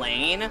Century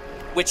Lane,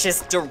 which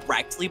is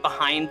directly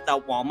behind the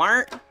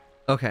Walmart.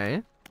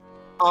 Okay.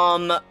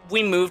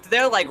 We moved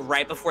there like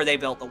right before they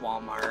built the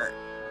Walmart.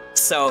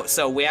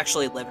 So we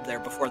actually lived there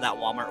before that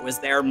Walmart was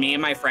there. Me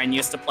and my friend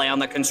used to play on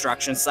the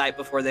construction site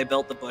before they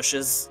built the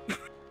bushes.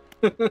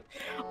 But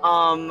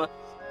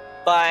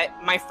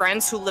my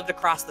friends who lived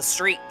across the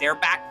street, their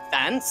back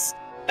fence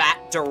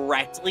back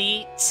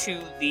directly to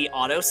the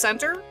auto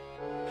center.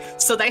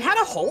 So they had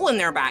a hole in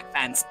their back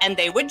fence, and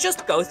they would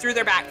just go through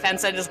their back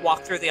fence and just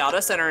walk through the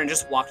auto center and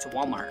just walk to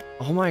Walmart.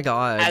 Oh my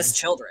god. As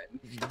children.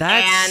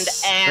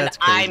 That's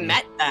I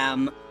met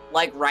them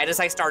like right as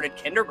I started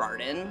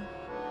kindergarten.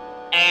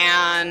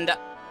 And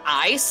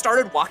I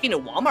started walking to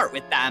Walmart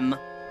with them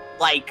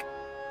like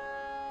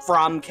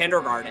from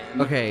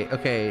kindergarten.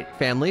 Okay.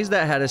 Families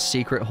that had a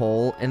secret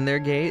hole in their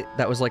gate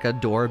that was like a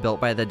door built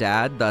by the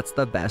dad, that's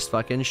the best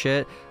fucking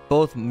shit.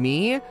 Both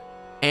me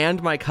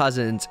and my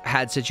cousins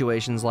had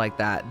situations like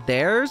that.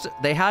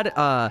 They had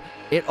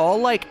it all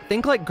like,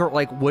 think like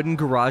wooden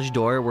garage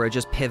door where it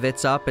just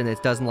pivots up and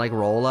it doesn't like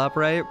roll up,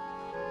 right?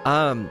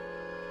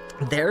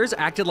 Theirs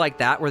acted like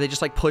that, where they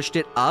just like pushed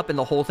it up and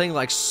the whole thing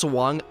like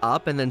swung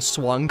up and then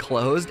swung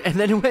closed, and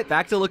then it went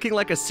back to looking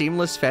like a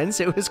seamless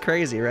fence. It was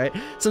crazy, right?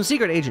 Some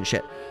secret agent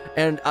shit.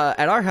 And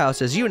at our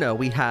house, as you know,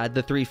 we had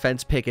the 3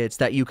 fence pickets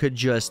that you could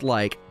just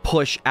like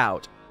push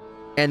out,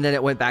 and then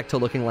it went back to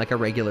looking like a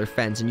regular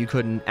fence, and you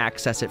couldn't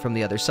access it from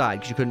the other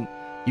side because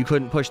you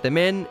couldn't push them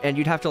in, and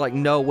you'd have to like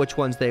know which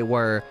ones they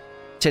were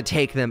to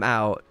take them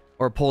out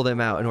or pull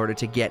them out in order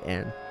to get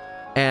in.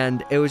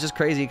 And it was just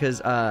crazy because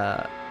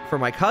for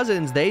my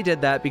cousins, they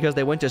did that because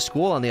they went to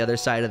school on the other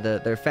side of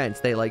their fence.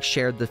 They like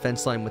shared the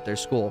fence line with their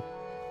school.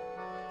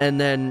 And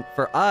then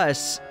for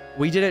us,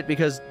 we did it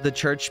because the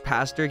church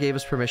pastor gave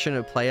us permission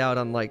to play out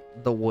on like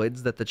the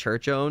woods that the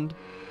church owned.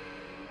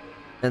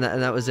 And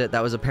that was it.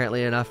 That was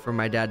apparently enough for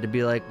my dad to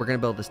be like, we're going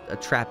to build a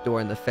trap door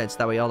in the fence.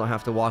 That way y'all don't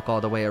have to walk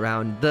all the way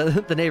around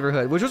the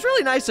neighborhood, which was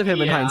really nice of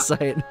him in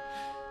hindsight.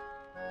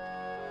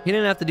 He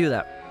didn't have to do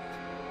that.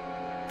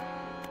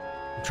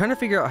 I'm trying to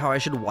figure out how I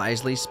should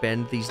wisely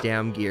spend these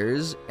damn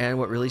gears, and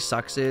what really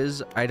sucks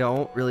is I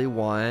don't really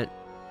want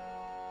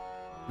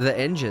the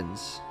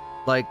engines.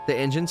 Like, the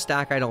engine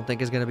stack I don't think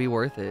is going to be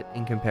worth it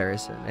in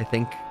comparison. I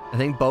think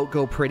boat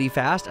go pretty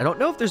fast. I don't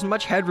know if there's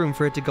much headroom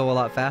for it to go a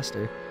lot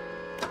faster.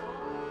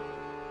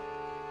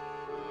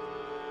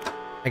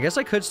 I guess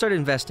I could start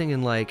investing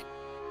in, like,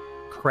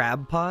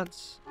 crab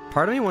pots.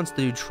 Part of me wants to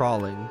do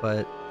trawling,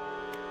 but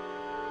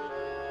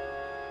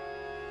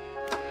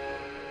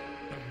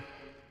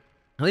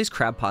at least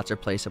crab pots are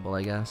placeable,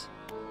 I guess.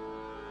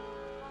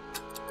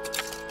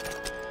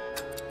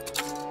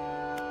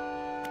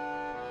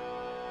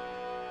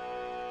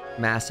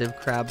 Massive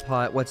crab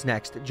pot. What's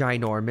next?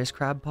 Ginormous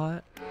crab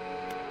pot?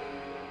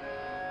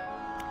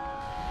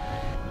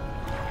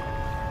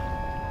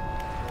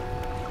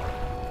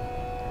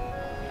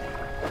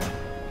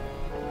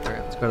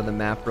 Alright, let's go to the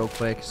map real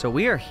quick. So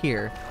we are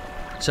here.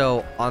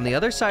 So on the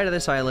other side of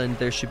this island,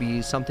 there should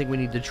be something we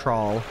need to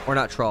trawl, or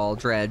not trawl,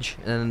 dredge.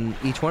 And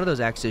each one of those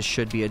X's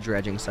should be a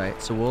dredging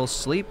site. So we'll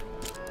sleep,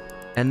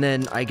 and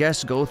then I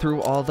guess go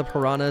through all the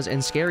piranhas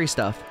and scary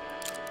stuff.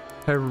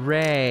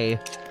 Hooray.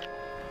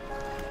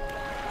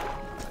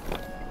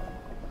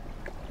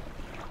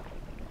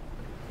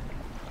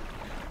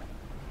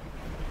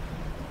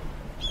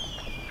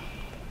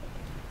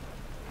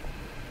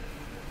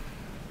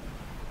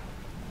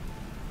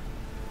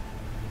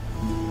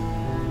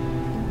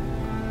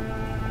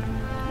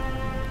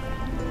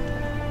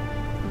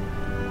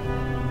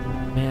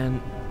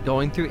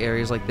 Going through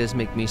areas like this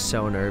make me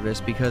so nervous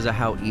because of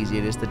how easy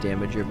it is to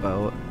damage your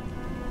boat.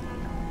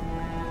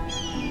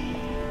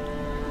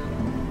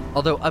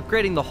 Although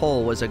upgrading the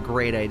hull was a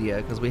great idea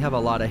because we have a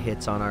lot of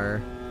hits on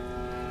our...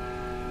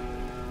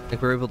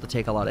 Like, we're able to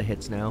take a lot of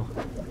hits now.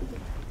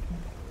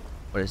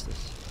 What is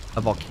this?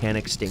 A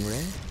volcanic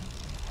stingray?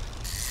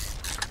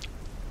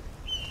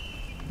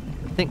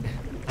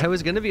 I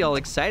was gonna be all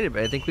excited,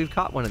 but I think we've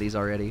caught one of these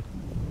already.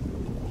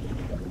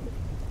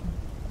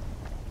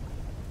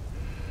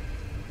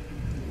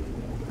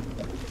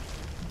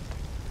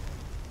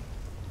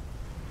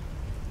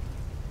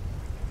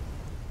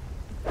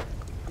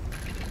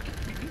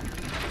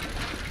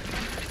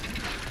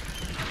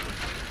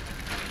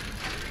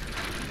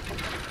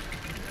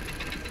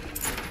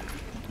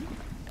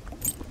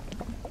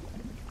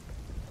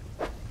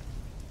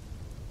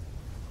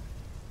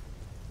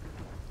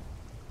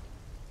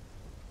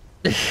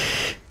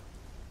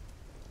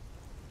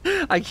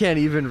 I can't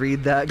even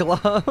read that,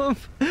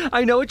 Glove.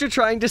 I know what you're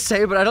trying to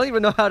say, but I don't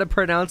even know how to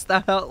pronounce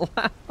that out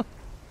loud.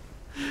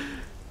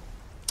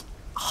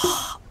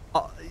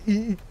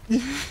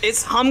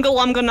 It's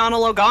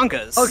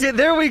Humgalumgananalogongas. Okay,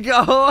 there we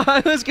go.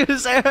 I was gonna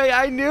say,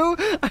 I knew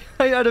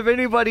out of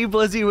anybody,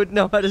 Blizzy would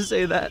know how to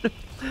say that.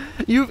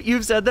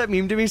 You've said that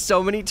meme to me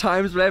so many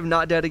times, but I have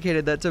not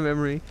dedicated that to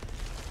memory.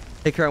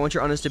 Hey, Kero, I want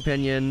your honest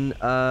opinion.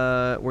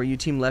 Were you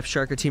team left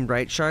shark or team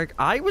right shark?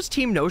 I was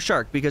team no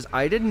shark because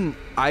I didn't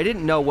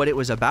know what it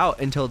was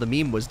about until the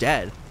meme was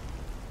dead.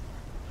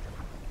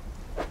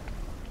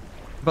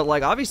 But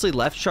like, obviously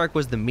left shark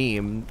was the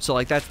meme, so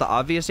like that's the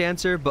obvious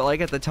answer, but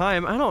like at the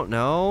time, I don't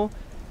know.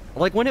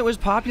 Like when it was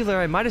popular,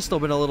 I might have still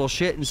been a little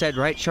shit and said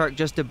right shark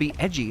just to be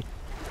edgy.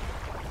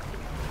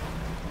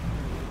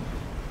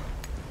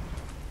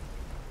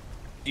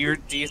 Do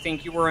you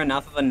think you were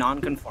enough of a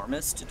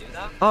nonconformist to do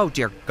that? Oh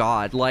dear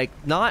God, like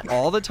not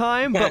all the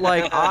time, but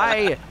like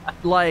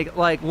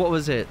like what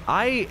was it?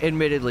 I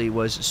admittedly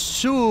was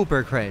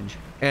super cringe,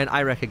 and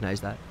I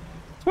recognize that.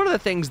 It's one of the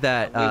things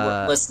that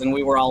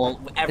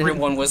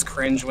everyone was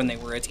cringe when they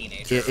were a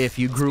teenager. If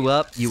you grew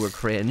up, you were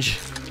cringe.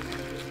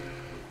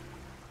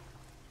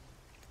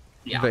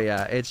 Yeah. But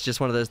yeah, it's just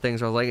one of those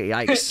things where I was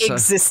like, yikes.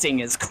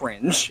 Existing is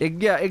cringe.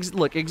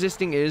 Look,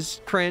 existing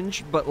is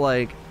cringe, but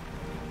like,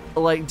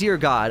 dear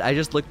God, I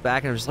just looked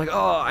back and I was just like,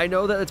 oh, I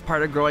know that it's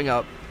part of growing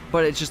up,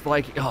 but it's just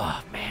like,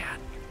 oh man,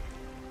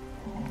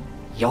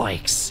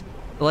 yikes.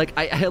 Like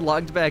I had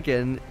logged back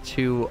in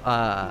to,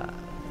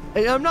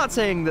 and I'm not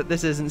saying that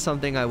this isn't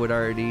something I would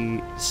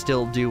already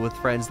still do with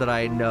friends that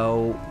I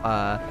know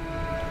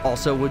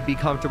also would be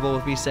comfortable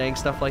with me saying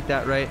stuff like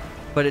that, right?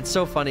 But it's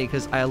so funny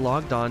because I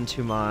logged on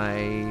to my...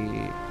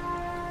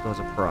 There was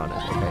a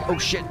piranha. Okay. Oh,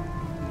 shit.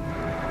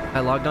 I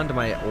logged on to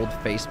my old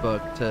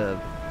Facebook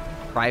to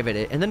private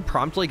it and then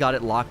promptly got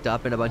it locked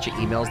up in a bunch of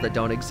emails that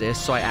don't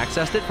exist, so I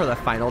accessed it for the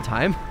final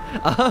time.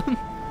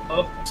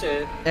 Oh,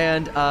 shit.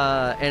 And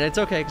it's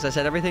okay because I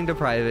set everything to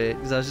private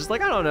because I was just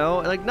like, I don't know,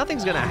 like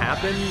nothing's gonna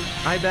happen,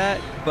 I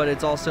bet. But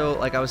it's also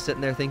like I was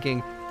sitting there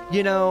thinking,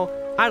 you know,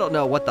 I don't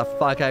know what the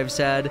fuck I've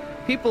said.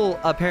 People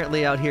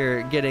apparently out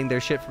here getting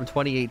their shit from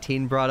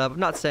 2018 brought up. I'm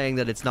not saying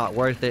that it's not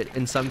worth it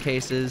in some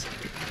cases.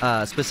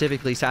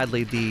 Specifically,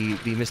 sadly, the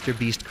Mr.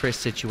 Beast Chris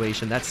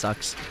situation, that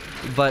sucks.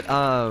 But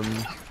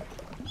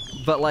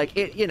like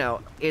it, you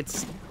know,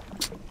 it's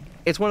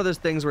one of those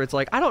things where it's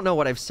like, I don't know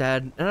what I've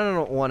said, and I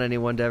don't want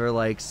anyone to ever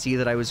like see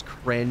that I was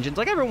cringe. It's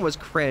like everyone was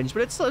cringe,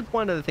 but it's like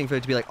one of the things for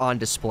it to be like on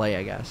display,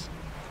 I guess.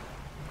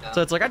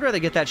 So it's like I'd rather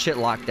get that shit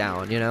locked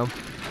down, you know.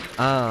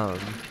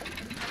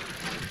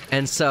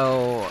 And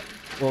so,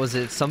 what was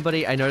it?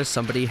 I noticed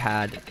somebody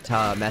had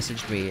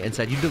messaged me and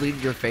said, you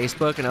deleted your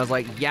Facebook? And I was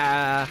like,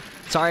 yeah,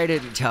 sorry I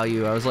didn't tell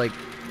you. I was like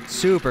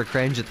super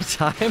cringe at the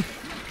time.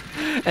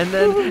 And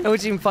then, it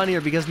was even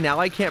funnier because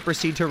now I can't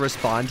proceed to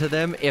respond to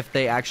them if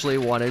they actually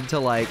wanted to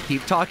like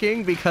keep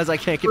talking because I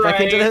can't get back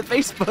into that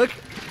Facebook.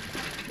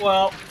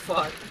 Well,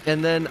 fuck.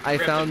 And then I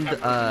found,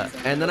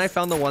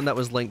 the one that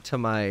was linked to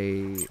my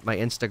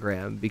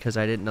Instagram because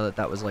I didn't know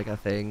that was like a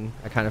thing.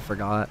 I kind of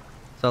forgot.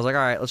 So I was like,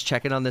 all right, let's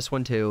check in on this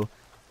one too.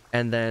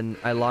 And then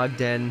I logged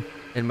in,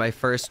 and my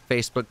first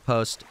Facebook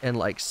post in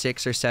like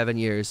 6 or 7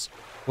 years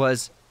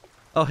was,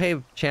 oh,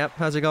 hey, champ,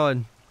 how's it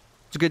going?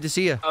 It's good to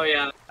see you. Oh,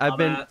 yeah. I've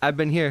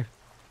been here.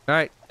 All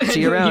right,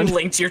 see you around. You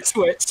linked your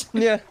Twitch.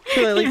 Yeah.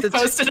 I linked you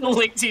posted a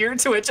link to your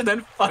Twitch and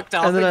then fucked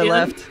off and then again.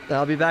 I left.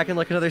 I'll be back in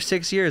like another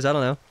 6 years. I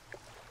don't know.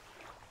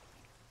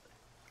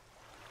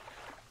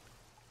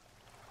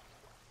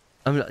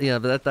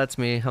 But that's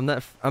me. I'm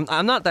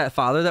not that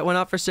father that went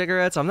out for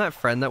cigarettes. I'm that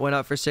friend that went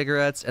out for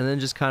cigarettes and then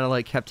just kind of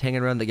like kept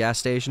hanging around the gas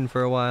station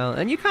for a while.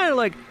 And you kind of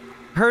like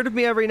heard of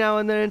me every now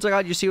and then. It's like,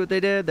 oh, did you see what they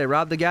did? They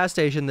robbed the gas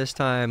station this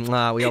time.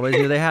 We always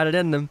knew they had it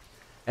in them.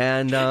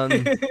 And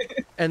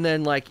and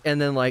then like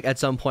at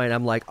some point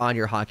I'm like on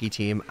your hockey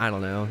team. I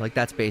don't know. Like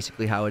that's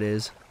basically how it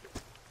is.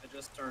 I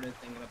just started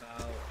thinking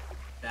about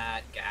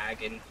that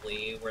gag in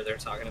Glee where they're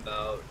talking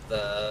about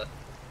the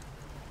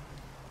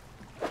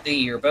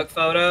yearbook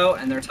photo,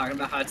 and they're talking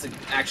about how it's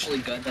actually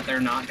good that they're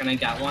not gonna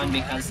get one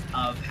because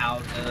of how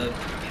the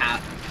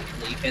cat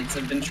Glee kids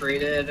have been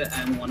treated.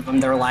 And one of them,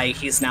 they're like,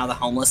 he's now the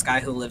homeless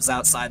guy who lives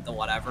outside the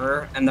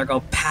whatever, and they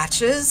go,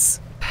 Patches?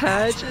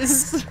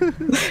 Patches?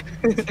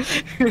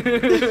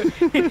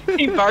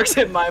 He barked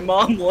at my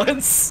mom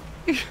once.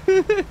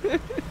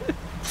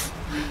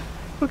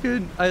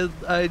 Fucking, I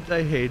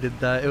hated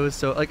that. It was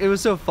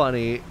so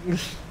funny.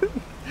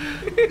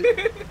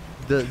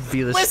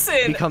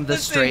 Become the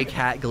stray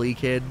cat Glee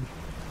kid.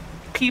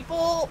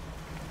 People,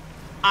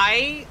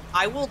 I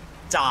will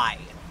die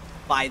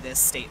by this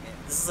statement.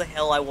 This is a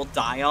hill I will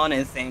die on,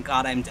 and thank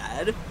God I'm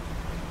dead.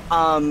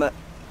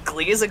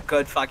 Glee is a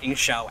good fucking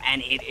show,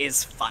 and it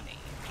is funny.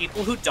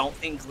 People who don't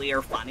think Glee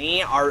are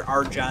funny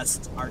are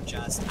just I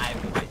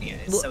have no idea.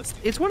 It's so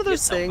stupid. It's one of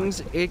those things.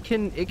 So it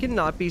can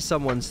not be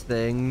someone's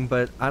thing,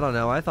 but I don't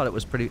know. I thought it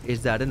was pretty.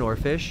 Is that an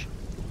Orfish?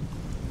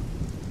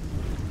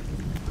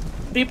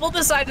 People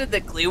decided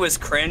that Glee was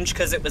cringe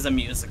because it was a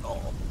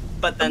musical,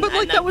 but then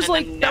that was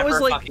like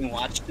fucking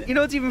watched it. You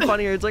know, it's even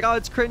funnier. It's like, oh,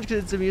 it's cringe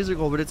because it's a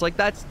musical, but it's like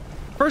that's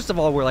first of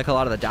all where like a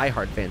lot of the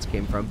diehard fans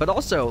came from, but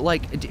also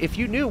like if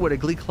you knew what a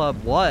Glee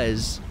club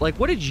was, like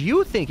what did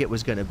you think it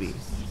was gonna be?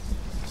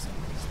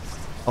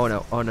 Oh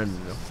no! Oh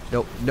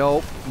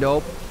no!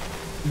 Nope!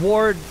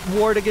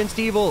 Ward against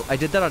evil. I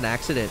did that on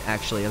accident.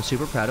 Actually, I'm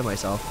super proud of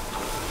myself.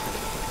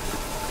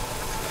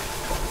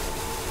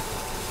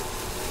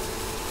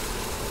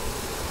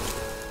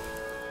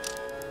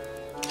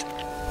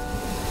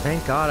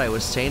 Thank God I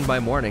was sane by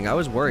morning. I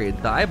was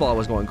worried. The eyeball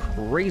was going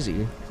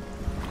crazy.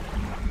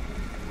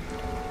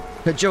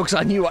 The joke's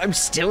on you. I'm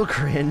still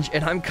cringe,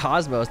 and I'm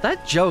Cosmos.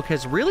 That joke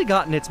has really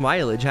gotten its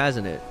mileage,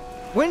 hasn't it?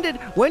 When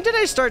did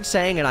I start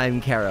saying it,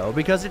 I'm Kero?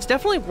 Because it's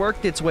definitely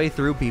worked its way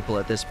through people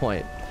at this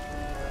point.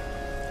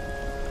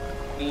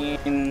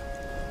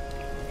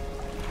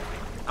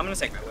 I'm gonna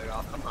take my wig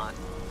off. I'm hot.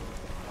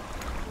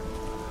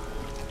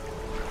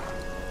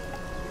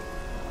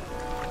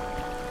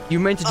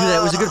 You meant to do that.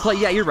 It was a good play.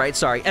 Yeah, you're right.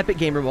 Sorry. Epic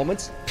gamer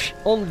moments.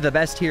 Only the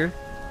best here.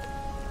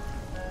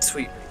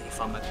 Sweet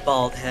relief on my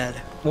bald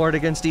head. Ward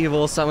against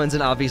evil summons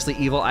an obviously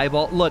evil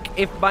eyeball. Look,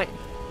 it's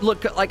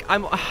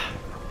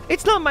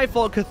not my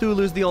fault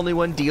Cthulhu's the only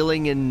one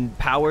dealing in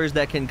powers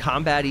that can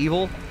combat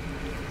evil,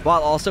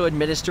 while also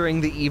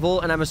administering the evil,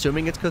 and I'm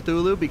assuming it's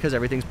Cthulhu because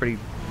everything's pretty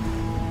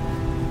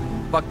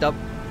fucked up.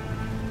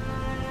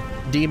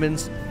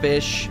 Demons,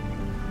 fish,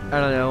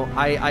 I don't know.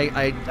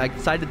 I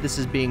cited this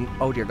as being,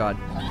 oh dear God.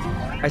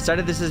 I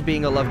cited this as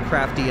being a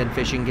Lovecraftian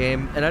fishing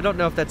game, and I don't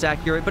know if that's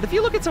accurate, but if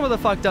you look at some of the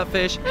fucked up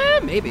fish,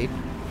 maybe.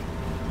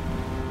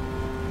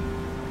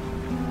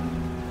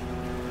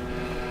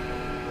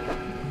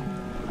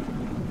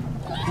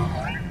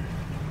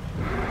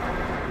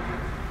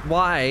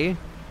 Why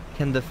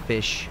can the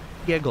fish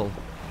giggle?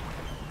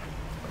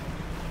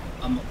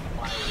 Why?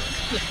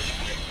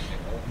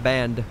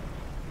 Banned.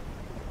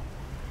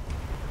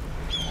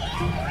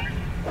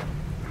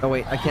 Oh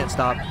wait, I can't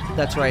stop.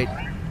 That's right.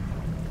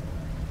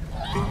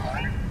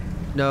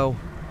 No.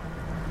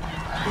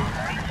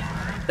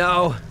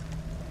 No.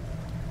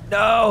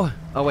 No.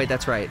 Oh wait,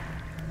 that's right.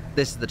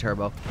 This is the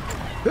turbo.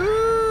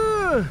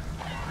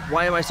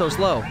 Why am I so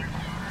slow?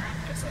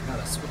 Guess I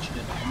gotta switch it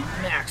into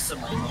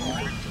maximum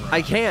overdrive.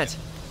 I can't.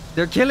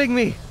 They're killing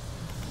me.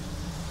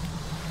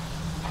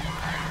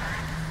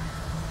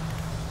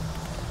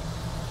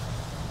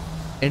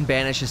 And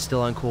Banish is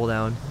still on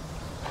cooldown.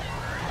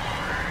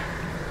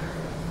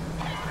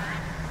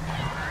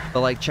 But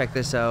like, check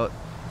this out.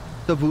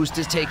 The boost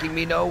is taking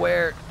me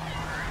nowhere.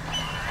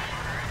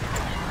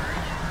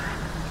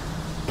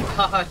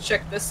 Haha,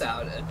 check this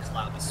out. A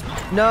cloud of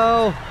smoke.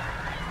 No.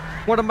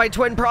 One of my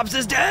twin props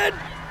is dead.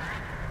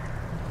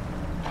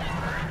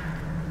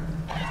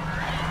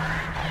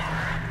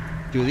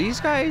 Do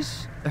these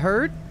guys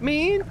hurt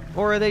me?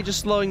 Or are they just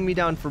slowing me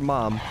down for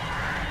mom?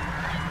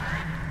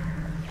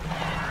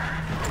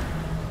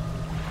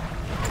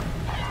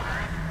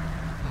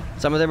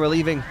 Some of them are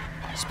leaving.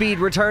 Speed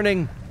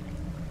returning.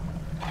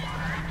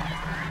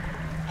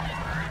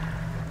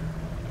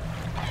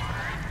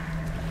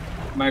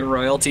 My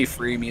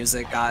royalty-free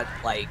music got,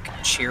 like,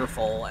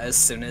 cheerful as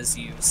soon as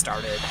you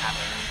started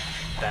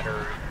having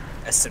better,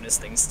 as soon as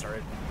things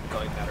started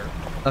going better.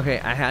 Okay,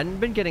 I hadn't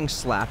been getting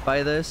slapped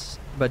by this,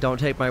 but don't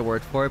take my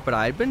word for it, but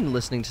I'd been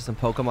listening to some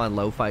Pokemon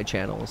lo-fi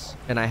channels,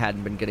 and I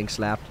hadn't been getting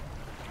slapped.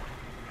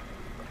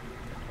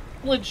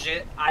 I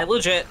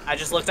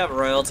just looked up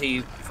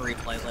royalty-free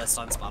playlist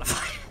on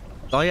Spotify.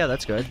 Oh yeah,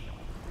 that's good.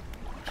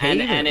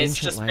 And it's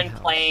just been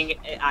playing.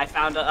 I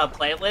found a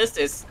playlist.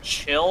 It's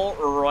chill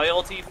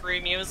royalty-free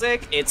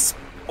music. It's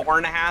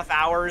 4.5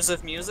 hours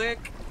of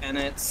music, and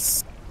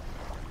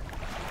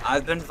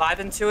I've been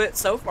vibing to it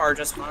so far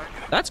just fine.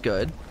 That's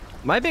good.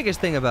 My biggest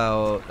thing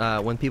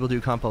about when people do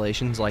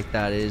compilations like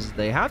that is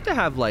they have to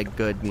have like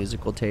good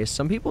musical taste.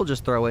 Some people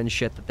just throw in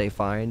shit that they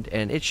find,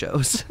 and it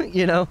shows.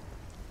 You know.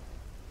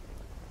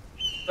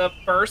 The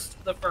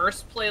first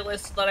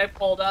playlist that I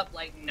pulled up,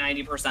 like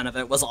 90% of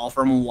it was all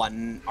from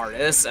one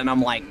artist, and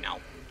I'm like, no.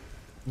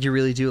 You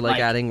really do like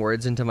adding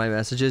words into my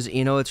messages.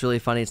 You know, it's really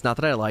funny. It's not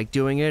that I like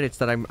doing it. It's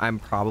that I'm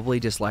probably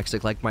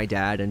dyslexic like my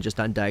dad and just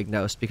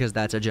undiagnosed, because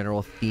that's a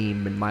general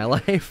theme in my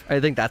life.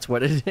 I think that's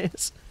what it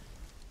is.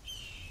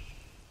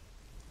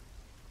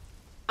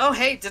 Oh,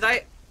 hey,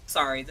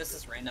 sorry, this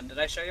is random. Did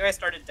I show you I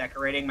started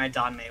decorating my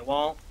Don May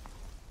wall?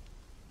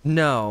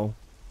 No.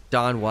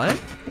 Don what?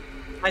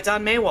 My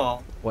Don May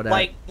wall. What?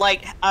 Like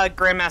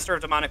Grandmaster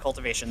of Demonic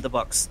Cultivation, the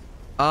books.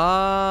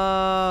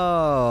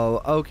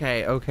 Oh,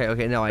 okay.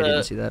 No, I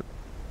didn't see that.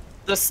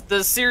 The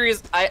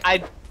series,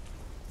 the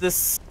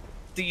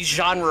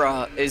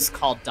genre is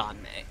called Don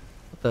May.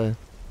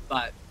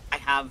 But I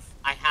have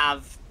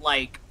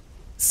like,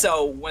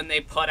 so when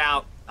they put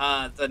out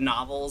the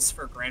novels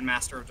for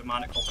Grandmaster of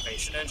Demonic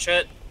Cultivation and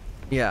shit.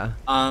 Yeah.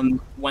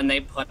 When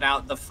they put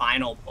out the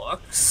final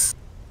books,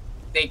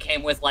 they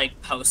came with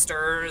like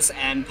posters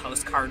and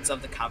postcards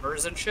of the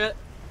covers and shit.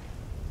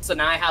 So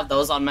now I have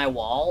those on my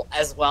wall,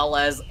 as well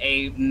as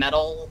a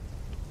metal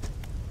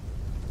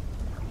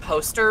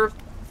poster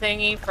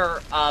thingy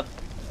for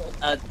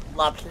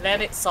La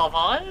Planète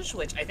Sauvage,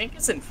 which I think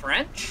is in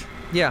French.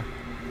 Yeah.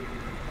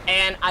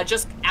 And I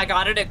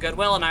got it at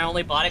Goodwill, and I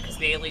only bought it because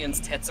the alien's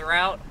tits are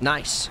out.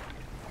 Nice.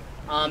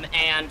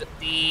 And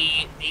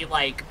the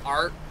like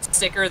art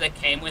sticker that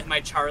came with my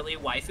Charlie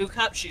waifu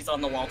cup, she's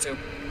on the wall too.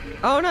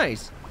 Oh,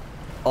 nice.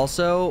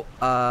 Also,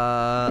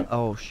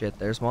 oh shit,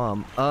 there's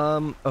mom.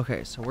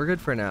 Okay, so we're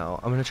good for now.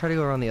 I'm gonna try to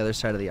go around the other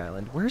side of the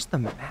island. Where's the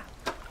map?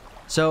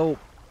 So,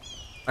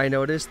 I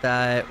noticed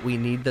that we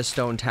need the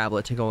stone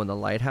tablet to go in the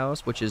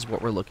lighthouse, which is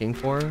what we're looking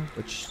for,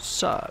 which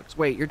sucks.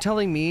 Wait, you're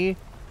telling me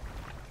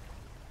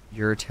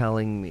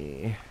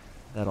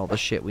that all the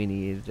shit we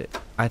need...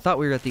 I thought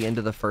we were at the end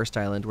of the first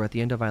island. We're at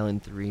the end of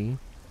Island 3.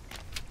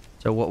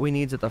 So what we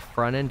need is at the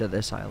front end of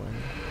this island.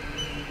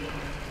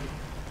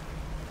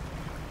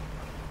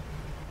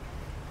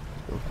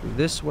 Go through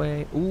this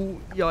way. Ooh,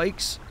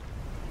 yikes.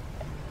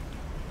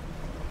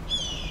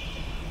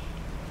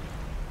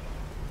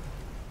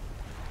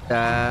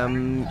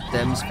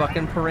 Them's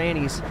fucking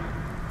piranhas.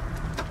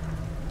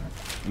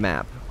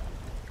 Map.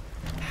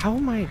 How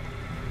am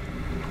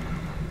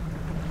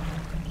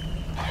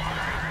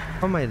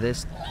I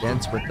this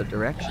dense with the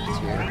directions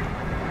here?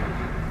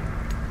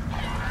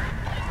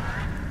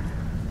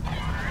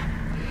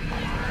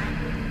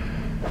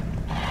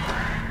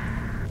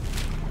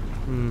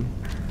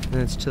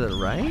 And it's to the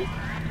right?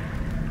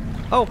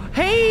 Oh,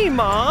 hey,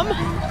 Mom!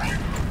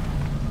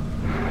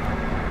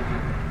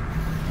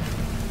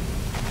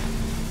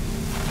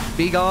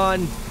 Be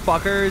gone,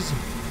 fuckers.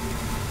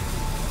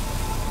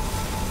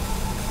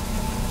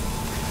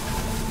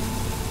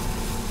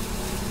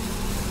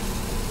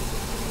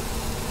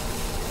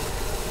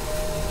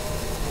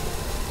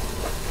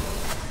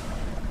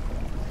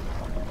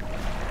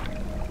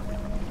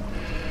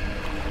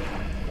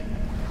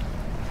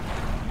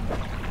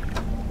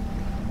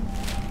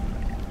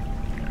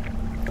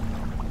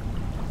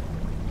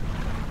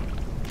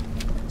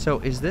 So,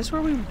 is this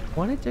where we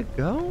wanted to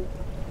go?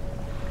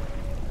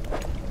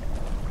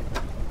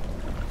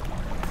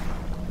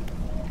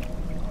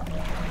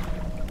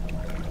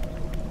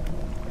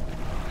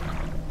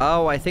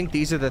 Oh, I think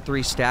these are the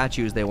 3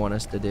 statues they want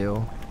us to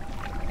do.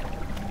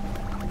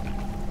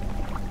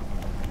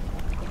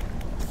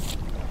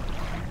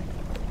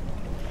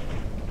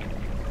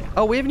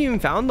 Oh, we haven't even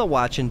found the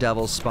Watching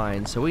Devil's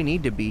Spine, so we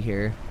need to be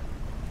here.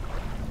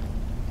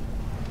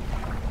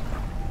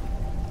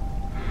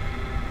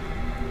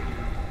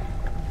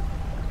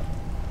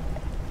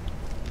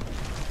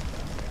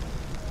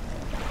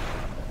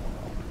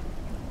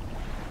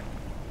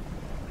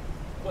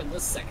 The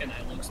second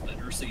eye looks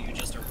better, so you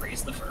just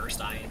erase the first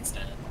eye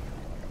instead.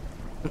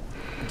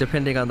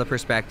 Depending on the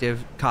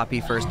perspective, copy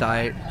first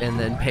eye and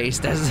then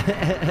paste as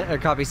or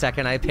copy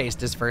second eye,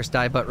 paste as first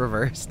eye, but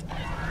reversed.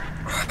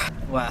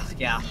 Well,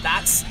 yeah,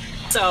 that's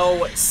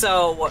so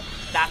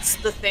that's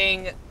the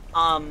thing.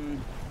 I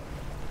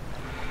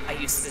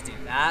used to do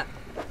that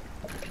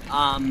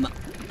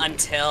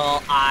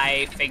until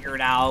I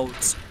figured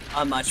out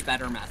a much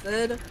better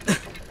method,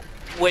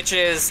 which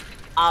is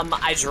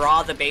I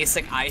draw the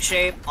basic eye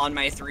shape on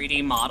my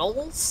 3D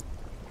models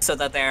so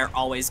that they're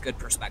always good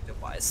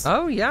perspective-wise.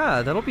 Oh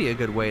yeah, that'll be a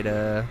good way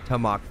to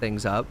mock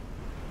things up.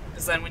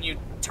 Because then when you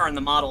turn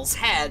the model's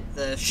head,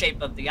 the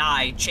shape of the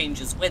eye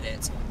changes with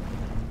it.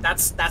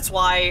 That's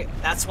why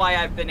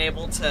I've been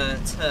able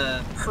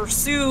to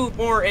pursue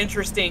more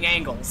interesting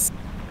angles.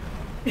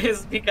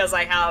 Is because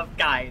I have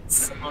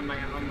guides on my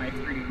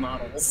 3D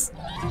models.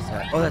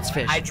 Oh, that's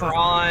fish. I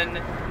drawn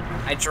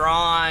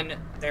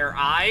their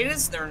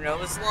eyes, their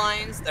nose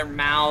lines, their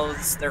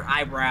mouths, their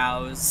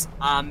eyebrows.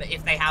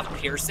 If they have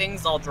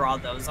piercings, I'll draw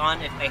those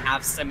on. If they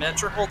have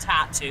symmetrical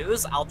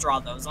tattoos, I'll draw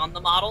those on the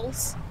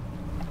models.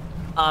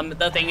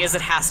 The thing is,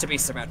 it has to be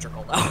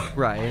symmetrical, though.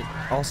 Right.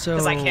 Also...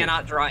 Because I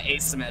cannot draw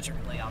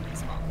asymmetrically on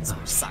these models,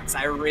 which sucks.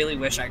 I really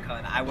wish I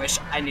could. I wish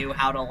I knew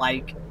how to,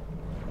 like,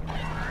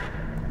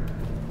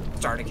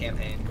 start a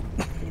campaign.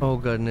 Oh,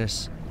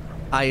 goodness.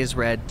 Eye is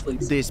red.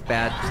 Please. This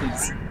bad.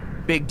 Please.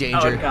 Big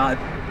danger. Oh, God.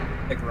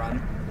 Big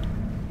run.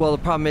 Well, the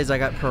problem is I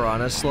got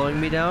piranhas slowing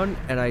me down,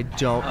 and I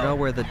don't know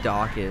where the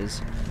dock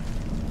is.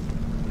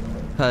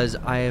 Because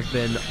I have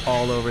been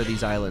all over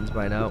these islands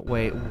by now.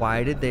 Wait,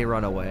 why did they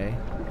run away?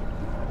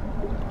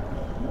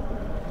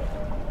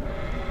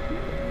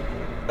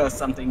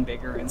 Something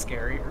bigger and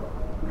scarier.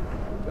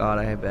 God,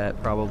 I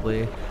bet,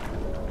 probably.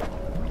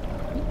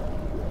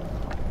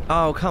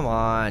 Oh, come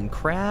on.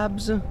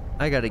 Crabs?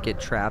 I gotta get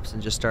traps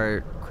and just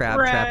start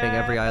trapping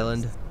every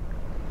island.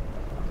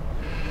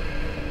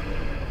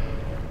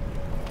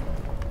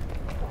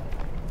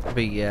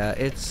 But yeah,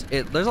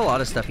 there's a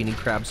lot of stuff you need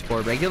crabs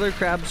for. Regular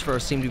crabs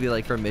seem to be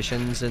like for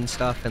missions and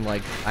stuff, and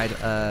like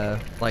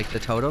the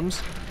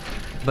totems.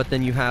 But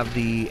then you have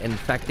the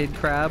infected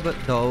crab.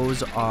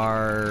 Those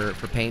are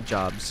for paint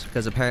jobs,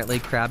 because apparently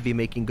crab be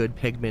making good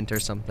pigment or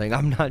something.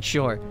 I'm not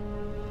sure.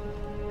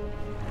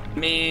 I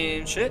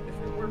mean, shit, if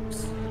it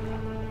works.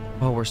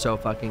 Oh, we're so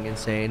fucking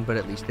insane, but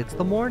at least it's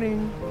the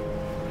morning.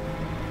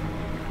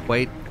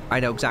 Wait, I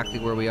know exactly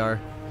where we are.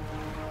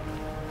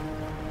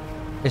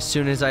 As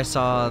soon as I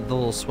saw the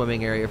little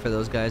swimming area for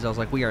those guys, I was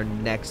like, we are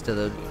next to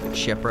the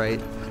shipwright.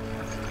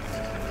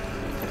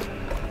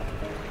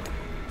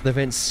 The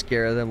vents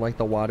scare them like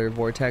the water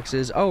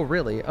vortexes. Oh,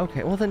 really?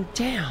 Okay, well then,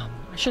 damn.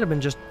 I should have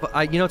been just...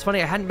 you know, it's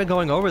funny, I hadn't been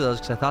going over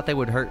those because I thought they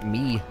would hurt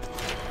me.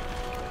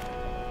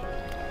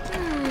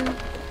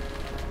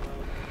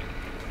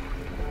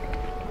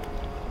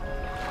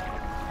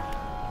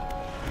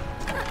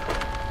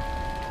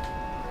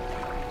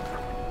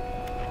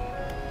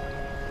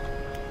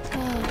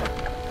 Oh.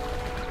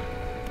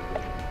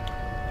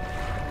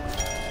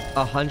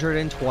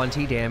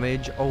 120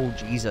 damage. Oh,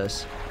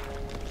 Jesus.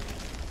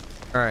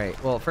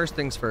 Alright, well, first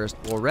things first,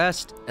 we'll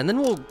rest, and then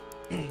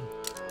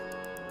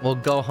we'll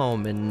go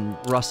home and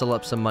rustle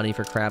up some money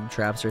for crab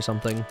traps or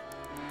something.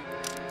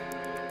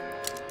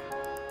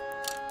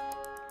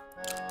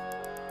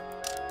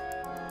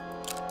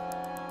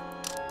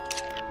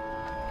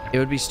 It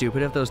would be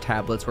stupid if those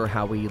tablets were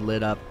how we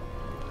lit up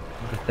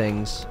the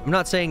things. I'm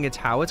not saying it's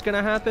how it's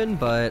gonna happen,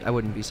 but I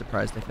wouldn't be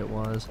surprised if it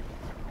was.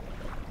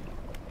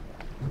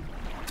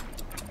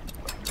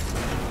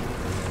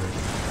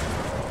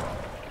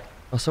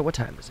 Also, what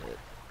time is it?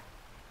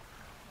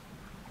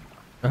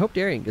 I hope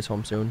Darian gets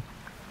home soon.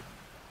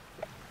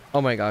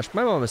 Oh my gosh,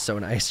 my mom is so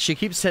nice. She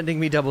keeps sending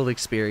me double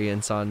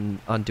experience on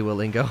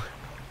Duolingo.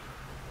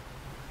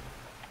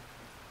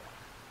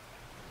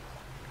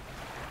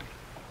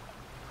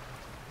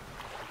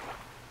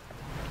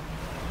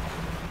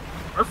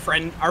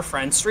 Our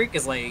friend streak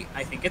is like,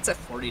 I think it's at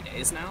 40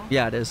 days now.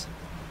 Yeah, it is.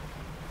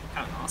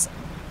 Kind of awesome.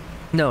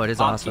 No, it is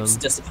Bob awesome. keeps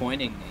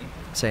disappointing me.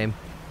 Same.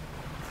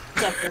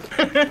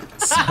 Suffer.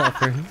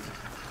 Suffer.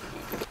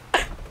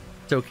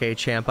 It's okay,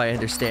 champ. I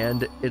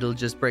understand. It'll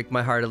just break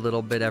my heart a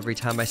little bit every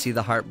time I see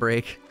the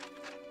heartbreak.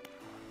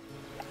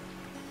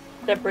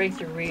 That breaks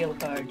your real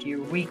heart.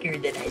 You're weaker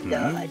than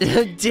I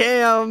thought.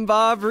 Damn,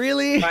 Bob,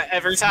 really?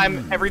 Every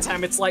time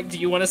it's like, do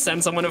you want to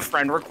send someone a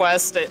friend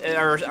request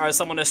or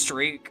someone a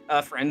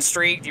friend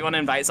streak? Do you want to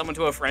invite someone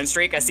to a friend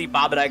streak? I see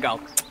Bob and I go,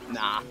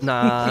 nah.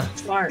 Nah.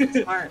 Smart.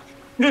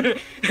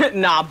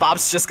 Nah,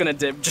 Bob's just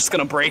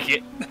gonna break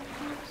it.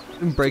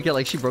 Break it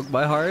like she broke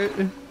my heart?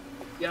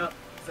 Yep,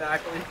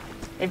 exactly.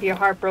 If your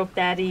heart broke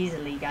that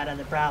easily, you got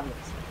other problems.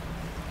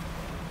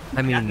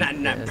 I mean,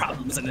 not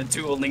problems in a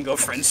Duolingo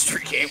friend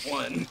streak ain't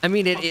one. I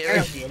mean,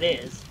 Apparently it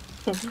is.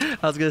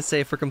 I was gonna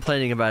say, for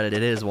complaining about it,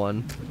 it is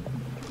one.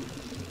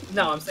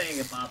 No, I'm saying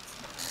it, Bob.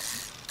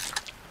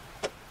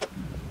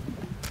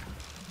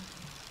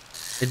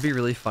 It'd be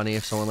really funny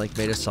if someone like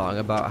made a song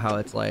about how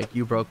it's like,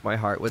 you broke my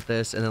heart with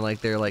this, and then like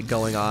they're like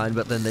going on,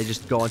 but then they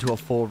just go into a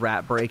full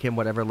rap break in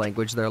whatever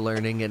language they're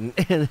learning and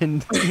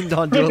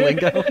on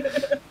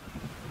Duolingo.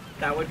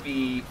 That would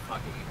be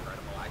fucking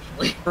incredible,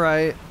 actually.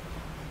 Right.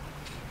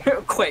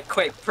 Quick,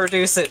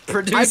 produce it.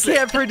 I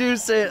can't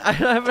produce it.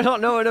 I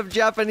don't know enough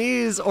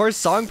Japanese or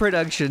song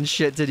production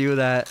shit to do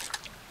that.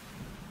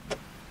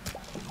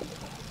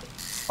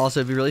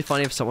 Also, it'd be really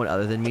funny if someone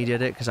other than me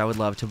did it, because I would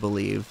love to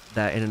believe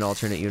that in an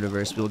alternate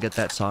universe we'll get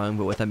that song,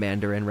 but with a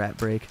Mandarin rap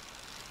break.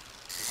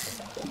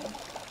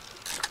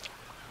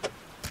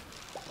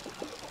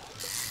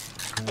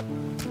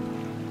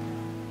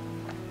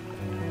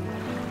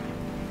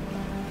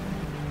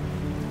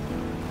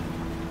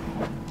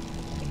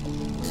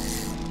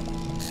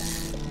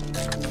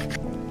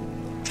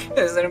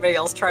 Has anybody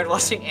else tried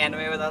watching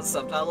anime without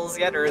subtitles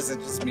yet, or is it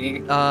just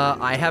me?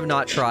 I have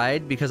not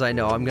tried because I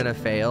know I'm gonna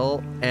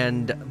fail,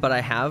 but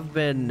I have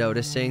been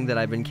noticing that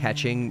I've been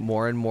catching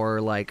more and more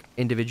like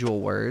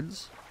individual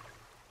words.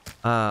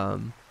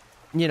 You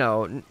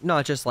know,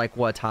 not just like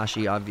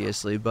watashi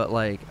obviously, but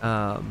like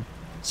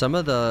some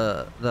of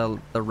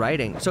the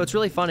writing. So it's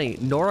really funny.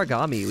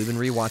 Noragami, we've been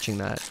rewatching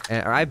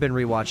that, or I've been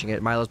rewatching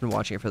it. Milo's been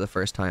watching it for the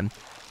first time.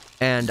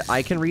 And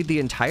I can read the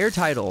entire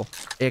title,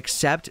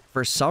 except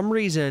for some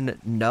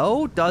reason,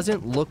 no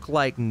doesn't look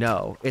like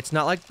no. It's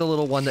not like the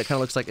little one that kind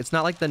of looks like, it's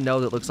not like the no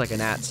that looks like an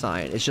 @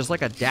 sign. It's just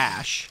like a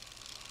dash.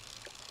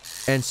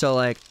 And so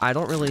like, I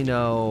don't really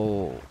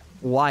know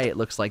why it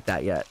looks like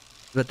that yet.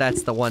 But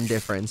that's the one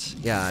difference.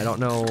 Yeah, I don't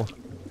know.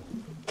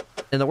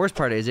 And the worst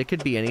part is it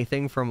could be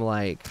anything from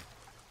like,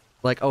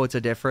 oh, it's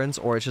a difference,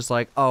 or it's just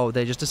like, oh,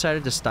 they just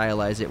decided to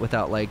stylize it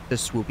without like the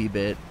swoopy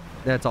bit.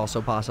 That's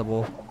also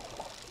possible.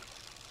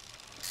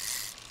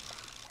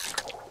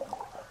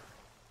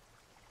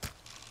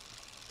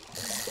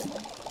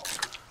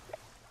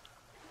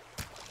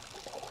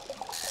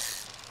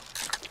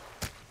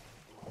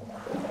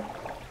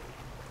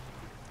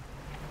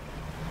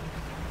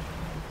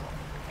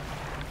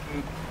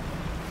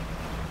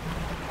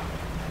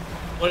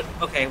 What?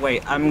 Okay,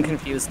 wait. I'm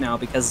confused now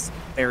because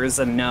there is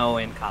a no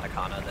in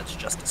katakana that's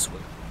just a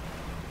swoop.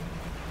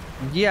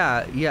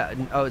 Yeah.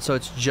 Oh, so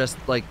it's just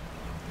like.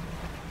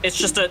 It's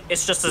just a.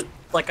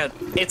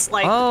 It's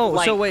like. Oh,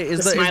 like so wait,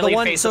 is the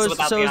one? faces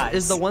without the eyes.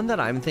 Is the one that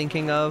I'm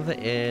thinking of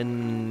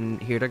in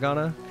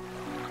Hiragana?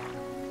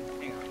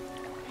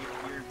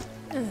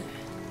 Hang on.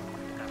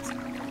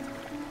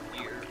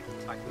 You're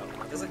talking about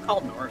what is it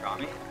called?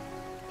 Noragami.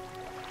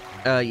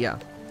 Yeah.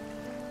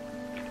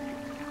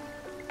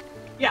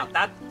 Yeah,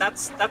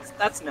 that's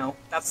no.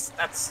 That's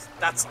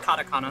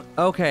katakana.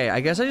 Okay,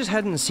 I guess I just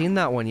hadn't seen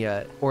that one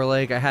yet, or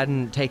like I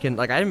hadn't taken,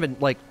 like I hadn't been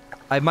like,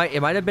 it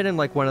might have been in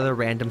like one of the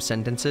random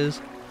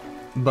sentences,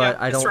 but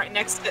yeah, I don't.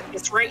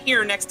 It's right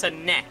here next to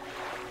ne.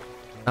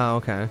 Oh,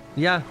 okay.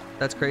 Yeah,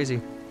 that's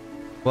crazy.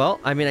 Well,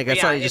 I mean, I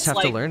guess I just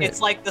have to learn it. It's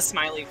like the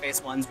smiley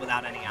face ones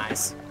without any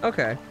eyes.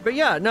 Okay, but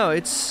yeah, no,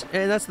 and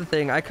that's the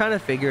thing. I kind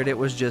of figured it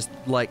was just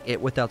like it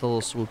without the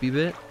little swoopy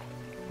bit,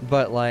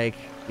 but like,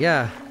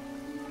 yeah.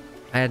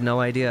 I had no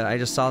idea. I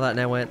just saw that and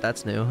I went,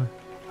 that's new.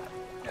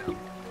 Yeah.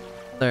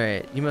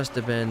 Alright, you must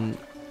have been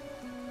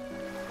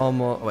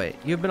almost... Wait,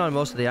 you've been on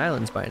most of the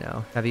islands by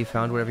now. Have you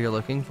found whatever you're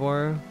looking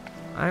for?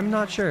 I'm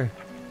not sure.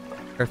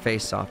 Her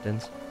face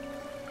softens.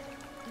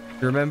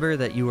 Remember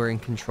that you are in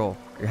control.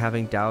 You're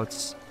having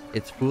doubts.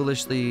 It's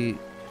foolishly...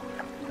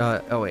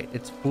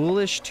 it's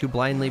foolish to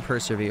blindly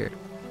persevere.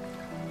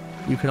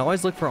 You can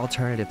always look for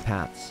alternative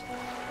paths.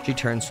 She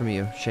turns from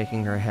you,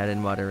 shaking her head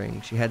and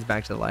muttering. She heads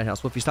back to the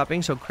lighthouse. Well, if you stop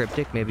being so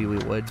cryptic, maybe we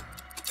would.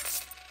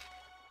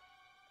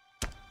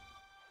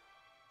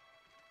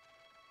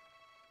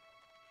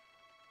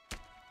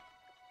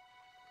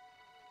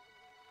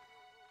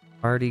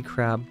 Hardy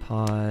crab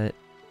pot.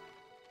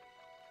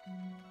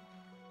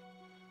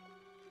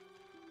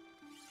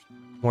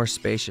 More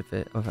space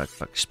efficient. Oh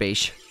fuck,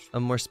 space. A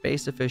more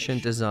space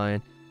efficient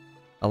design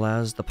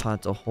allows the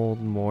pot to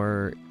hold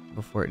more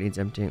before it needs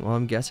emptying. Well,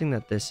 I'm guessing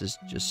that this is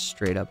just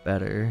straight up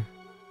better.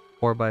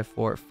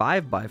 4x4,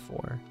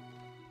 5x4.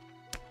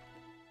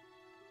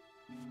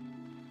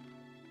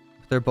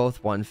 They're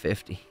both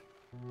 150.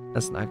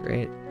 That's not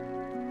great.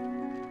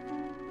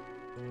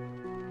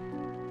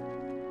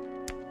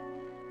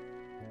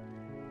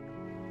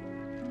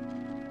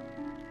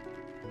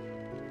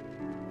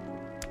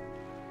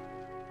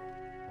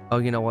 Oh,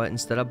 you know what?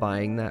 Instead of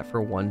buying that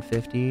for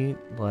 150,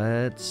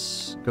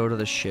 let's go to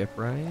the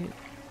shipwright.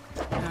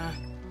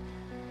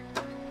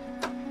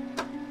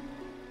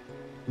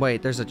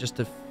 Wait, there's just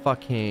a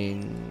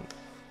fucking...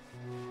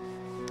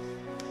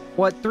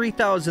 What?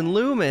 3,000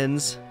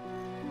 lumens?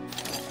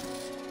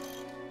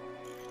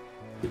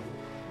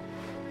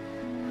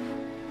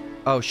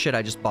 Oh shit,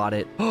 I just bought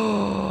it.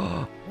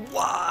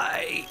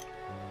 Why?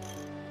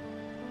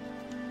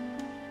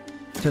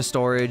 To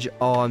storage.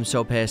 Oh, I'm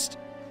so pissed.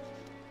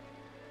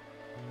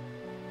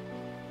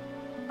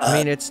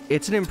 I mean,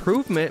 it's an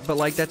improvement, but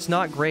like that's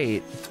not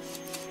great.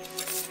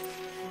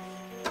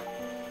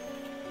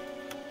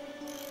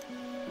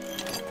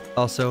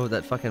 Also,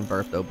 that fucking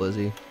burp though,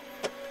 Blizzy.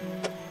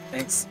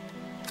 Thanks.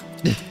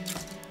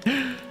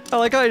 I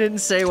like how I didn't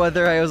say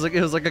whether it was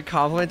like a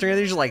compliment or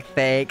anything. Just like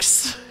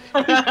thanks.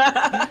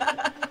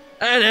 I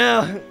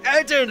know.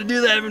 I tend to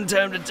do that from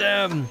time to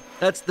time.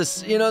 That's the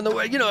the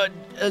way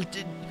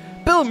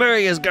Bill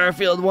Murray, as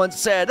Garfield once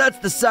said, that's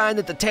the sign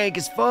that the tank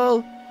is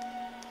full.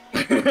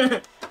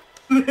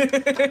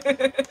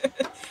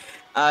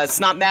 It's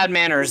not bad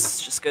manners,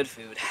 it's just good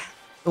food.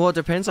 Well, it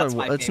depends That's on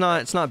my it's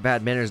not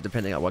bad manners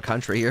depending on what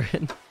country you're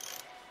in.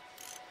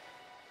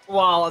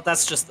 Well,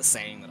 that's just the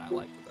saying that I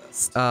like the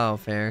best. Oh,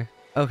 fair.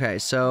 Okay,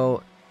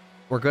 so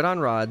we're good on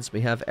rods.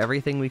 We have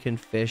everything we can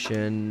fish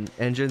in.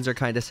 Engines are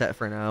kind of set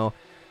for now.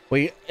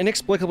 We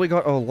inexplicably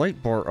got a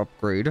light bar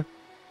upgrade,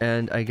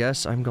 and I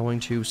guess I'm going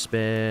to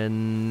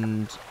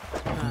spend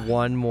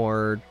one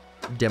more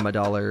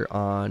 $10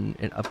 on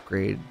an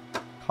upgrade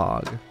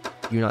cog.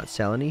 You not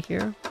sell any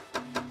here?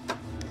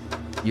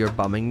 You're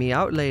bumming me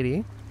out,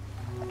 lady.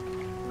 Yeah,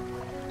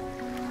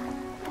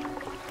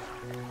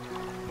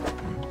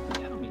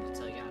 I don't mean to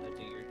tell you how to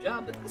do your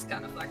job, but this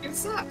kind of fucking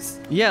sucks.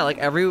 Yeah, like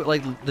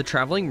the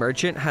traveling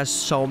merchant has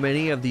so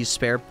many of these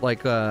spare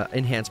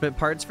enhancement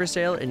parts for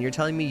sale, and you're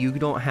telling me you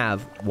don't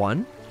have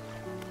one?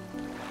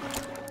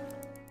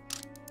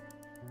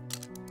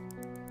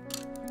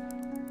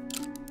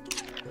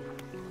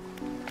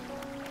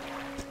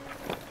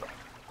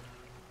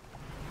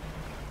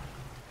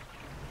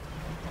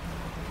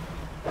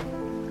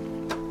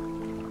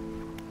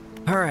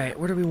 Alright,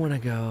 where do we want to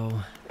go?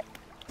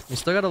 We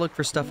still gotta look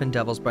for stuff in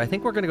Devils, but I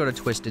think we're gonna go to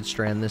Twisted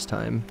Strand this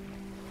time.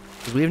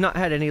 We have not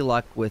had any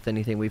luck with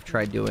anything we've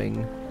tried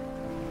doing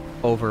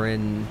over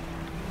in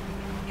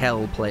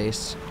Hell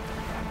Place.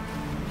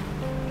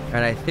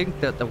 And I think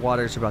that the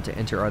waters we're about to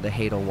enter are the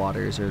Hadal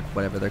waters, or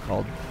whatever they're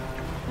called.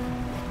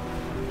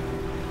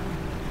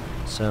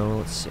 So,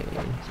 let's see.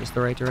 Is this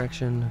the right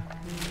direction?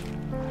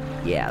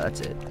 Yeah, that's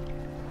it.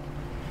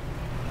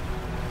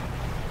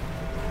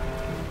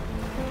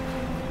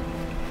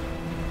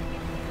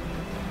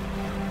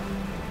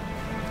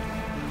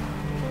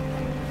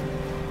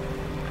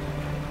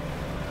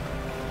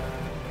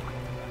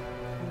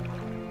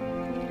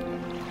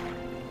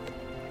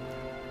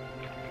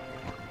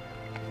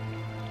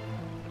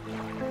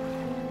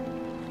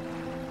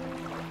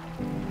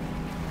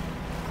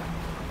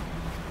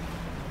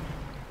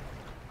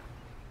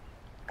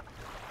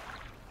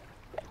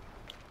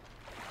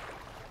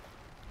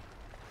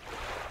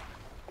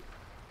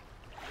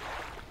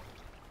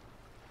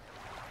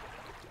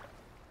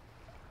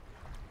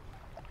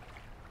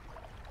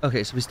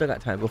 Okay, so we still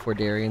got time before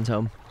Darian's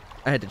home.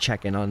 I had to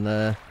check in on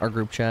our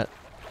group chat.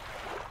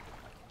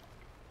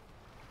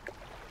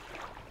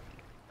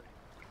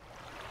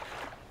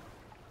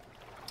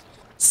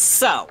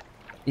 So.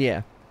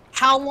 Yeah.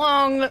 How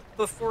long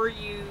before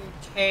you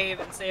cave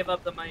and save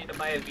up the money to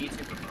buy a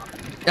VTuber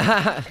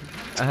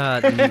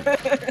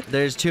product?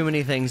 There's too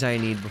many things I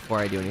need before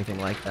I do anything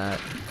like that.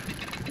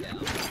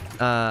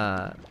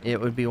 It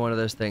would be one of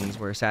those things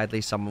where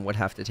sadly someone would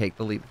have to take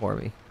the leap for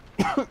me.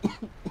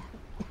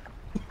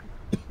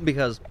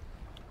 Because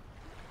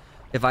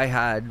if I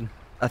had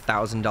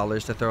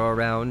 $1,000 to throw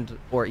around,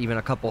 or even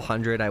a couple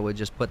hundred, I would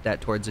just put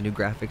that towards a new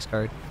graphics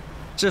card.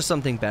 It's just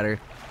something better.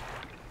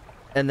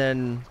 And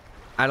then,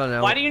 I don't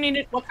know. Why do you need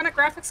it? What kind of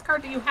graphics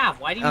card do you have?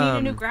 Why do you need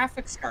a new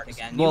graphics card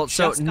again? Well,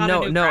 so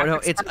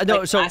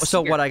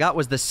what I got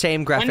was the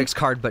same graphics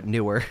card but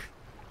newer.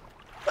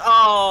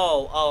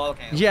 Oh,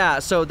 okay. Yeah,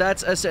 so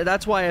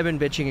that's why I've been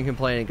bitching and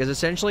complaining, because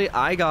essentially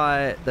I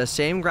got the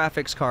same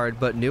graphics card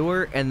but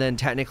newer and then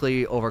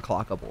technically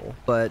overclockable,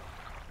 but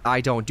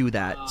I don't do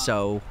that,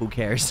 so who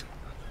cares?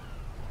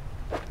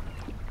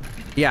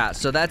 Yeah,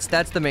 so that's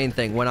the main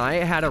thing. When I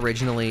had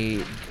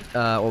originally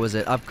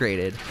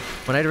upgraded.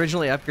 When I'd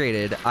originally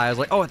upgraded, I was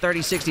like, oh, a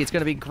 3060, it's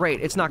gonna be great.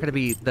 It's not gonna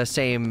be the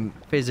same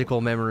physical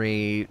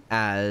memory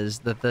as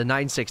the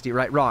 960,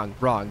 right? Wrong.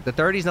 The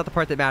 30 is not the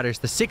part that matters.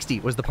 The 60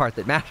 was the part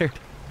that mattered.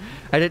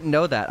 I didn't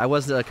know that. I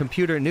was a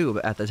computer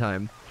noob at the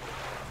time.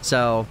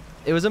 So,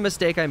 it was a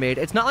mistake I made.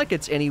 It's not like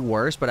it's any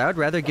worse, but I would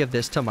rather give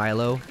this to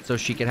Milo so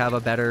she could have a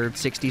better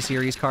 60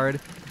 series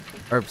card,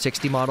 or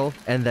 60 model,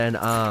 and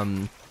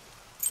then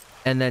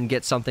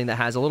get something that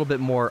has a little bit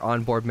more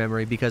onboard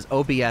memory, because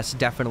OBS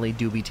definitely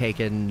do be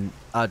taking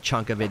a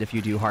chunk of it if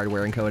you do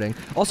hardware encoding.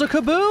 Also,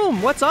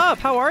 Kaboom! What's up?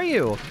 How are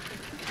you?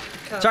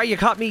 Sorry, you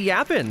caught me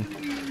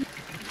yapping.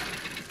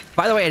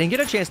 By the way, I didn't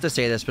get a chance to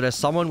say this, but as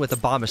someone with a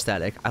bomb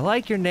aesthetic, I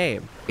like your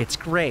name. It's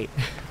great.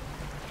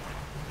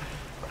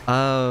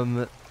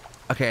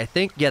 Okay, I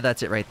think, yeah,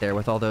 that's it right there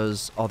with all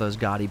those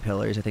gaudy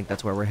pillars. I think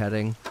that's where we're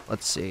heading.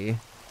 Let's see.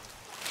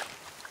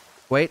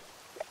 Wait.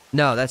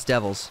 No, that's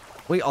Devils.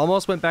 We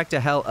almost went back to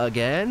hell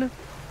again.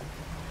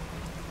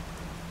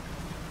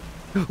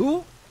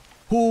 Ooh.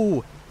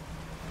 Ooh.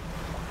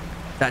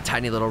 That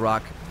tiny little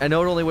rock. I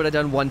know it only would have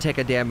done 1 tick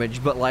of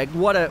damage, but like,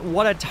 what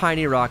a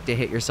tiny rock to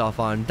hit yourself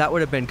on. That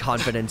would have been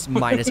confidence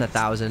minus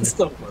 1,000. It's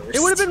the worst.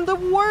 It would have been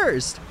the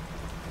worst.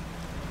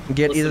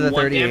 Get either the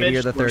 3080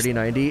 or the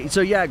 3090.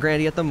 So yeah,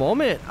 Grandy, at the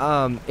moment,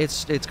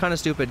 it's kind of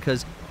stupid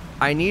because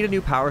I need a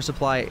new power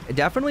supply,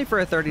 definitely for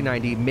a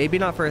 3090, maybe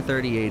not for a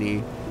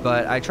 3080,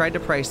 but I tried to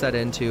price that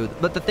into.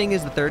 But the thing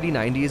is, the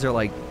 3090s are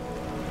like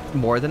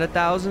more than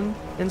 1,000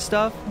 and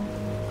stuff.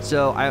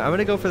 So I'm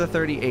gonna go for the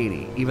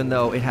 3080, even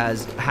though it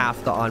has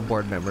half the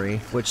onboard memory,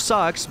 which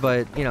sucks,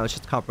 but you know, it's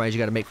just a compromise you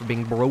gotta make for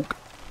being broke.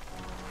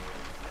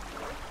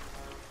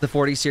 The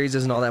 40 series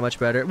isn't all that much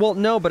better. Well,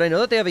 no, but I know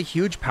that they have a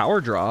huge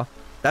power draw.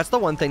 That's the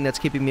one thing that's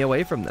keeping me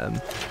away from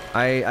them.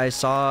 I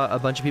saw a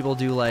bunch of people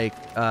do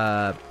like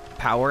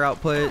power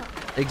output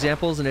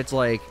examples, and it's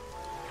like,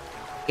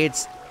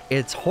 it's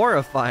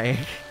horrifying.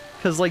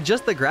 Because, like,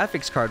 just the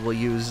graphics card will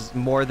use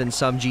more than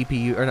some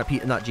GPU, or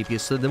not GPUs,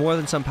 so the more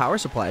than some power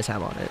supplies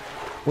have on it.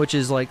 Which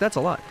is, like, that's a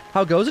lot.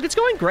 How goes it? It's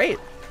going great.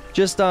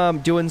 Just,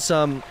 doing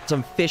some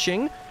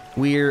fishing.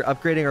 We're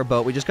upgrading our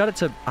boat. We just got it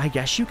to, I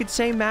guess you could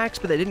say max,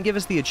 but they didn't give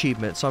us the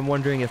achievement. So I'm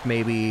wondering if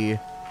maybe,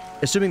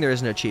 assuming there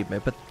is an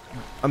achievement, but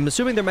I'm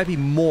assuming there might be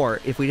more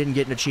if we didn't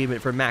get an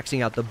achievement for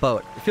maxing out the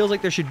boat. It feels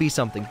like there should be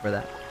something for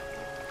that.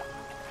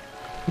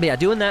 But yeah,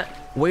 doing that,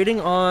 waiting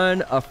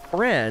on a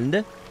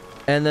friend.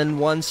 And then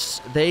once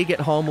they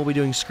get home, we'll be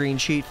doing screen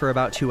sheet for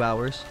about 2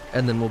 hours.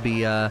 And then we'll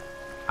be, I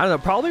don't know,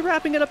 probably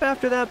wrapping it up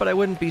after that, but I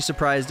wouldn't be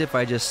surprised if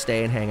I just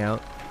stay and hang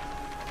out.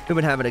 We've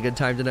been having a good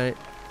time tonight.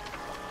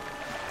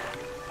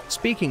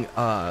 Speaking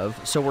of,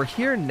 so we're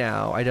here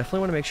now. I definitely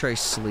want to make sure I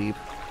sleep.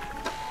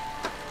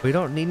 We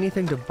don't need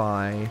anything to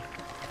buy.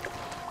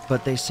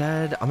 But they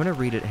said, I'm going to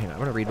read it. Hang on, I'm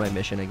going to read my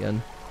mission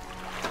again.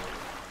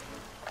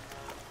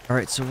 All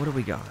right, so what do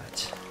we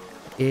got?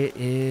 It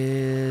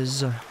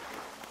is...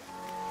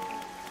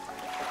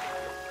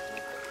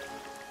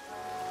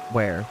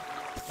 Where?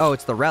 Oh,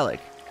 it's the relic.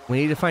 We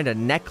need to find a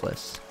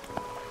necklace.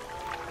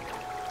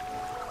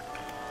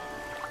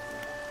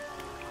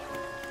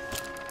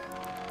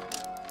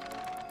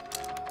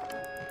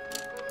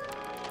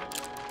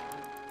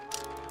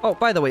 Oh,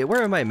 by the way,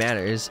 where are my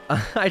manners?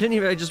 I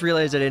just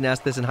realized I didn't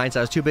ask this in hindsight.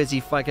 I was too busy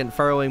fucking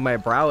furrowing my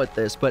brow at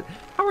this, but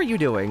how are you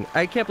doing?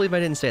 I can't believe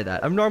I didn't say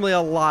that. I'm normally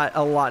a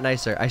lot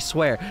nicer, I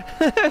swear.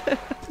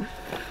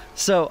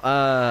 So,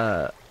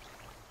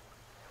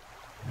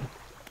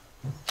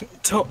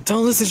 Don't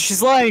listen,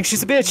 she's lying,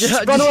 she's a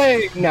bitch, run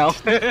away! No.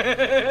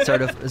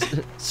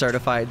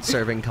 Certified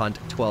serving cunt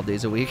 12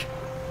 days a week.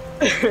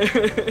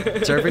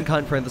 Serving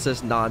cunt,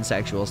 parenthesis,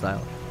 non-sexual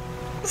style.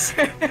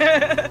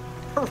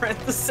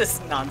 Parenthesis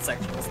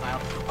non-sexual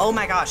style. Oh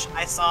my gosh,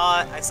 I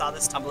saw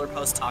this Tumblr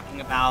post talking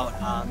about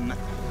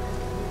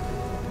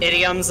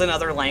idioms in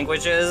other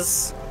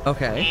languages.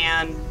 Okay.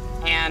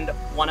 And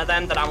one of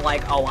them that I'm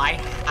like, oh, I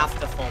have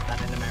to fold that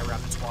into my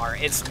repertoire.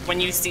 It's when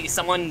you see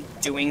someone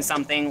doing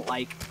something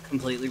like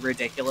completely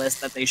ridiculous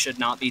that they should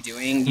not be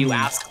doing, you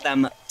ask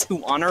them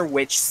to honor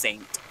which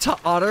saint. To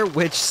honor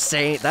which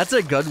saint? That's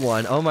a good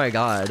one. Oh my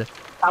god.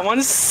 That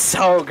one's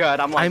so good.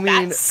 I'm like,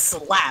 that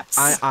slaps.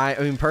 I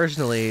mean,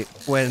 personally,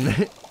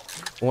 when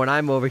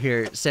I'm over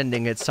here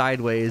sending it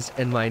sideways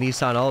in my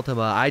Nissan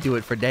Altima, I do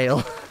it for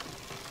Dale.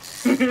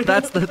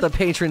 That's the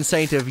patron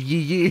saint of Yee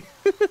Yee.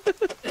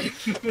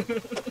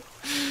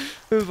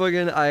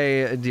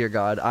 Dear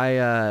God,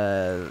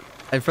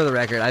 and for the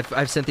record,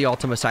 I've sent the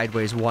Altima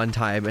sideways one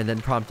time and then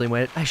promptly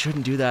went, I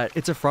shouldn't do that.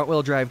 It's a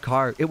front-wheel drive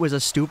car. It was a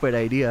stupid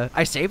idea.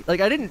 I saved,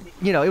 like, I didn't,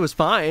 you know, it was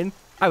fine.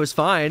 I was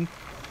fine.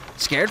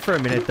 Scared for a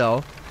minute,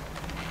 though.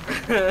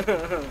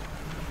 It's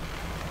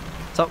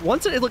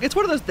So look, it's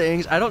one of those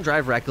things. I don't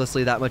drive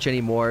recklessly that much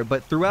anymore,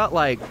 but throughout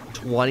like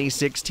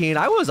 2016,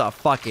 I was a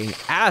fucking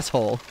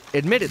asshole,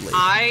 admittedly.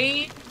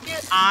 I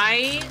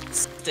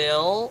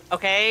still,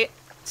 okay.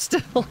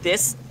 Still.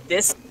 This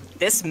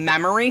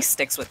memory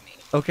sticks with me.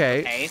 Okay.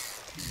 Okay.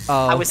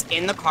 Oh. I was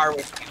in the car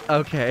with you.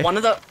 Okay.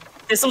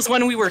 This was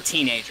when we were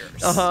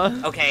teenagers. Uh-huh.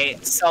 Okay,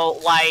 so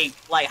like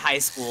high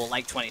school,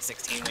 like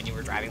 2016, when you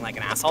were driving like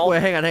an asshole. Wait,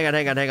 hang on.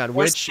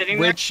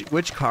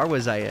 Which car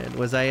was I in?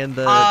 Was I in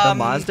the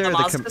Mazda? The or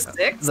Mazda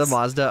 6? The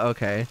Mazda,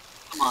 okay.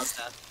 The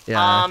Mazda.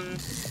 Yeah.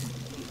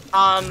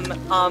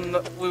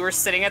 We were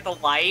sitting at the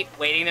light,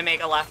 waiting to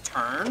make a left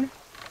turn.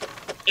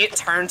 It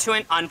turned to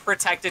an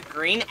unprotected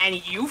green,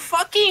 and you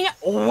fucking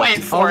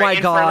went for it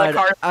in front of the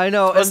car. I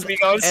know.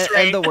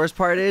 And the worst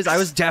part is, I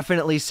was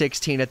definitely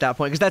 16 at that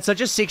point, because that's such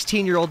a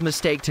 16-year-old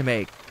mistake to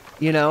make,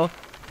 you know?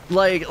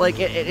 Like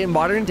in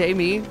modern day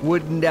me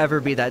would never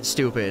be that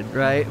stupid,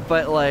 right?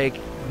 But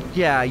like,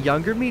 yeah,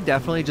 younger me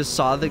definitely just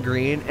saw the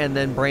green, and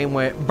then brain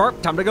went,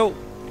 burp, time to go.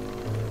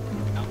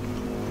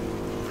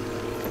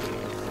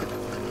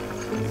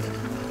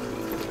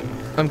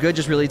 I'm good,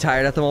 just really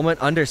tired at the moment.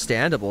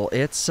 Understandable.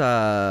 It's,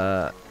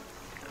 I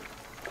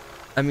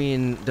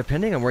mean,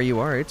 depending on where you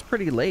are, it's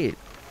pretty late.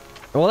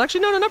 Well,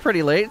 actually, no, not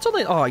pretty late. It's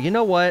only, oh, you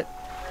know what?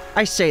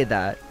 I say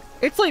that.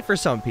 It's late for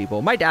some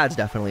people. My dad's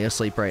definitely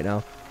asleep right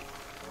now.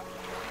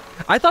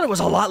 I thought it was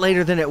a lot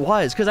later than it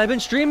was, because I've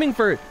been streaming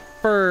for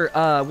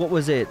what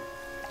was it?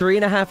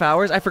 3.5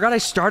 hours? I forgot I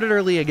started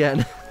early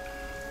again.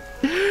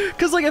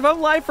 Because, like, if I'm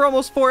live for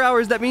almost 4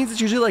 hours, that means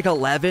it's usually, like,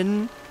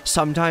 11...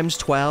 sometimes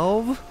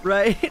 12,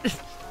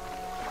 right?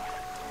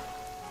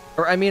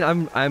 Or I mean,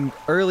 I'm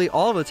early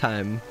all the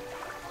time.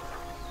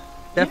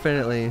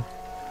 Definitely.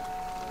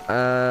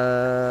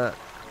 You're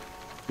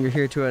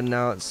here to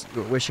announce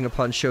wishing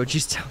upon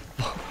Shoji's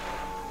downfall.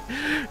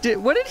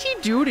 What did he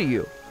do to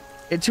you?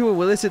 And to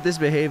elicit this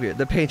behavior,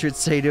 the patron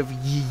saint of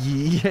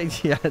yee.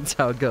 Yeah, that's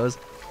how it goes.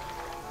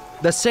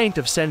 The saint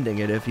of sending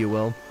it, if you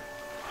will.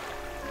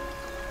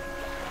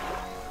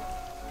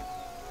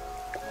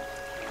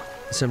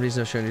 Somebody's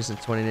no shown you since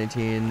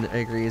 2019. I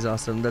agree, he's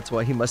awesome. That's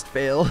why he must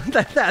fail.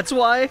 That's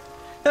why.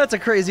 That's a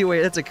crazy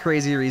way. That's a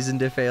crazy reason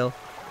to fail.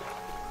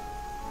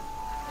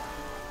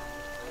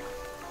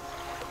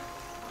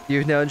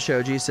 You've known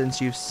Shoji since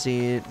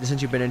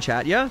you've been in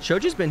chat. Yeah,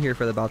 Shoji's been here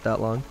for about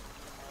that long.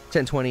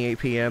 10:28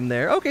 p.m.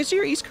 there. Okay, so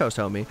you're East Coast,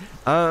 homie.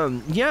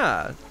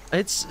 Yeah.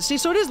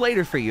 So it is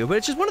later for you, but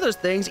it's just one of those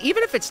things.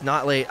 Even if it's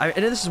not late, and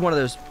this is one of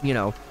those, you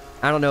know,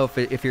 I don't know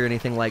if you're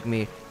anything like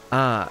me.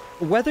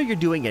 Whether you're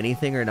doing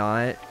anything or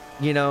not,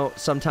 you know,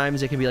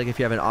 sometimes it can be like if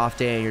you have an off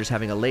day and you're just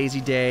having a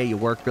lazy day, you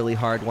work really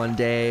hard one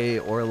day,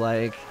 or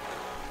like,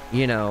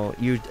 you know,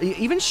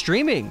 even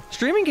streaming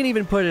can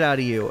even put it out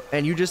of you,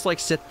 and you just like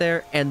sit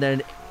there and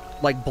then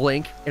like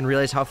blink and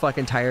realize how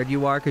fucking tired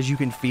you are, because you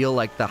can feel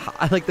like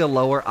the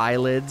lower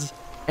eyelids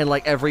and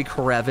like every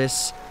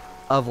crevice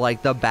of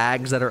like the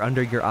bags that are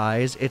under your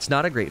eyes. It's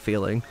not a great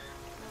feeling.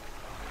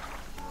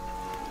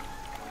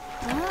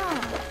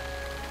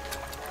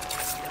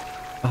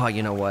 Oh,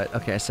 you know what?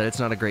 Okay, I said it's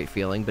not a great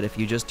feeling, but if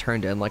you just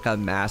turned in like a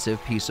massive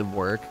piece of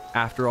work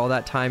after all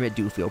that time, it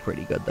do feel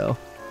pretty good though.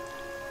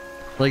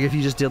 Like if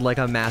you just did like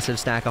a massive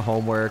stack of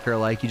homework, or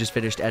like you just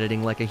finished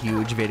editing like a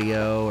huge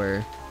video,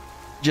 or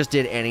just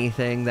did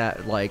anything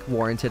that like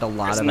warranted a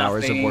lot of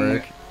hours of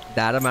work,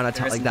 that amount of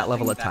time, like that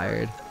level of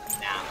tired.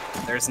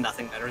 There's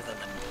nothing better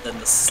than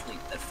the sleep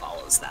that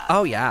follows that.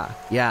 Oh yeah.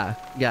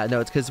 No,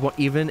 it's because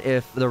even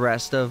if the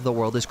rest of the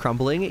world is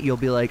crumbling, you'll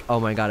be like, oh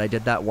my god, I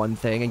did that one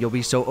thing, and you'll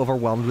be so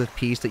overwhelmed with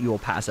peace that you will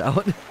pass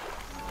out.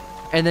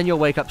 And then you'll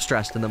wake up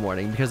stressed in the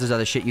morning because there's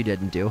other shit you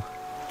didn't do.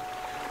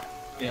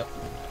 Yep.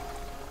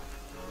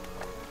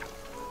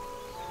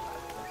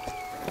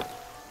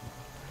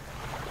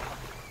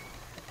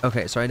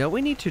 Okay, so I know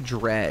we need to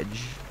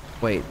dredge.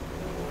 Wait,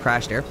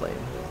 crashed airplane.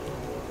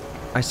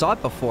 I saw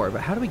it before, but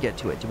how do we get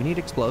to it? Do we need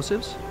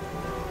explosives?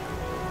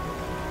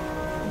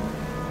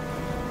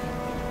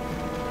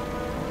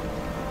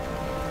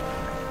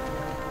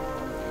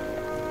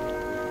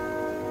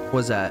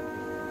 What's that?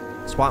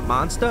 Swamp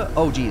monster?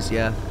 Oh, geez,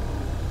 yeah.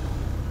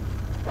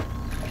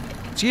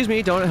 Excuse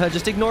me, don't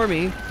just ignore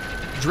me.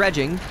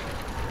 Dredging.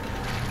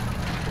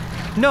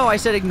 No, I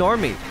said ignore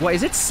me. What,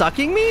 is it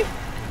sucking me?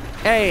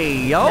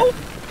 Hey, yo?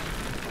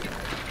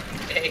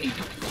 Hey,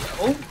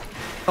 yo?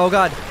 Oh,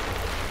 God.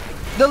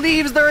 The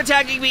leaves, they're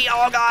attacking me.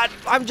 Oh, God.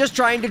 I'm just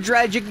trying to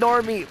dredge.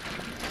 Ignore me.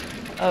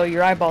 Oh,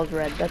 your eyeball's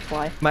red. That's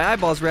why. My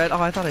eyeball's red?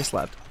 Oh, I thought I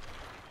slept.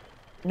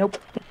 Nope.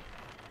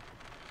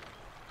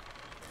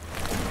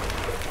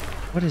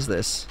 What is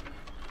this?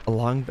 A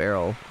long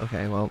barrel.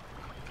 Okay, well.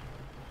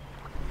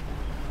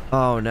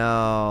 Oh,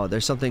 no.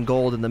 There's something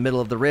gold in the middle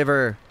of the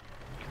river.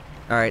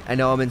 All right, I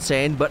know I'm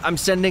insane, but I'm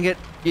sending it.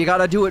 You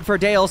gotta do it for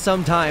Dale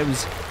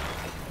sometimes.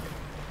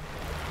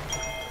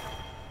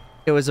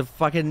 It was a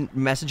fucking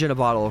message in a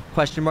bottle.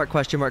 Question mark,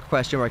 question mark,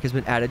 question mark has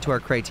been added to our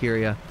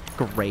criteria.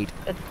 Great.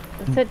 It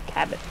said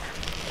cabin.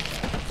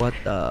 What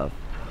the?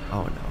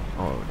 Oh, no.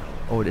 Oh, no.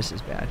 Oh, this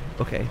is bad.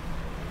 Okay.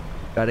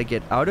 Gotta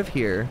get out of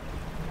here.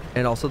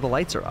 And also the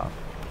lights are off.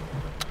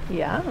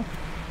 Yeah.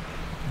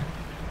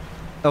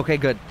 Okay,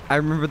 good. I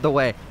remembered the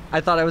way. I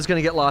thought I was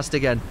gonna get lost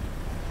again.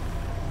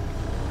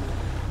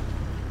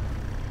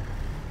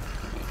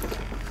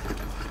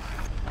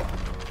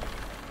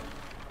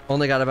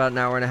 Only got about an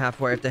hour and a half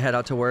before I have to head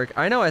out to work.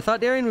 I know, I thought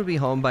Darian would be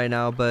home by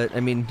now, but I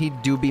mean,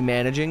 he'd do be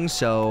managing,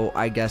 so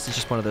I guess it's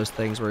just one of those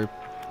things where,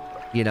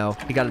 you know,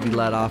 he gotta be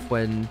let off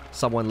when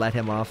someone let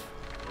him off.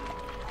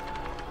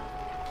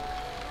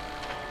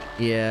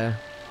 Yeah.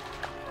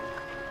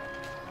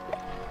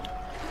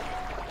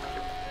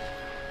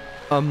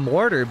 A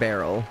mortar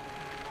barrel?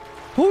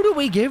 Who do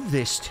we give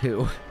this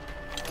to?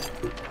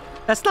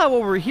 That's not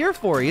what we're here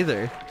for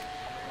either.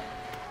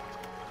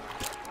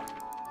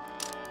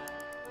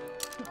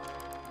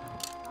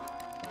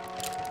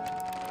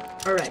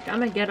 Alright, I'm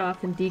gonna get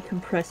off and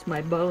decompress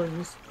my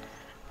bones.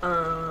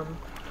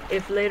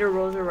 If later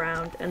rolls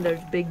around and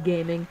there's big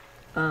gaming,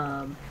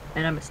 and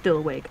I'm still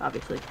awake,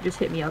 obviously, just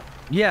hit me up.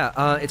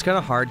 Yeah, it's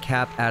gonna hard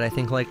cap at I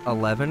think like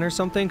 11 or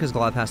something, because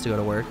Glob has to go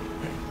to work.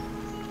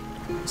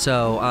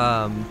 So,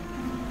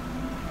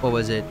 what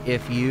was it?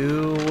 If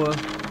you...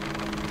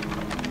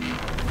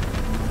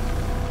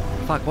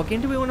 Fuck, what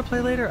game do we want to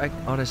play later? I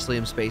honestly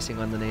am spacing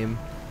on the name.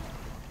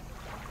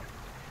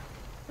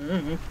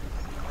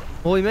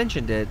 Well, we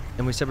mentioned it,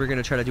 and we said we were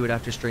going to try to do it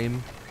after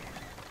stream.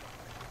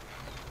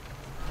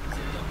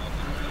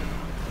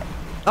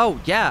 Oh,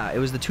 yeah, it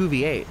was the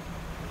 2v8.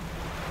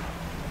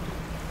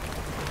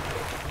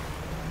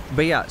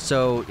 But yeah,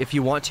 so if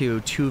you want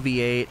to,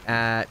 2v8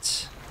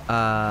 at,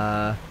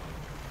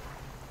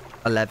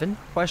 11,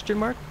 question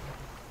mark?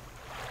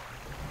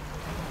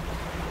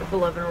 If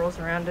 11 rolls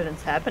around and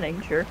it's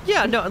happening, sure.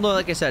 Yeah, no,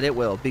 like I said, it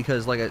will,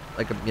 because like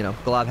you know,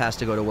 Glob has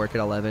to go to work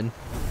at 11.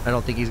 I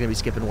don't think he's going to be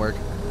skipping work.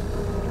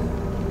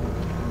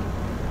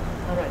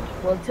 Alright,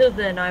 well, till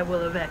then, I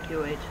will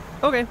evacuate.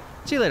 Okay,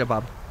 see you later,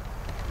 Bob.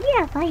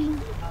 Yeah, bye.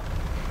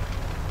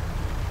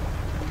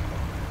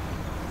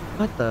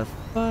 What the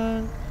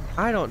fuck?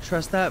 I don't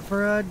trust that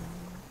for a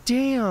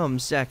damn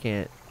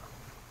second.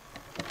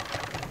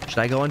 Should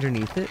I go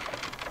underneath it?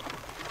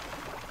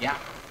 Yeah.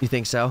 You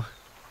think so?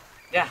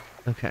 Yeah.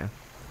 Okay.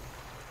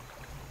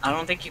 I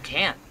don't think you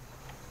can.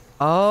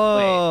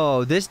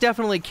 Oh, this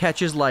definitely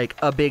catches like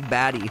a big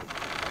baddie.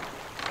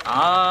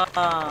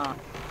 Ah.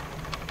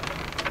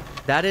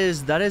 That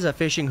is a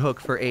fishing hook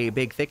for a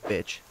big thick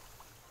bitch.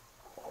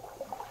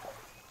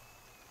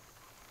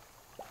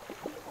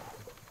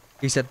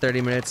 You said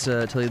 30 minutes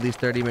till he leaves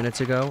 30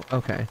 minutes ago?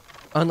 Okay.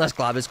 Unless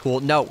Glob is cool.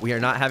 No, we are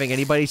not having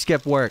anybody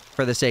skip work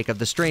for the sake of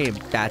the stream.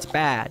 That's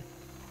bad.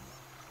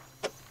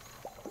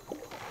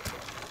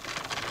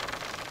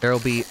 There will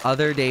be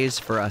other days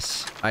for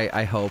us,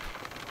 I hope.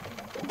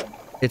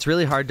 It's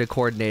really hard to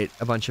coordinate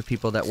a bunch of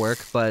people that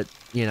work, but,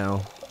 you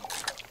know,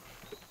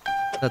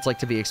 that's like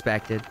to be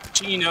expected.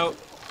 G-note.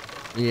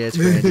 Yeah, it's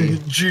Grandy.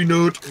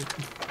 G-note.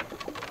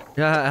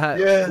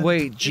 Yeah.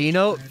 Wait,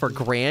 G-note for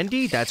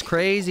Grandy? That's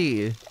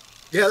crazy.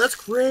 Yeah, that's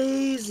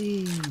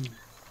crazy.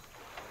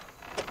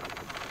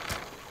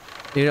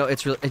 You know, it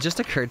just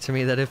occurred to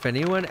me that if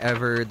anyone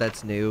ever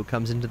that's new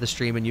comes into the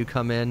stream and you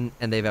come in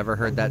and they've ever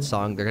heard that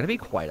song, they're gonna be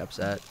quite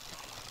upset.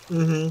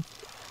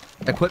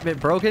 Equipment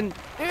broken?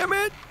 Damn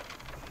it!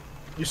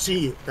 You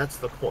see, that's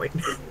the point.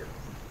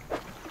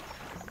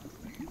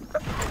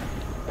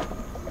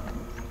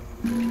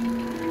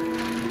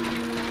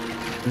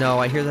 No,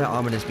 I hear that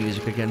ominous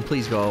music again.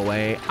 Please go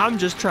away. I'm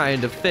just trying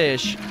to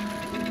fish.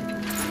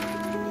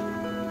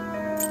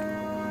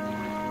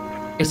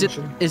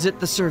 Is it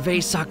the Survey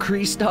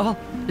Sacré style?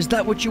 Is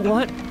that what you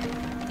want?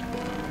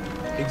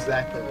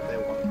 Exactly what they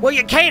want. Well,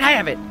 you can't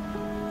have it!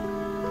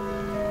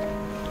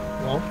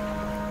 Well,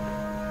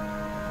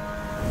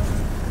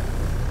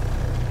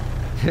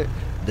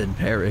 Then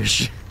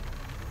perish.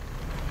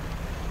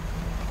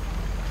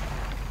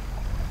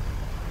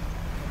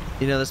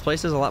 You know, this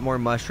place has a lot more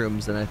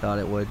mushrooms than I thought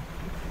it would.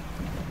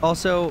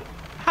 Also,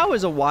 how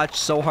is a watch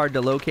so hard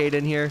to locate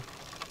in here?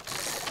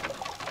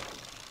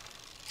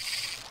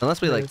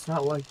 Unless we like... It's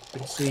not like you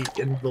can see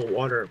into the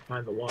water and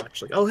find the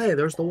watch. Like, oh hey,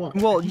 there's the watch.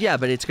 Well, yeah,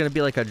 but it's gonna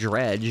be like a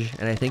dredge,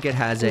 and I think it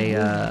has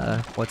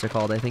a, what's it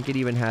called? I think it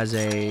even has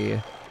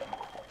a...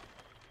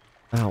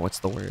 Oh, what's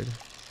the word?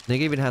 I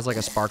think it even has like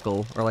a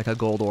sparkle, or like a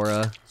gold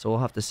aura, so we'll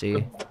have to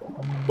see.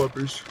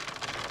 Bumpers.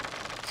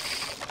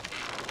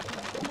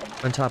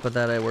 On top of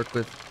that, I work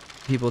with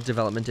people with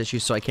development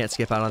issues, so I can't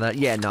skip out on that.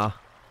 Yeah, nah.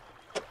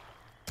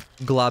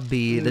 Glob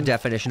be the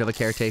definition of a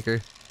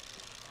caretaker.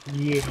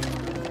 Yeah.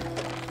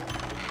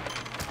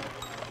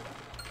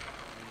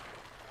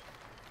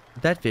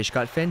 That fish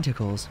got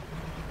fenticles.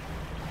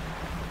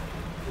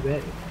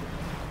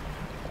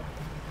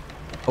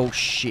 Oh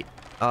shit.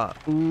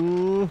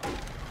 Ooh.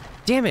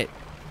 Damn it.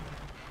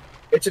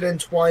 It's an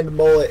entwined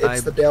mullet.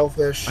 It's the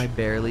Dalefish. I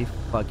barely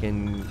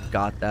fucking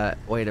got that.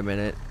 Wait a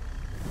minute.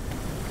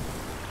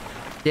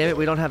 Damn it,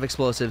 we don't have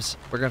explosives.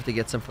 We're gonna have to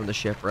get some from the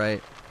ship,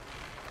 right?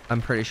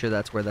 I'm pretty sure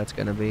that's where that's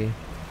gonna be.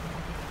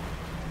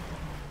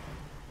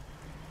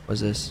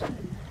 What's this?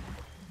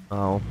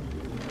 Oh.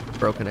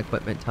 Broken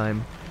equipment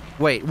time.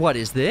 Wait, what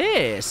is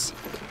this?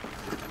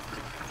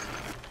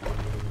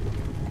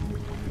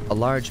 A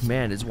large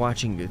man is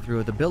watching you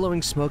through the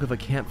billowing smoke of a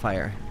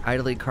campfire,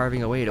 idly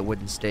carving away at a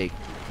wooden stake.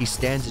 He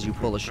stands as you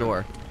pull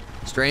ashore.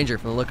 Stranger,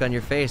 from the look on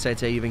your face, I'd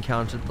say you've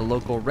encountered the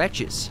local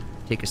wretches.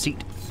 Take a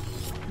seat.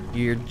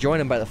 You're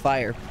joining by the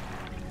fire.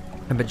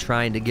 I've been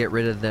trying to get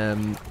rid of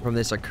them from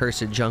this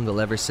accursed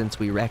jungle ever since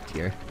we wrecked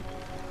here.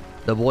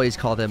 The boys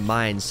call them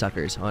mind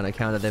suckers on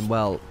account of them,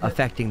 well,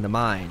 affecting the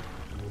mind.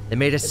 They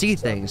made us see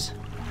things,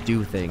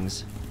 do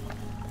things.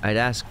 I'd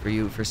ask for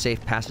you for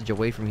safe passage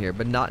away from here,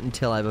 but not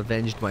until I've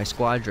avenged my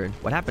squadron.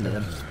 What happened to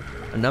them?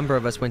 A number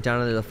of us went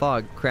down into the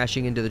fog,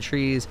 crashing into the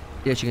trees,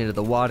 ditching into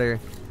the water.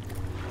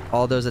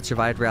 All those that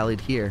survived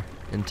rallied here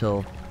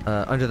until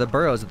under the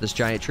burrows of this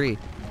giant tree.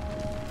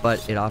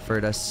 But it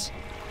offered us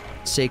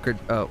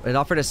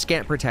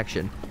scant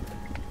protection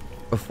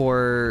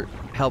before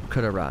help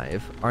could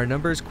arrive. Our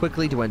numbers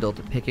quickly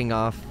dwindled, picked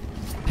off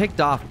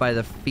by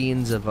the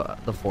fiends of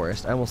the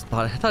forest. I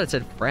thought it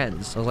said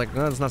friends. I was like,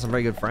 no, that's not some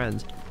very good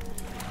friends.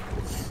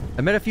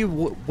 I met a few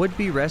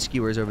would-be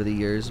rescuers over the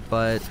years,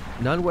 but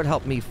none would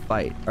help me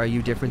fight. Are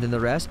you different than the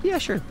rest? Yeah,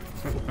 sure.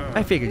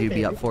 I figured you'd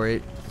be up for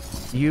it.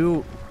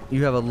 You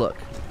have a look.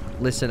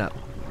 Listen up.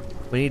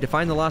 We need to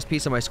find the lost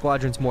piece of my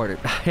squadron's mortar.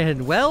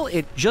 And, well,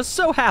 it just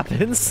so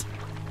happens...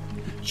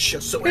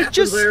 It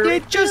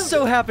just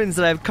so happens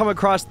that I've come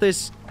across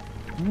this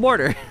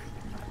mortar.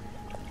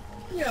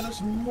 Yeah,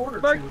 there's a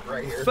mortar tube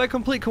right here. By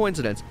complete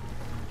coincidence.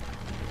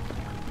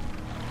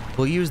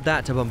 We'll use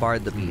that to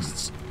bombard the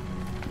beasts.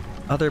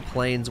 Other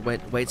planes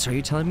went... Wait, so are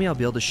you telling me I'll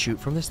be able to shoot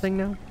from this thing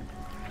now?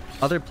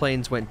 Other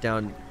planes went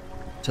down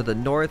to the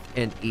north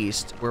and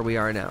east, where we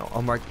are now.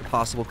 I'll mark the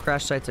possible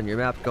crash sites on your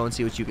map. Go and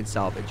see what you can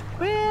salvage.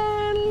 Well,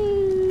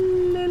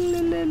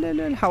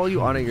 how will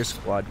you honor your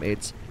squad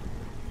mates?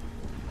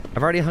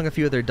 I've already hung a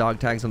few of their dog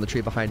tags on the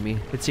tree behind me.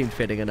 It seemed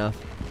fitting enough.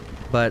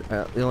 But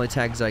the only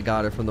tags I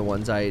got are from the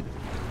ones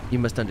you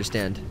must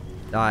understand.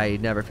 I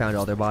never found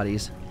all their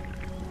bodies.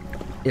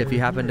 If you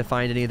happen to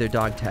find any of their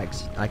dog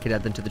tags, I could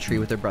add them to the tree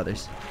with their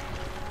brothers.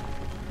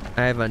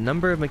 I have a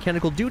number of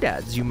mechanical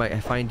doodads you might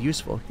find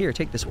useful. Here,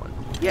 take this one.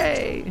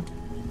 Yay!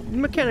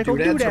 Mechanical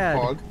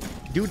doodad.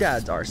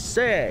 Doodads are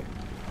sick.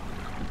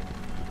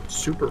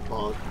 Super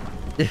pog.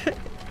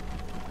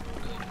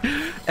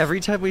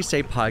 Every time we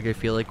say pog, I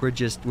feel like we're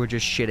just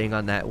shitting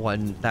on that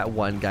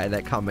one guy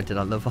that commented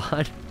on the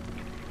VOD.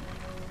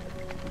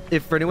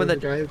 If for anyone that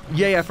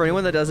for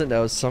anyone that doesn't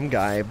know, some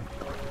guy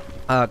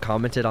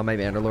commented on my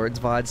Vanderlord's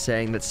VOD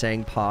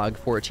saying pog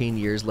 14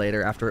 years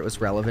later after it was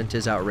relevant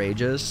is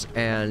outrageous,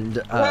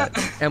 and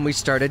we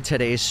started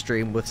today's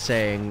stream with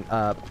saying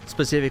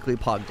specifically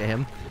pog to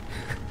him.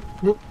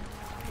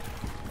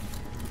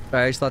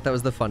 I just thought that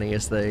was the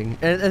funniest thing.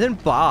 And then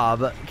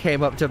Bob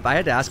came up to... I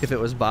had to ask if it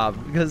was Bob,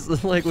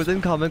 because, like,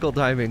 within comical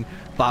timing,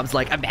 Bob's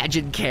like,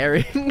 imagine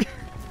caring.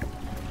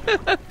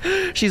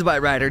 She's my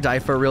ride or die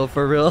for real,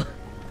 for real.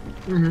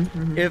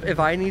 If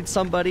I need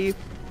somebody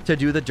to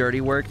do the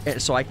dirty work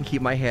so I can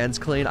keep my hands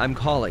clean, I'm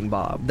calling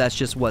Bob. That's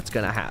just what's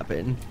gonna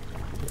happen.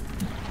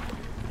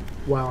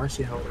 Wow, I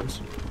see how it is.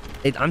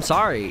 I'm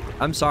sorry.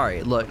 I'm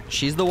sorry. Look,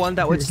 she's the one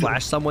that would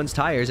slash someone's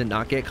tires and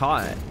not get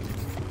caught.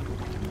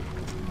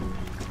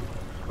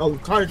 On the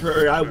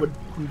contrary, I would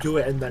do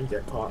it and then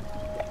get caught.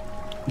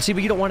 See,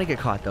 but you don't want to get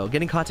caught, though.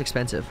 Getting caught's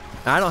expensive.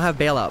 And I don't have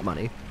bailout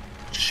money.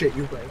 Shit,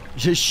 you right.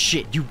 Just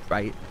shit, you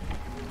right.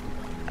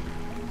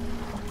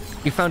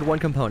 You found one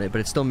component,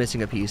 but it's still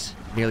missing a piece.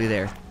 Nearly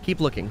there.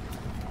 Keep looking.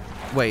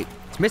 Wait,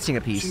 it's missing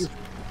a piece.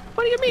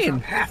 What do you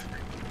mean?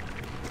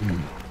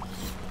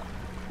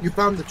 You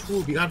found the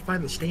tube, you gotta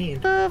find the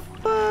stand. The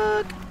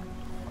fuck?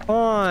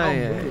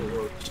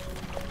 Fine.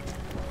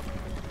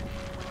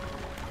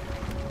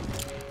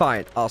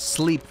 Fine, I'll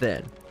sleep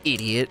then,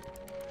 idiot.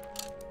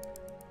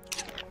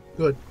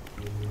 Good.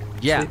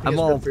 Yeah, Sleeping I'm is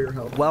all good for your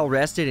health. well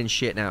rested and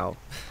shit now.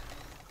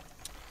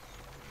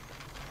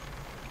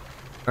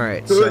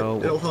 Alright, Good.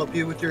 so... It'll help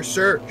you with your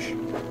search.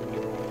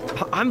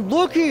 I'm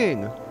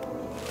looking!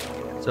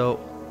 So,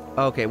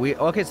 okay,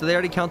 so they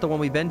already count the one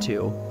we've been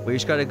to. We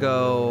just gotta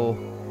go...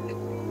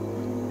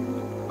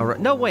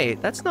 No,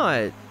 wait, that's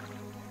not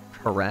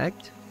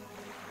correct.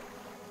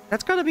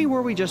 That's gotta be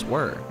where we just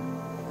were.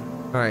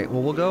 Alright,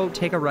 well, we'll go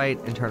take a right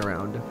and turn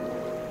around.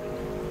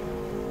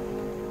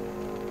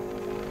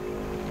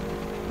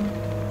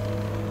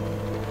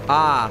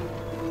 Ah.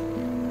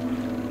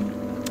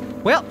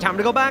 Well, time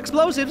to go buy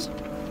explosives.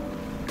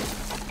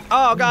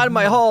 Oh, God,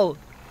 my hull.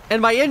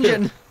 And my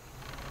engine.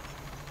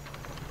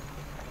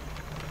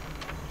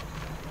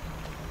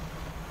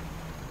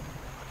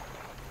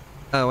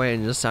 Oh, wait,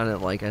 it just sounded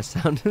like I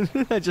sounded...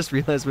 I just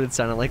realized what it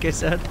sounded like I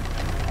said.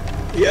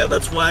 Yeah,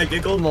 that's why I The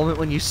giggled. moment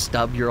when you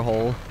stub your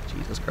hole.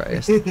 Jesus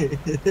Christ.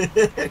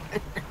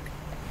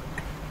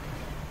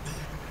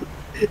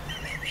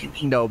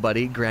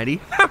 Nobody, Granny.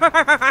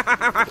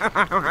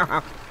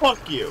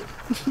 Fuck you.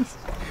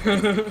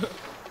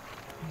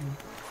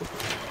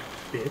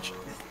 Bitch.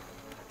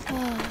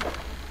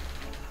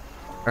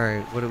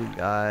 Alright, what do we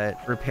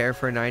got? Repair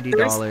for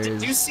 $90.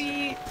 Did you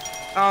see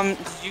Did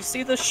you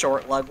see the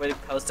short Ludwig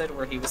posted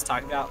where he was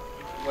talking about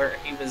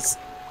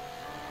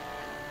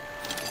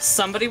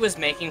somebody was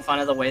making fun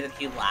of the way that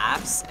he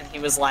laughs, and he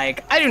was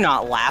like, I do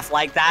not laugh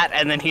like that,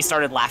 and then he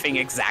started laughing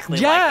exactly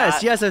like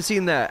that. Yes, I've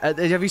seen that.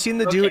 Have you seen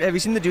the dude? Have you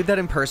seen the dude that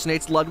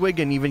impersonates Ludwig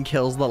and even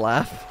kills the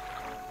laugh?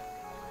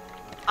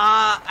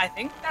 I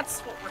think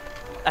that's what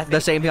we're.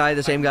 The same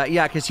guy.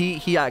 Yeah, because he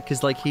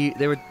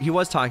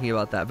was talking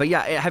about that. But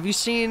yeah, have you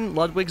seen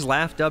Ludwig's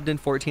laugh dubbed in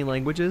 14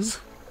 languages?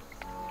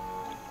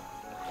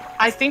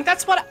 I think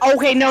that's what.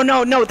 Okay,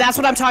 no, that's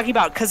what I'm talking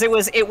about. Because it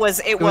was the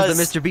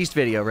Mr. Beast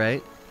video,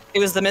 right? It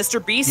was the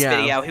Mr. Beast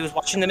video. He was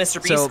watching the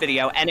Mr. Beast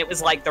video, and it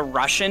was like the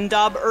Russian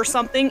dub or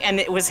something,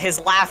 and it was his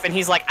laugh, and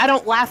he's like, I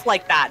don't laugh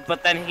like that,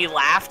 but then he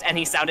laughed, and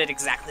he sounded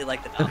exactly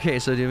like the dub. Okay,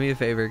 so do me a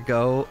favor,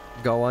 go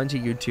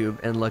onto YouTube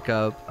and look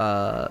up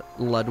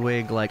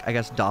Ludwig, like, I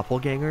guess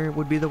doppelganger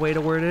would be the way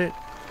to word it.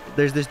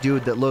 There's this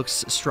dude that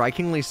looks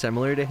strikingly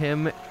similar to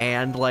him,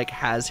 and like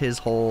has his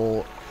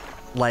whole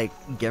like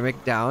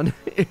gimmick down.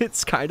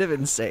 It's kind of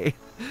insane.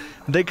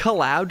 They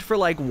collabed for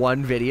like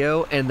one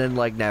video, and then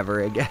like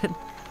never again.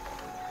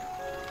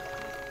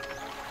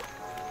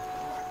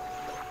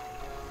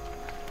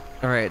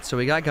 Alright, so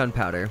we got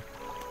gunpowder.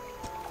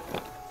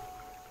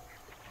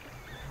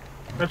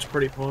 That's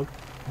pretty pog.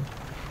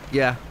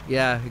 Yeah,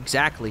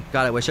 exactly.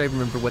 God, I wish I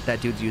remember what that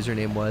dude's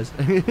username was.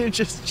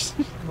 just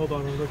Hold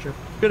on, I'll go check.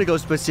 I'm gonna go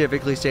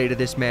specifically say to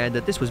this man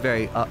that this was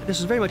very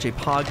much a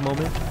pog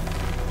moment.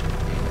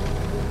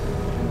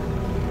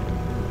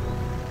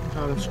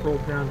 Gotta scroll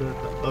down to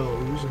the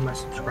O's in my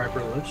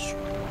subscriber list.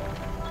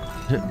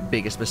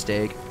 Biggest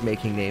mistake,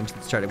 making names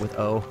that started with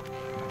O.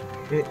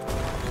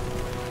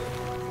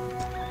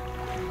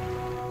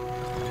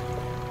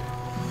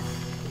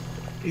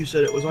 You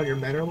said it was on your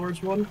Manor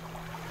Lords one?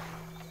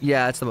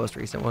 Yeah, it's the most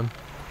recent one.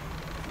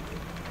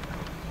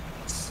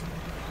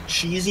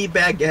 Cheesy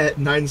Baguette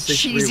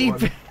 9631.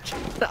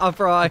 Cheesy oh,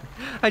 bro,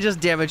 I just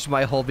damaged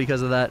my hole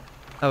because of that.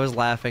 I was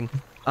laughing.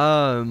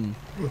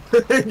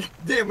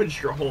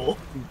 Damaged your hole.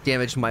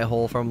 Damaged my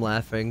hole from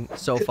laughing.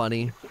 So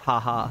funny.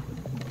 Haha.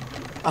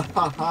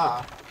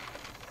 Ha.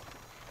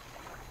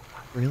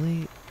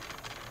 Really?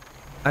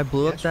 I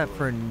blew up that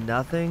for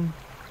nothing?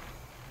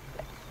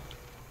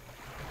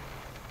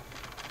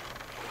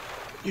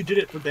 You did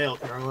it for Dale,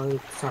 Carla.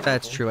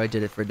 That's true, I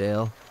did it for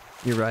Dale.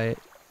 You're right.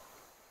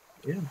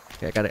 Yeah.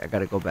 Okay, I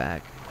gotta go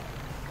back.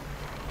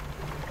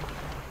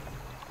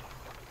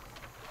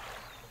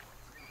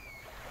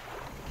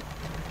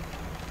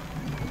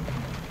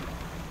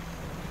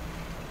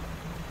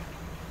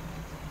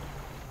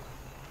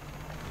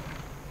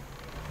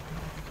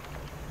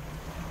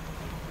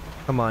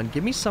 Come on,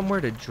 give me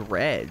somewhere to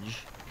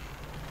dredge.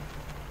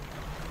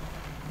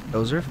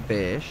 Those are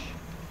fish.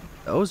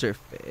 Those are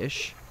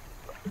fish.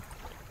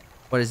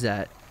 What is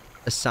that?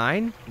 A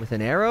sign with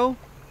an arrow?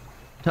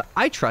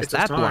 I trust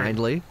that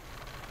blindly.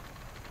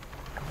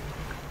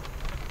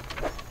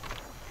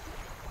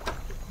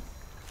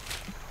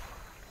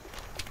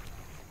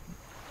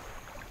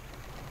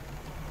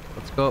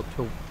 Let's go up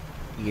to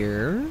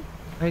here,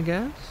 I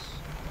guess.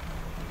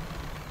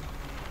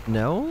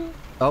 No?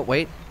 Oh,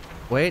 wait.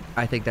 Wait,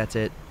 I think that's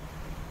it.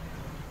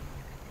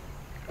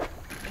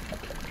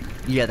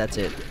 Yeah, that's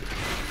it.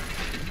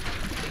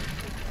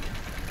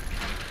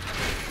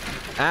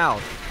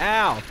 Ow.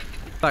 Ow.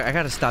 Fuck, I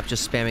gotta stop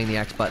just spamming the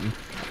X button.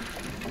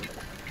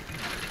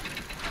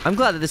 I'm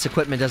glad that this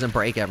equipment doesn't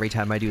break every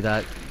time I do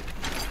that.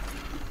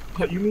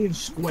 What, you mean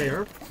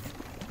square?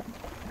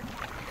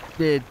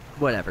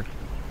 Whatever.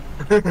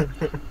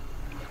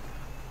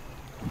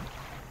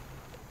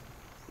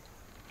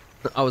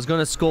 I was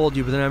gonna scold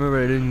you, but then I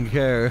remember I didn't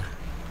care.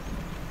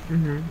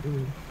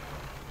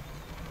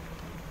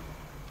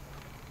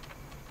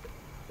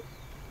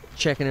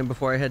 Checking in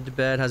before I head to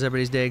bed. How's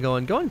everybody's day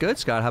going? Going good,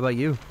 Scott. How about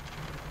you?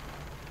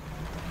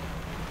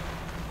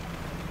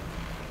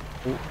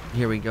 Ooh,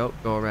 here we go.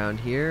 Go around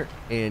here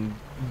and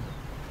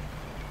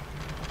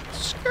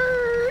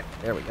skirt.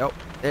 There we go.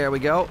 There we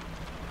go.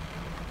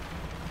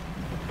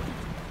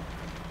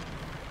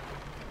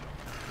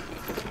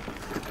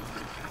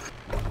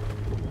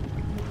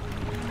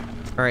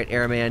 All right,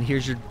 Airman.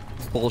 Here's your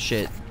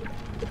bullshit.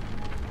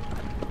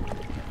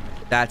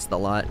 That's the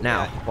lot.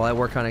 Now, while I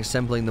work on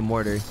assembling the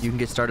mortar, you can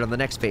get started on the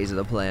next phase of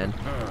the plan.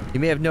 You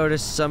may have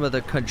noticed some of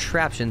the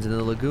contraptions in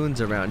the lagoons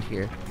around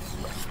here.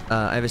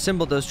 I've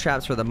assembled those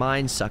traps for the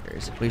mine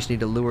suckers. We just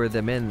need to lure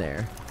them in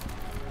there.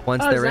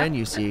 Once they're in,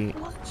 you see,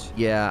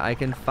 yeah, I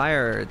can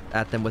fire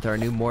at them with our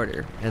new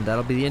mortar, and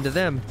that'll be the end of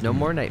them. No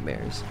more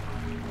nightmares.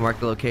 Mark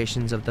the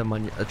locations of them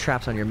on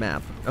traps on your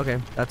map. Okay,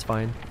 that's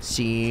fine.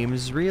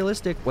 Seems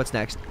realistic. What's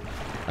next?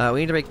 We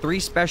need to make 3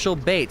 special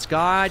baits.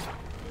 God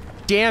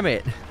damn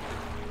it.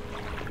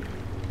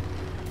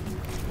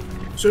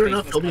 Soon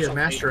enough, he'll be a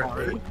master at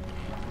bait.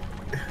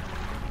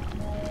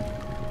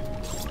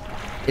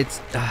 It's...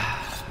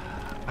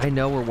 I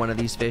know where one of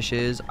these fish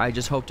is. I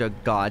just hope to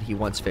God he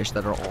wants fish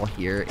that are all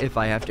here. If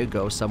I have to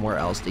go somewhere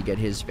else to get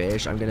his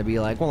fish, I'm gonna be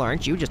like, well,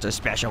 aren't you just a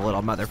special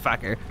little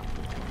motherfucker?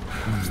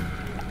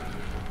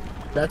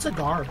 That's a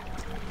gar.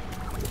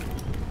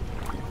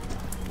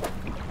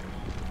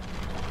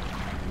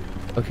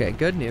 Okay,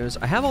 good news.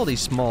 I have all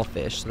these small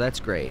fish, so that's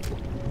great.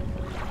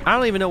 I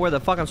don't even know where the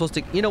fuck I'm supposed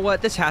to... You know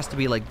what? This has to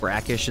be like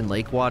brackish and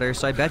lake water,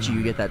 so I bet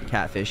you get that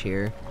catfish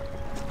here.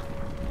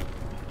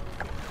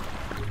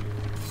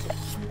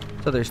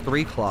 So there's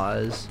 3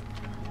 claws.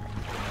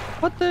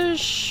 What the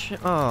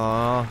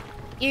Aw.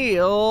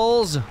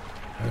 Eels!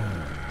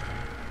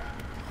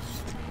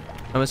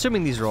 I'm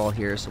assuming these are all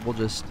here, so we'll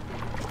just...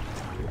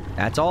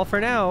 That's all for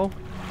now.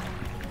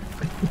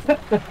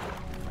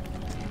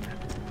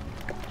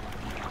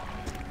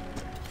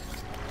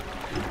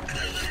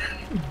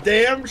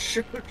 Damn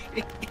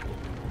Shoji.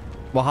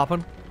 What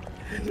happened?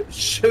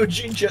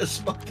 Shoji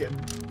just fucking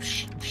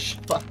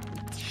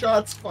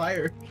shots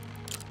fired.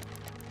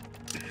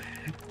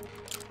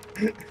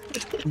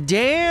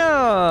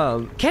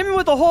 Damn! Came in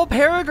with a whole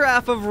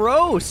paragraph of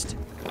roast.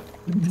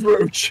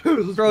 Bro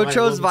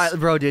chose violence.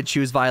 Bro did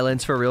choose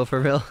violence for real, for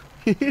real.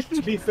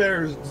 To be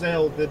fair,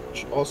 Zale did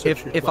also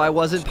choose if I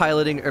wasn't if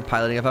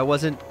I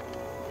wasn't,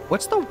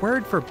 what's the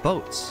word for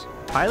boats?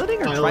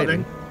 Piloting or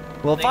driving?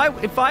 Well,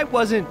 if I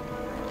wasn't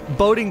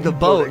boating the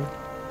boat,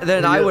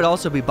 then I would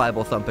also be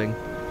Bible thumping.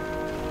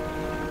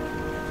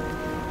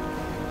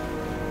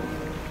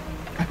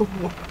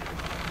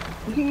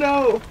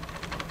 No.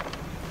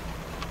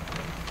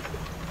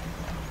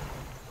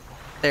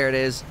 There it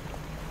is.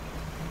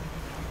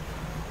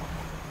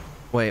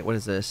 Wait, what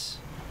is this?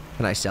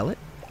 Can I sell it?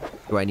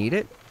 Do I need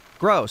it?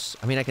 Gross.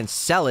 I mean, I can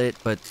sell it,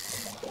 but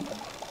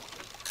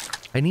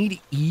I need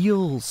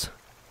eels.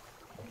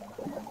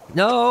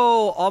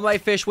 No, all my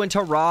fish went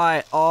to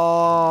rot. Oh.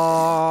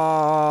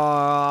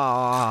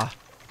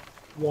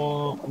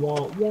 Wah,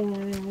 wah, wah.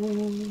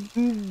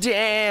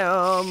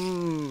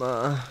 Damn.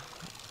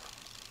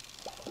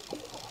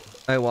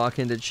 I walk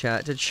into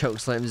chat to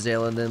chokeslam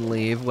Zale and then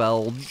leave.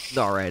 Well,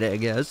 alright, I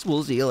guess.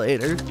 We'll see you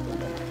later.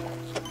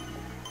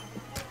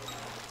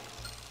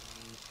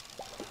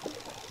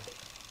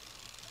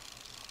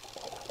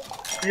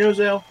 You know,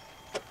 Zale,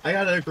 I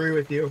gotta agree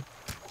with you.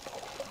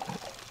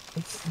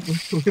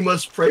 We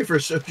must pray for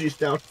Soji's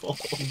downfall.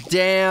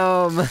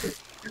 Damn.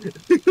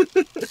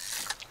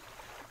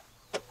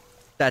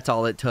 That's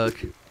all it took.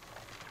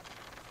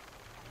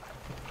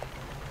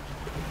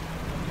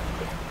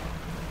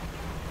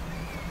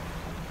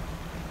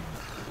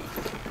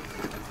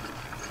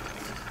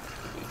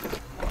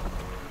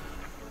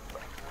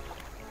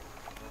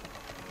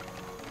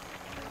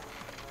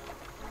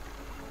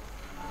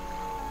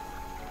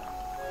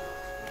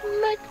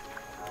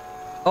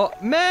 Oh,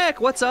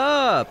 Mac, what's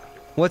up?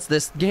 What's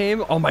this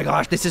game? Oh my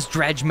gosh, this is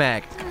Dredge,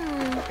 Mac.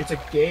 It's a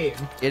game.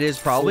 It is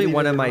probably Believe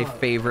one it of or my not.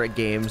 favorite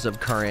games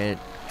of current.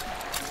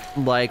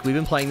 Like, we've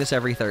been playing this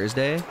every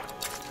Thursday.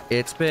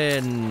 It's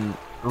been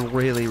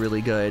really,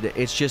 really good.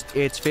 It's just,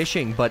 it's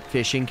fishing, but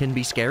fishing can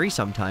be scary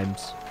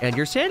sometimes. And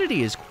your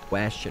sanity is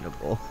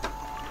questionable.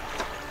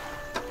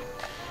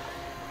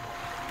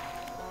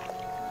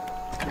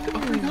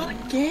 Oh my god,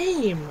 a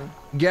game!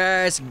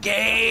 Yes,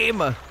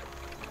 game!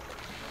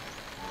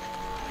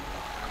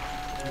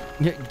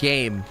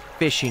 Game.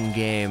 Fishing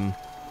game.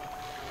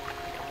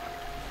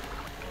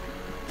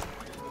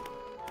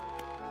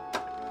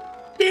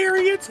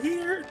 Darian's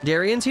here!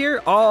 Darian's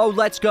here? Oh,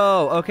 let's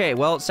go. Okay,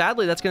 well,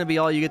 sadly, that's going to be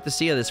all you get to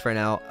see of this for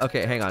now.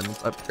 Okay, hang on.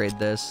 Let's upgrade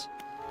this.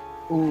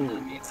 Ooh.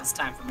 That means it's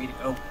time for me to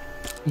go.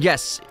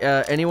 Yes,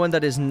 anyone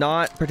that is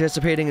not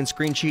participating in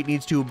Screen Cheat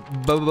needs to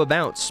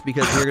bounce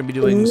because we're going to be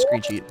doing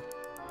Screen Cheat.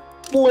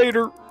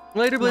 Later.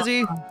 Later,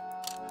 Blizzy.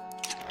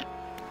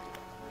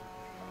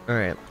 All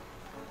right.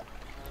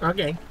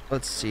 Okay.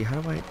 Let's see.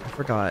 I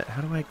forgot.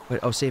 How do I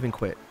quit? Oh, save and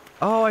quit.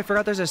 Oh, I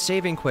forgot there's a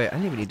save and quit. I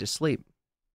didn't even need to sleep.